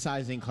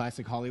romanticizing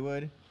classic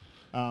Hollywood.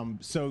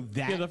 So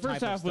that the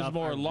first type of half was stuff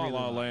more I La really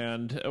La like.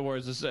 Land,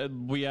 whereas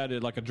we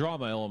added like a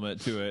drama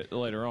element to it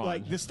later on.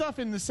 Like the stuff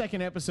in the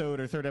second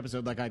episode or third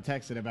episode, like I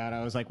texted about,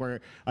 I was like,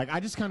 I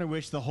just kind of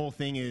wish the whole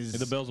thing is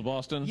The Bells of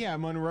Boston. Yeah,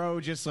 Monroe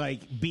just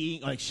like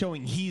being like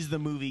showing he's the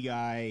movie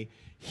guy.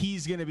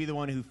 He's gonna be the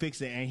one who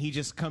fixes it, and he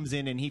just comes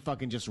in and he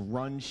fucking just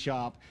runs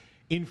shop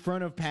in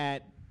front of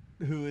Pat,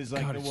 who is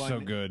like God, the it's one. so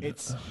good.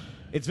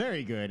 It's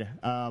very good.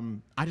 I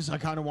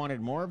kind of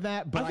wanted more of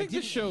that, but I think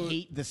didn't this show-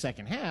 hate the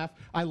second half.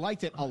 I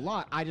liked it a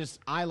lot.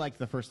 I liked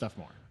the first stuff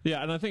more.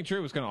 Yeah, and I think Trey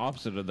was kind of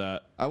opposite of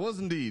that. I was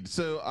indeed.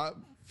 So,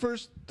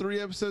 first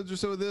 3 episodes or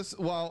so of this,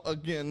 while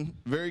again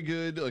very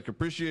good, like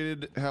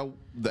appreciated how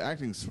the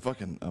acting's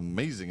fucking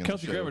amazing. In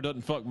Kelsey the show. Grammer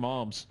doesn't fuck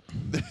moms.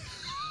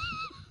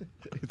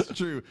 It's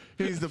true.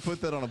 He needs to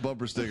put that on a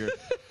bumper sticker,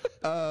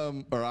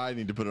 or I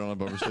need to put it on a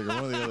bumper sticker,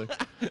 one or the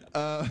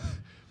other.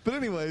 But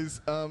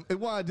anyways, and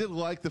while I did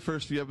like the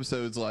first few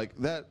episodes, like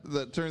that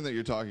turn that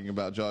you're talking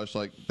about, Josh,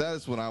 like that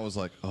is when I was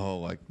like, oh,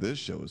 like this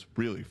show is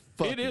really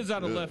fucking It is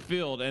out of good. left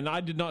field, and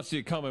I did not see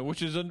it coming.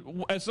 Which is,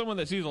 as someone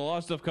that sees a lot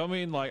of stuff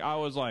coming, like I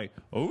was like,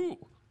 "Ooh,"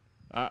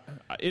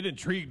 it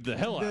intrigued the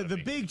hell out of The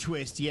me. big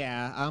twist,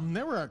 yeah.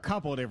 There were a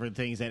couple of different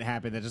things that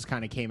happened that just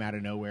kind of came out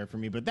of nowhere for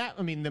me. But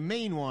the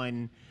main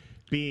one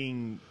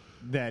being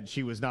that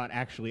she was not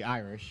actually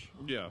Irish.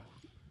 Yeah,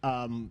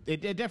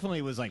 It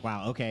definitely was like,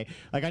 wow, okay.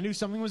 Like I knew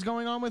something was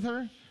going on with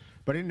her,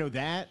 but I didn't know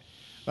that.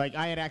 Like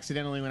I had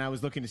accidentally, when I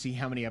was looking to see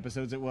how many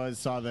episodes it was,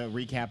 saw the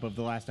recap of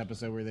the last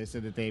episode where they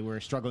said that they were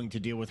struggling to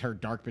deal with her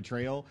dark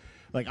betrayal.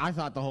 Like I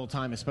thought the whole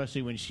time,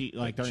 especially when she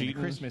during the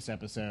cheating? Christmas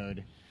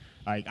episode,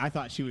 like I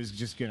thought she was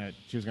gonna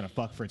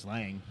fuck Fritz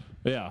Lang.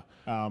 yeah,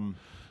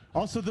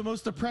 Also, the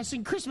most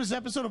depressing Christmas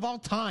episode of all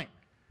time.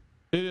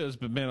 it is.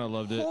 But man, I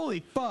loved it.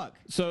 Holy fuck!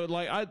 So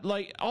like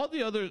all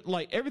the other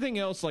everything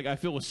else I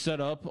feel was set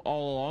up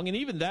all along, and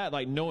even that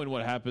knowing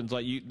what happens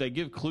they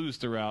give clues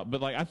throughout,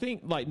 but I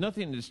think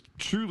nothing is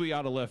truly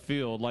out of left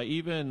field. Like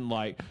even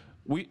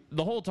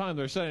the whole time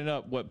they're setting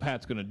up what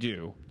Pat's gonna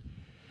do.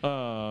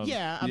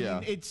 Yeah, I Yeah.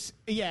 mean it's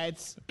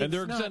And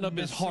they're not setting up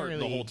his heart the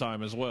necessarily- whole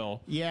time as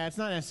well. Yeah, it's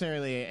not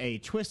necessarily a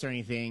twist or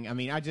anything. I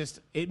mean,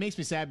 it makes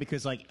me sad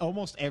because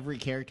almost every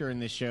character in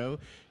this show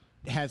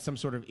has some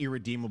sort of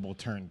irredeemable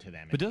turn to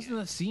them. But doesn't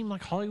that seem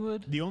like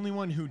Hollywood? The only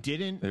one who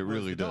didn't, It was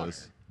really the daughter.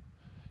 does.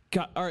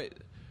 God, all right.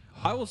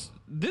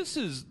 This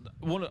is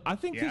one. I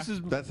think Yeah. this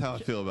is. That's how I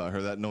feel about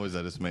her. That noise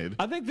I just made.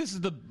 I think this is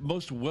the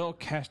most well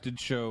casted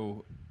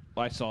show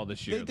I saw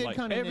this year. They did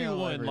kinda nail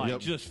everyone everything. Yep.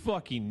 just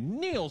fucking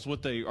nails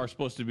what they are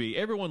supposed to be.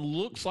 Everyone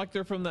looks like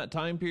they're from that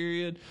time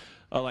period.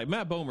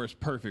 Matt Bomer is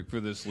perfect for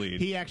this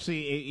lead.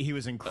 He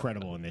was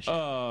incredible in this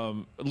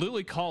show.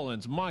 Lily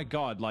Collins, my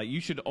God, you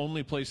should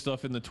only play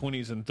stuff in the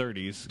 20s and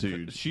 30s.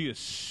 Dude. She is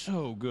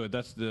so good.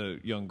 That's the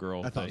young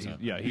girl. I thought so.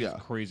 He's Yeah.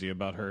 crazy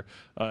about her.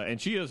 And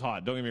she is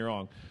hot, don't get me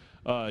wrong.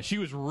 She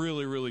was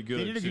really, really good.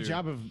 They did a good too.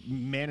 job of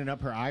manning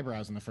up her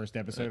eyebrows in the first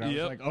episode. I was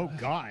Yep. like, oh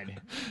God.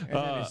 And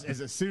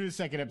then as soon as the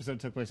second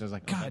episode took place, I was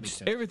like, oh, that God, makes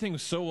sense. everything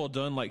was so well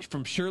done,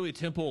 from Shirley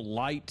Temple,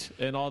 Light,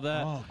 and all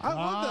that. Oh, I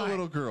love that God.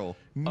 little girl.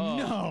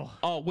 No.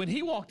 Oh, when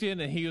he walked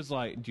in and he was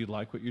like, "Do you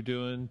like what you're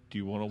doing? Do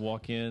you want to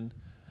walk in?"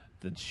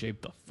 Then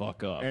shape the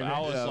fuck up. And I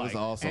then- was That like, was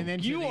awesome. And then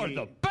to "You are the-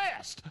 the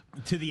best,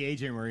 To the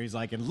agent where he's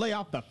like, and lay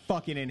off the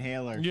fucking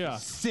inhaler. Yeah.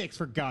 6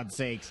 for God's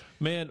sakes.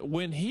 man."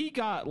 When he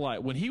got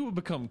when he would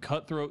become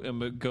cutthroat and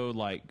would go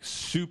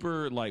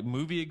super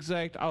movie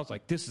exec, I was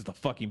like, "This is the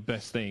fucking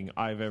best thing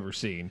I've ever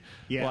seen."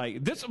 Yeah.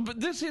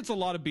 This hits a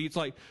lot of beats.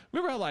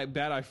 Remember how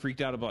Bad Eye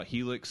freaked out about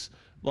Helix?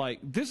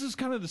 This is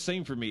kind of the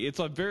same for me. It's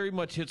very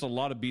much hits a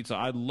lot of beats.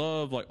 I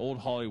love old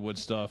Hollywood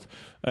stuff,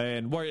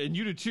 and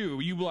you do too.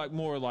 You like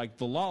more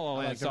the La La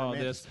Land like the style of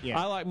this. romantic- yeah.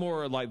 I like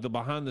more the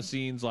behind the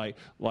scenes, like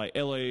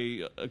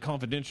L.A.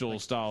 Confidential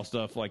style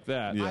stuff like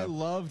that. Yeah. I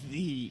love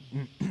the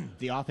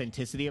the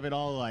authenticity of it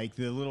all, like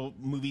the little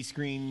movie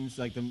screens,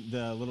 like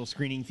the little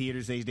screening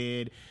theaters they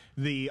did.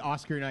 the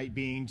Oscar night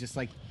being just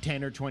like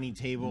 10 or 20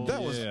 tables.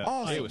 That was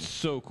awesome. It was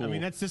so cool. I mean,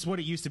 that's just what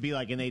it used to be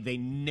like, and they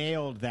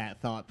nailed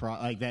that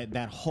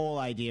that whole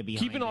idea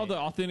behind keeping all it. the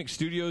authentic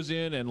studios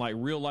in and like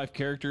real life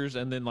characters,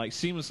 and then like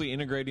seamlessly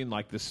integrating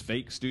like this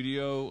fake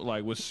studio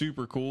like was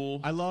super cool.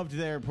 I loved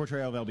their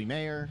portrayal of LB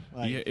Mayer.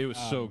 Like, Yeah, it was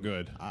so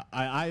good.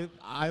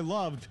 I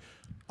loved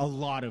a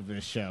lot of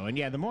this show, and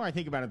yeah, the more I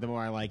think about it, the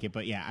more I like it.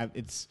 But yeah,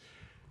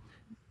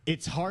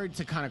 it's hard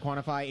to kind of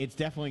quantify. It's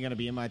definitely going to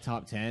be in my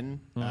top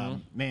 10.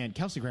 Man,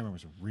 Kelsey Grammer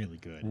was really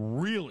good.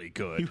 Really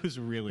good. He was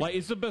really like good.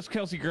 it's the best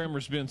Kelsey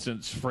Grammer's been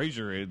since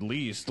Frasier, at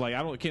least. Like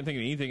can't think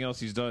of anything else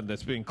he's done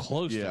that's been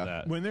close to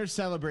that. When they're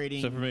celebrating,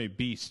 Except for maybe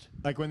Beast.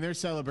 like when they're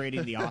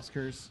celebrating the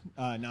Oscars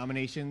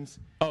nominations.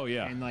 Oh,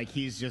 yeah. and like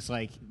he's just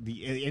like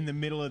in the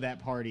middle of that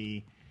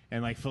party,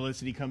 and like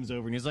Felicity comes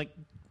over and he's like,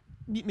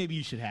 maybe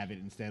you should have it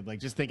instead. Like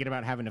just thinking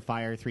about having to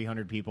fire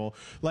 300 people.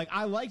 Like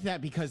I like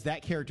that because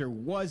that character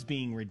was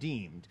being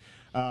redeemed.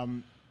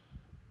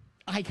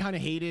 I kind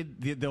of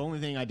hated the only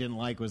thing I didn't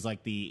like was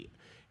like the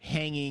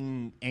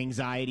hanging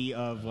anxiety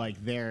of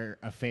like their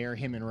affair,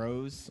 him and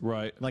Rose,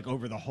 Right. Like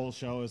over the whole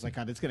show, I was like,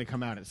 God, it's going to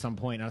come out at some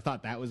point. And I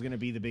thought that was going to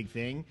be the big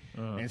thing,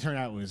 and it turned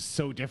out it was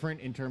so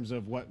different in terms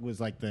of what was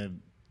like the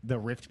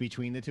rift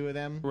between the two of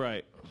them.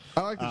 Right.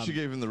 I like that she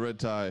gave him the red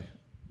tie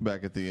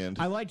back at the end.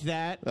 I liked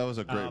that. That was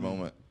a great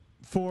moment.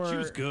 For She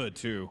was good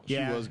too.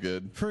 Yeah, She was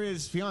good. for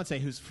his fiance,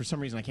 who's for some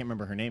reason I can't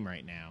remember her name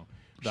right now.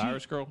 The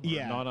Irish girl? Or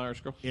Yeah. non-Irish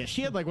girl? Yeah,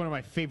 she had like one of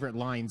my favorite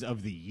lines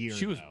of the year.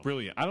 She was though.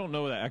 brilliant. I don't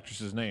know that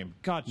actress's name.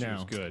 God, she No.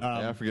 was good.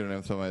 Yeah, I forget her name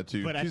off the top of my head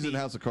too. But at She's in the-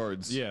 House of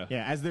Cards. yeah.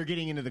 Yeah, as they're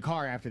getting into the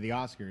car after the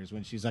Oscars,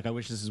 when she's like, "I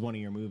wish this is one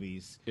of your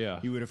movies." Yeah.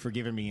 you would have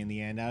forgiven me in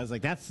the end. I was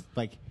like, "That's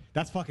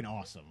fucking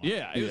awesome." Like,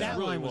 Yeah, it was that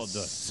really line well was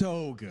done.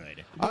 so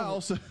good. I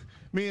also,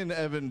 me and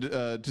Evan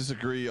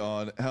disagree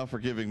on how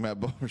forgiving Matt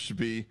Bomer should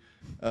be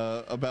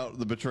about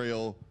the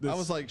betrayal. I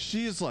was like,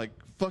 she is like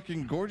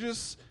fucking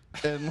gorgeous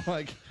and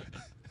like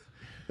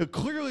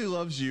clearly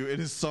loves you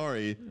and is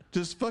sorry.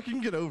 Just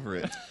fucking get over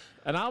it.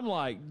 And I'm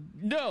like,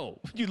 no,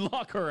 you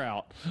lock her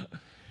out.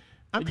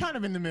 I'm kind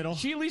of in the middle.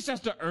 She at least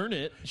has to earn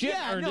it. She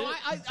yeah, earned no, it.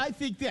 I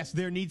think yes,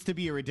 there needs to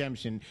be a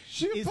redemption.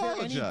 She Is there any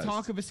apologized.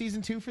 talk of a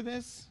season 2 for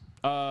this?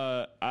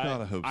 I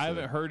hope so.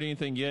 haven't heard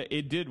anything yet.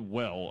 It did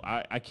well.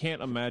 I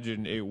can't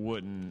imagine it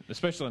wouldn't,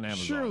 especially on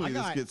Amazon. Surely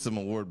this got- gets some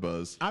award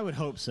buzz. I would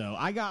hope so.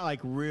 I got like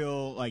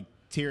real like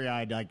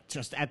teary-eyed like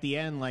just at the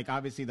end. Like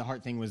obviously the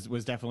heart thing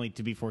was definitely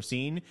to be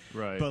foreseen.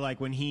 Right. But like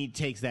when he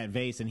takes that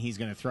vase and he's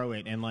gonna throw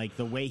it, and like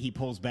the way he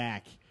pulls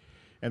back,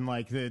 and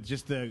like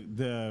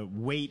the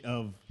weight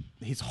of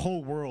his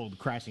whole world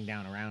crashing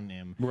down around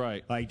him.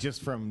 Right. Like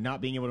just from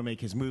not being able to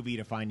make his movie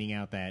to finding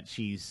out that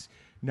she's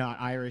not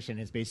Irish and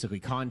has basically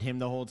conned him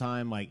the whole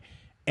time. Like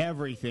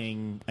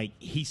everything, like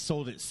he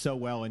sold it so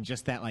well, and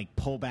just that like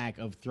pullback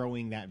of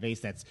throwing that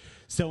vase that's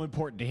so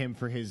important to him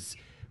for his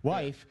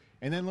wife,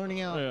 and then learning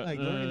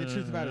the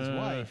truth about his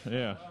wife.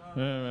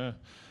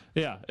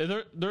 Yeah.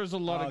 There's a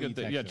lot Oh, of you good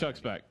things. texted Yeah, me. Chuck's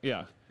back.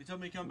 Yeah. He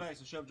told me to come back,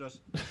 so shut up,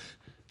 Justin.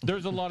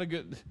 There's a lot of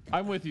good.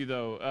 I'm with you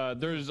though.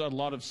 There's a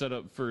lot of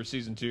setup for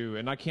season 2,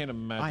 and I can't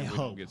imagine I we hope.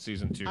 don't get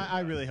season 2.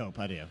 I really hope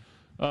I do.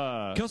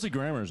 Kelsey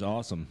Grammer is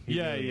awesome.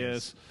 Yeah, really he is.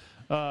 is.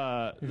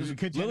 Uh,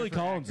 Good Lily Jennifer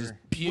Collins actor.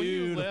 is when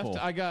you beautiful.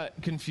 left, I got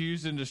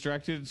confused and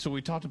distracted, so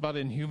we talked about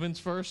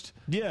Inhumans first.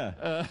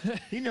 Yeah.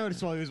 He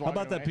noticed while he was How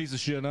walking about that away. piece of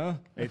shit, huh?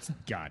 It's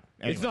God.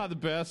 It's Anyway. not the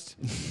best.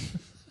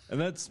 And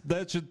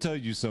that should tell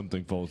you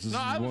something, folks. This No,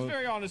 is I was one-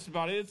 very honest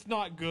about it. It's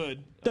not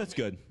good. That's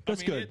good.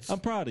 That's mean, good. it's- I'm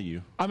proud of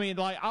you. I mean,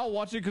 like I'll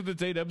watch it because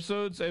it's 8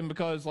 episodes, and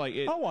because like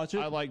I'll watch it.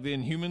 I like the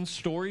Inhumans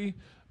story,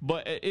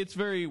 but it's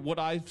very what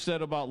I've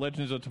said about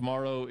Legends of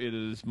Tomorrow. It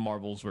is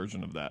Marvel's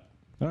version of that,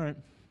 All right.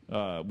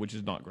 which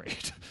is not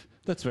great.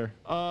 That's fair.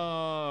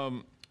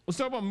 Let's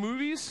talk about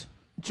movies.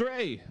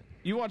 Trey,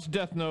 you watched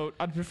Death Note.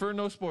 I'd prefer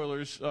no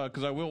spoilers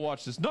because I will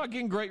watch this. Not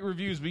getting great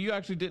reviews, but you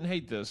actually didn't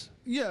hate this.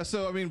 Yeah,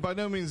 so I mean, by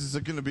no means is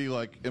it going to be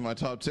like in my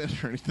top 10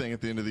 or anything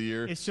at the end of the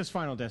year. It's just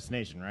Final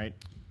Destination, right?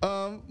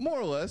 More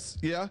or less,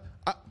 yeah.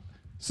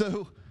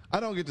 So I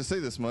don't get to say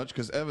this much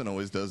because Evan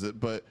always does it,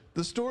 but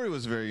the story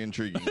was very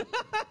intriguing.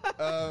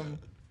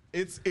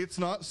 It's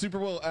not super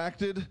well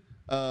acted.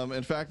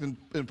 In fact,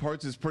 in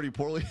parts, it's pretty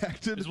poorly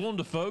acted. Is Willem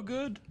Dafoe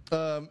good?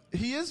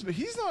 He is, but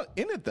he's not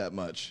in it that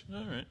much.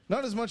 All right.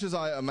 Not as much as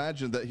I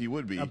imagined that he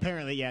would be.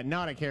 Apparently, yeah,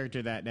 not a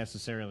character that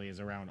necessarily is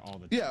around all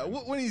the time. Yeah,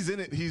 when he's in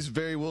it, he's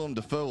very Willem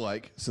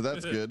Dafoe-like, so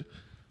that's good.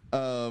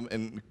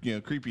 And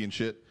creepy and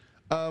shit.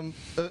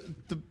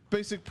 The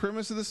basic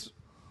premise of this,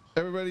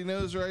 everybody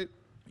knows, right?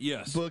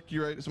 Yes. Book,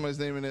 you write somebody's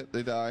name in it,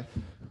 they die.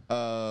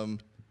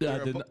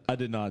 I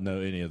did not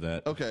know any of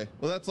that. Okay,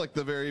 well that's like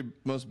the very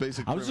most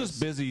basic. I was premise.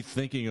 just busy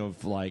thinking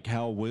of like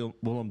how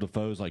Willem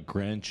Dafoe's like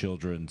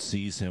grandchildren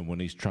sees him when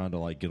he's trying to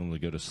like get him to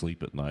go to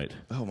sleep at night.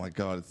 Oh my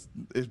god,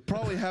 it's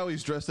probably how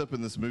he's dressed up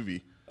in this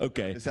movie.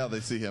 Okay, It's how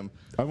they see him.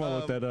 I'm gonna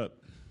look that up.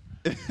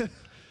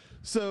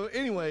 So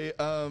anyway,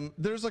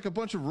 there's like a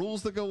bunch of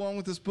rules that go along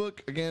with this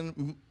book.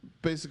 Again,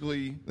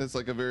 basically, that's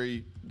like a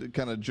very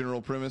kind of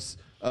general premise.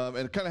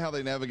 and kind of how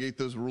they navigate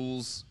those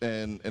rules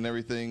and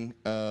everything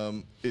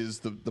is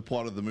the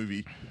plot of the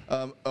movie.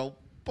 A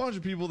bunch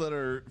of people that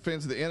are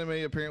fans of the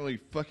anime apparently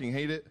fucking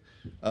hate it.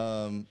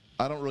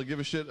 I don't really give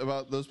a shit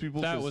about those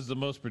people. That was the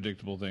most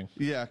predictable thing.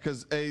 Yeah,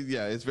 because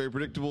it's very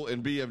predictable,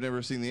 and B, I've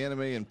never seen the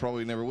anime and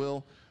probably never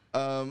will.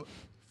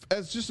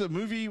 As just a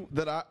movie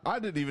that I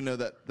didn't even know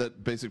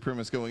that basic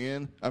premise going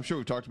in. I'm sure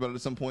we've talked about it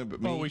at some point,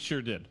 but me. Oh, we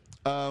sure did.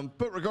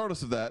 But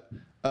regardless of that,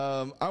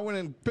 I went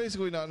in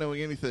basically not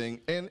knowing anything,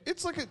 and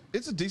it's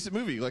a decent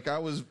movie. Like I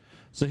was.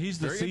 So he's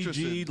the very CG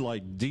interested.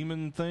 like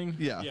demon thing.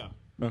 Yeah.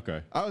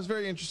 Okay. I was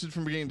very interested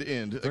from beginning to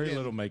end. Very Again,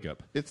 little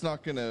makeup. It's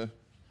not gonna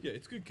Yeah,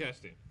 it's good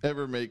casting.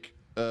 ever make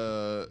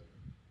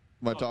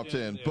my top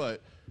 10, yeah.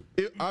 but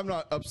I'm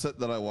not upset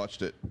that I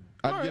watched it.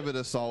 I'd give it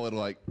a solid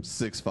like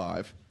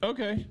 6.5.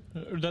 Okay,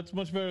 that's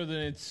much better than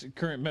its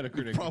current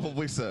Metacritic.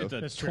 Probably so. It's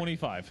a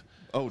 25.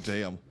 Oh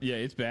damn. Yeah,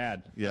 it's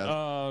bad.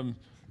 Yeah.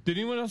 Did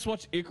anyone else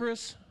watch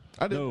Icarus?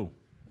 I did. No.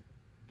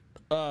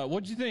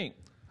 What'd you think?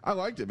 I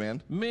liked it,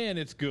 man. Man,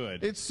 it's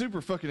good. It's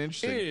super fucking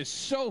interesting. It is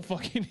so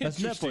fucking That's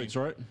interesting. Netflix,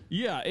 right?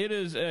 Yeah, it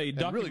is a And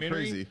documentary. really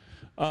crazy.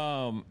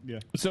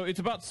 So it's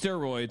about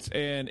steroids,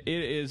 and it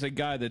is a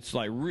guy that's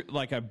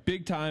like a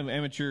big time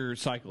amateur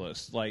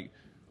cyclist, like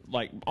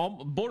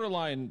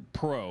borderline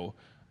pro.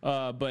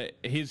 But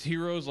his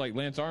heroes like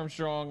Lance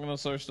Armstrong and all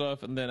this other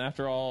stuff. And then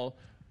after all,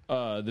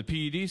 the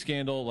PED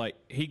scandal, like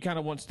he kind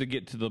of wants to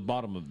get to the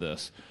bottom of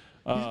this.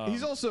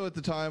 He's also at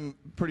the time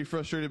pretty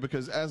frustrated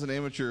because as an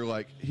amateur,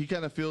 like he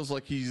kind of feels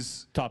like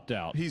he's Topped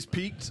out. He's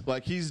peaked.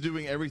 Like he's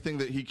doing everything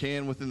that he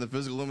can within the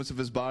physical limits of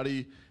his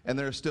body, and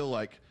they're still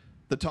like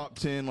the top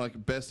 10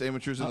 like best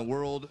amateurs in the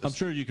world. I'm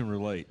sure you can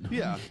relate.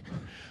 Yeah.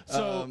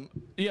 So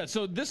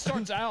so this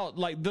starts out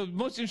like the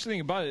most interesting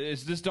thing about it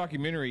is this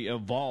documentary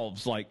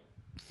evolves like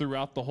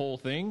throughout the whole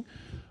thing.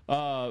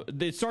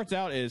 It starts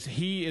out as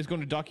he is going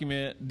to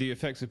document the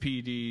effects of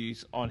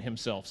PEDs on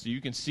himself, so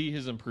you can see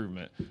his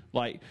improvement.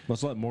 Like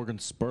That's like Morgan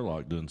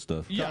Spurlock doing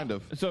stuff. Kind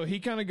of. So he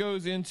kind of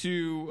goes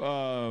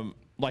into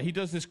like he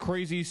does this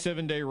crazy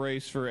 7-day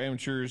race for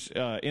amateurs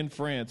in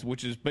France,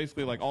 which is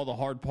basically like all the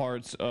hard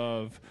parts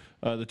of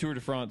the Tour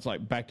de France,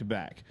 like back to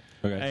back.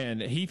 Okay.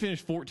 And he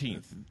finished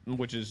 14th,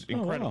 which is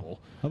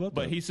incredible. How about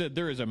but that? he said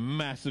there is a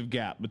massive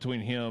gap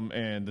between him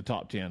and the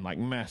top 10, like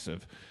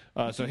massive.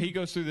 So he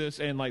goes through this,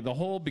 and like the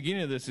whole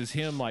beginning of this is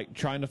him like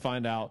trying to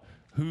find out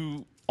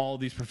who all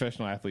these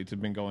professional athletes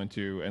have been going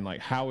to, and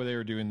like how they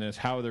were doing this,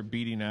 how they're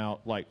beating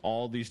out like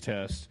all these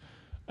tests,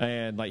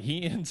 and like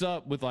he ends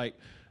up with like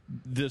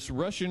this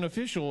Russian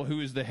official who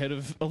is the head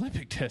of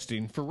Olympic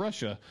testing for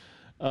Russia.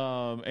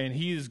 And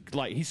he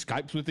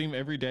Skypes with him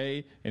every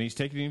day, and he's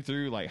taking him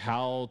through like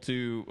how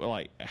to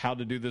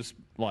do this.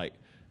 Like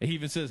he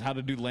even says how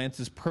to do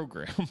Lance's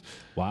program.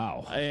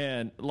 Wow.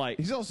 And like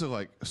He's also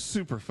like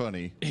super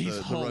funny. he's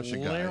the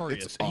Russian guy.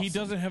 hilarious. It's awesome. He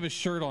doesn't have his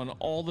shirt on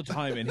all the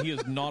time, and he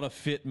is not a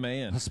fit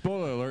man.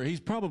 Spoiler alert, he's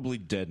probably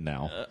dead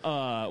now.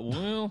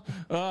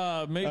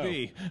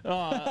 Maybe.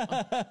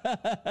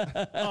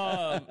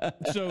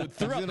 So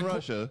He's in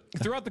Russia.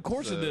 Throughout the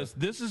course of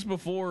this is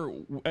before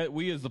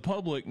we as the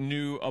public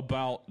knew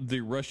about the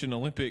Russian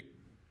Olympic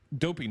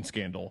doping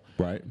scandal.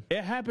 Right.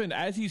 It happened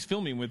as he's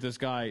filming with this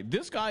guy.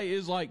 This guy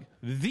is like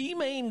the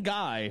main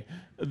guy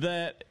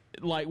that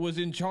like was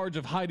in charge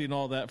of hiding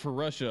all that for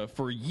Russia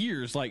for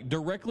years, like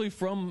directly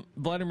from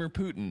Vladimir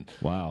Putin.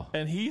 Wow.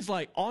 And he's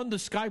like on the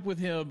Skype with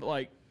him,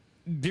 like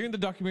during the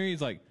documentary,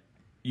 he's like,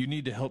 "You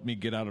need to help me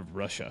get out of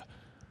Russia."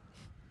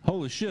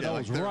 Holy shit, Yeah, I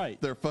like was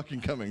right. They're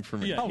fucking coming for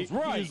me. Yeah, I was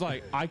right. He was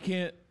like, I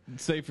can't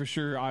say for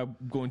sure I'm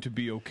going to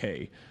be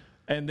okay.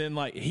 And then,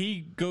 like,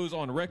 he goes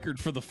on record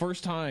for the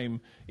first time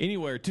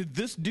anywhere to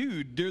this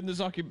dude during this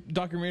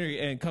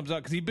documentary and comes out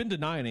because he'd been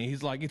denying it.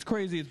 He's like, it's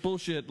crazy, it's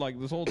bullshit, like,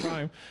 this whole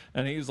time.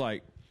 And he's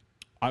like,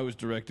 I was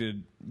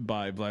directed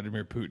by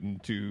Vladimir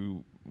Putin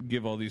to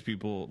give all these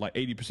people, like,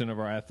 80% of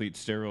our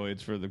athletes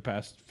steroids for the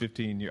past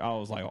 15 years. I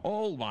was like,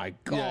 oh, my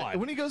God. Yeah,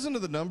 when he goes into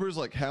the numbers,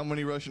 like how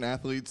many Russian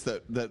athletes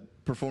that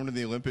performed in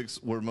the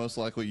Olympics were most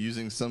likely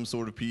using some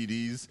sort of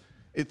PEDs,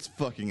 it's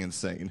fucking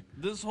insane.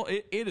 This whole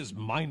it is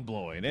mind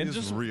blowing, and It's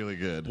just really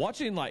good.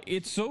 watching. Like,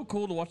 it's so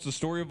cool to watch the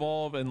story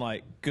evolve, and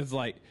like, because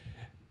like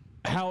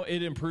how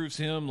it improves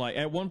him. Like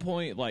at one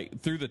point, like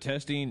through the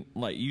testing,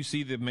 like you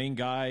see the main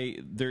guy,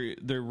 they're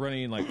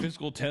running like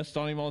physical tests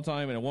on him all the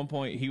time, and at one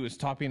point he was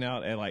topping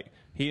out at like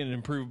he had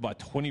improved by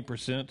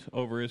 20%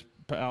 over his.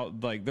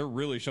 Like they're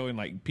really showing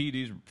like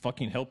PEDs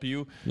fucking help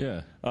you.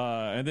 Yeah.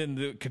 And then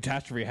the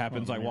catastrophe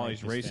happens like while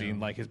he's racing,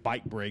 like his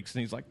bike breaks,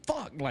 and he's like,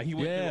 "Fuck!" Like he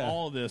went through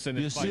all of this, and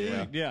You his see? bike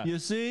break. Yeah. You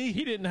see?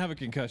 He didn't have a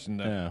concussion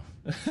though.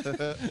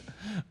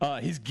 Yeah.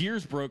 His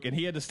gears broke, and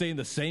he had to stay in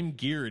the same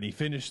gear, and he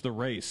finished the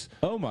race.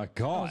 Oh my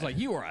god. I was like,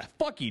 "You are a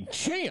fucking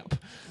champ!"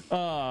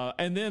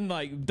 And then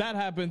like that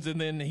happens,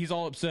 and then he's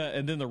all upset,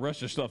 and then the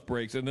Russia stuff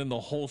breaks, and then the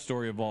whole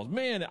story evolves.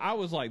 Man, I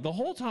was like, the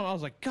whole time I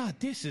was like, "God,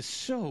 this is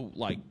so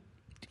like."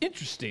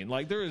 Interesting.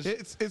 Like there is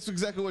It's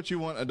exactly what you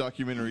want a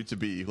documentary to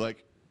be.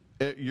 Like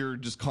you're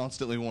just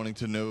constantly wanting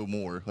to know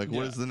more. Like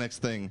what Yeah. is the next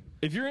thing?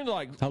 if you're into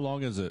like How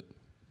long is it?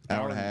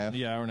 Hour and a half.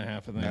 Yeah, hour and a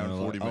half. I think. Hour and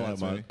 40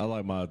 minutes. maybe. I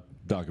like my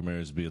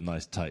documentaries to be a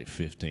nice tight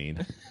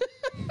 15.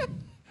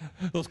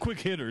 Those quick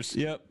hitters.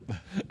 Yep.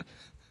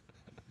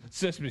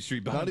 Sesame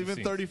Street. Behind Not the even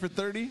scenes. 30 for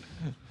 30.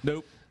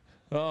 Nope.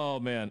 Oh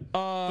man.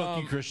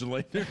 Fuck you, Christian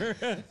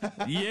Laettner.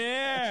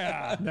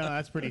 Yeah. No,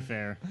 that's pretty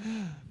fair.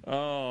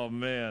 Oh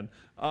man.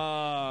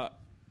 I'm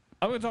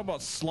going to talk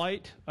about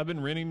Slight. I've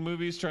been renting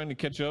movies, trying to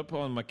catch up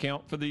on my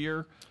count for the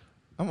year.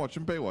 I'm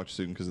watching Baywatch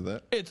soon because of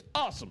that. It's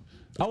awesome.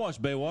 I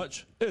watched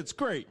Baywatch. It's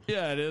great.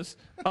 Yeah, it is.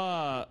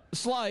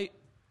 Slight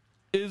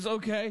is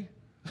okay.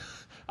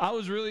 I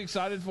was really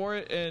excited for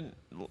it, and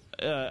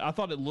I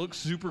thought it looked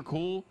super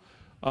cool.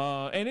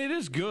 And it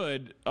is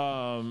good.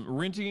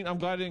 Renting, I'm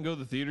glad I didn't go to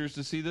the theaters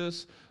to see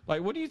this.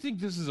 Like, what do you think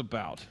this is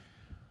about?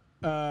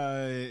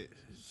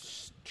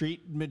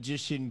 Street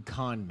magician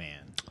con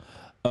man.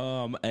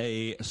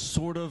 A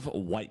sort of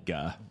white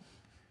guy.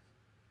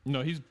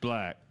 No, he's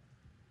black.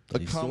 A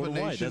He's sort of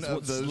white. combination That's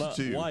of what those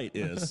two. white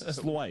is.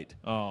 It's white.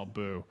 Oh,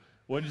 boo.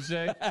 What did you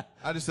say?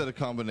 I just said a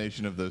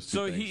combination of those two.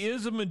 So things. he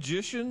is a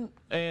magician,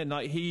 and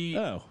like he,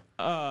 Oh.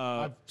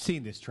 I've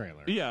seen this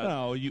trailer. yeah,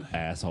 Oh, you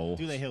asshole.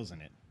 Dule Hill's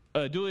in it.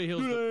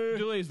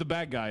 Dooley is the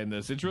bad guy in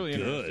this. It's really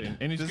interesting,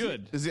 and he's Does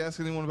good. Does he ask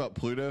anyone about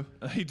Pluto?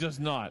 He does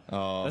not.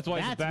 Oh. That's why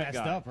he's a That's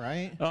bad messed guy. up,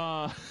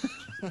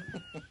 right?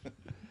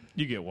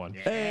 You get one.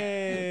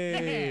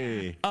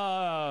 Hey.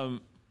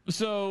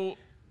 So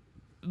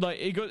like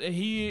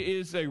he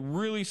is a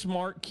really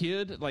smart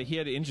kid. Like he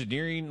had an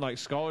engineering like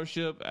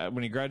scholarship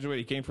when he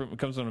graduated. He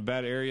comes from a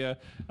bad area.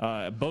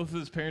 Both of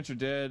his parents are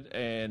dead,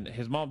 and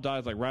his mom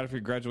dies like right after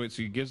he graduates.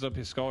 So he gives up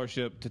his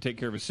scholarship to take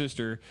care of his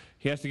sister.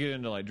 He has to get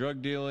into like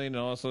drug dealing and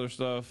all this other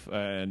stuff.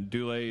 And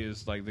Dule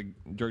is like the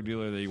drug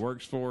dealer that he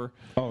works for.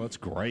 Oh, that's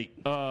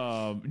great.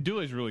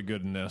 Dule's really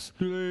good in this.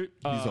 He's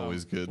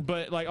always good.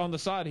 But like on the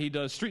side, he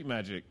does street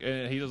magic,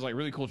 and he does like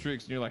really cool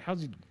tricks. And you're like,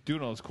 how's he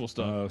doing all this cool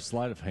stuff?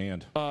 Sleight of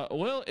hand.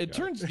 Well, it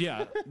turns,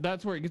 yeah,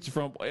 that's where it gets you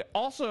from.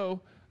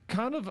 Also,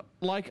 kind of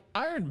like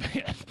Iron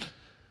Man.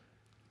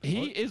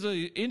 He is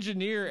an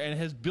engineer and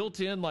has built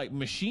in like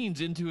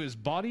machines into his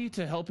body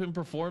to help him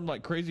perform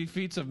like crazy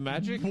feats of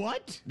magic.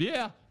 What?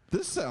 Yeah.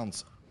 This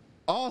sounds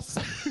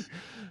awesome.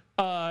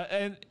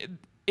 And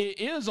it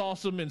is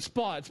awesome in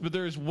spots, but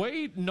there's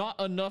way not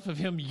enough of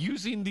him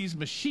using these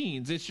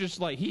machines. It's just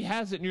like he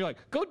has it, and you're like,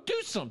 go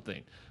do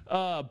something.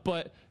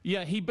 But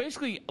yeah, he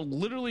basically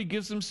literally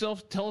gives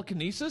himself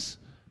telekinesis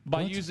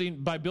by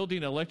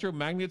building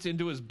electromagnets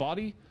into his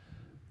body.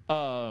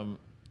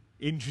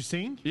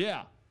 Interesting.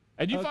 Yeah,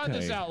 and you find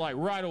this Okay. out like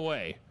right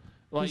away.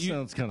 Like This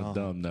sounds kind of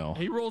dumb now.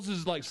 he rolls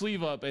his like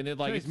sleeve up, and it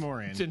like There's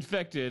more in. it's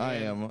infected.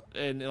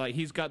 and like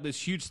he's got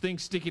this huge thing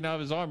sticking out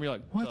of his arm. You're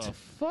like, what the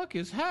fuck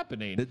is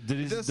happening? does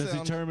Does he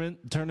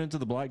sound- turn into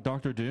the Black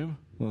Doctor Doom?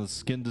 Well, the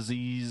skin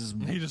disease.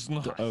 He does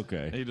not.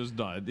 Okay. He does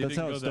not. It That's didn't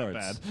how go it that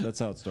starts. bad. That's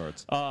how it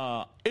starts.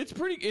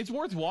 It's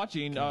worth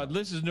watching.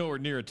 This is nowhere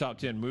near a top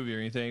 10 movie or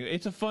anything.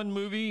 It's a fun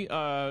movie.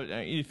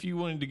 If you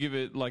wanted to give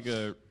it like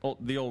the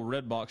old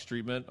red box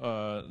treatment,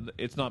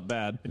 it's not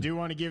bad. I do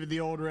want to give it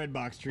the old red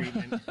box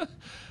treatment.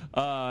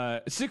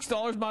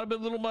 $6 might have been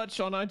a little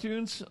much on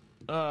iTunes,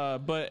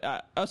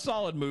 but a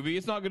solid movie.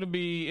 It's not going to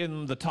be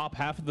in the top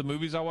half of the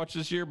movies I watched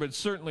this year, but it's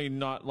certainly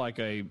not like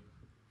a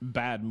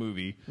bad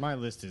movie. My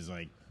list is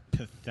like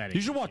pathetic.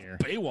 You should this watch year.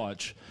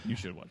 Baywatch. You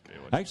should watch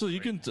Baywatch. Actually, you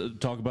can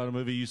talk about a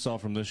movie you saw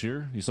from this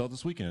year. You saw it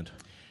this weekend.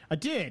 I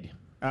did.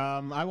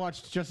 I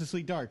watched Justice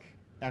League Dark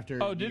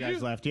after Oh, did you guys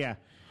you? left. Yeah.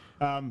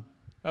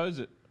 How is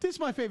it? This is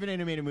my favorite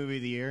animated movie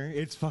of the year.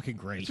 It's fucking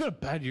great. It's been a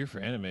bad year for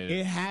animated.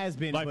 It has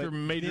been. Like but for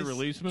major this-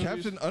 release movies.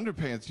 Captain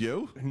Underpants,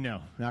 yo.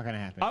 No, not gonna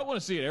happen. I want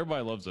to see it.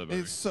 Everybody loves that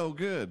movie. It's so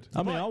good.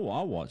 I mean, I'll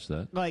watch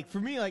that. Like for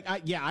me, like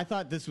I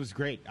thought this was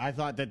great. I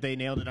thought that they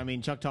nailed it. I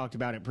mean, Chuck talked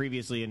about it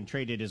previously and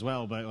Trey did as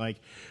well. But like,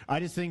 I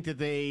just think that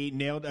they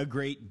nailed a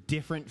great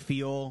different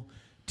feel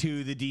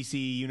to the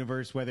DC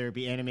universe, whether it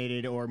be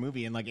animated or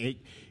movie. And like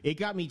it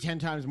got me 10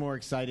 times more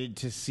excited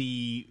to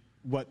see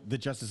what the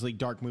Justice League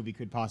Dark movie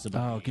could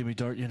possibly. Oh, be. give me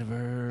Dark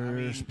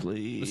Universe, It's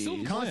please.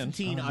 still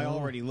Constantine, I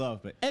already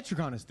love, but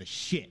Etrigan is the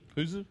shit.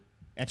 Who's it?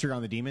 Etrigan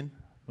the demon.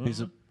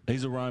 He's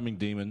a rhyming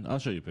demon. I'll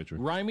show you a picture.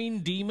 Rhyming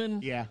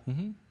demon. Yeah,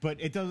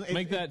 but it doesn't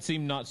Make that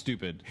seem not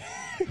stupid.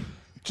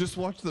 Just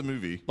watch the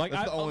movie. Like,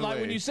 That's the only way.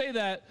 when you say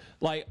that,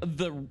 like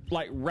the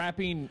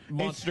rapping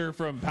monster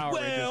from Power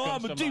Rangers. Well,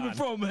 comes I'm a to demon mind.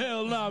 from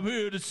hell, and I'm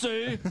here to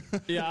say.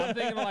 Yeah, I'm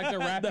thinking of like the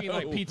rapping No.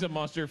 like pizza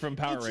monster from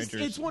Power It's just-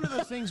 Rangers. it's one of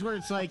those things where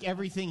it's like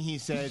everything he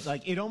says,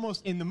 like it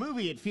almost in the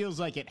movie, it feels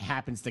like it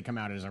happens to come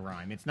out as a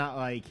rhyme. It's not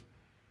like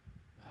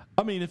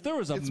I mean, if there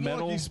was a It's more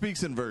metal like he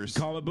speaks in verse.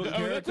 comic book I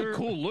mean, that's character, a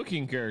cool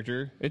looking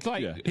character. It's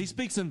like yeah, he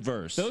speaks in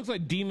verse. that looks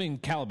like Demon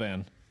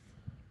Caliban.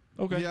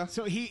 Okay. Yeah.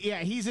 so.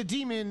 He's a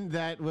demon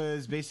that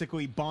was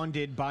basically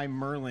bonded by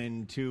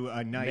Merlin to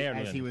a knight Merlin.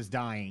 as he was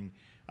dying,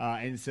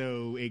 and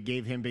so it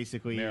gave him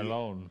basically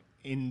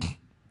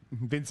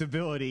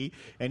invincibility,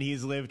 and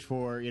he's lived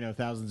for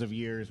thousands of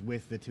years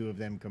with the two of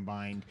them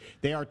combined.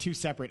 They are two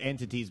separate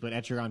entities, but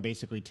Etrigan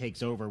basically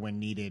takes over when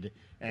needed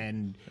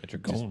and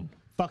Etrigan.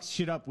 fucks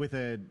shit up with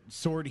a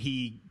sword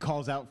he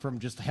calls out from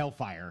just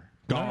hellfire.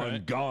 Gone,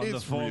 right. gone, the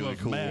It's form really of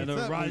cool. man,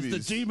 That arise the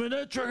movie's- demon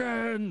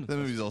Etrigan. That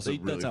movie's also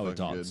really That's how fucking it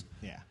talks.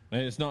 good. Yeah.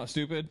 And it's not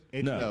stupid.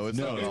 No, it's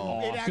not at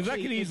all. Because that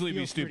could easily be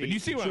feels stupid. pretty- You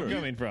see where I'm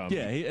coming from?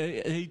 Yeah,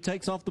 he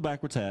takes off the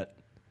backwards hat,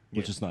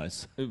 which is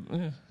nice.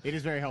 It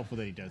is very helpful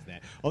that he does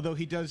that. Although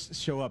he does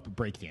show up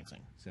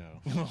breakdancing. So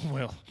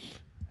Well,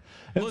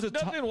 It's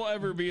nothing will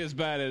ever be as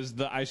bad as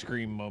the ice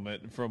cream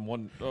moment from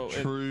one.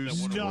 True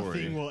story.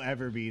 nothing will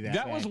ever be that.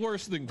 That bad. was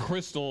worse than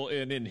Crystal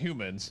in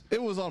Inhumans.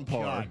 It was on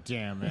par. God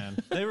damn, man.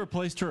 They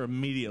replaced her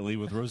immediately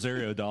with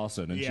Rosario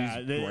Dawson, and Yeah,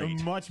 she's they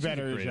great. much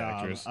better great job.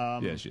 actress.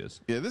 Yeah, she is.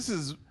 Yeah, this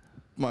is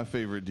my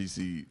favorite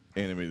DC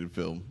animated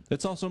film.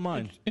 It's also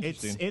mine.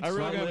 It's I really gotta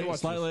Slightly, watch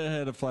slightly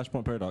ahead of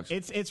Flashpoint Paradox.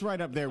 it's right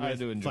up there I with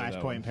do enjoy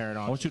that one. Flashpoint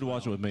Paradox. I want you to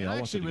watch it with me. And I'll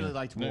I watch it actually really again.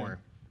 liked War.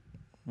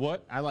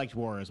 What? I liked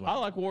War as well. I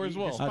like War as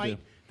well. Despite I do.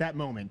 that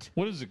moment,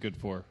 What is it good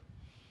for?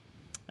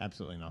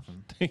 absolutely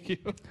nothing. Thank you.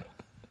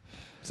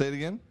 Say it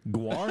again.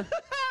 Guar?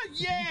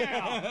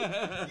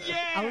 Yeah.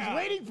 I was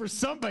waiting for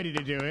somebody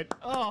to do it.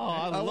 Oh,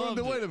 I I wanted love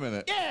to wait a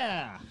minute.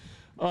 Yeah.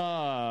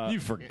 You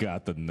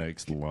forgot the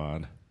next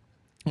line.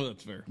 Well,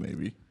 that's fair.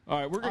 Maybe. All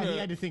right, we're Oh, he gonna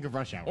had to think of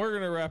Rush Hour. we're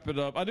gonna wrap it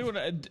up. I do want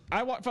to.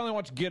 Finally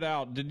watched Get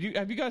Out.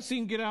 Have you guys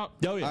seen Get Out?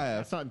 Oh, yeah. I I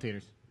have. saw it in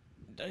theaters.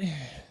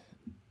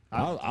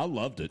 I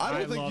loved it. I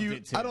don't I think loved you.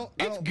 it, too. I don't.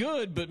 It's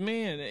good, but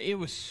man, it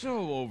was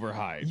so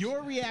overhyped.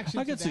 Your reaction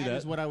I to can see that.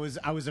 is what I was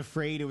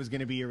afraid it was going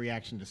to be a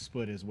reaction to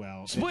Split as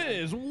well. Split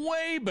is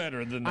way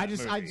better than that I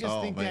just movie.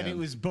 Oh, think that man. it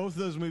was both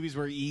those movies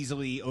were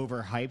easily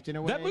overhyped in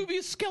a way. That movie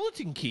is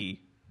Skeleton Key.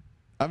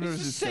 I've never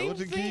It's seen the same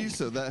Skeleton thing. Key,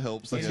 so that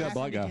helps. I It got guess.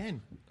 black happened guy.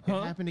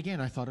 again. It happened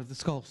again. I thought of the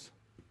skulls.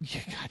 Yeah,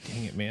 God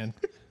dang it, man.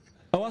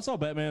 Oh, I saw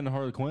Batman and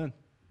Harley Quinn.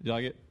 You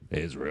like it?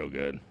 It's real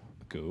good.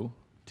 Cool.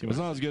 It's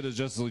not as good as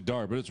Justice League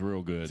Dark, but it's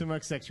real good. Too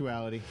much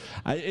sexuality.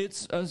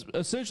 It's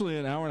essentially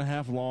an hour and a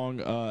half long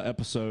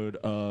episode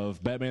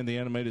of Batman the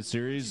Animated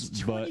Series,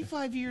 but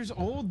 25 years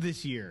old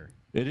this year.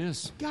 it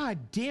is. God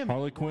damn it.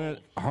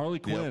 Harley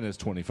Quinn is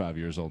 25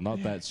 years old.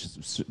 Not that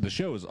the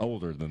show is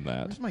older than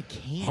that. Where's my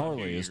cane?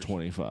 Harley is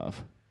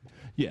 25.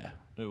 Yeah,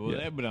 Well,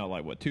 they've been out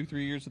like what 2-3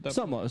 years at that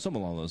point. some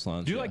along those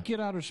lines. Do you yeah. like Get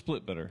Out or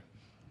Split better?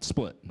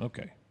 Split?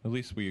 Okay, at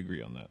least we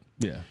agree on that.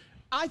 Yeah.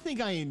 I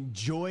think I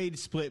enjoyed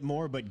Split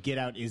more, but Get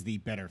Out is the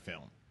better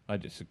film. I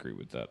disagree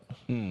with that.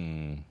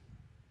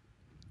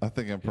 I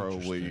think I'm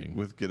probably Interesting.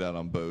 with Get Out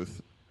on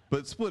both.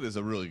 But Split is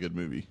a really good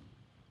movie.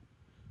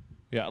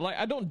 Yeah, like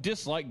I don't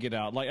dislike Get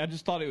Out. Like I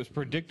just thought it was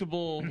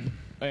predictable,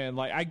 and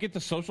like I get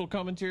the social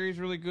commentary is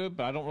really good,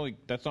 but I don't really.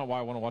 That's not why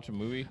I want to watch a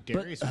movie.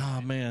 But,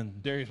 oh man,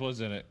 Darius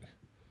was in it.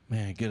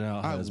 Get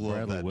Out I has love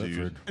Bradley that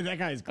Whitford. dude. That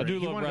guy's I great. do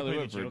He love wanted to Bradley play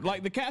the Whitford. Joker.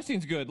 Like the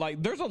casting's good.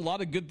 Like there's a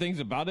lot of good things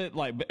about it.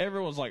 Like but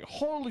everyone's like,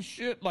 holy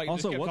shit! Like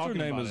just Also, kept what's her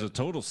talking name about is it. a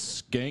total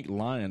skank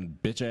lion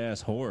bitch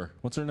ass whore.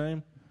 What's her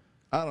name?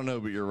 I don't know,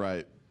 but you're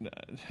right.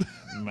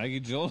 Maggie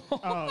Jill.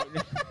 Oh,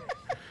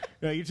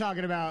 no, you're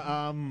talking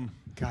about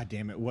God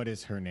damn it! What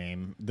is her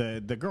name?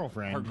 The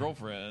girlfriend. Her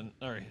girlfriend,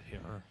 or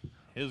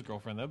his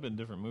girlfriend. That'd been a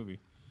different movie.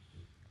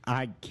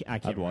 I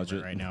can't I'd watch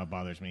remember it. right now. It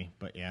bothers me,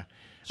 but yeah.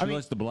 She I mean,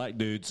 likes the black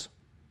dudes.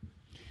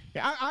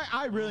 yeah,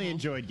 I really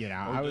enjoyed Get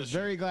Out. I was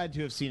very glad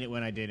to have seen it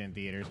when I did in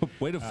theaters.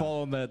 Way to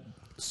fall on that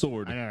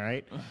sword. I know,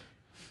 right?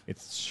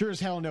 It's sure as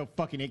hell no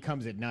fucking It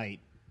Comes at Night.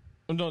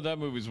 No, that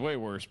movie's way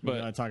worse. But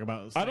But I talk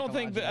about. I don't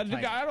think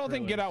psychological type I don't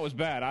think Get thrillers. Out was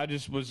bad. I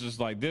just was just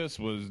like this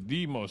was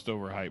the most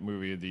overhyped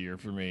movie of the year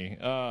for me.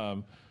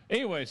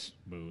 Anyways,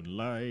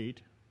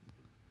 Moonlight.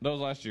 that was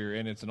last year,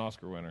 and it's an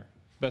Oscar winner,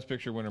 Best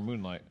Picture winner,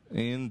 Moonlight.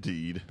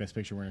 Indeed. Best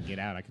picture winner, Get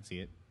Out. I could see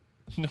it.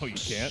 No, you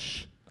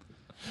can't.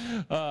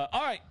 All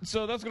right,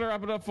 so that's gonna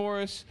wrap it up for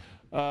us.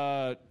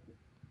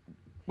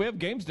 We have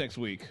games next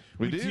week.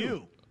 We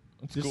do.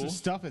 This cool. is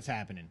stuff that's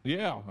happening.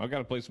 Yeah, I got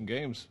to play some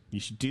games. You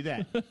should do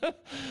that.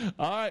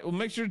 All right, well,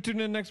 make sure to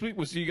tune in next week.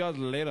 We'll see you guys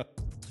later.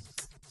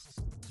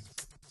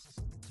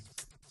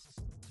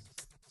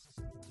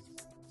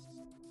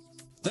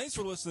 Thanks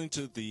for listening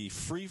to the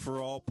Free for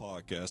All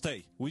podcast.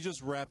 Hey, we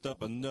just wrapped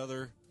up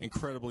another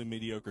incredibly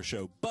mediocre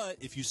show, but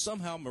if you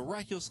somehow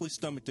miraculously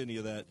stomached any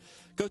of that,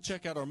 go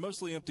check out our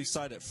mostly empty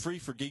site at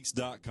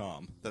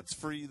freeforgeeks.com. That's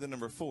free, the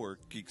number 4,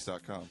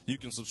 geeks.com. You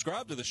can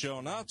subscribe to the show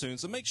on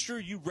iTunes and make sure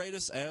you rate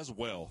us as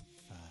well.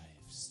 5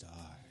 stars.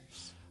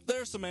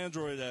 There's some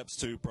Android apps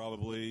too,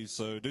 probably,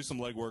 so do some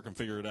legwork and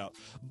figure it out.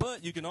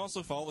 But you can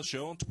also follow the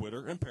show on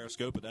Twitter and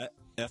Periscope at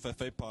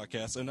FFA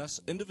Podcast, and us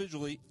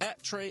individually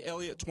at Trey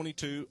Elliott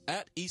 22,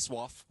 at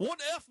Eastwoff,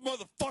 1F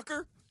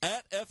motherfucker,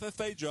 at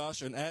FFA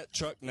Josh, and at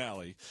Chuck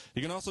Nally.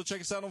 You can also check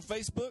us out on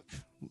Facebook.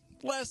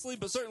 Lastly,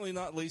 but certainly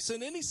not least,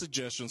 send any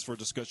suggestions for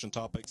discussion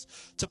topics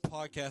to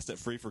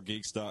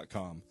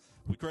podcast@freeforgeeks.com.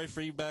 We crave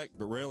feedback,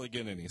 but rarely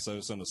get any, so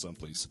send us some,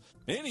 please.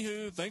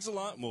 Anywho, thanks a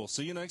lot, and we'll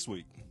see you next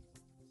week.